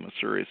send him a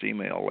serious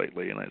email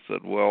lately, and I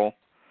said, well,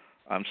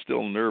 I'm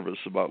still nervous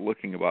about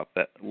looking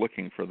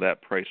for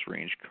that price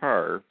range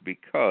car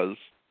because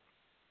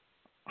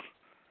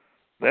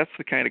that's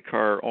the kind of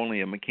car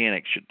only a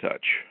mechanic should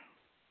touch.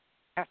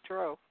 That's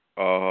true.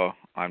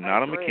 I'm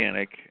not a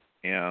mechanic,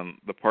 and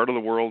the part of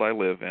the world I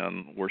live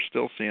in, we're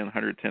still seeing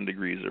 110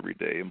 degrees every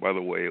day. And by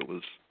the way, it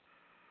was,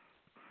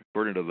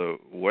 according to the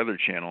Weather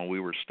Channel, we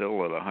were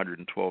still at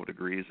 112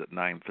 degrees at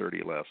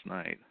 9:30 last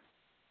night.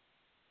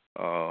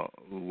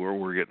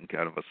 We're getting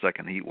kind of a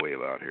second heat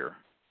wave out here.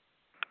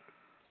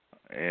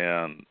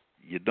 And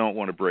you don't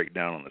want to break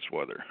down in this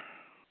weather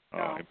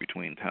in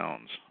between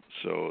towns.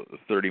 So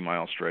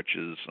 30-mile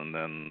stretches and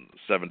then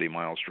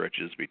 70-mile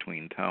stretches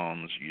between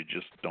towns, you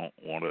just don't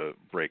want to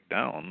break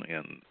down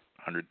in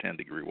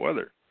 110-degree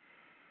weather.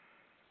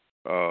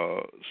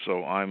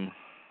 So I'm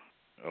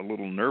a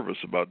little nervous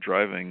about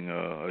driving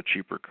a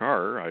cheaper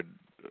car.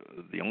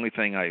 The only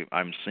thing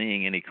I'm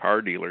seeing any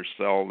car dealer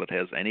sell that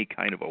has any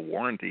kind of a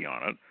warranty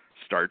on it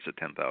starts at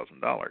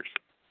 $10,000.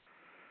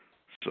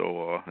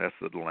 So that's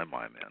the dilemma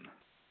I'm in.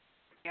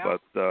 Yeah.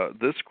 But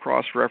this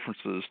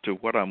cross-references to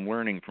what I'm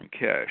learning from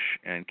Kesh,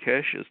 and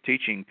Kesh is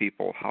teaching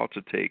people how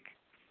to take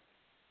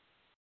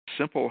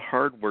simple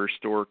hardware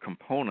store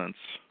components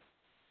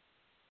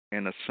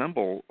and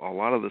assemble a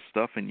lot of the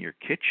stuff in your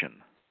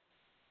kitchen.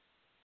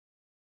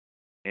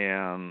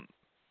 And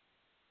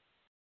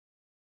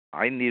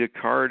I need a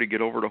car to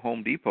get over to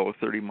Home Depot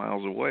 30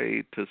 miles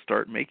away to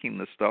start making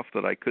the stuff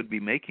that I could be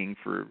making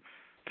for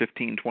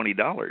 $15,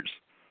 $20.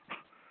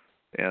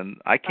 And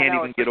I can't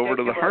even get over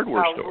to the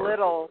hardware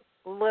store.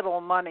 Little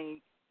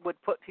money would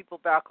put people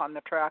back on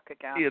the track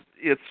again.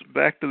 It's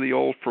back to the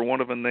old, for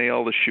want of a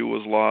nail, the shoe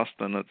was lost,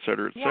 and et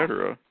cetera, et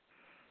cetera.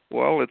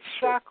 Well, it's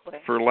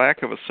for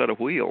lack of a set of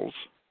wheels.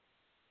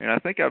 And I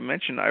think I've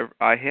mentioned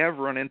I have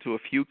run into a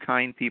few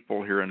kind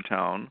people here in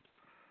town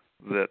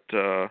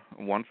that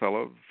one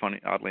fellow,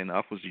 oddly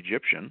enough, was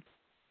Egyptian.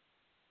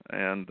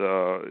 And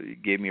he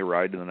gave me a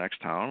ride to the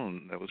next town,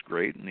 and that was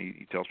great. And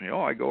he tells me,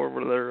 I go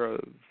over there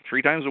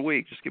 3 times a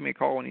week. Just give me a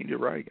call when you need a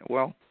ride.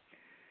 Well,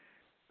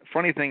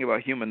 funny thing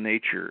about human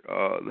nature,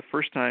 the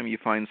first time you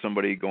find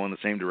somebody going the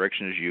same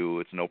direction as you,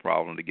 it's no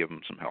problem to give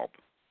them some help.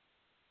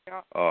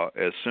 Yeah.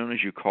 As soon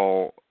as you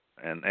call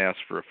and ask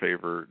for a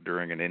favor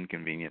during an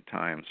inconvenient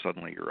time,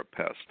 suddenly you're a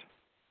pest.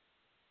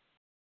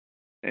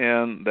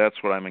 And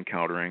that's what I'm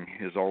encountering,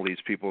 is all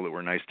these people that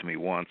were nice to me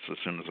once, as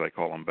soon as I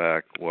call them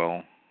back,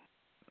 well,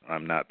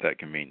 I'm not that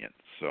convenient.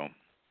 So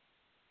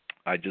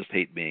I just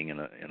hate being in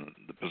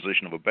the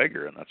position of a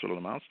beggar, and that's what it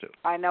amounts to.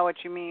 I know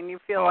what you mean. You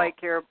feel like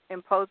you're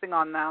imposing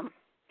on them.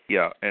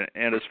 Yeah,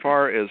 and as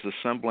far as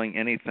assembling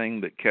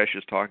anything that Kesh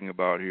is talking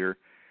about here,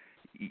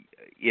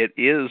 it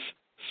is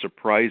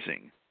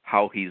surprising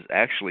how he's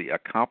actually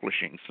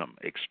accomplishing some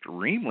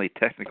extremely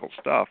technical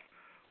stuff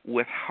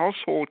with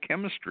household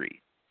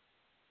chemistry.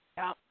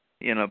 Yeah.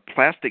 In a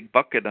plastic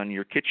bucket on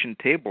your kitchen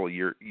table,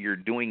 you're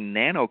doing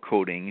nano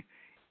coating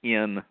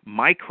in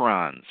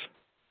microns.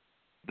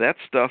 That's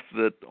stuff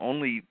that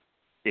only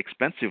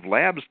expensive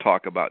labs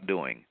talk about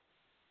doing.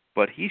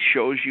 But he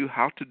shows you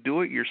how to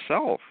do it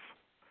yourself.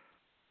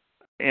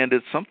 And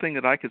it's something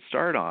that I could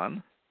start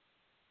on,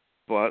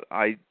 but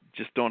I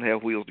just don't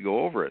have wheels to go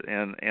over it.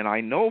 And I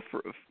know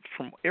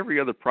from every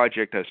other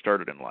project I've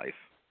started in life,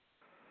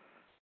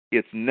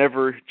 it's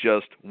never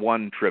just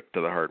one trip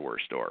to the hardware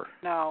store.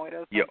 No, it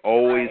isn't. You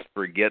always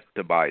forget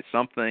to buy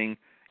something.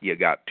 You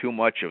got too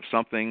much of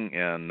something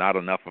and not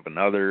enough of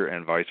another,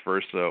 and vice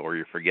versa, or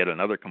you forget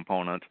another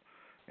component.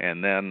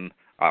 And then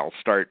I'll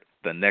start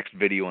the next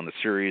video in the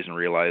series and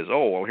realize,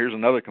 oh, well, here's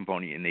another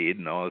component you need.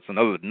 No, it's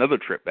another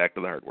trip back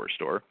to the hardware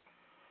store.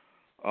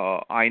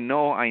 I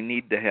know I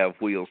need to have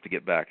wheels to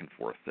get back and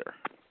forth there.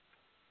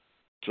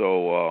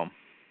 So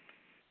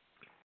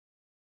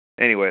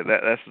anyway,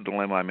 that's the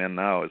dilemma I'm in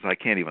now, is I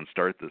can't even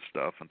start this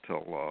stuff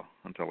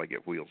until I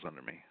get wheels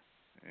under me.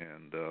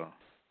 And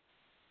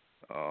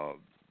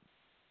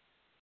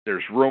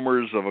there's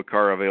rumors of a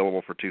car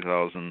available for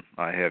 $2,000.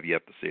 I have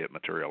yet to see it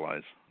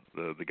materialize.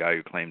 The guy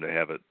who claimed to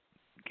have it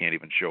can't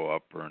even show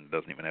up, or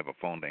doesn't even have a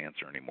phone to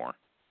answer anymore.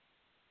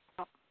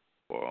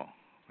 Well,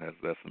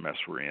 that's the mess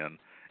we're in.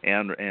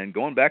 And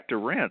going back to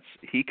rents,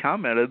 he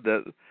commented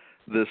that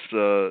this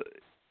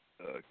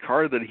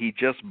car that he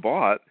just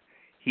bought,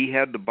 he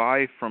had to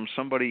buy from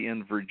somebody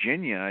in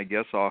Virginia, I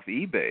guess, off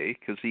eBay,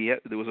 because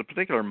there was a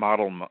particular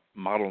model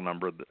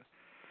number,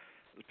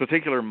 a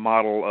particular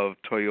model of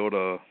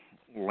Toyota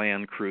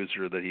Land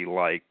Cruiser that he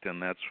liked,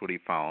 and that's what he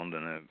found,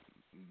 and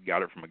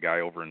got it from a guy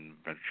over in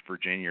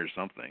Virginia or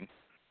something.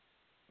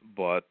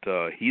 But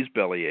he's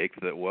bellyached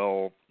that,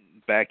 well,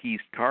 back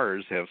east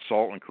cars have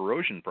salt and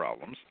corrosion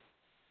problems,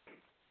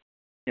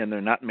 and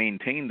they're not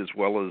maintained as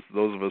well as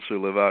those of us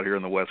who live out here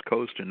on the West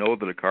Coast who know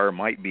that a car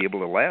might be able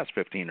to last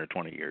 15 or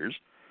 20 years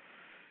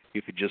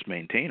if you just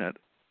maintain it.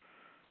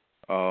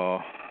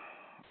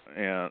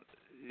 And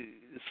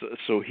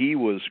so he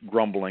was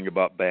grumbling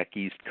about back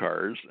east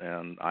cars,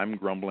 and I'm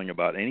grumbling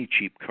about any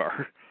cheap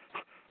car.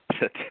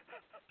 That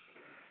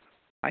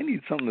I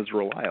need something that's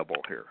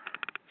reliable here.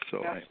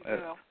 So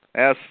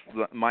that's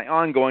my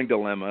ongoing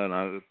dilemma, and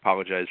I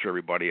apologize for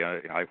everybody.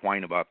 I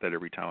whine about that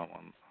every time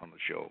I'm on the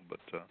show, but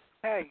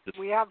hey,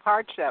 we have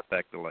hardship.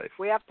 Back to life.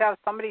 We have to have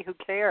somebody who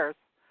cares.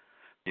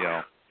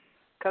 Yeah.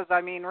 Because,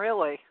 I mean,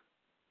 really,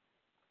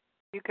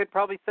 you could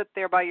probably sit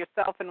there by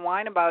yourself and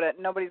whine about it,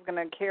 and nobody's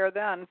going to care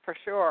then, for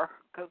sure,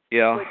 because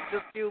it's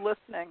just you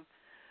listening.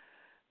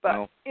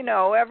 But, you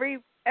know,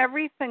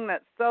 everything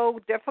that's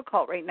so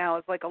difficult right now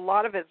is like a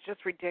lot of it's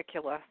just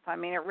ridiculous. I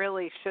mean, it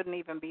really shouldn't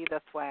even be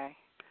this way.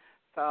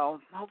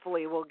 So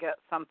hopefully we'll get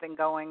something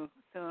going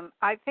soon.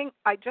 I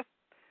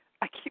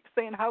keep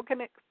saying, how can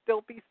it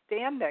still be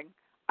standing?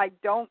 I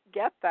don't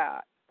get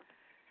that.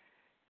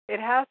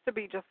 It has to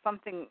be just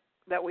something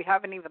that we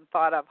haven't even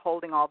thought of,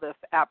 holding all this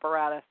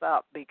apparatus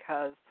up,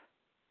 because,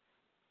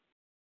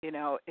 you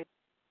know,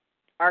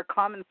 our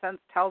common sense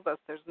tells us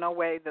there's no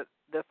way that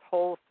this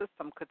whole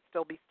system could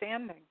still be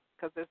standing,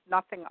 because there's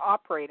nothing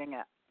operating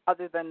it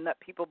other than that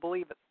people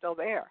believe it's still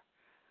there.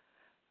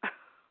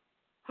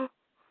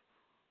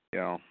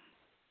 Yeah.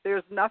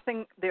 There's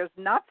nothing. There's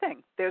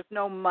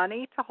no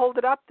money to hold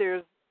it up.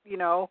 There's, you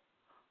know,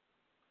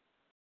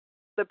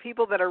 the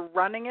people that are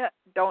running it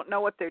don't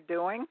know what they're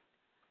doing.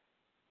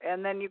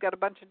 And then you got a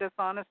bunch of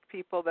dishonest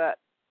people that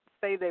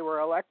say they were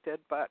elected,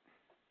 but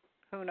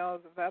who knows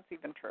if that's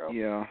even true.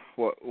 Yeah.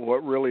 What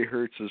really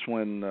hurts is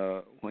when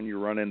you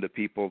run into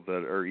people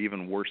that are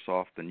even worse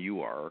off than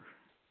you are,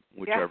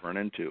 which I've run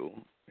into.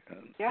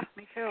 Yeah,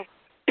 me too.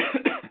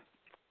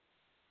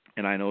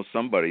 And I know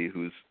somebody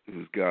who's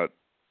got,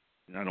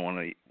 I don't want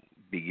to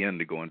begin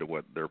to go into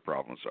what their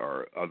problems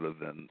are, other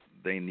than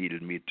they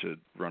needed me to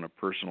run a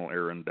personal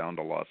errand down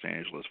to Los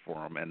Angeles for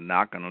them and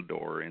knock on a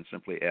door and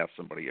simply ask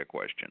somebody a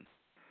question.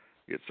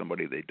 It's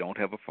somebody they don't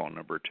have a phone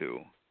number to,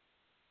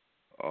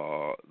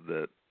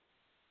 that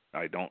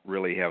I don't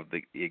really have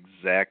the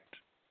exact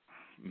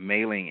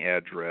mailing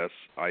address.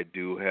 I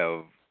do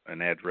have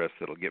an address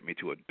that'll get me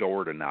to a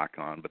door to knock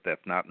on, but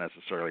that's not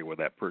necessarily where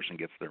that person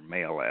gets their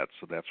mail at,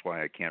 so that's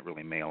why I can't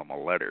really mail them a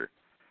letter.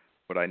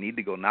 But I need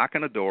to go knock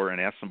on a door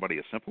and ask somebody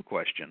a simple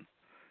question,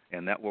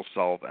 and that will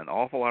solve an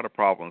awful lot of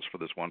problems for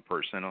this one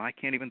person, and I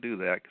can't even do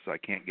that because I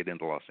can't get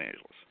into Los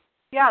Angeles.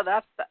 Yeah,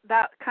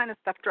 that kind of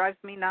stuff drives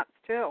me nuts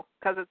too,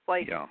 because it's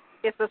like,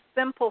 it's a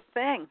simple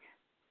thing.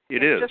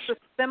 It's just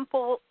a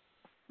simple,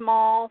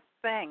 small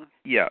thing.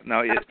 Yeah.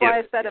 Now that's why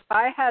I said if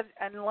I had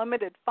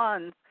unlimited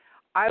funds,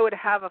 I would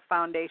have a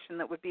foundation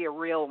that would be a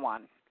real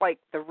one, like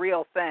the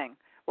real thing.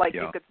 Like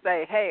you could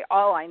say, hey,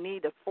 all I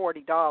need is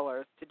 $40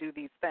 to do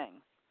these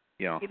things.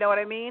 Yeah. You know what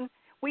I mean?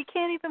 We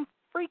can't even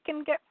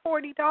freaking get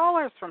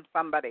 $40 from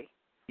somebody.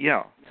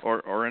 Yeah.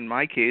 Or in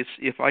my case,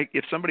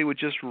 if somebody would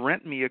just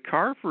rent me a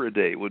car for a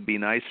day, it would be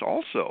nice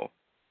also.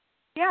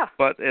 Yeah.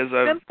 But as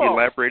I've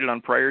elaborated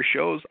on prior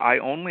shows, I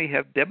only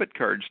have debit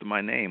cards to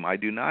my name. I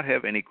do not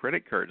have any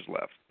credit cards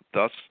left.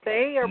 Thus,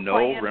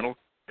 no rental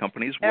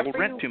companies will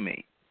rent to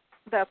me.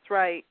 That's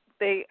right.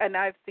 And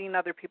I've seen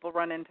other people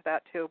run into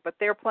that too, but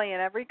they're playing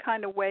every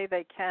kind of way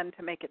they can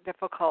to make it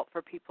difficult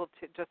for people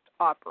to just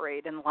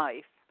operate in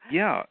life.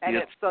 Yeah. And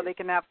it's so they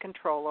can have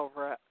control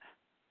over it.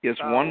 It's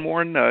one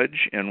more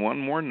nudge and one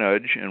more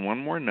nudge and one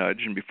more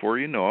nudge, and before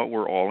you know it,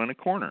 we're all in a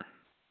corner.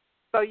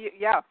 So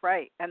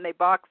right. And they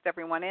boxed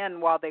everyone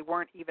in while they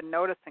weren't even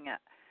noticing it.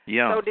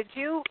 Yeah. So did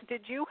you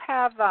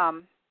have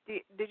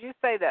did you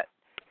say that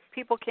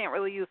people can't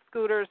really use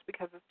scooters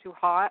because it's too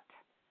hot?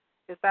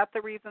 Is that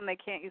the reason they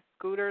can't use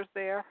scooters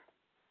there?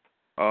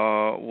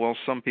 Well,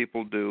 some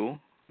people do.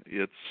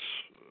 It's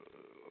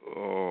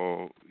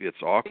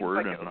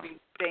awkward. Seems like it would be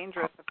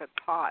dangerous if it's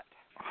hot.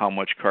 How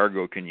much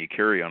cargo can you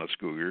carry on a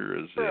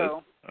scooter?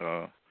 True.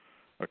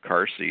 A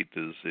car seat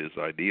is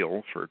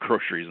ideal for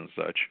groceries and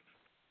such.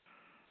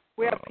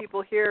 We have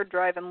people here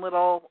driving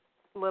little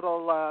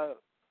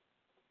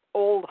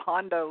old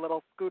Honda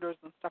little scooters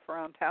and stuff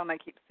around town. I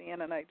keep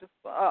seeing, and I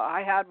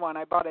had one.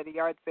 I bought it at a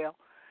yard sale.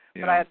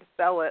 But I had to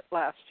sell it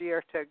last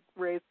year to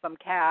raise some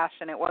cash,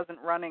 and it wasn't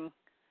running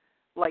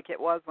like it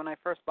was when I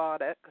first bought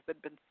it because it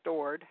had been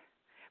stored.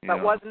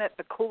 But wasn't it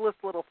the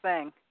coolest little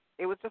thing?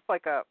 It was just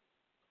like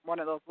one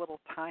of those little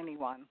tiny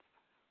ones.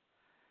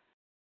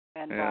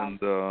 And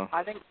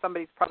I think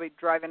somebody's probably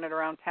driving it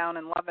around town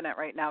and loving it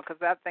right now because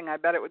that thing, I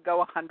bet it would go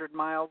 100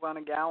 miles on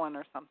a gallon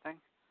or something.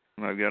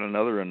 I've got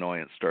another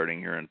annoyance starting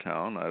here in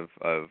town.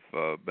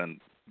 I've been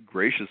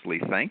graciously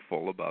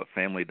thankful about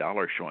Family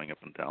Dollar showing up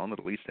in town that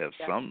at least have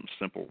some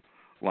simple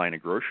line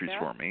of groceries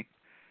for me,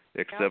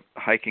 except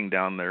hiking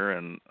down there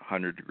in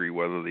 100-degree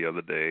weather the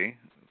other day,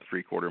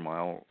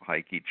 3/4-mile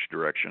hike each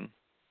direction,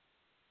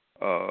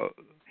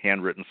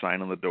 handwritten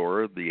sign on the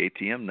door, the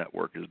ATM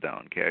network is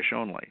down, cash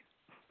only.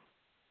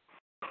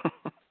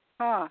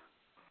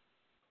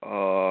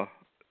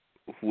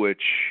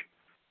 Which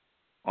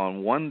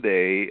on one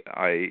day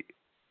I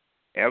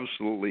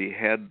absolutely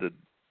had to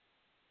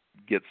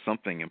get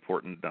something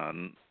important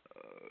done.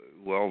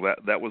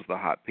 That was the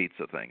hot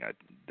pizza thing.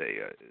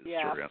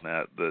 Story on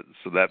that.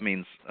 So that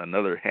means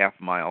another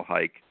half-mile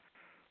hike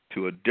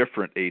to a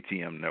different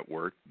ATM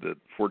network that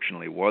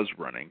fortunately was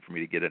running for me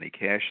to get any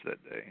cash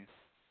that day.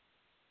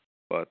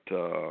 But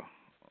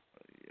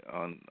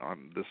on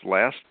this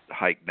last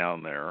hike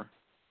down there,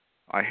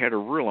 I had a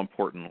real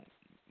important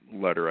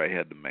letter I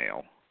had to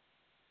mail.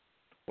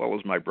 Well, it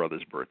was my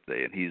brother's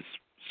birthday, and he's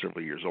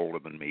several years older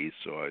than me,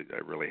 so I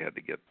really had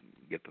to get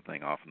the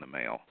thing off in the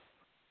mail.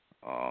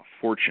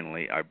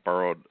 Fortunately, I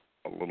borrowed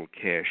a little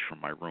cash from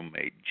my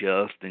roommate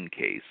just in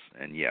case,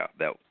 and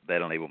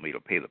that enabled me to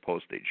pay the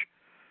postage.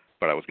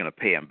 But I was going to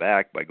pay him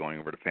back by going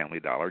over to Family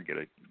Dollar, get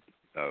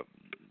a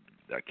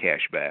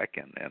cash back,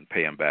 and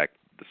pay him back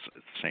the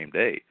same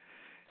day,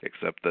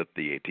 except that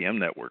the ATM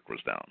network was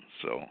down.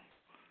 So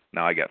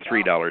now I got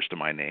 $3 to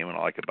my name, and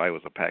all I could buy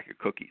was a pack of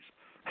cookies.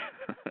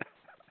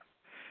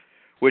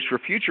 Which, for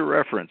future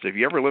reference, if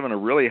you ever live in a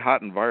really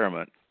hot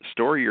environment,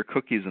 store your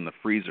cookies in the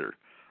freezer.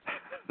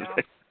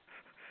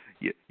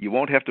 You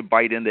won't have to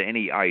bite into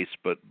any ice,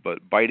 but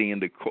biting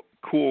into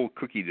cool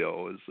cookie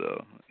dough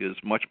is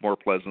much more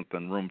pleasant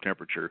than room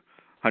temperature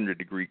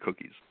 100-degree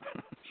cookies.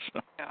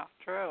 So. Yeah,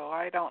 true.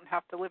 I don't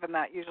have to live in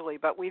that usually,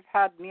 but we've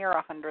had near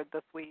 100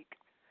 this week.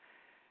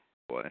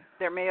 Boy.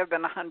 There may have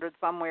been 100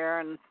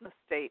 somewhere in the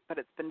state, but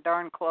it's been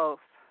darn close.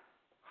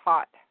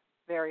 Hot,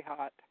 very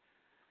hot.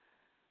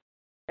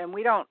 And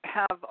we don't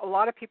have, a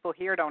lot of people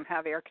here don't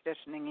have air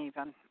conditioning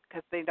even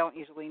because they don't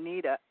usually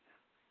need it.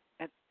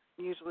 It's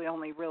usually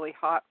only really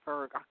hot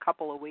for a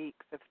couple of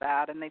weeks, if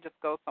that, and they just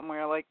go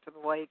somewhere like to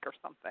the lake or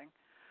something.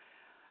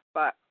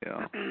 But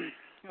it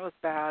was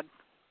bad.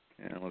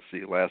 And let's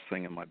see, last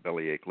thing on my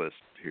bellyache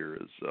list here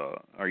is,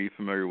 are you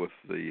familiar with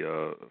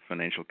the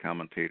financial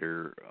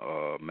commentator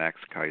Max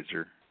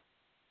Kaiser?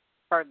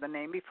 Heard the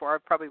name before.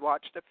 I've probably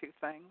watched a few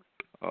things.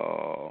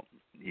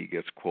 He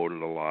gets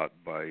quoted a lot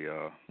by,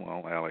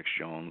 Alex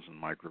Jones and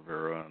Mike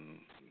Rivera, and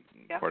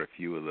quite a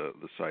few of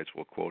the sites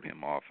will quote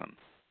him often.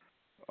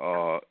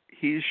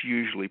 He's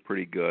usually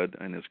pretty good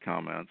in his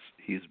comments.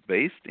 He's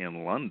based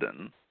in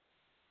London,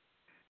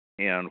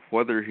 and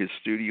whether his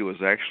studio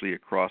is actually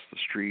across the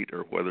street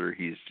or whether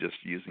he's just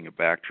using a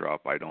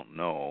backdrop, I don't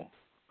know.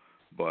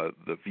 But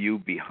the view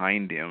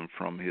behind him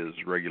from his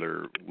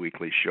regular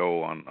weekly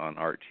show on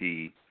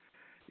RT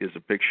is a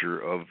picture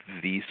of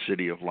the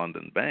City of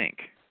London Bank.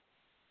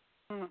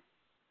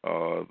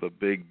 The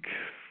big...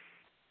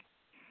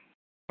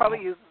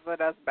 Probably uses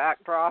it as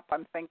backdrop,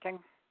 I'm thinking.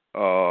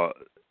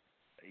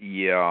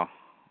 Yeah.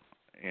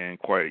 and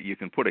you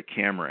can put a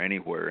camera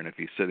anywhere, and if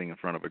he's sitting in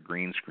front of a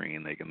green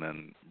screen, they can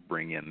then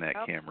bring in that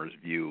camera's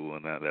view,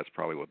 and that's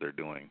probably what they're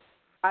doing.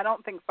 I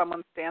don't think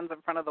someone stands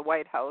in front of the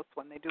White House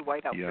when they do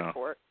White House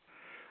report.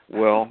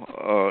 Well,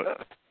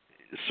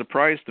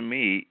 surprise to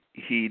me,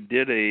 he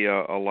did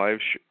a live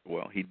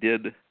he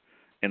did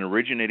an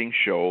originating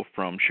show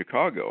from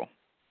Chicago.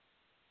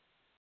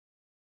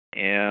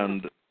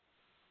 And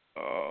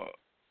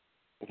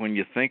when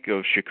you think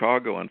of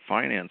Chicago and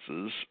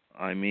finances,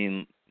 I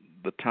mean,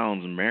 the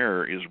town's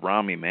mayor is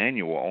Rahm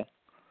Emanuel,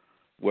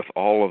 with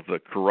all of the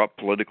corrupt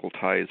political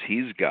ties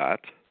he's got.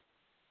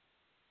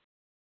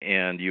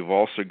 And you've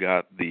also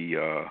got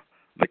the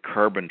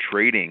carbon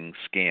trading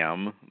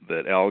scam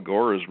that Al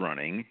Gore is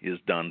running is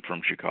done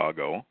from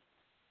Chicago.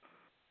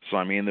 So,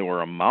 I mean, there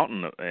were a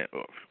mountain of,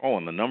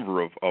 and the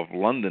number of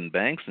London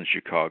banks in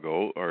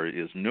Chicago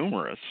is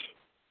numerous.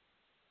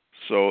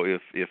 So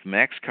if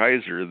Max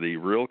Kaiser, the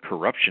real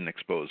corruption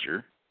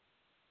exposer,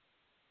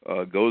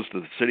 goes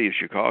to the city of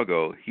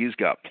Chicago, he's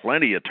got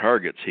plenty of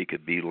targets he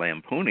could be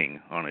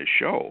lampooning on his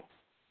show.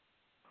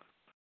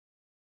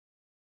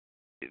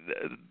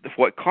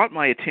 What caught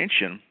my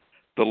attention,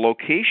 the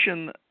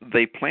location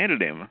they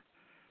planted him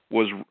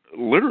was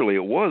literally,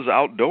 it was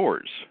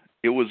outdoors.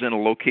 It was in a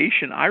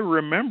location I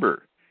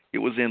remember. It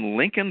was in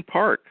Lincoln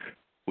Park,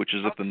 which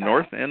is at the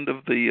north end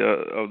of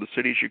the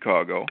city of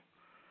Chicago.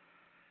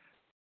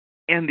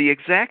 And the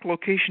exact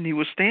location he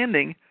was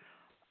standing,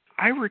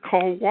 I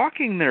recall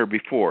walking there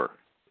before.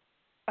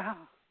 Oh.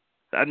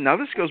 Now,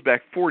 this goes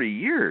back 40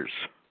 years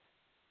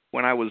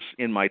when I was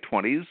in my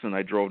 20s and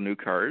I drove new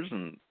cars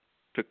and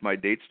took my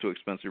dates to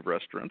expensive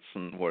restaurants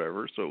and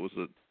whatever, so it was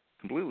a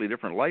completely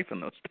different life in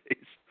those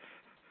days.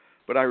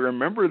 But I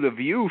remember the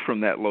view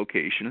from that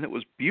location, and it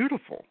was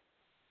beautiful.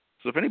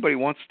 So if anybody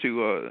wants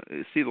to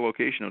see the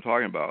location I'm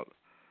talking about,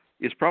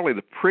 it's probably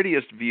the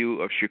prettiest view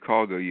of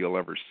Chicago you'll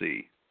ever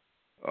see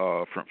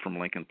from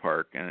Lincoln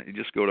Park. And you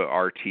just go to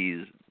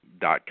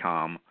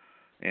RT.com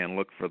and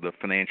look for the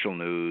financial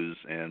news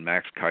and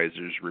Max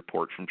Kaiser's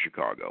report from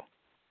Chicago.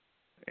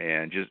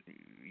 And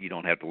you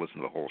don't have to listen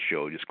to the whole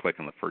show. Just click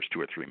on the first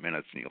 2 or 3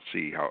 minutes, and you'll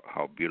see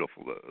how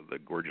beautiful the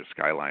gorgeous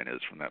skyline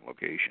is from that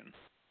location.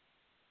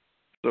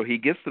 So he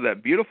gets to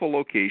that beautiful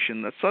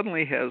location that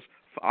suddenly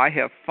I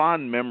have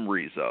fond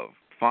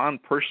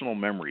personal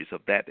memories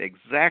of that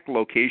exact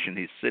location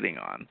he's sitting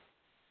on.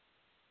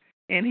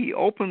 And he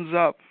opens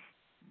up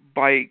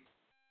by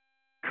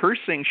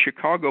cursing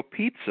Chicago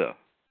pizza.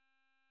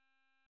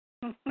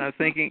 And I'm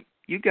thinking,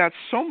 you got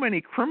so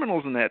many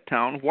criminals in that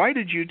town. Why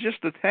did you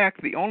just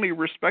attack the only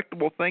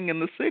respectable thing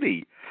in the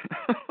city?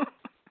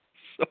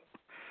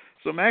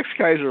 So Max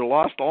Kaiser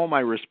lost all my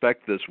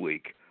respect this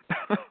week.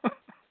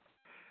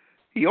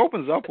 He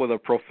opens up with a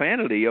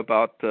profanity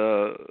about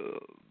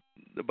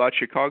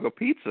Chicago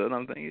pizza, and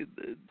I'm thinking,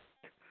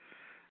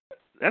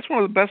 that's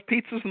one of the best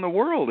pizzas in the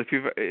world.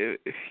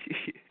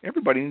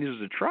 Everybody needs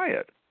to try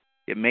it.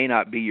 It may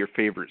not be your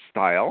favorite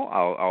style.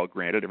 I'll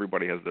grant it.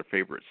 Everybody has their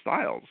favorite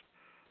styles.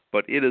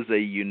 But it is a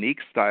unique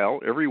style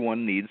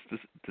everyone needs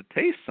to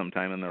taste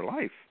sometime in their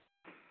life.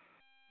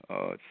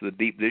 It's the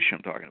deep dish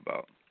I'm talking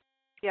about.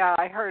 Yeah,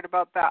 I heard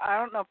about that. I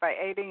don't know if I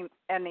ate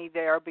any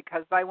there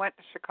because I went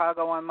to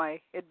Chicago on my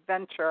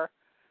adventure,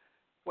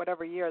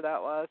 whatever year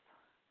that was,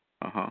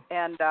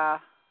 and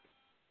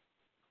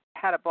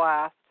had a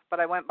blast. But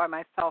I went by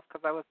myself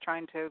because I was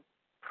trying to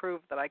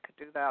prove that I could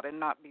do that and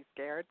not be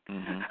scared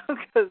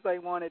because I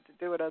wanted to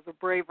do it as a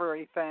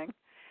bravery thing.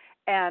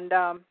 And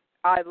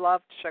I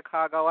loved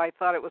Chicago. I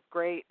thought it was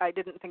great. I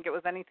didn't think it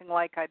was anything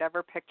like I'd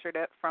ever pictured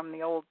it from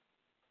the old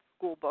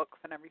school books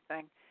and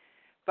everything.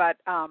 But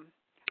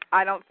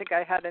I don't think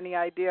I had any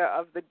idea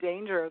of the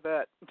danger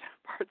that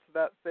parts of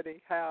that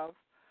city have.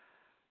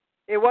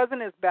 It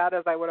wasn't as bad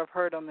as I would have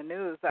heard on the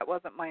news. That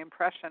wasn't my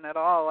impression at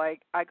all. I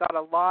got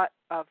a lot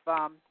of,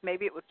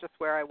 maybe it was just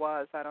where I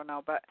was, I don't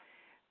know, but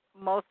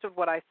most of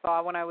what I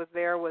saw when I was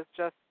there was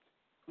just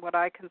what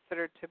I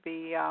considered to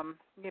be, a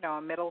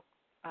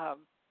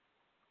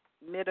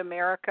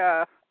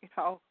mid-America,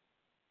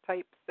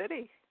 type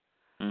city.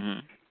 Mm-hmm.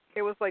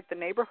 It was like the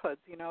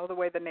neighborhoods, the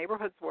way the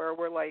neighborhoods were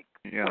like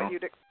what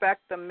you'd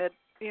expect the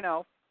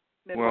Midwest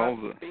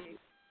to be.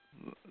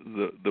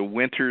 The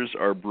winters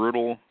are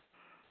brutal.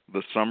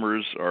 The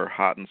summers are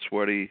hot and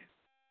sweaty.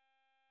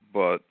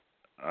 But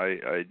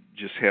I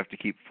just have to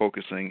keep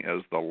focusing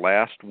as the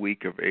last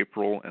week of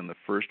April and the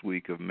first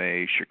week of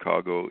May,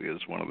 Chicago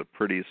is one of the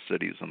prettiest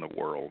cities in the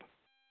world.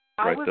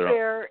 I was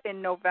there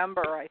in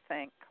November, I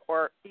think,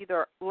 or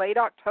either late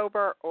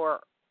October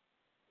or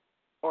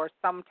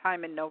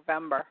sometime in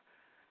November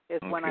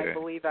is when I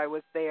believe I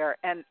was there.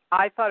 And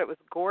I thought it was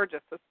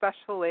gorgeous,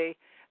 especially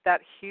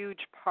that huge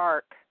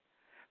park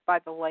by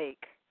the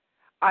lake.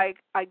 I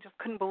just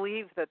couldn't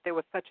believe that there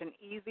was such an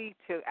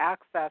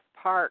easy-to-access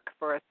park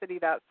for a city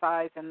that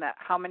size and that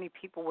how many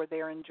people were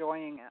there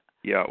enjoying it.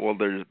 Yeah, well,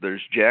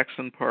 there's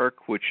Jackson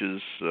Park, which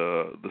is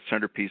the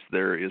centerpiece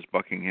there is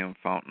Buckingham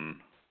Fountain,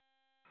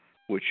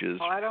 which is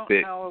I don't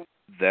big. know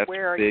That's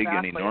where big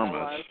exactly and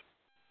enormous.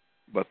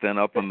 But then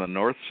up on the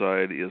north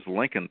side is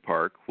Lincoln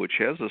Park, which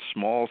has a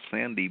small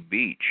sandy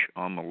beach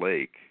on the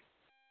lake,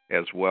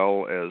 as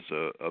well as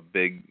a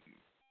big,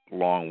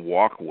 long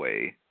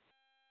walkway.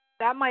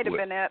 That might have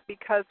been it,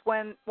 because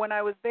when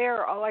I was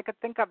there, all I could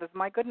think of is,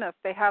 my goodness,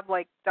 they have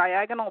like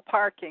diagonal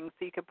parking,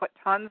 so you could put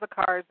tons of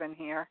cars in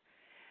here.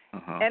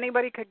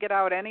 Anybody could get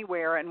out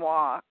anywhere and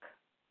walk.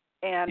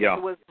 And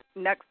it was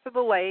next to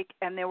the lake,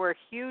 and there were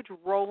huge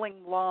rolling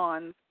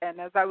lawns. And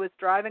as I was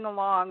driving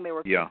along, there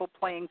were people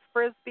playing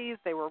frisbees.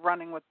 They were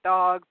running with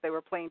dogs. They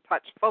were playing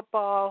touch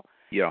football.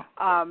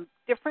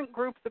 Different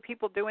groups of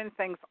people doing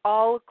things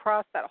all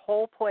across that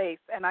whole place.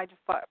 And I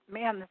just thought,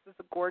 man, this is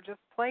a gorgeous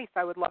place.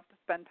 I would love to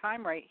spend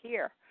time right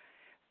here.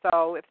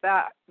 So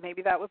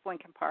maybe that was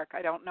Lincoln Park.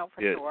 I don't know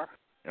for sure.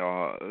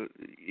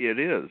 It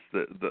is.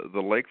 The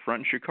lakefront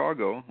in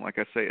Chicago, like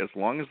I say, as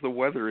long as the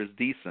weather is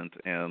decent,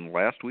 and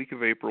last week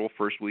of April,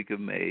 first week of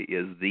May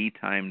is the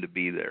time to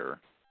be there.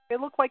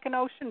 It looked like an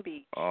ocean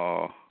beach.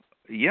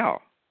 Yeah.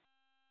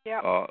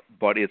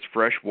 But it's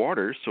fresh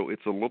water, so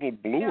it's a little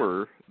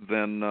bluer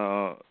than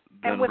regular ocean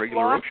water. And with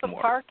lots of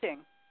parking.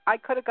 I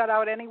could have got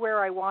out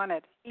anywhere I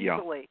wanted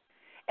easily.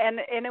 And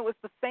it was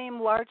the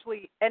same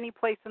largely any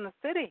place in the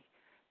city,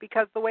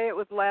 because the way it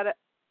was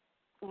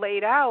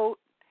laid out,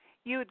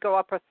 you would go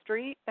up a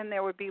street, and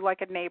there would be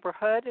like a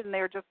neighborhood, and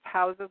there were just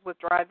houses with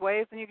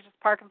driveways, and you could just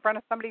park in front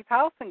of somebody's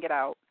house and get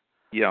out.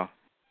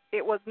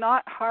 It was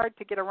not hard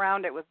to get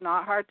around. It was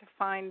not hard to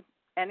find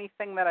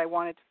anything that I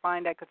wanted to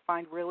find. I could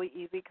find really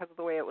easy because of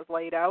the way it was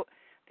laid out.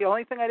 The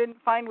only thing I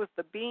didn't find was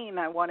the bean.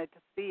 I wanted to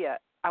see it.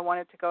 I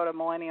wanted to go to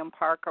Millennium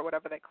Park or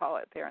whatever they call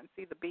it there and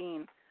see the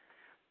bean.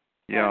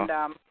 And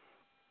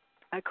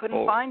I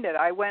couldn't find it.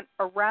 I went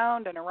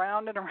around and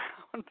around and around,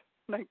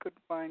 and I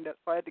couldn't find it,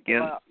 so I had to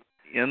give up.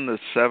 In the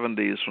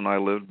 70s, when I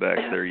lived back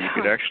there, you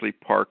could actually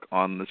park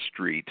on the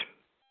street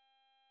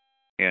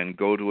and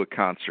go to a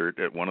concert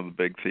at one of the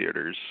big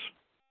theaters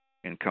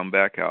and come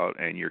back out,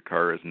 and your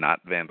car is not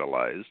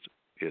vandalized.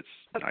 It's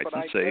nice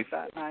and safe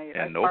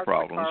and no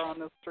problems. My car on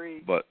the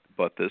street. But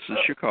this is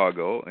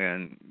Chicago,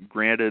 and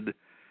granted,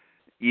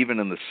 even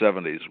in the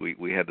 70s,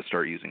 we had to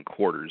start using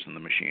quarters in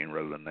the machine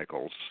rather than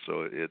nickels,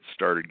 so it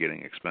started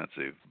getting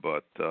expensive.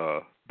 But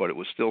it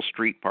was still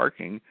street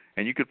parking,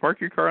 and you could park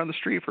your car on the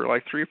street for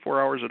like 3 or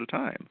 4 hours at a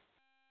time,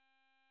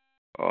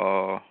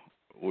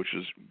 which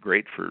is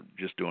great for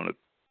just doing an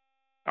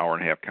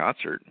hour-and-a-half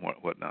concert and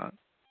whatnot.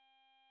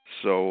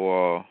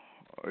 So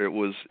it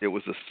was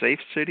a safe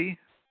city,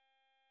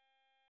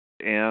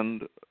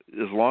 and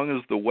as long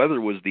as the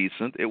weather was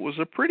decent, it was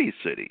a pretty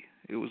city.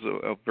 It was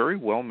a very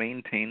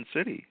well-maintained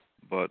city,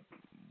 but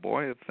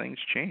boy, have things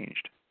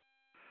changed.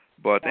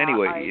 But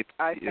anyway,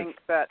 I think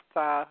that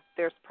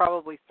there's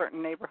probably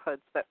certain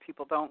neighborhoods that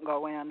people don't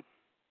go in.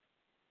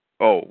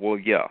 Oh well,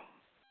 yeah,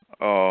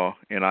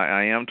 and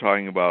I am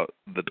talking about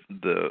the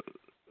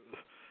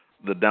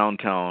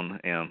downtown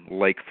and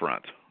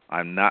lakefront.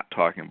 I'm not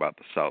talking about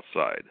the south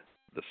side.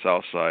 The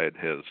south side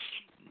has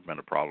been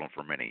a problem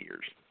for many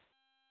years.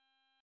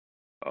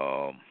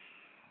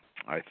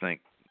 I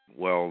think,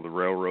 well, the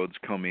railroads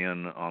come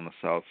in on the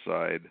south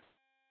side,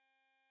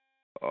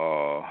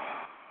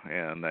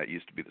 and that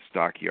used to be the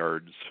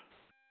stockyards,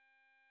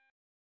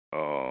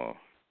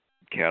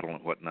 cattle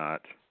and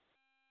whatnot.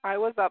 I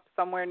was up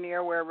somewhere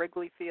near where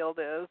Wrigley Field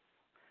is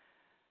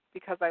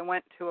because I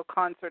went to a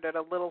concert at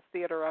a little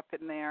theater up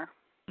in there.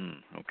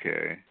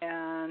 Okay.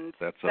 And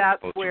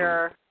that's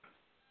where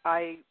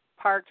I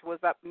parked, was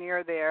up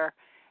near there.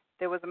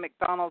 There was a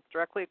McDonald's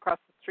directly across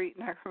the street,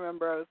 and I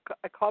remember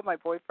I called my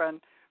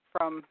boyfriend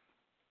from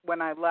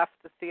when I left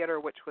the theater,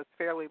 which was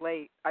fairly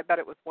late. I bet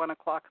it was 1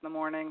 o'clock in the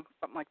morning,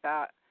 something like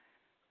that.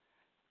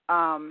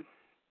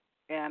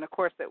 And, of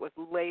course, it was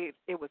late.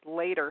 It was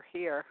later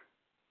here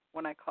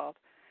when I called.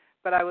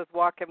 But I was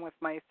walking with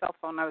my cell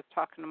phone. I was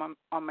talking to him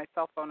on my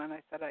cell phone, and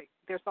I said,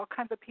 there's all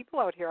kinds of people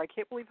out here. I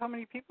can't believe how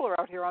many people are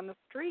out here on the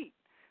street.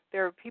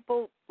 There are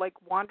people, like,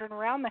 wandering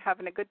around. They're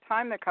having a good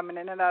time. They're coming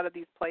in and out of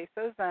these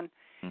places, and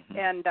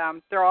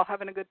they're all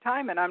having a good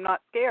time, and I'm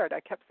not scared.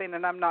 I kept saying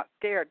that I'm not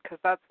scared because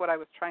that's what I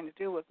was trying to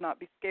do, was not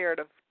be scared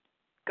of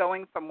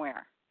going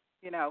somewhere,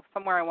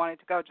 somewhere I wanted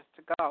to go just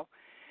to go.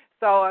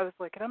 So I was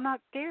like, and I'm not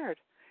scared.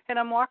 And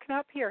I'm walking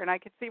up here, and I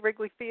could see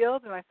Wrigley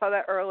Field, and I saw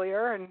that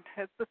earlier, and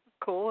this is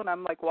cool. And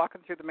I'm, like,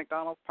 walking through the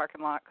McDonald's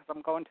parking lot because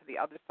I'm going to the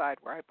other side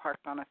where I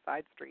parked on a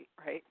side street,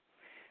 right?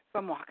 So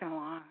I'm walking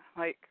along,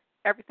 like,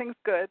 everything's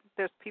good.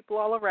 There's people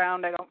all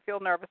around. I don't feel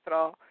nervous at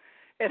all.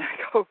 And I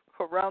go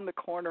around the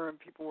corner, and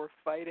people were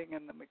fighting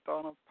in the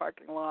McDonald's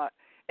parking lot.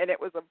 And it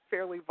was a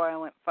fairly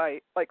violent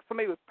fight. Like,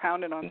 somebody was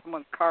pounding on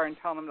someone's car and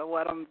telling them to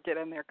let them get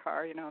in their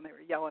car, and they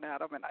were yelling at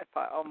them. And I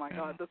thought, oh, my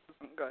God, this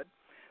isn't good.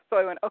 So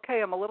I went,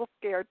 okay, I'm a little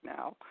scared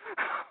now.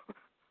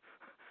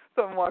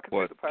 So I'm walking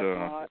through the parking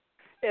lot.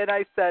 And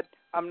I said,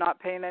 I'm not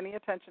paying any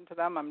attention to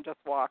them. I'm just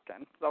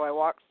walking. So I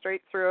walked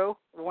straight through,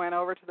 went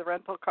over to the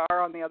rental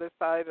car on the other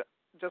side,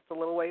 just a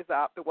little ways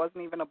up. It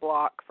wasn't even a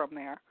block from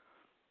there,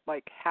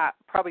 like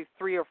probably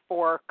 3 or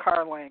 4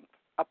 car lengths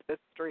up this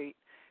street.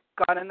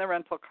 Got in the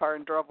rental car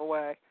and drove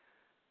away.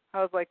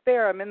 I was like,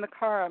 there, I'm in the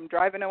car, I'm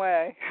driving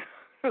away.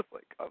 I was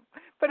like,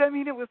 but I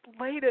mean, it was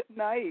late at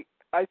night.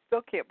 I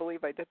still can't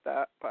believe I did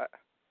that, but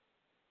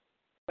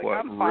like,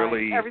 I'm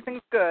fine.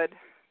 Everything's good.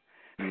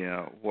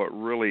 Yeah, what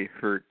really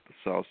hurt the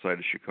south side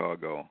of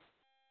Chicago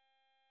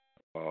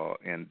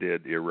and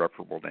did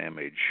irreparable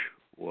damage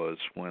was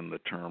when the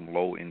term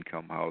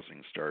low-income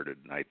housing started.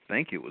 And I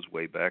think it was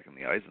way back in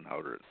the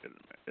Eisenhower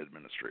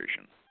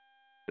administration,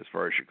 as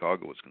far as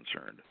Chicago was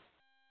concerned.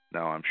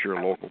 Now, I'm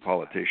sure local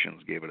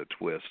politicians gave it a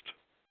twist,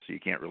 so you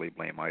can't really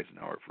blame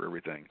Eisenhower for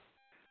everything.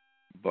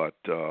 But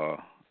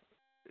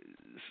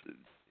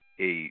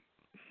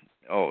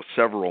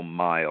several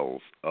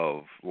miles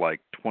of like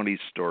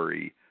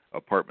 20-story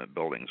apartment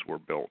buildings were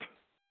built,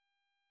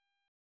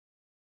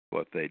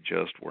 but they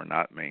just were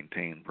not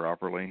maintained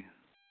properly.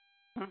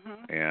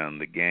 Mm-hmm. And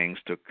the gangs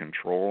took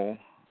control,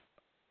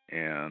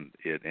 and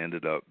it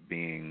ended up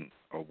being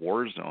a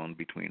war zone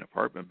between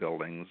apartment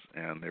buildings,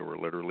 and they were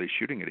literally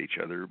shooting at each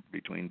other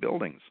between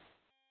buildings.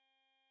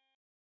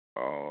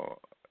 No,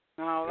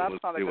 that's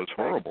not a good thing. It was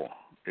horrible.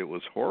 It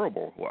was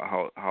horrible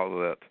how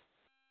that...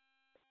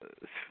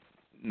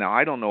 Now,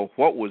 I don't know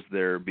what was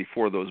there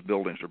before those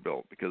buildings were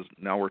built, because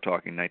now we're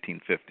talking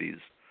 1950s,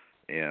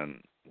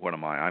 and what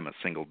am I? I'm a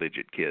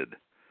single-digit kid.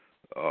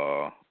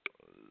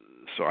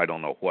 So I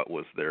don't know what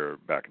was there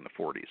back in the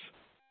 40s.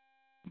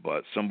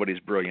 But somebody's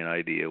brilliant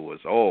idea was,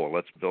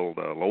 let's build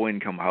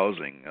low-income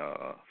housing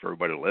for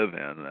everybody to live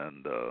in.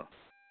 And,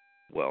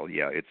 well,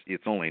 yeah,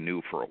 it's only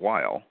new for a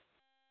while.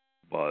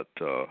 But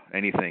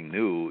anything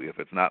new, if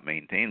it's not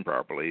maintained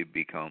properly,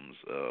 becomes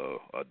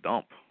a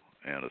dump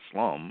and a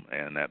slum.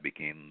 And that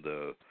became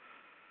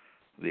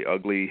the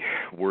ugly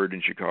word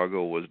in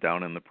Chicago was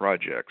down in the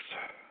projects.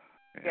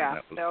 And yeah,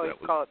 they always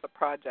call it the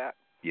projects.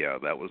 Yeah,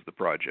 that was the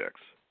projects.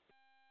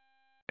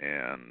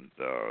 And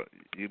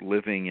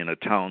living in a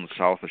town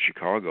south of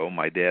Chicago,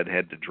 my dad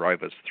had to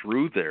drive us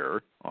through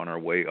there on our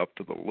way up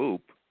to the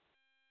Loop.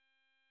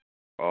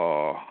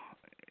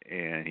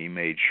 And he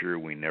made sure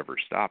we never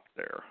stopped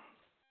there.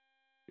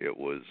 It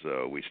was,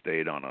 we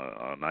stayed on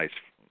a nice,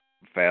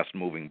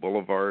 fast-moving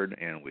boulevard,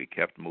 and we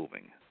kept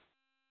moving.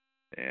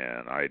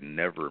 And I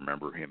never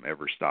remember him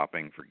ever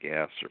stopping for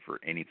gas or for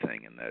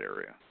anything in that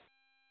area.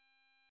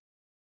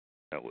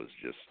 That was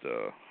just...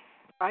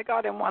 I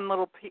got in one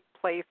little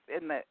place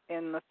in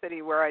the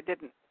city where I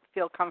didn't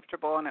feel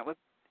comfortable, and it was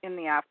in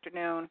the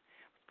afternoon,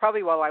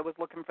 probably while I was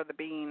looking for the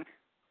bean.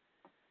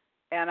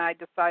 And I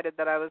decided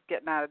that I was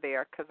getting out of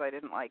there because I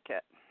didn't like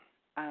it.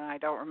 And I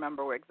don't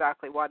remember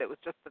exactly what. It was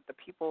just that the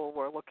people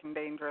were looking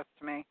dangerous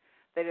to me.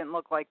 They didn't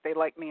look like they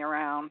liked me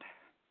around.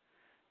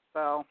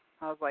 So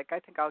I was like, I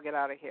think I'll get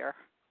out of here.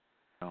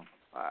 Oh.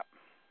 But.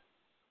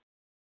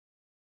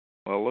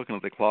 Well, looking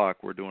at the clock,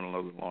 we're doing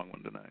another long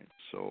one tonight,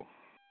 so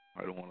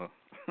I don't want to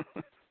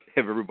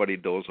have everybody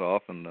doze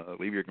off and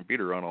leave your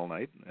computer on all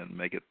night and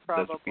make it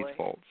Desertpete's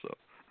fault. So.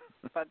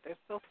 But there's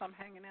still some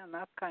hanging in.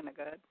 That's kind of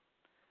good.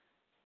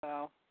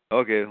 So.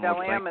 Okay.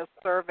 Val-Am is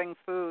serving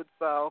food,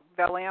 so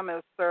Val-Am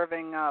is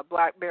serving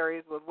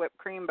blackberries with whipped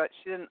cream, but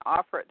she didn't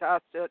offer it to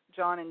us.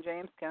 John and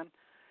James can.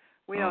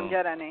 We don't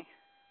get any.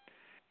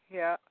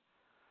 Yeah.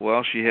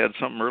 Well, she had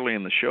something early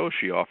in the show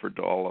she offered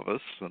to all of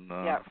us, and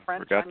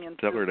forgot to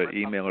tell her to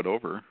email it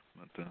over.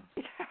 But,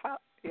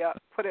 yeah,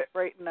 put it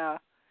right in a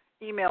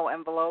email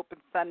envelope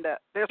and send it.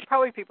 There's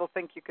probably people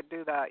think you could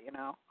do that, you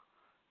know.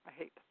 I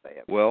hate to say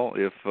it. Well,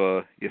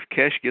 if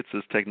Cash gets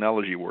his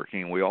technology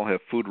working, we all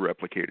have food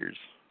replicators.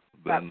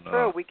 Then, that's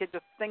true. We could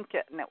just think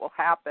it and it will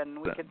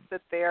happen. We could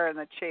sit there in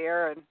the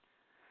chair and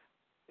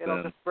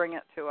it'll just bring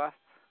it to us.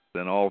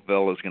 Then all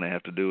Vel is going to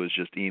have to do is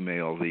just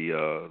email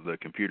the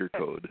computer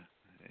code.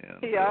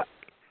 And, yeah.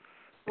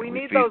 We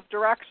need those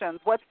directions.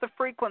 What's the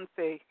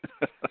frequency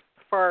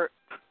for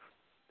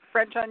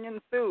French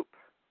onion soup?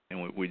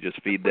 And we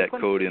just feed that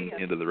code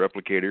into the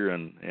replicator,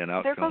 and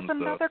out there comes... There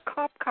goes another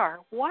cop car.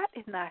 What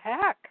in the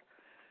heck?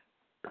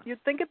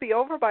 You'd think it'd be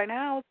over by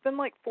now. It's been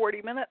like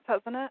 40 minutes,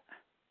 hasn't it?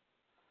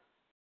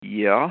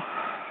 Yeah.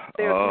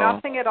 There's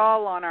nothing at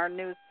all on our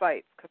news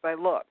sites because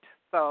I looked.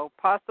 So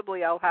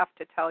possibly I'll have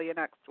to tell you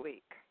next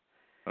week.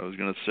 I was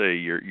going to say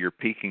you're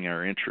piquing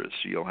our interest.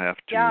 You'll have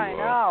to. Yeah, I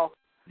know.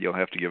 You'll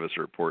have to give us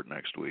a report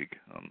next week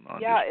on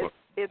just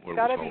it's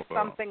got to be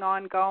something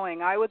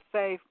ongoing. I would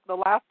say the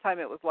last time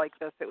it was like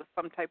this, it was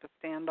some type of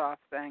standoff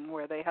thing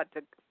where they had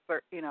to,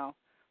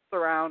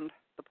 surround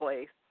the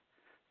place.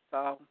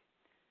 So,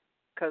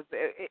 because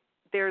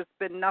there's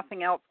been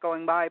nothing else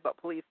going by but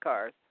police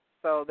cars.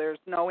 So there's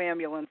no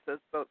ambulances,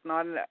 so it's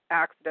not an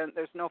accident.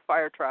 There's no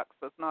fire trucks,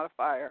 so it's not a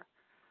fire.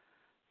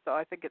 So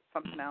I think it's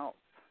something else.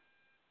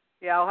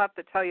 Yeah, I'll have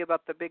to tell you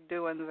about the big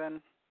doings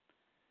in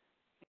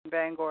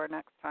Bangor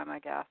next time, I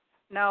guess.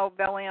 No,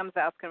 Val-Am's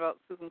asking about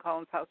Susan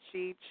Collins' house.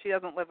 She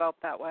doesn't live out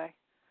that way,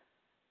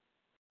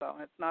 so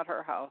it's not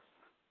her house.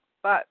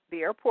 But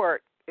the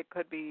airport, it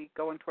could be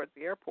going towards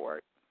the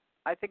airport.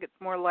 I think it's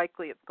more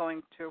likely it's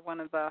going to one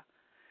of the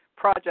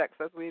projects,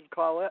 as we'd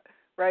call it,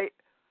 right?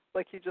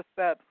 Like you just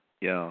said.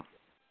 Yeah.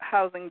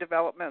 Housing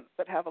developments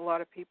that have a lot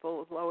of people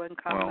with low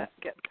income that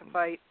get to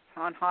fight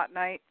on hot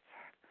nights.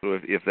 So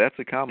if that's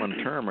a common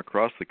term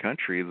across the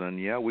country, then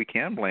yeah, we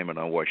can blame it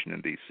on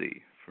Washington,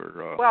 D.C.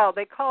 for... Well,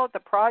 they call it the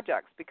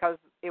projects because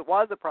it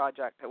was a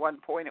project. At one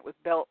point it was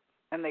built,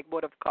 and they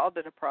would have called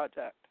it a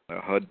project. A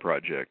HUD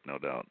project, no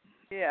doubt.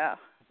 Yeah,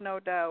 no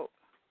doubt.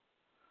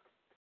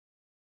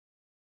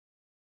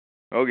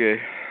 Okay,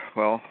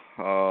 well,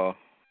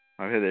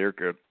 I've had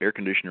the air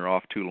conditioner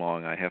off too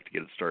long. I have to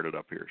get it started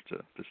up here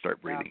to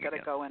start breathing again. I've got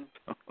to go and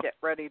get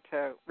ready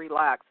to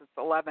relax. It's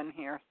 11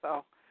 here,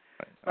 so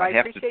I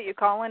appreciate you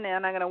calling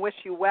in. I'm going to wish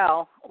you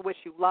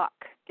luck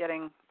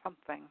getting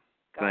something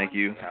going. Thank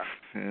you.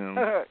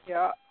 Yeah.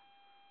 Yeah.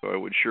 So it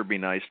would sure be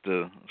nice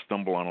to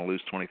stumble on a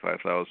loose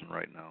 $25,000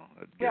 right now.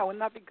 Wouldn't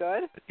that be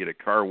good? I'd get a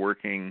car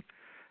working,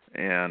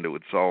 and it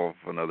would solve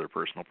another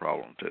personal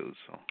problem too.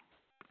 So,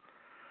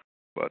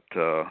 but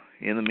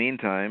in the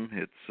meantime,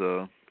 it's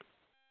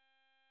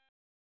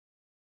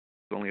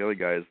only other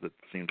guys that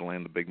seem to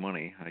land the big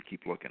money. I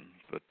keep looking,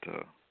 but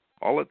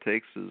all it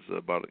takes is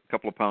about a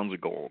couple of pounds of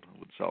gold. It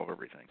would solve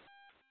everything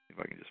if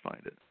I can just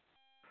find it.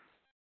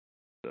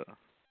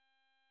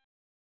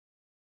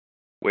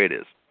 Way it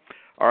is.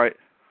 All right.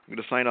 I'm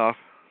going to sign off.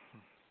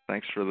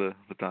 Thanks for the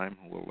time.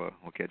 We'll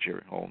catch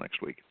you all next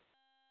week.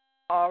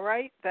 All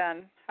right,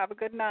 then. Have a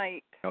good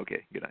night.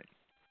 Okay, good night.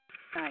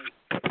 Night.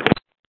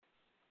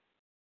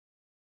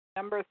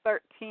 Number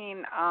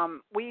 13,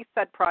 we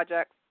said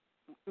projects,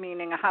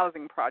 meaning a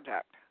housing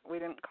project. We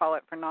didn't call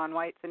it for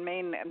non-whites. In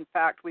Maine, in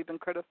fact, we've been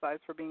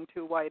criticized for being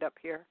too white up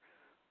here.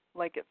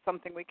 Like it's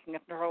something we can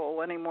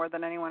control any more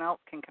than anyone else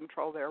can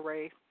control their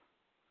race.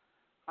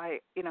 I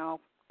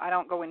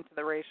don't go into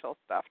the racial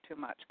stuff too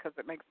much because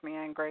it makes me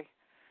angry.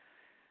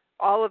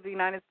 All of the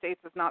United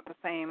States is not the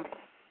same.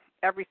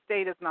 Every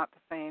state is not the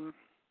same.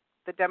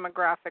 The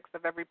demographics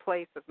of every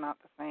place is not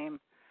the same.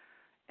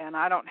 And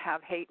I don't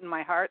have hate in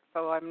my heart,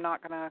 so I'm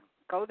not going to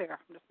go there.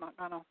 I'm just not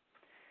going to.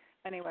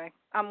 Anyway,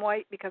 I'm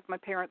white because my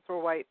parents were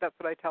white. That's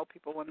what I tell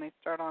people when they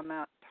start on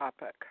that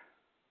topic.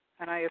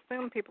 And I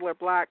assume people are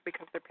black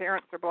because their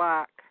parents are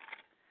black.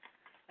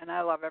 And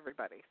I love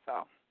everybody,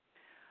 so...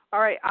 All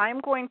right, I'm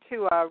going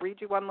to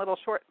read you one little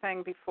short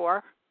thing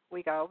before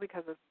we go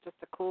because it's just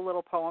a cool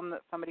little poem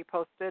that somebody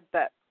posted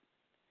that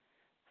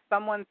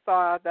someone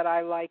saw that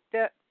I liked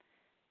it,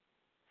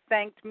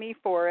 thanked me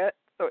for it,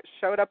 so it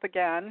showed up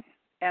again,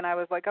 and I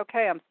was like,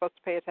 okay, I'm supposed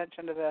to pay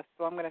attention to this,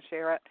 so I'm going to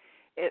share it.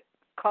 It's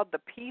called The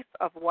Peace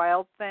of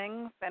Wild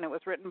Things, and it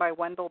was written by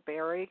Wendell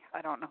Berry.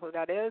 I don't know who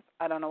that is.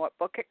 I don't know what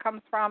book it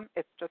comes from.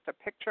 It's just a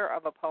picture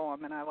of a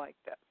poem, and I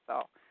liked it.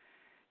 So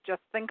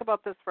just think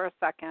about this for a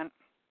second.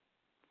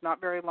 Not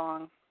very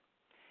long.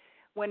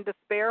 When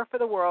despair for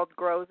the world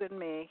grows in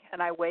me, and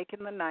I wake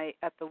in the night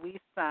at the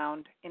least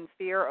sound, in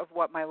fear of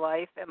what my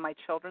life and my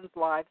children's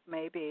lives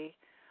may be,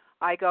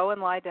 I go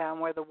and lie down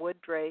where the wood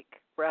drake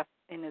rests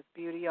in his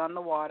beauty on the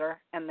water,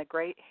 and the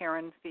great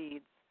heron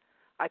feeds.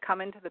 I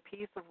come into the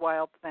peace of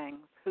wild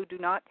things, who do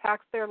not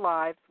tax their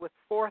lives with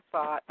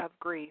forethought of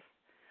grief.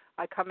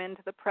 I come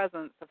into the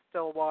presence of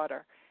still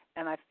water,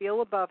 and I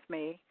feel above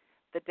me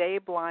the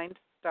day-blind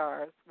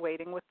stars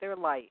waiting with their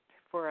light.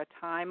 For a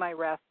time I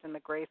rest in the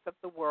grace of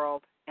the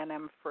world and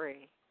am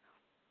free.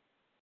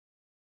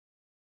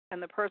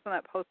 And the person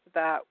that posted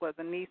that was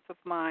a niece of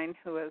mine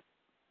who is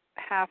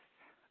half,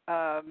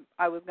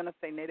 I was going to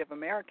say Native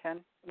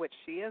American, which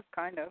she is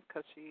kind of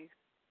because she's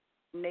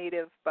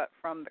native but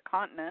from the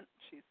continent.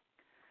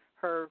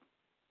 Her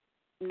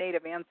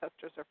native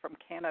ancestors are from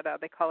Canada.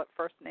 They call it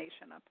First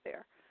Nation up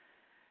there.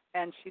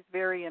 And she's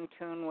very in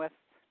tune with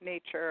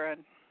nature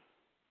and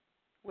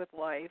with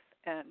life,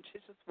 and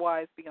she's just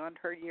wise beyond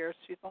her years.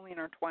 She's only in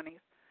her 20s.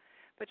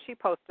 But she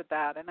posted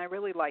that, and I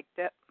really liked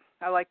it.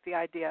 I liked the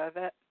idea of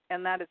it,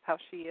 and that is how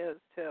she is,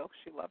 too.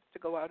 She loves to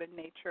go out in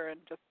nature and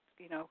just,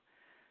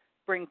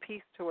 bring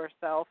peace to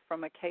herself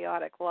from a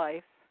chaotic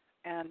life.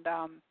 And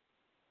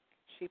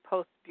she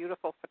posts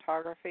beautiful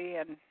photography,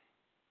 and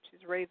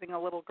she's raising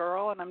a little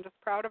girl, and I'm just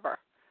proud of her.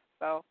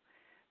 So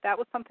that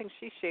was something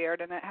she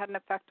shared, and it had an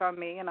effect on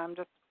me, and I'm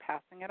just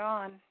passing it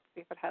on,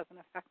 see if it has an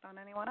effect on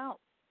anyone else.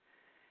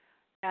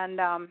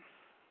 And I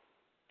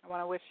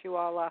want to wish you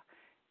all a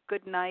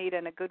good night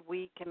and a good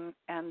week, and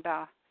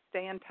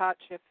stay in touch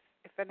if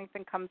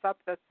anything comes up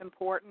that's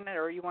important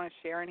or you want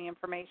to share any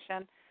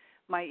information.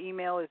 My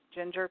email is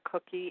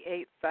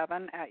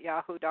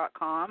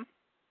gingercookie87@yahoo.com.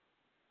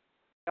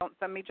 Don't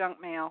send me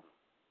junk mail.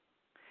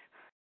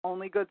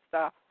 Only good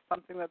stuff,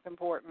 something that's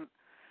important.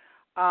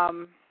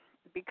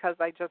 Because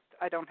I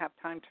don't have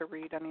time to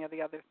read any of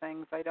the other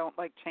things. I don't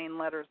like chain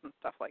letters and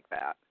stuff like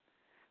that.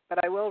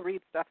 But I will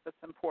read stuff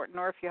that's important,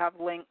 or if you have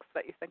links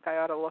that you think I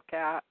ought to look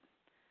at.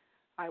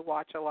 I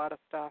watch a lot of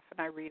stuff, and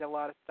I read a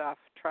lot of stuff,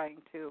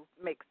 trying to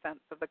make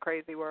sense of the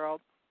crazy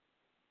world.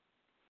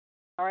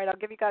 All right, I'll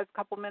give you guys a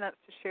couple minutes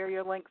to share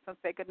your links and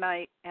say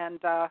goodnight, and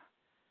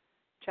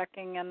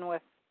checking in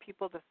with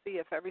people to see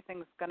if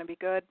everything's going to be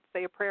good.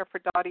 Say a prayer for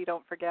Dottie,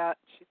 don't forget.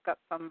 She's got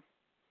some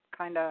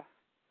kind of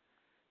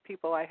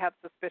people I have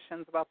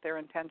suspicions about their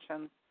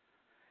intentions,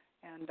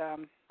 and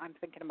I'm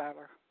thinking about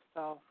her.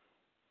 So,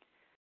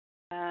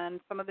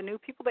 and some of the new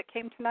people that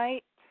came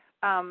tonight,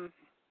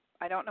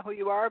 I don't know who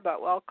you are,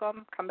 but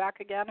welcome. Come back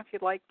again if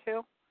you'd like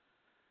to.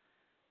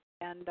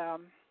 And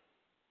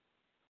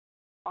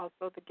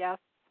also the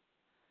guests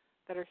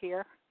that are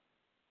here.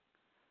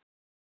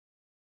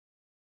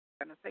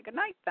 I'm going to say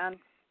goodnight then,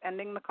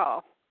 ending the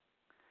call.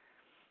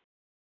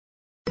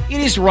 It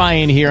is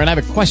Ryan here, and I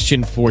have a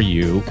question for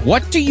you.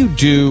 What do you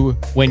do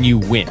when you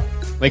win?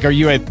 Like, are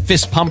you a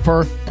fist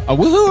pumper, a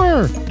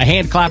woohooer, a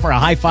hand clapper, a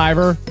high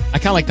fiver? I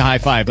kind of like the high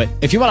five, but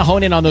if you want to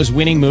hone in on those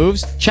winning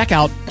moves, check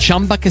out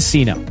Chumba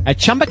Casino. At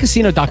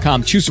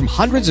ChumbaCasino.com, choose from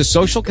hundreds of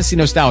social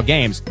casino-style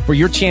games for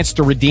your chance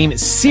to redeem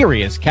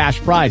serious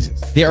cash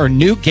prizes. There are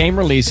new game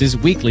releases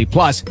weekly,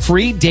 plus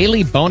free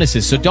daily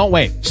bonuses. So don't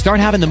wait. Start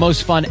having the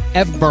most fun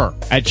ever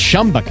at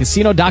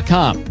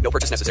ChumbaCasino.com. No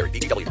purchase necessary.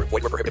 VGW Group.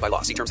 Void where prohibited by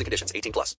law. See terms and conditions. 18+.